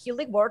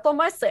Healing Word on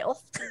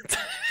myself.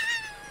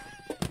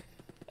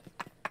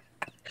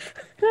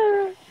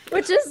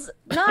 Which is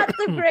not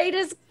the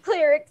greatest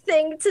cleric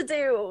thing to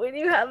do when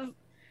you have...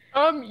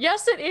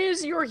 Yes, it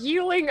is. You're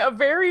healing a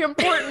very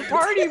important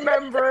party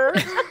member.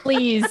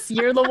 Please,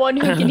 you're the one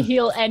who can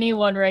heal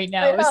anyone right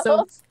now.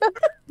 So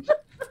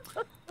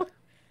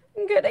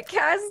I'm going to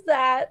cast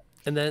that.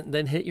 And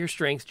then hit your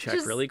strength check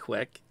Just- really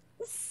quick.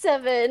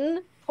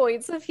 7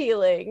 points of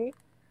healing.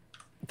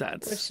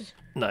 That's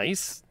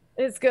nice.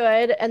 Is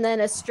good. And then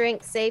a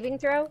strength saving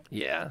throw.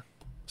 Yeah.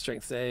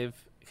 Strength save,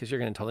 because you're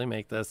going to totally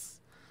make this.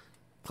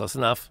 Close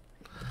enough.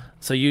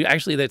 So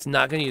that's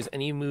not going to use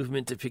any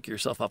movement to pick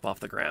yourself up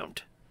off the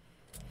ground.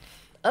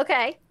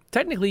 Okay.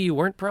 Technically, you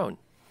weren't prone.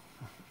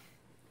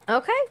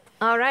 Okay.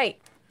 All right.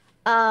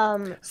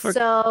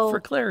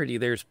 For clarity,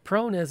 there's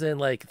prone as in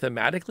like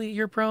thematically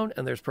you're prone,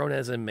 and there's prone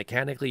as in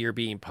mechanically you're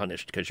being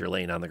punished because you're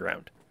laying on the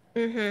ground.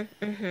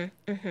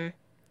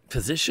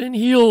 Position,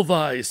 heal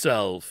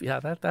thyself. Yeah,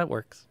 that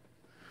works.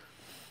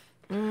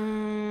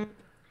 Can't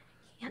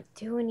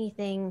do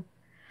anything.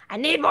 I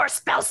need more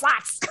spell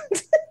slots.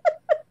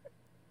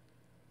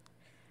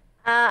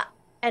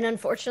 And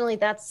unfortunately,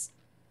 is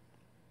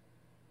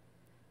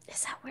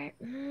that where?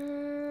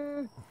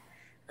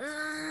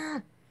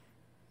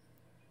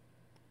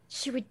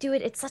 She would do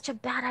it. It's such a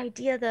bad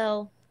idea,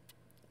 though.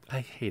 I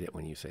hate it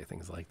when you say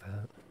things like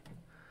that.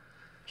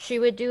 She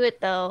would do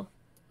it, though.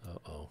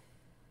 Uh-oh.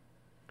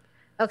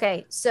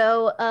 Okay,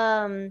 so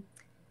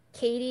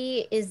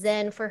Katie is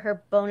then for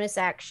her bonus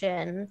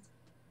action.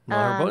 No,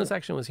 her bonus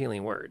action was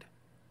healing word.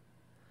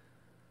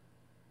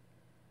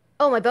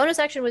 Oh, my bonus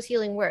action was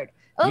healing word.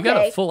 Okay. You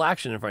got a full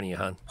action in front of you,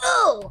 hon.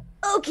 Oh,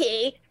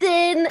 okay.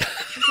 Then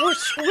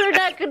we're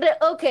not gonna.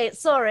 Okay,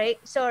 sorry,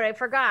 I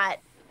forgot.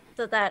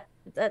 That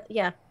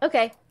yeah.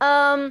 Okay.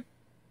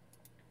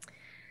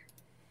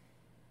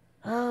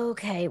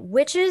 Okay,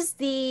 which is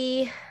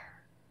the?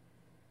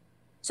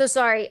 So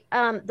sorry.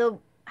 The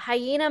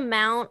hyena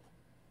mount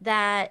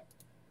that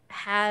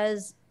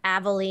has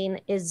Aveline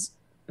is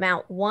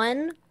mount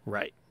 1.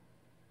 Right.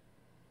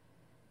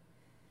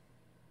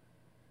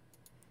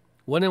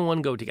 1 and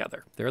 1 go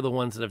together. They're the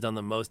ones that have done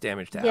the most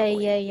damage to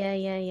Aveline.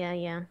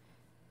 Yeah.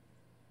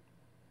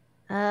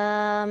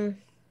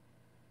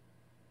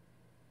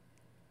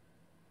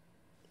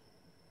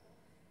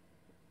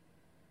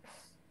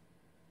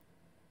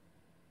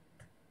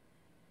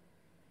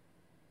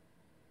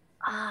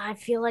 I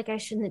feel like I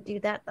shouldn't do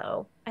that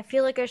though. I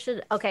feel like I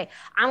should. Okay,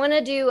 I'm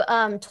gonna do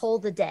Toll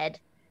the Dead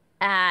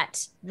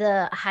at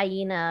the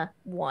hyena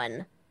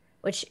 1,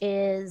 which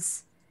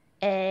is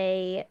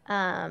a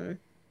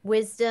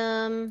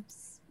wisdom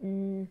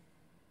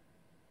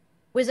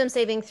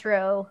saving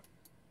throw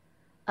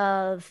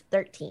of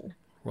 13.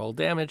 Roll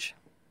damage.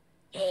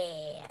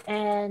 Yeah,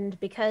 and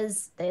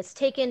because it's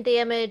taken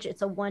damage,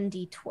 it's a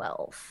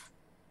 1d12,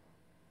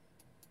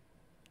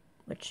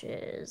 which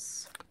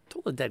is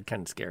Toll the Dead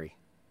kind of scary.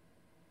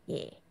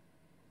 yeah.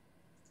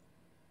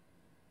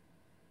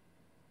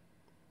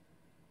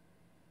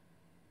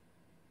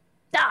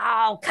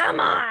 Oh, come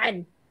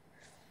on!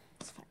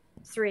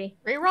 3.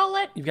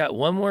 Reroll it. You've got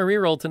one more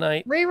reroll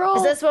tonight. reroll.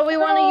 Is this what we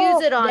want to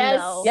use it on, Yes.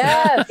 though?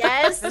 Yes.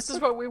 Yes? This is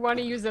what we want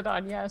to use it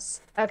on.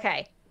 Yes.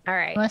 Okay. All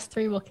right. Plus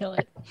 3 will kill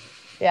it.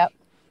 Yep.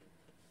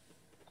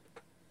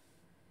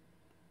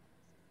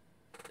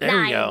 There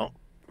we 9. go.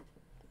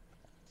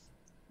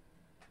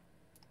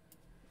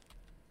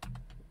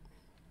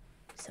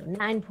 So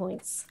 9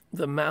 points.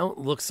 The mount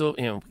looks so,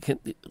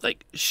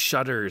 like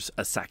shudders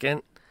a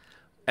second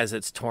as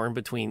it's torn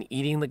between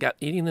eating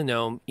the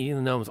gnome, eating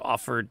the gnome's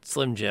offered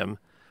Slim Jim,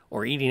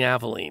 or eating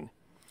Aveline.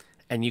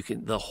 And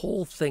the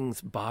whole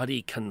thing's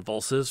body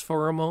convulses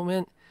for a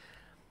moment.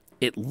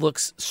 It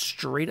looks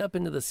straight up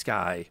into the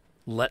sky,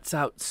 lets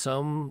out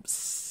some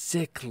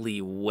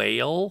sickly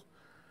wail,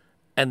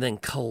 and then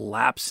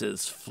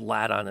collapses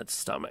flat on its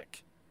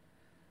stomach.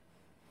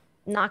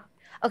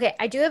 Okay,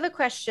 I do have a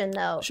question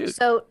though. Shoot.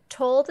 So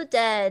Toll the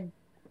Dead,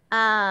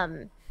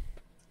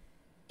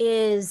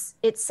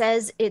 it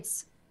says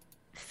it's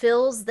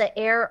fills the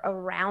air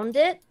around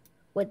it.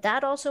 Would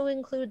that also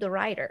include the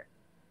rider?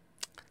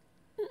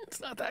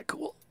 It's not that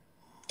cool.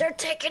 They're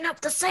taking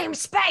up the same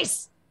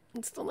space.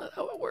 It's still not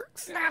how it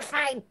works. Nah,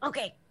 fine.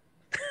 Okay.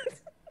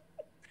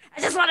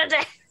 I just wanted to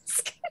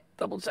ask.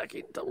 Double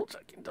checking.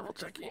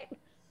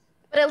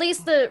 But at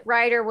least the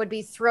rider would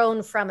be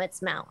thrown from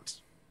its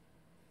mount.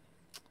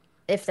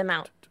 If the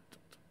mount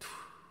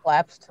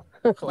Collapsed.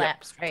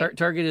 collapsed, right?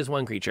 Target is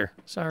one creature.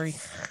 Sorry.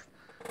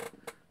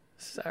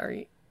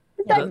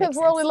 That because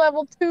we're only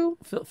level 2.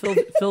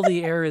 Fill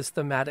the air is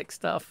thematic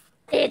stuff.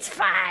 It's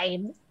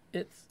fine.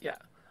 It's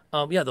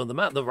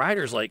the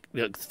rider's like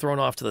thrown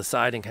off to the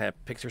side and kind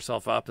of picks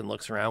herself up and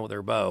looks around with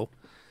her bow.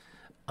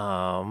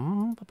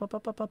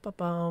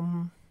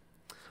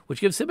 Which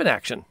gives him an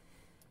action.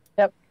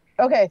 Yep.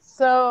 Okay,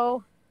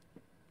 so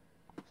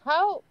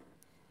how?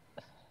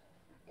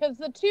 Because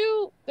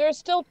there's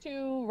still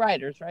 2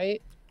 riders,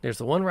 right? There's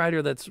the one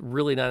rider that's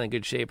really not in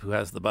good shape who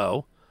has the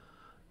bow,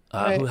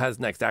 Right. who has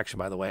next action,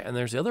 by the way. And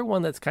there's the other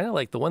one that's kind of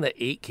like the one that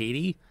ate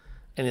Katie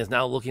and is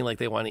now looking like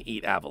they want to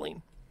eat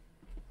Aveline.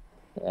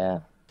 Yeah.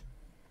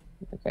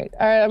 Great.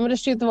 All right, I'm going to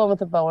shoot the one with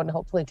the bow and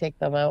hopefully take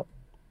them out.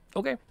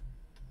 Okay.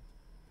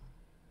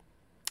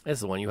 This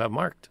is the one you have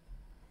marked.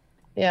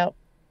 Yeah.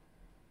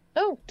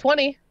 Oh,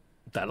 20.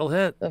 That'll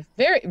hit. A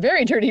very,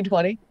 very dirty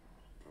 20.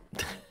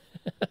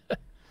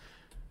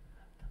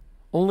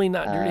 Only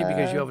not dirty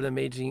because you have an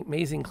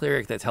amazing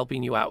cleric that's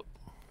helping you out.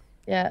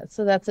 Yeah,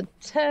 so that's a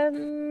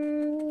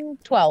 10,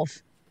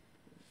 12.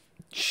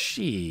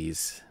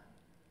 Jeez.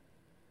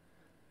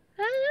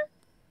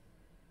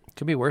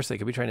 Could be worse. They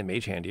could be trying to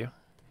mage hand you.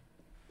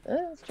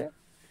 That's true.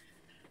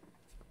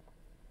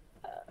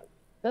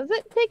 Does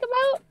it take them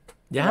out?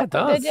 Yeah, it Not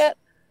does. dead yet?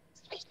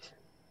 Sweet.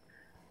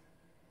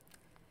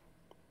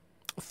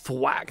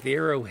 Thwack. The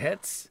arrow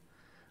hits,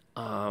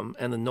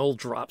 and the knoll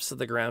drops to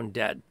the ground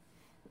dead.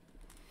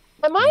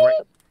 Am I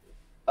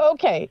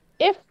okay?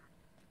 Am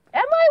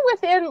I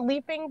within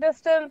leaping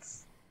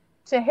distance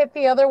to hit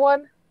the other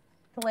one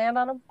to land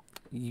on him?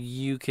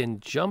 You can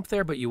jump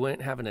there, but you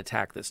wouldn't have an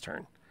attack this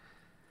turn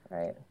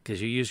Right.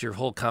 because you use your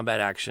whole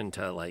combat action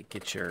to like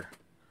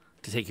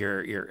take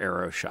your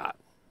arrow shot.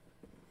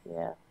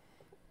 Yeah.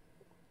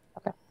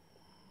 Okay.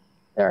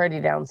 They're already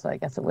down, so I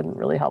guess it wouldn't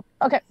really help.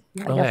 Okay.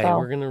 I guess Okay, I'll...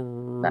 we're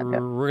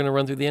gonna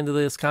run through the end of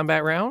this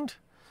combat round.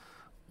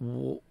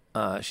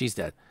 She's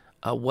dead.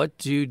 What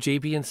do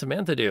JB and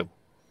Samantha do?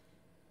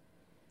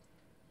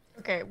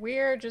 Okay,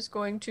 we're just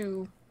going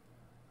to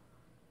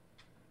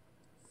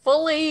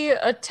fully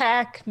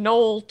attack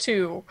Knoll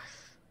 2.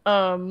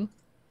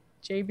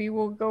 JB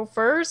will go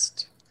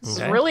first. This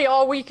Okay. is really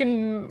all we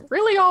can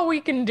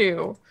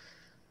do.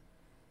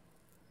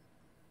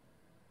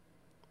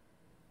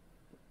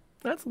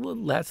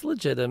 That's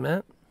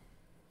legitimate.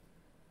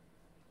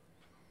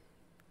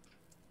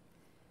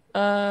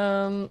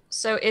 So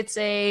it's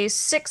a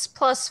 6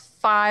 +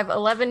 5,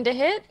 11 to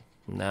hit.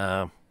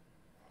 No,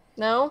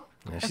 No?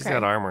 yeah, she's Okay.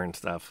 got armor and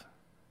stuff.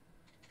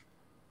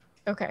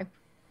 Okay.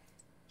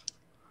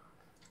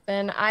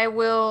 Then I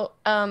will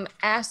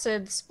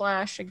acid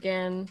splash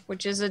again,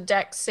 which is a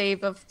dex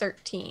save of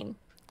 13.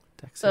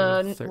 Dex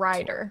The save 13.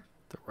 rider.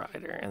 The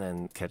rider, and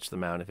then catch the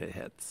mount if it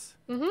hits.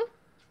 Mhm.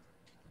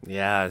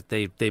 Yeah,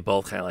 they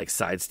both kind of like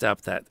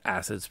sidestep that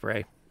acid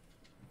spray.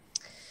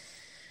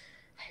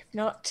 I've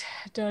not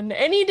done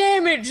any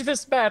damage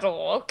this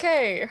battle.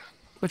 Okay.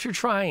 But you're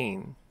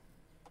trying.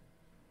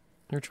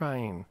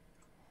 Aveline?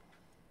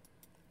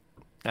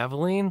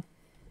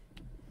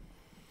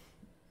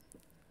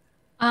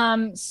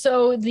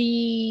 So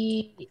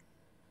the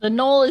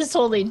knoll is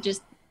totally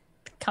just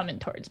coming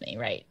towards me,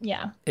 right?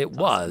 Yeah. It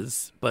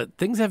was, but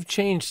things have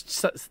changed.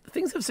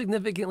 Things have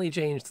significantly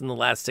changed in the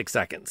last 6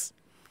 seconds.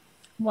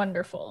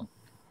 Wonderful.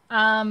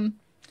 I'm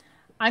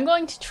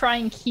going to try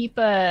and keep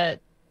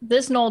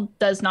this knoll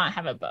does not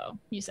have a bow,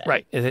 you said.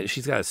 Right.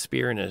 She's got a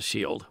spear and a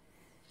shield.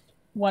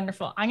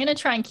 Wonderful. I'm going to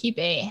try and keep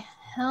a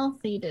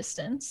healthy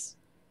distance.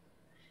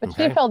 But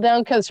Okay. she fell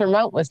down because her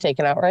mount was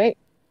taken out, right?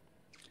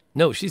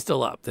 No, she's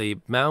still up. The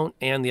mount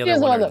and the She other was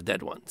the one one are that- the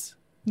dead ones.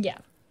 Yeah.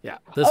 Yeah.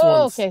 This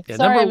Oh, one's okay. yeah,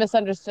 Sorry, I number,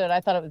 misunderstood. I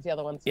thought it was the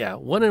other ones. yeah,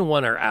 1 and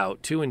 1 are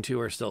out. 2 and 2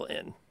 are still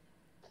in.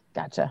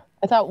 Gotcha.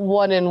 I thought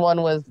 1 and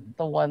 1 was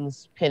the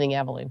ones pinning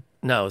Aveline.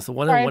 No, it's the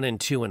 1 Sorry. and 1 and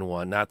 2 and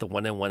 1, not the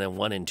 1 and 1 and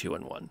 1 and 2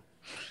 and 1.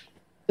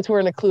 It's we're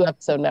in a Clue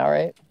episode now,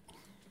 right?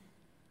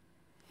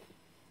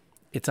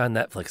 It's on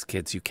Netflix,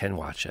 kids. You can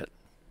watch it.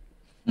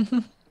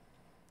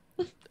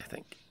 I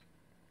think.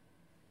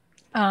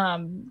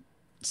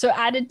 So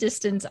at a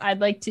distance, I'd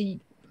like to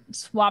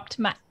swap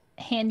to my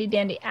handy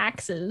dandy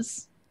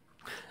axes.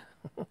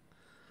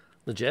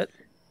 Legit?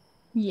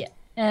 Yeah.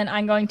 And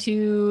I'm going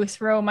to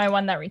throw my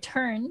one that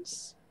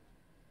returns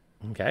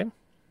Okay.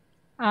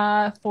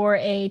 for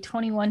a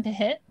 21 to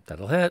hit.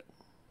 That'll hit.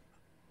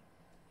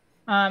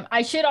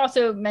 I should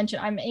also mention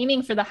I'm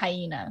aiming for the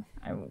hyena.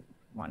 I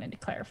wanted to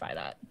clarify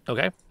that.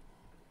 Okay.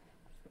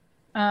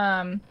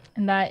 And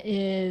that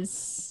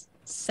is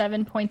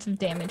 7 points of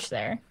damage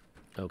there.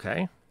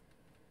 Okay.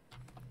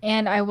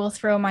 And I will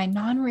throw my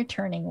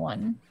non-returning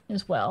one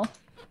as well.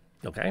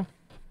 Okay.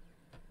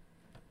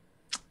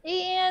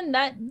 And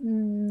that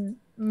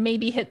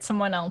maybe hit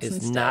someone else It's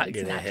instead. not It's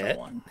a gonna natural hit.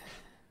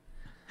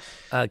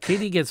 one.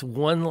 Katie gets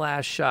one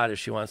last shot if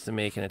she wants to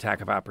make an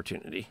attack of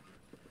opportunity.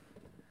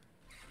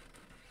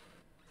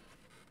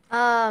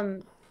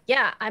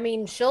 Yeah, I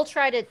mean, she'll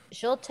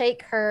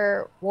take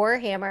her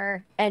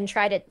warhammer and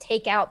try to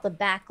take out the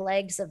back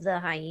legs of the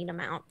hyena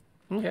mount.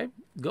 Okay.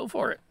 Go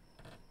for it.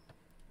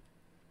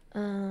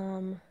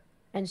 And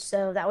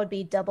so that would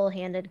be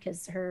double-handed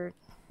because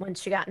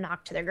once she got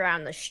knocked to the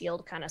ground, the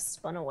shield kind of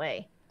spun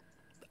away.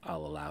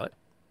 I'll allow it.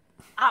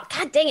 Oh,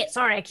 god dang it.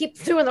 Sorry, I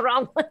keep doing the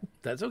wrong one.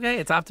 That's okay.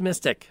 It's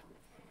optimistic.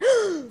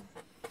 Not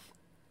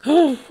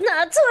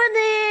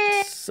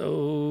 20!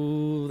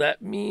 So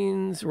that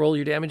means roll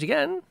your damage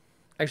again.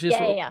 Actually,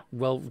 just roll, Yeah.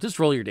 well, just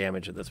roll your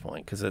damage at this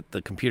point because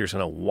the computer's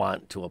going to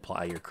want to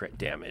apply your crit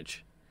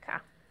damage. Okay.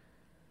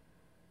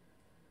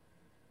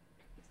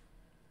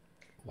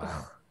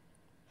 Wow.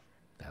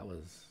 That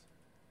was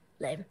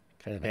Lame.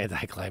 kind of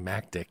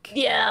anticlimactic.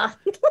 Yeah.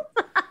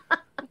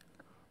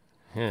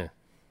 Huh.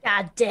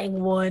 God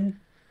dang one.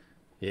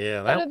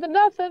 Yeah, Better than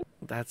nothing.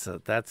 that's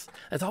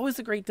always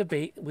a great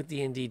debate with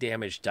D&D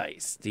damage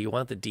dice. Do you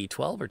want the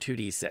D12 or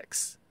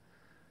 2D6?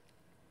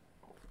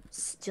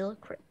 Still a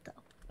crit, though.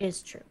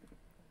 Is true.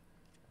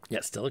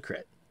 Yeah, still a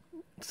crit.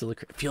 Still a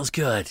crit. Feels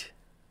good.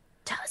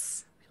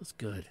 Does. Feels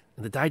good.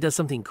 And the die does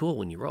something cool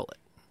when you roll it,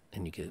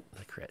 and you get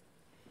the crit.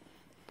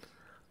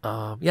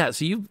 Yeah,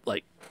 so you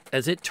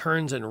as it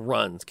turns and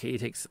runs, Katie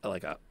takes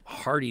like a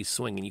hearty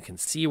swing, and you can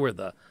see where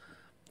the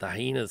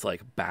hyena's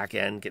back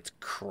end gets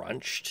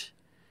crunched,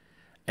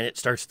 and it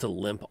starts to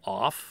limp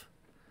off.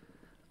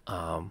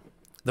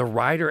 The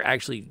rider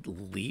actually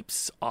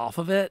leaps off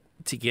of it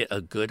to get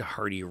a good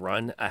hearty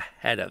run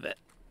ahead of it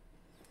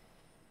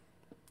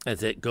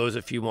as it goes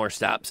a few more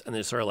steps, and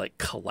then sort of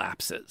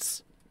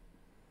collapses.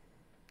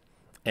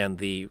 And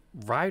the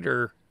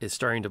rider is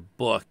starting to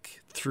book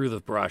through the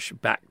brush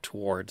back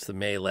towards the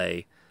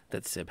melee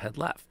that Sib had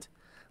left,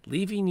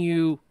 leaving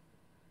you,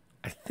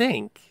 I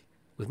think,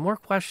 with more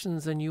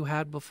questions than you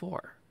had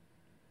before.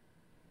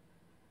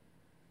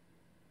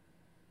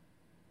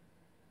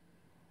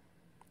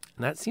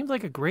 And that seems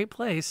like a great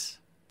place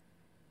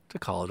to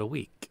call it a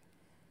week.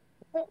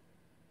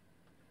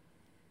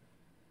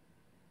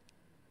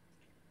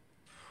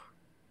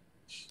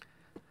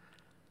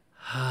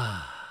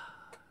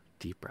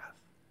 Deep breath.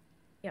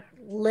 You're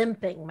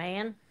limping,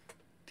 man.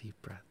 Deep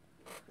breath.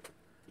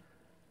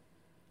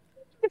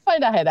 You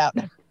find a hideout.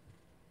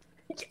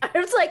 I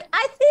was like,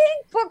 I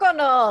think we're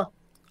gonna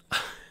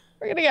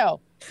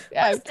go.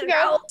 Yeah, Let's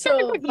go.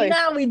 So quickly.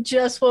 now we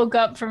just woke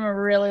up from a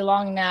really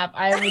long nap.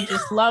 I would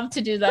just love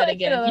to do that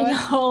again.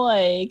 Another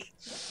one.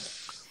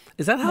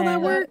 Is that how that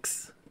Man.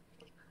 works?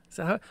 Is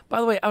that how? By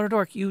the way, Outer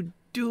Dork, you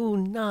do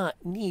not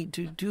need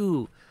to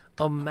do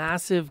a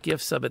massive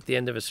gift sub at the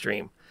end of a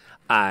stream.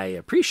 I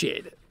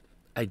appreciate it.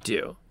 I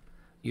do.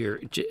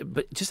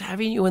 But just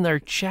having you in our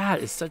chat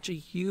is such a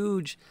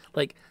huge,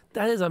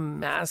 that is a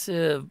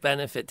massive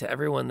benefit to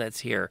everyone that's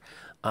here.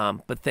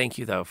 But thank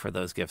you though for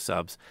those gift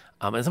subs.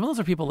 And some of those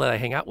are people that I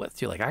hang out with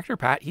too, like Actor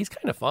Pat. He's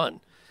kind of fun.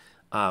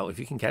 If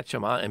you can catch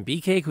him on, and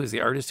BK, who's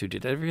the artist who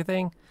did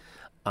everything,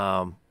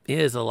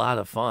 is a lot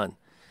of fun.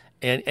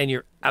 And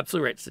you're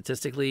absolutely right.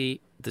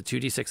 Statistically, the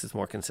 2d6 is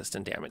more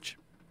consistent damage.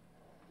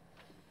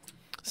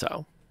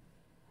 So,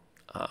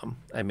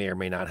 I may or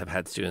may not have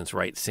had students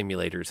write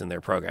simulators in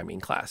their programming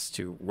class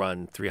to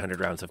run 300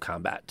 rounds of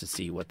combat to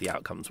see what the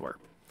outcomes were,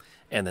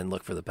 and then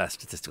look for the best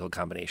statistical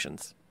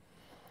combinations.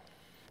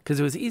 Because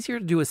it was easier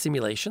to do a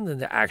simulation than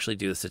to actually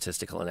do the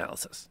statistical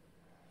analysis.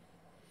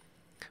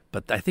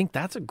 But I think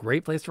that's a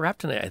great place to wrap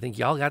tonight. I think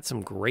y'all got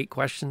some great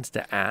questions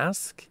to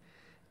ask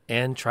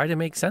and try to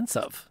make sense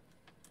of.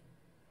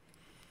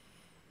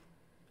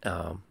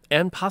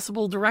 And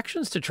possible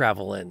directions to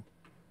travel in.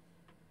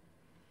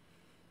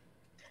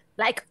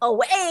 like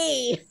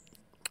away.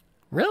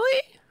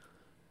 Really?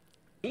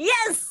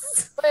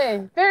 Yes.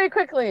 Way, very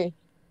quickly.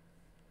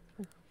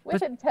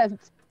 With intent.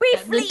 We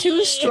The flee.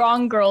 two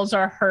strong girls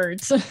are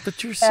hurt.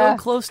 But you're so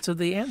close to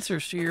the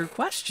answers to your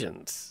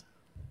questions.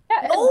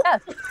 Yeah, Nope.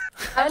 and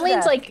death.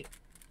 Eileen's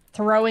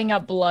throwing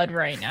up blood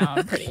right now,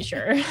 I'm pretty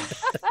sure.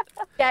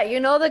 Yeah,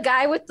 you know the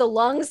guy with the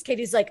lungs?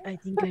 Katie's like, I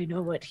think I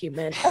know what he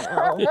meant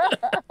now.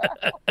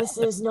 This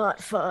is not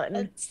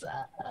fun.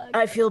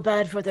 I feel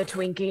bad for the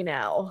Twinkie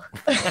now.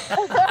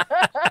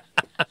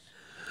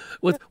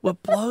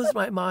 What blows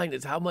my mind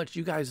is how much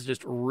you guys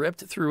just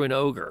ripped through an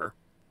ogre.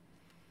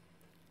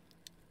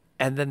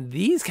 And then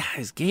these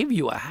guys gave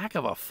you a heck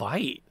of a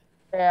fight.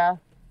 Yeah,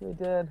 we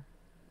did.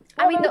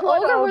 I mean, the there's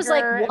one ogre was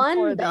like ogre and 4 one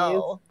of these.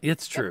 though.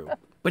 It's true.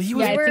 But he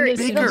was Yeah, I We think were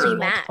it's bigger. evenly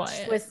multiply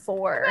matched it. with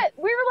 4. But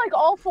we were like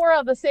all 4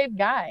 on the same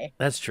guy.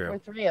 That's Or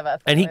true. 3 of us.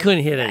 And he anyway.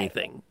 couldn't hit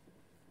anything.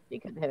 He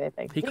couldn't hit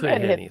anything. He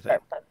couldn't hit anything.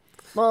 sharp touch.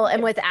 Well,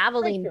 and with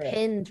Aveline Accurate.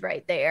 pinned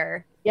right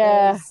there.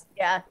 Yeah.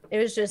 It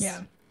was just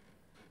Yeah.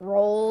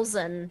 rolls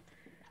and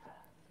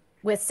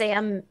with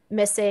Sam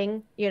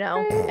missing,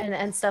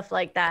 and stuff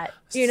like that.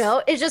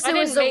 It's just it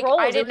was the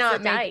rolls. I it did was not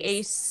the make a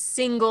dice.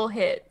 single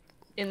hit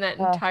in that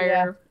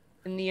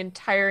in the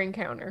entire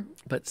encounter.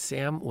 But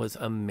Sam was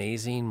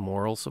amazing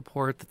moral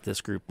support that this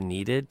group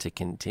needed to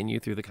continue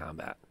through the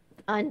combat.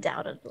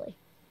 Undoubtedly.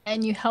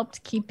 And you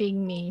helped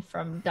keeping me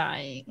from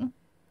dying.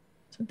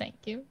 So thank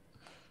you.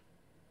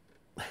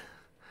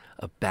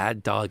 A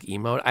bad dog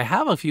emote. I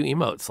have a few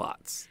emote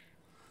slots.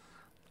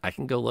 I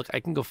can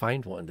go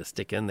find one to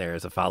stick in there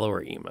as a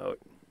follower emote.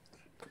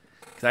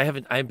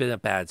 Because I've been a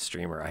bad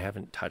streamer. I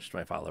haven't touched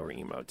my follower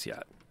emotes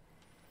yet.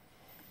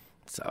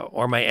 So,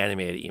 or my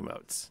animated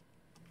emotes.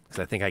 Because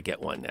I think I get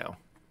one now.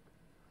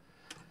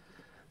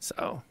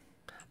 So,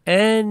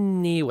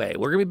 anyway,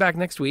 we're going to be back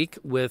next week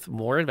with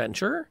more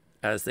adventure,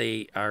 as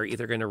they are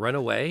either going to run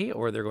away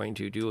or they're going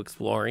to do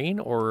exploring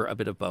or a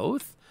bit of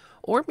both.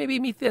 Or maybe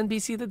meet the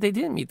NPC that they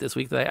didn't meet this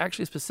week that I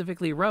actually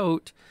specifically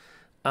wrote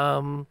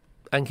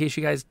in case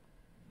you guys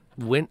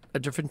went a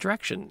different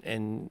direction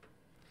and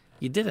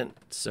you didn't.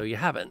 So you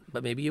haven't,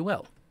 but maybe you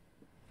will.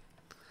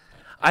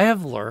 I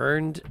have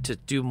learned to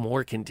do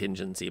more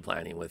contingency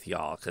planning with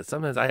y'all because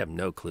sometimes I have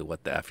no clue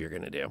what the F you're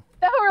going to do.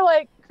 Now we're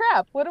like,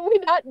 crap, what did we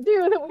not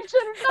do that we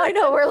should have done? I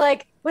know, we're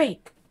like,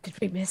 wait, did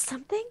we miss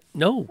something?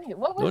 No, Wait,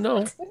 what was no.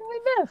 What did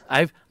we miss?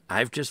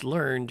 I've just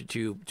learned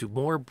to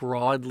more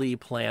broadly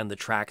plan the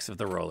tracks of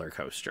the roller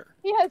coaster.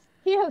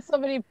 He has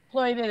somebody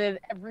pointed in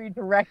every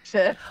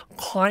direction.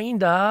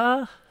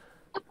 Kinda.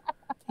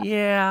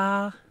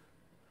 Yeah.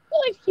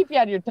 I like to keep you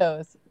on your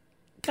toes.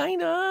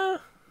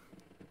 Kinda.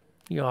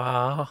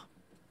 Yeah.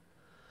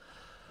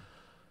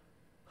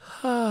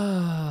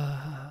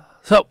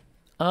 So,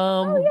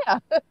 Yeah.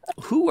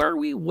 who are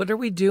we? What are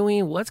we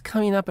doing? What's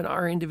coming up in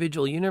our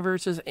individual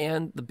universes?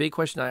 And the big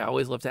question I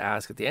always love to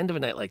ask at the end of a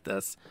night like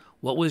this,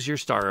 what was your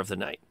star of the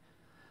night?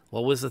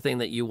 What was the thing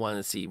that you want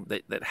to see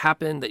that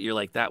happened that you're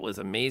like, that was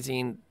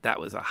amazing, that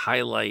was a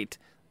highlight,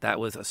 that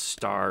was a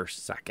star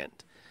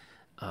second?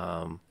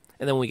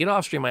 And then when we get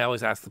off stream, I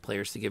always ask the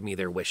players to give me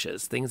their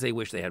wishes, things they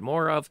wish they had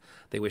more of,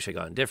 they wish had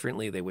gone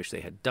differently, they wish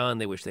they had done,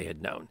 they wish they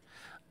had known.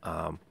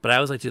 But I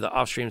always like to do the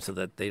off stream so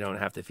that they don't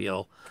have to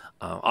feel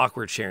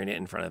awkward sharing it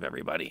in front of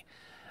everybody,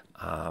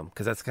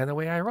 because that's kind of the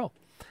way I roll.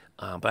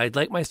 But I'd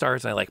like my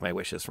stars and I like my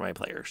wishes for my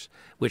players,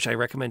 which I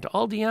recommend to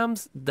all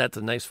DMs. That's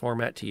a nice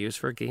format to use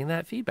for getting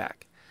that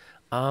feedback.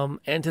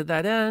 And to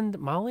that end,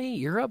 Molly,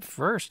 you're up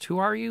first. Who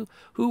are you?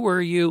 Who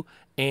were you?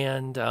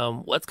 And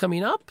what's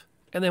coming up?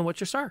 And then what's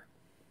your star?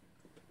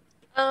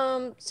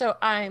 So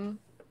I'm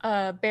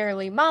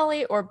Barely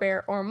Molly or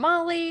Bear or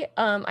Molly.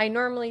 I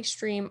normally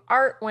stream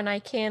art when I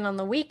can on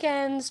the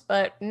weekends,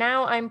 but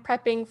now I'm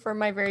prepping for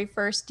my very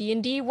first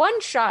D&D one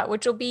shot,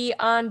 which will be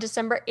on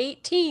December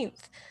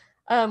 18th,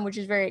 which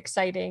is very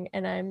exciting,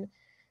 and I'm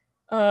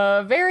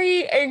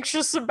very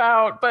anxious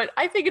about, but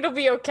I think it'll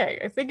be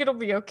okay.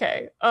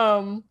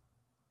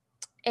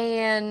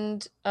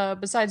 And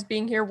besides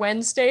being here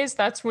Wednesdays,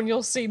 that's when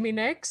you'll see me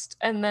next.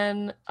 And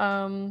then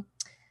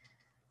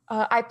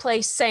I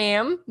play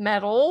Sam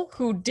Metal,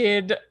 who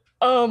did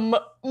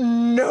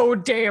no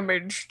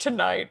damage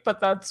tonight, but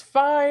that's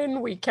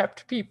fine. We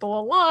kept people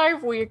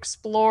alive. We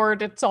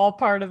explored. It's all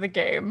part of the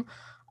game.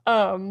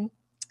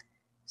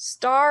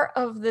 Star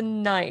of the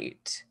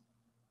night.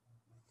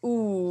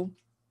 Ooh.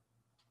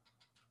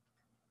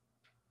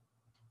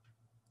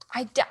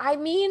 I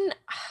mean,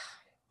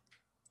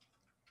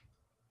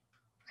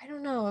 I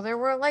don't know. There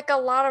were like a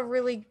lot of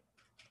really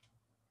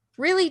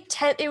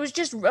tense. It was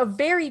just a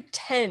very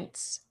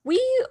tense. We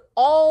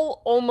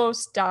all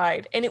almost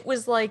died, and it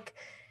was like,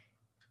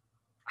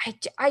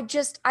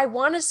 I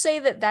want to say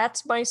that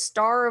that's my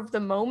star of the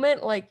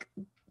moment. Like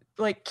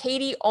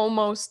Katie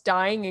almost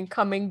dying and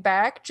coming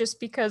back, just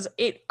because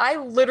I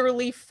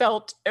literally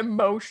felt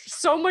emotion,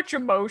 so much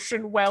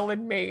emotion well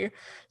in me,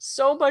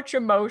 so much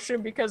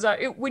emotion because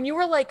when you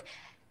were like,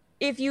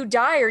 if you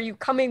die, are you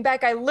coming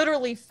back? I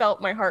literally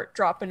felt my heart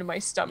drop into my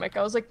stomach.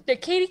 I was like,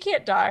 Katie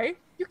can't die.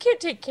 You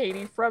can't take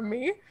Katie from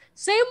me.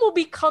 Sam will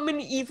become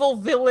an evil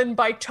villain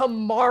by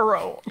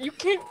tomorrow. You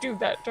can't do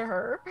that to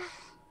her.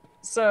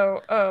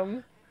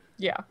 So,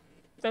 yeah,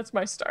 that's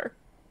my star.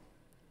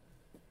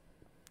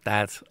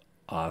 That's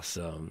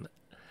awesome.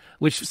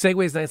 Which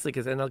segues nicely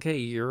because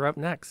NLK, you're up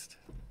next.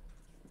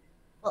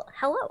 Well,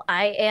 hello.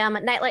 I am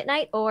Nightlight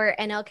Night or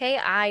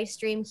NLK. I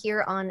stream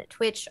here on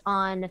Twitch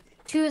on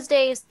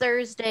Tuesdays,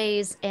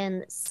 Thursdays,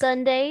 and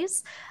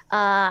Sundays.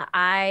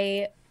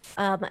 I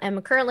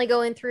am currently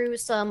going through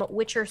some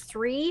Witcher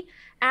 3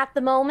 at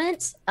the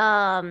moment,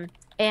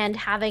 and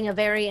having a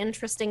very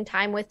interesting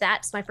time with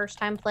that. It's my first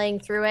time playing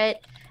through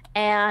it,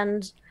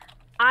 and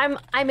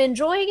I'm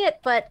enjoying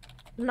it, but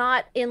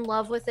not in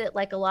love with it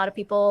like a lot of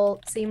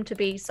people seem to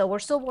be. So we're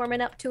still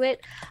warming up to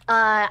it.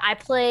 I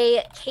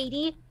play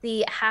Katie,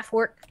 the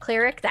half-orc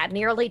cleric that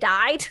nearly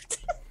died,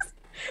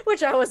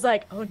 which I was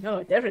like, oh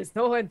no, there is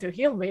no one to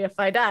heal me if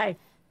I die.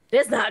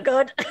 It's not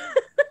good.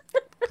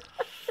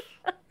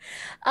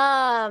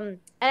 And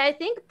I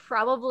think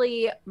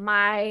probably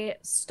my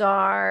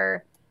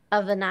star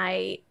of the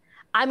night.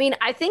 I mean,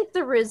 I think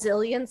the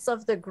resilience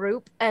of the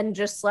group and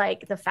just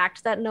like the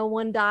fact that no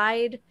one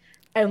died.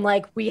 And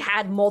like we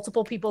had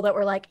multiple people that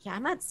were like, yeah,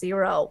 I'm at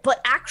 0, but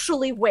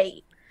actually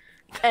wait.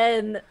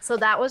 And so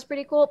that was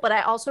pretty cool. But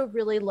I also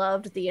really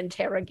loved the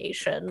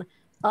interrogation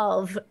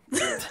of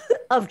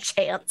of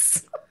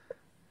Chance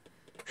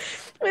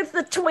with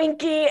the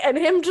Twinkie and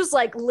him just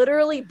like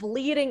literally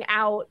bleeding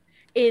out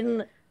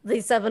in the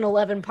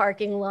 7-Eleven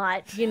parking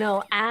lot, you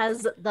know,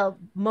 as the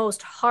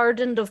most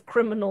hardened of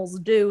criminals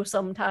do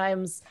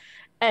sometimes.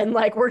 And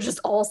like we're just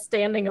all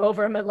standing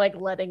over him and like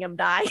letting him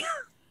die.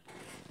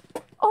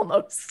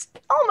 Almost.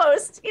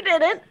 He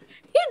didn't.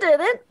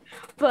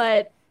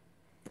 But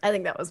I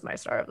think that was my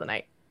star of the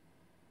night.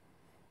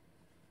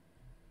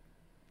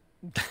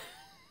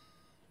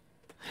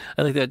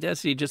 I like that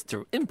Destiny just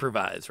to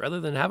improvise rather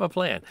than have a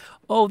plan.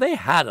 Oh, they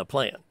had a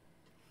plan.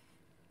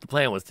 The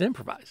plan was to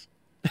improvise.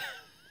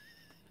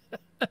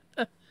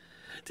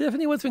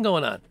 Tiffany, what's been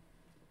going on?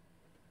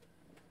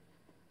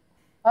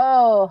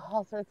 Oh,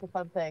 all sorts of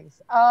fun things.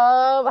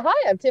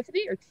 Hi, I'm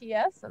Tiffany or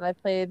TS, and I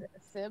played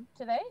Sib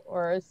today,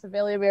 or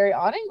Sevalia Mary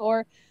Awning,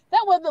 or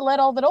that one that led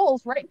all the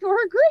Knowles right to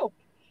her group,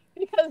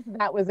 because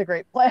that was a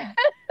great plan.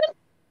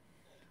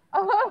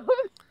 um,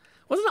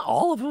 Wasn't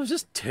all of them? It was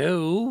just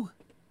 2.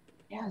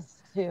 yes,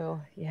 too.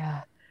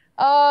 Yeah.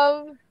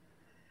 Gosh,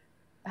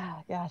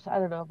 I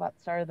don't know about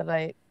start of the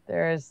night.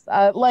 There's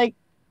like,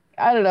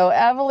 I don't know,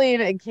 Aveline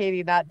and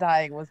Katie not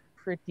dying was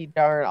pretty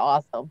darn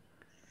awesome.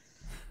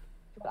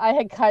 I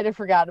had kind of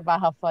forgotten about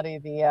how funny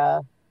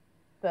the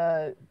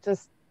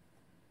just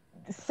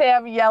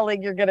Sam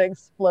yelling, "You're gonna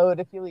explode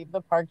if you leave the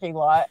parking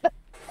lot," and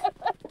then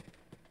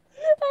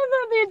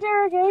the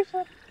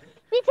interrogation.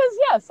 Because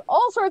yes,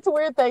 all sorts of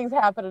weird things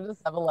happen in a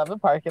 7-Eleven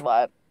parking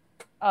lot.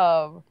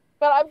 But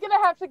I'm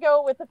gonna have to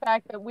go with the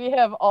fact that we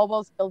have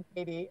almost killed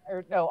Katie,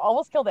 or no,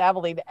 almost killed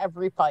Aveline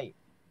every fight,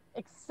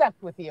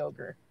 except with the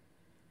ogre.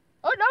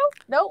 Oh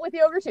no, with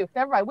the ogre too.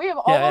 Never mind. We have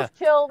almost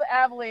killed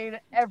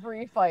Aveline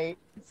every fight.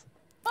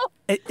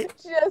 It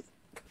just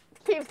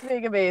keeps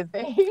being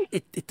amazing.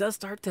 It does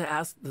start to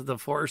ask the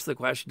force the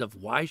question of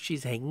why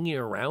she's hanging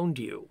around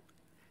you.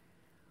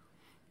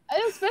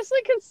 And especially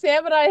because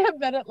Sam and I have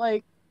been at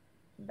like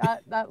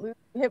not losing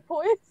hit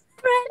points.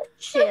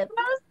 Friendship.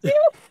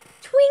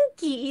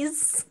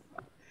 Twinkies.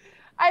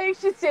 I think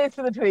she stays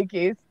for the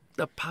Twinkies.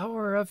 The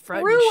power of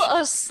friendship. Through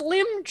a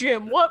Slim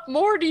Jim. What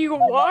more do you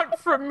want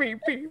from me,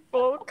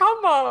 people?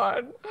 Come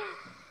on.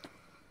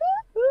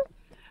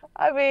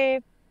 I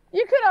mean,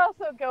 you could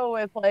also go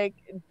with like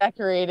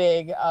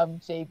decorating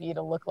JB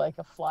to look like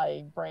a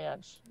flying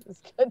branch.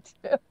 It's good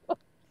too.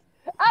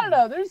 I don't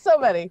know. There's so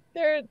many.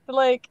 They're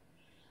like,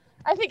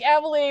 I think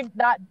Aveline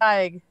not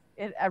dying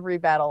in every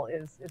battle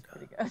is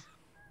pretty good.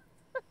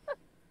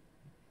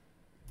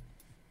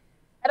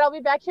 And I'll be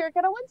back here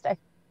again on Wednesday.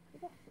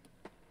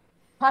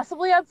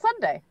 Possibly on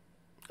Sunday.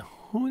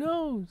 Who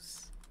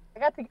knows? I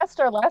got the guest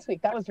star last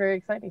week. That was very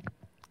exciting.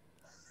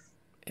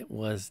 It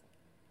was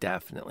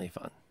definitely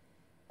fun.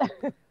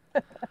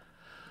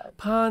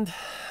 Pond,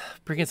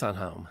 bring us on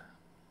home.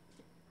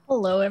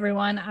 Hello,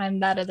 everyone. I'm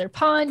That Other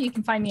Pond. You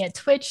can find me at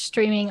Twitch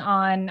streaming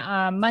on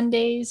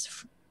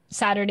Mondays,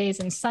 Saturdays,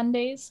 and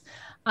Sundays.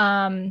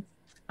 I'm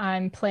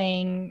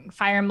playing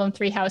Fire Emblem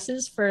Three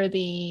Houses for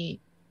the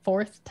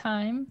third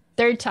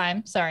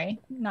time, sorry,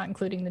 not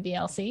including the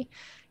DLC,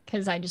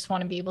 because I just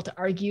want to be able to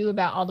argue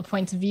about all the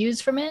points of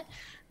views from it.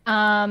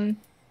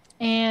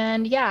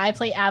 And yeah, I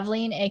play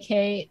Aveline,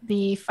 aka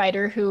the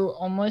fighter who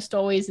almost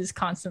always is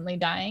constantly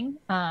dying.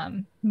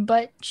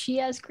 But she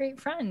has great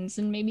friends,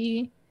 and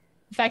maybe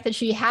the fact that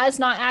she has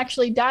not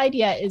actually died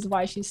yet is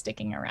why she's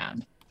sticking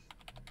around.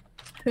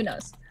 Who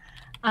knows?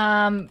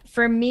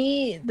 For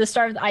me,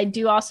 I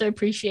do also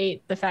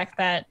appreciate the fact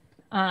that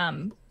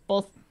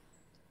both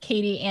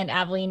Katie and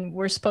Aveline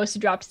were supposed to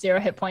drop to 0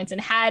 hit points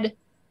and had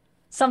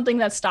something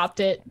that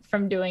stopped it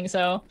from doing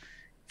so.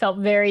 Felt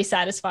very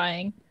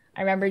satisfying.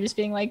 I remember just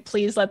being like,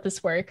 please let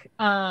this work.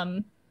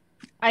 I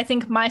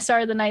think my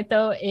star of the night,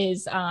 though,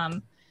 is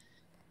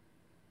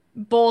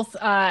both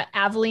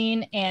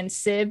Aveline and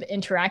Sib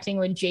interacting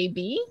with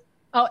JB.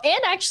 Oh,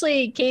 and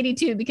actually Katie,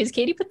 too, because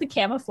Katie put the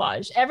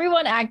camouflage.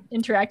 Everyone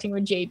interacting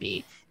with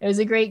JB. It was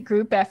a great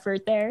group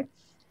effort there.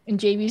 And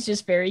JB's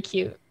just very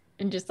cute.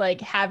 And just like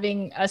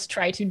having us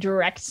try to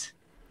direct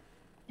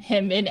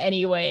him in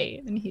any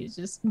way, and he's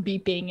just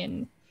beeping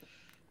and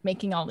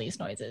making all these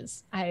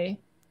noises.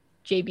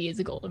 JB is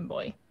a golden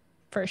boy,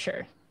 for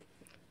sure.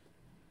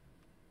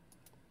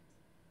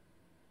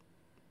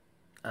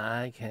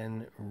 I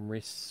can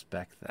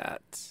respect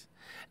that.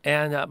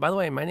 And by the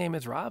way, my name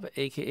is Rob,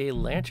 aka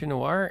Lantern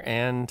Noir,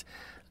 and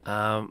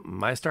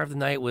my star of the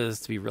night was,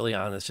 to be really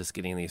honest, just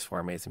getting these 4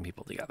 amazing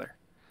people together.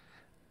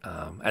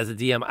 As a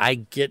DM, I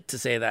get to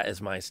say that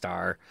is my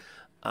star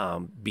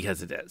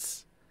because it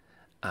is.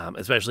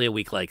 Especially a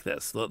week like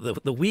this.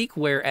 The week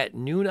where at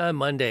noon on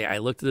Monday, I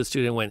looked at the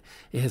student and went,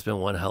 it has been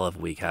one hell of a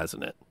week,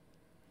 hasn't it?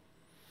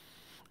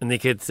 And the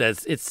kid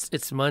says,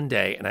 it's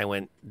Monday. And I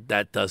went,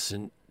 that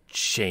doesn't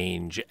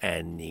change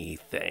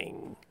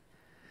anything.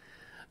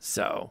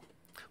 So,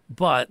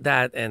 but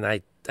that, and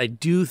I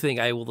do think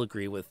I will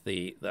agree with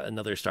the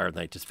another star of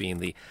the night just being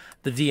the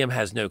DM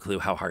has no clue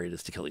how hard it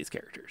is to kill these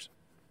characters.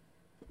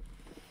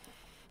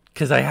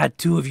 Because I had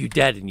 2 of you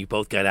dead and you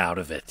both got out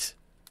of it.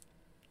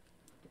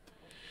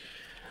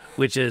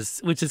 Which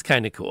is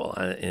kind of cool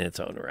in its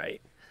own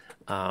right.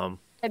 And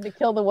to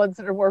kill the ones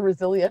that are more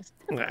resilient.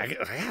 I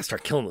gotta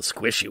start killing the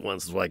squishy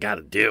ones is what I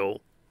gotta do.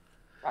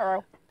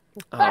 Alright.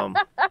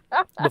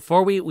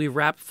 Before we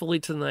wrap fully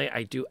tonight,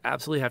 I do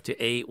absolutely have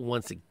to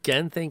once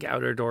again thank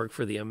Outer Dork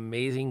for the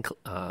amazing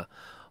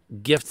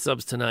gift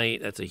subs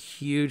tonight. That's a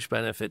huge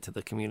benefit to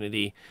the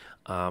community.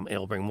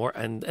 It'll bring more,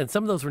 and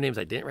some of those were names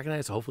I didn't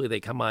recognize, so hopefully they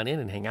come on in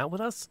and hang out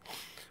with us,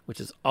 which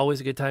is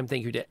always a good time.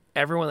 Thank you to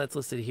everyone that's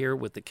listed here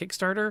with the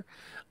Kickstarter.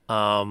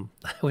 I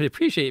would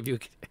appreciate if you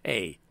could,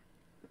 hey,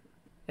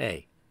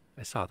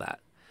 I saw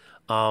that.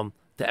 To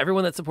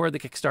everyone that supported the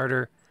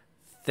Kickstarter,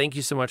 thank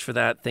you so much for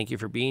that. Thank you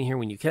for being here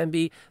when you can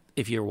be.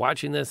 If you're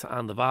watching this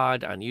on the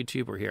VOD, on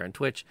YouTube, or here on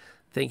Twitch,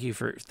 thank you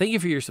for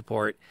your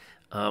support.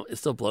 It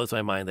still blows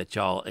my mind that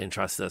y'all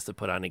entrusted us to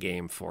put on a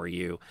game for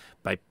you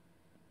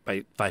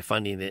by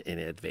funding it in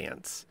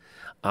advance.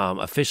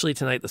 Officially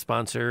tonight, the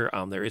sponsor,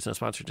 there is no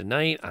sponsor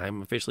tonight.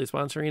 I'm officially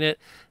sponsoring it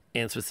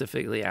and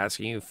specifically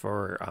asking you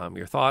for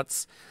your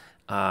thoughts,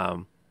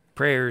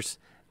 prayers,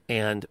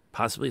 and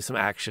possibly some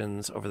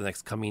actions over the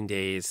next coming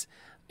days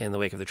in the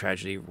wake of the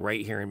tragedy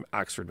right here in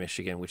Oxford,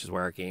 Michigan, which is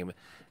where our game,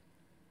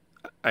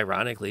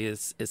 ironically,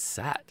 is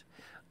set.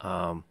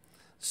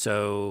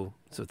 So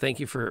thank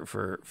you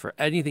for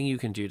anything you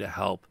can do to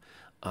help.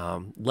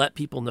 Let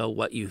people know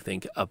what you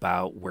think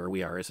about where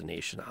we are as a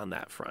nation on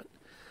that front.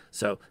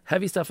 So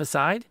heavy stuff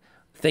aside,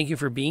 thank you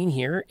for being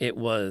here. It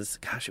was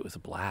a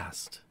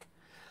blast.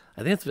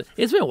 I think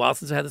it's been a while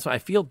since I had this one. I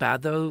feel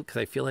bad though, because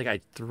I feel like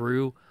I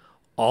threw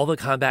all the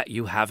combat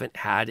you haven't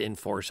had in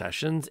 4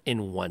 sessions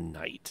in one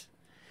night.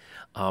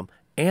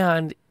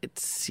 And it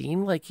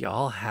seemed like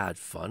y'all had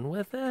fun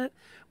with it,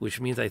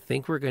 which means I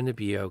think we're going to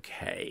be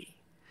okay.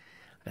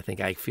 I think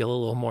I feel a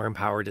little more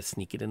empowered to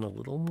sneak it in a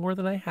little more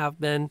than I have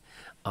been,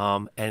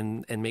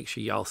 and make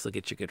sure y'all still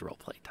get your good role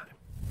play time.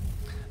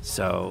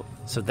 So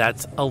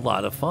that's a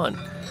lot of fun.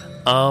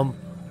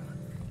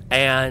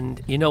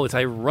 And it's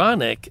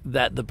ironic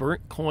that the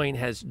burnt coin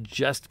has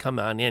just come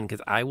on in,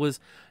 because I was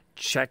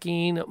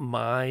checking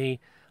my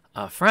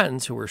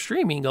friends who were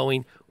streaming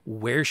going,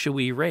 where should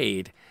we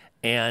raid?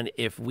 And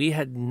if we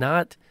had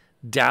not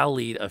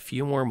dallied a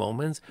few more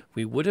moments,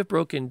 we would have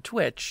broken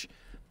Twitch,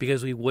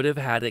 because we would have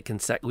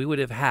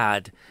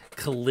had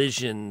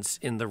collisions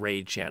in the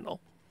raid channel,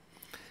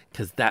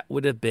 because that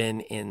would have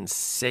been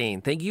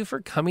insane. Thank you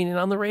for coming in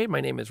on the raid.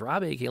 My name is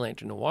Rob, aka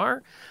Lantern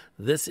Noir.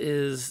 This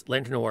is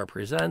Lantern Noir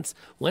Presents.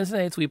 Wednesday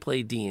nights we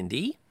play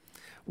D&D,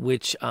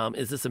 which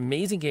is this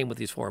amazing game with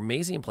these 4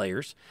 amazing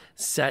players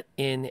set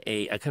in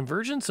a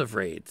convergence of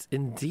raids.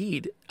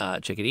 Indeed,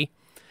 Chickadee,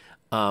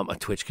 a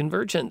Twitch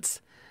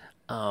convergence,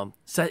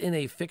 set in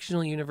a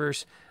fictional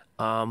universe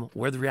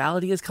where the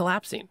reality is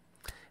collapsing.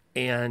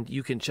 And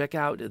you can check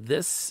out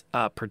this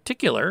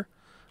particular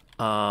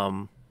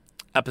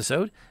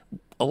episode,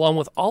 along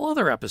with all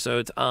other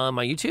episodes on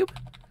my YouTube,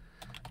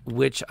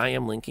 which I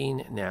am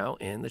linking now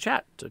in the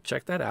chat. So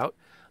check that out.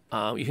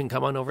 You can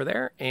come on over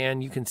there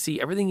and you can see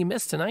everything you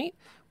missed tonight,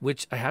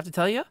 which I have to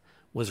tell you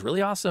was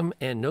really awesome,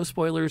 and no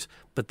spoilers,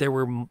 but there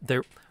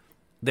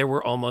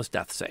were almost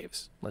death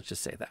saves. Let's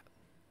just say that.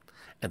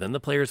 And then the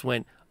players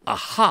went,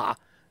 aha,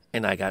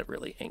 and I got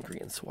really angry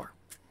and swore.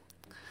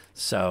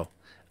 So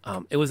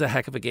it was a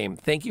heck of a game.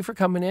 Thank you for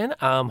coming in.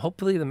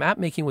 Hopefully the map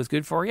making was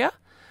good for you.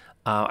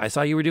 I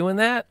saw you were doing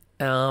that,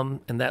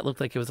 and that looked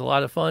like it was a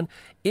lot of fun.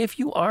 If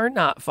you are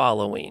not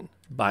following,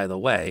 by the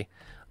way,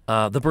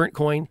 the Burnt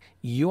Coin,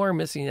 you are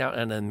missing out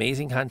on an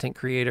amazing content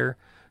creator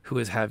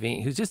who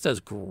just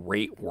does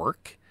great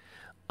work,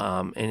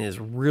 and is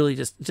really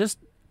just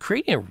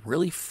creating a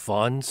really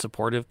fun,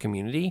 supportive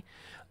community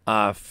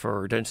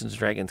for Dungeons &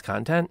 Dragons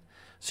content.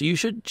 So you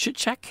should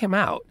check him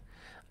out.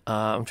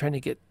 I'm trying to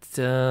get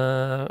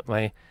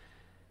I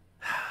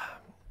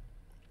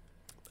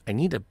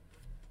need a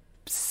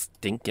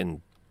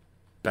stinking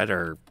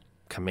better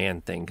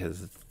command thing,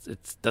 because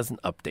it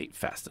doesn't update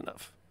fast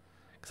enough.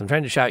 Because I'm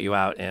trying to shout you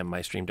out and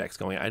my stream deck's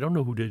going, I don't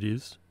know who that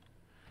is.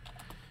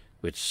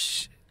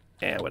 Which,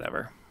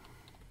 whatever.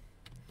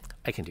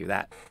 I can do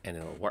that and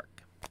it'll work.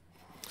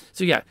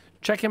 So yeah,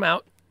 check him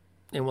out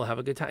and we'll have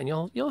a good time.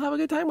 You'll have a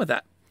good time with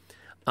that.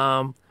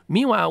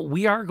 Meanwhile,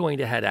 we are going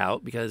to head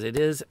out because it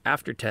is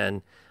after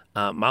 10.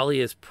 Molly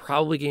is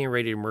probably getting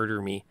ready to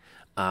murder me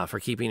for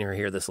keeping her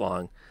here this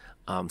long.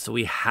 So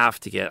we have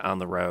to get on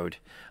the road.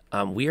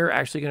 We are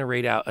actually going to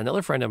raid out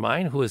another friend of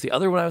mine who is the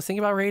other one I was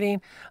thinking about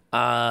raiding.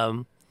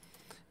 The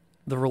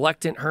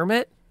Reluctant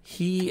Hermit.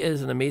 He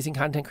is an amazing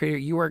content creator.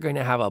 You are going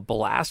to have a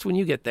blast when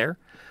you get there.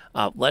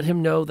 Let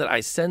him know that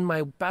I send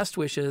my best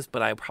wishes,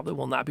 but I probably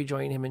will not be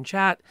joining him in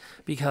chat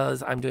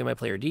because I'm doing my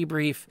player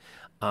debrief.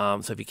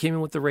 So if you came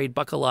in with the raid,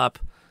 buckle up.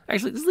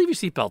 Actually, just leave your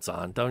seatbelts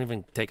on. Don't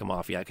even take them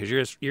off yet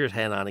because you're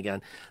head on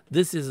again.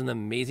 This is an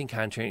amazing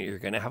content. You're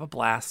going to have a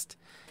blast.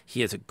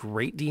 He is a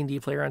great D&D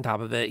player on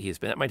top of it. He's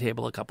been at my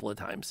table a couple of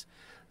times.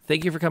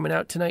 Thank you for coming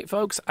out tonight,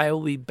 folks. I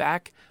will be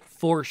back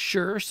for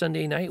sure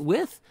Sunday night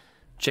with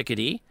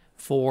Chickadee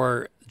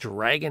for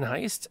Dragon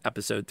Heist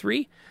episode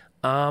 3.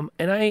 And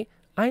I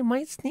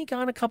might sneak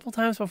on a couple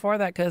times before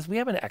that because we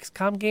have an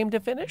XCOM game to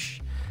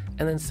finish.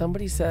 And then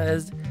somebody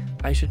says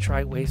I should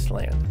try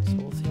Wasteland. So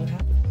we'll see what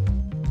happens.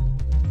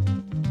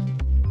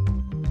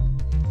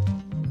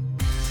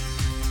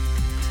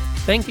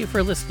 Thank you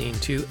for listening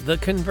to The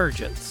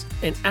Convergence,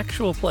 an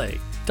actual play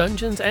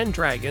Dungeons and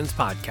Dragons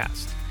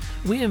podcast.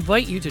 We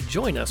invite you to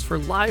join us for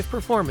live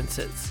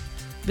performances.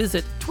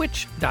 Visit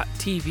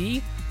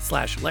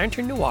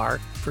twitch.tv/Lantern Noir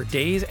for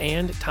days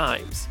and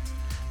times.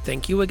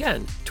 Thank you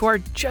again to our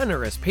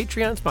generous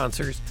Patreon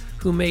sponsors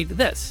who made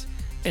this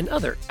and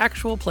other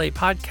actual play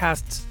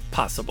podcasts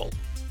possible.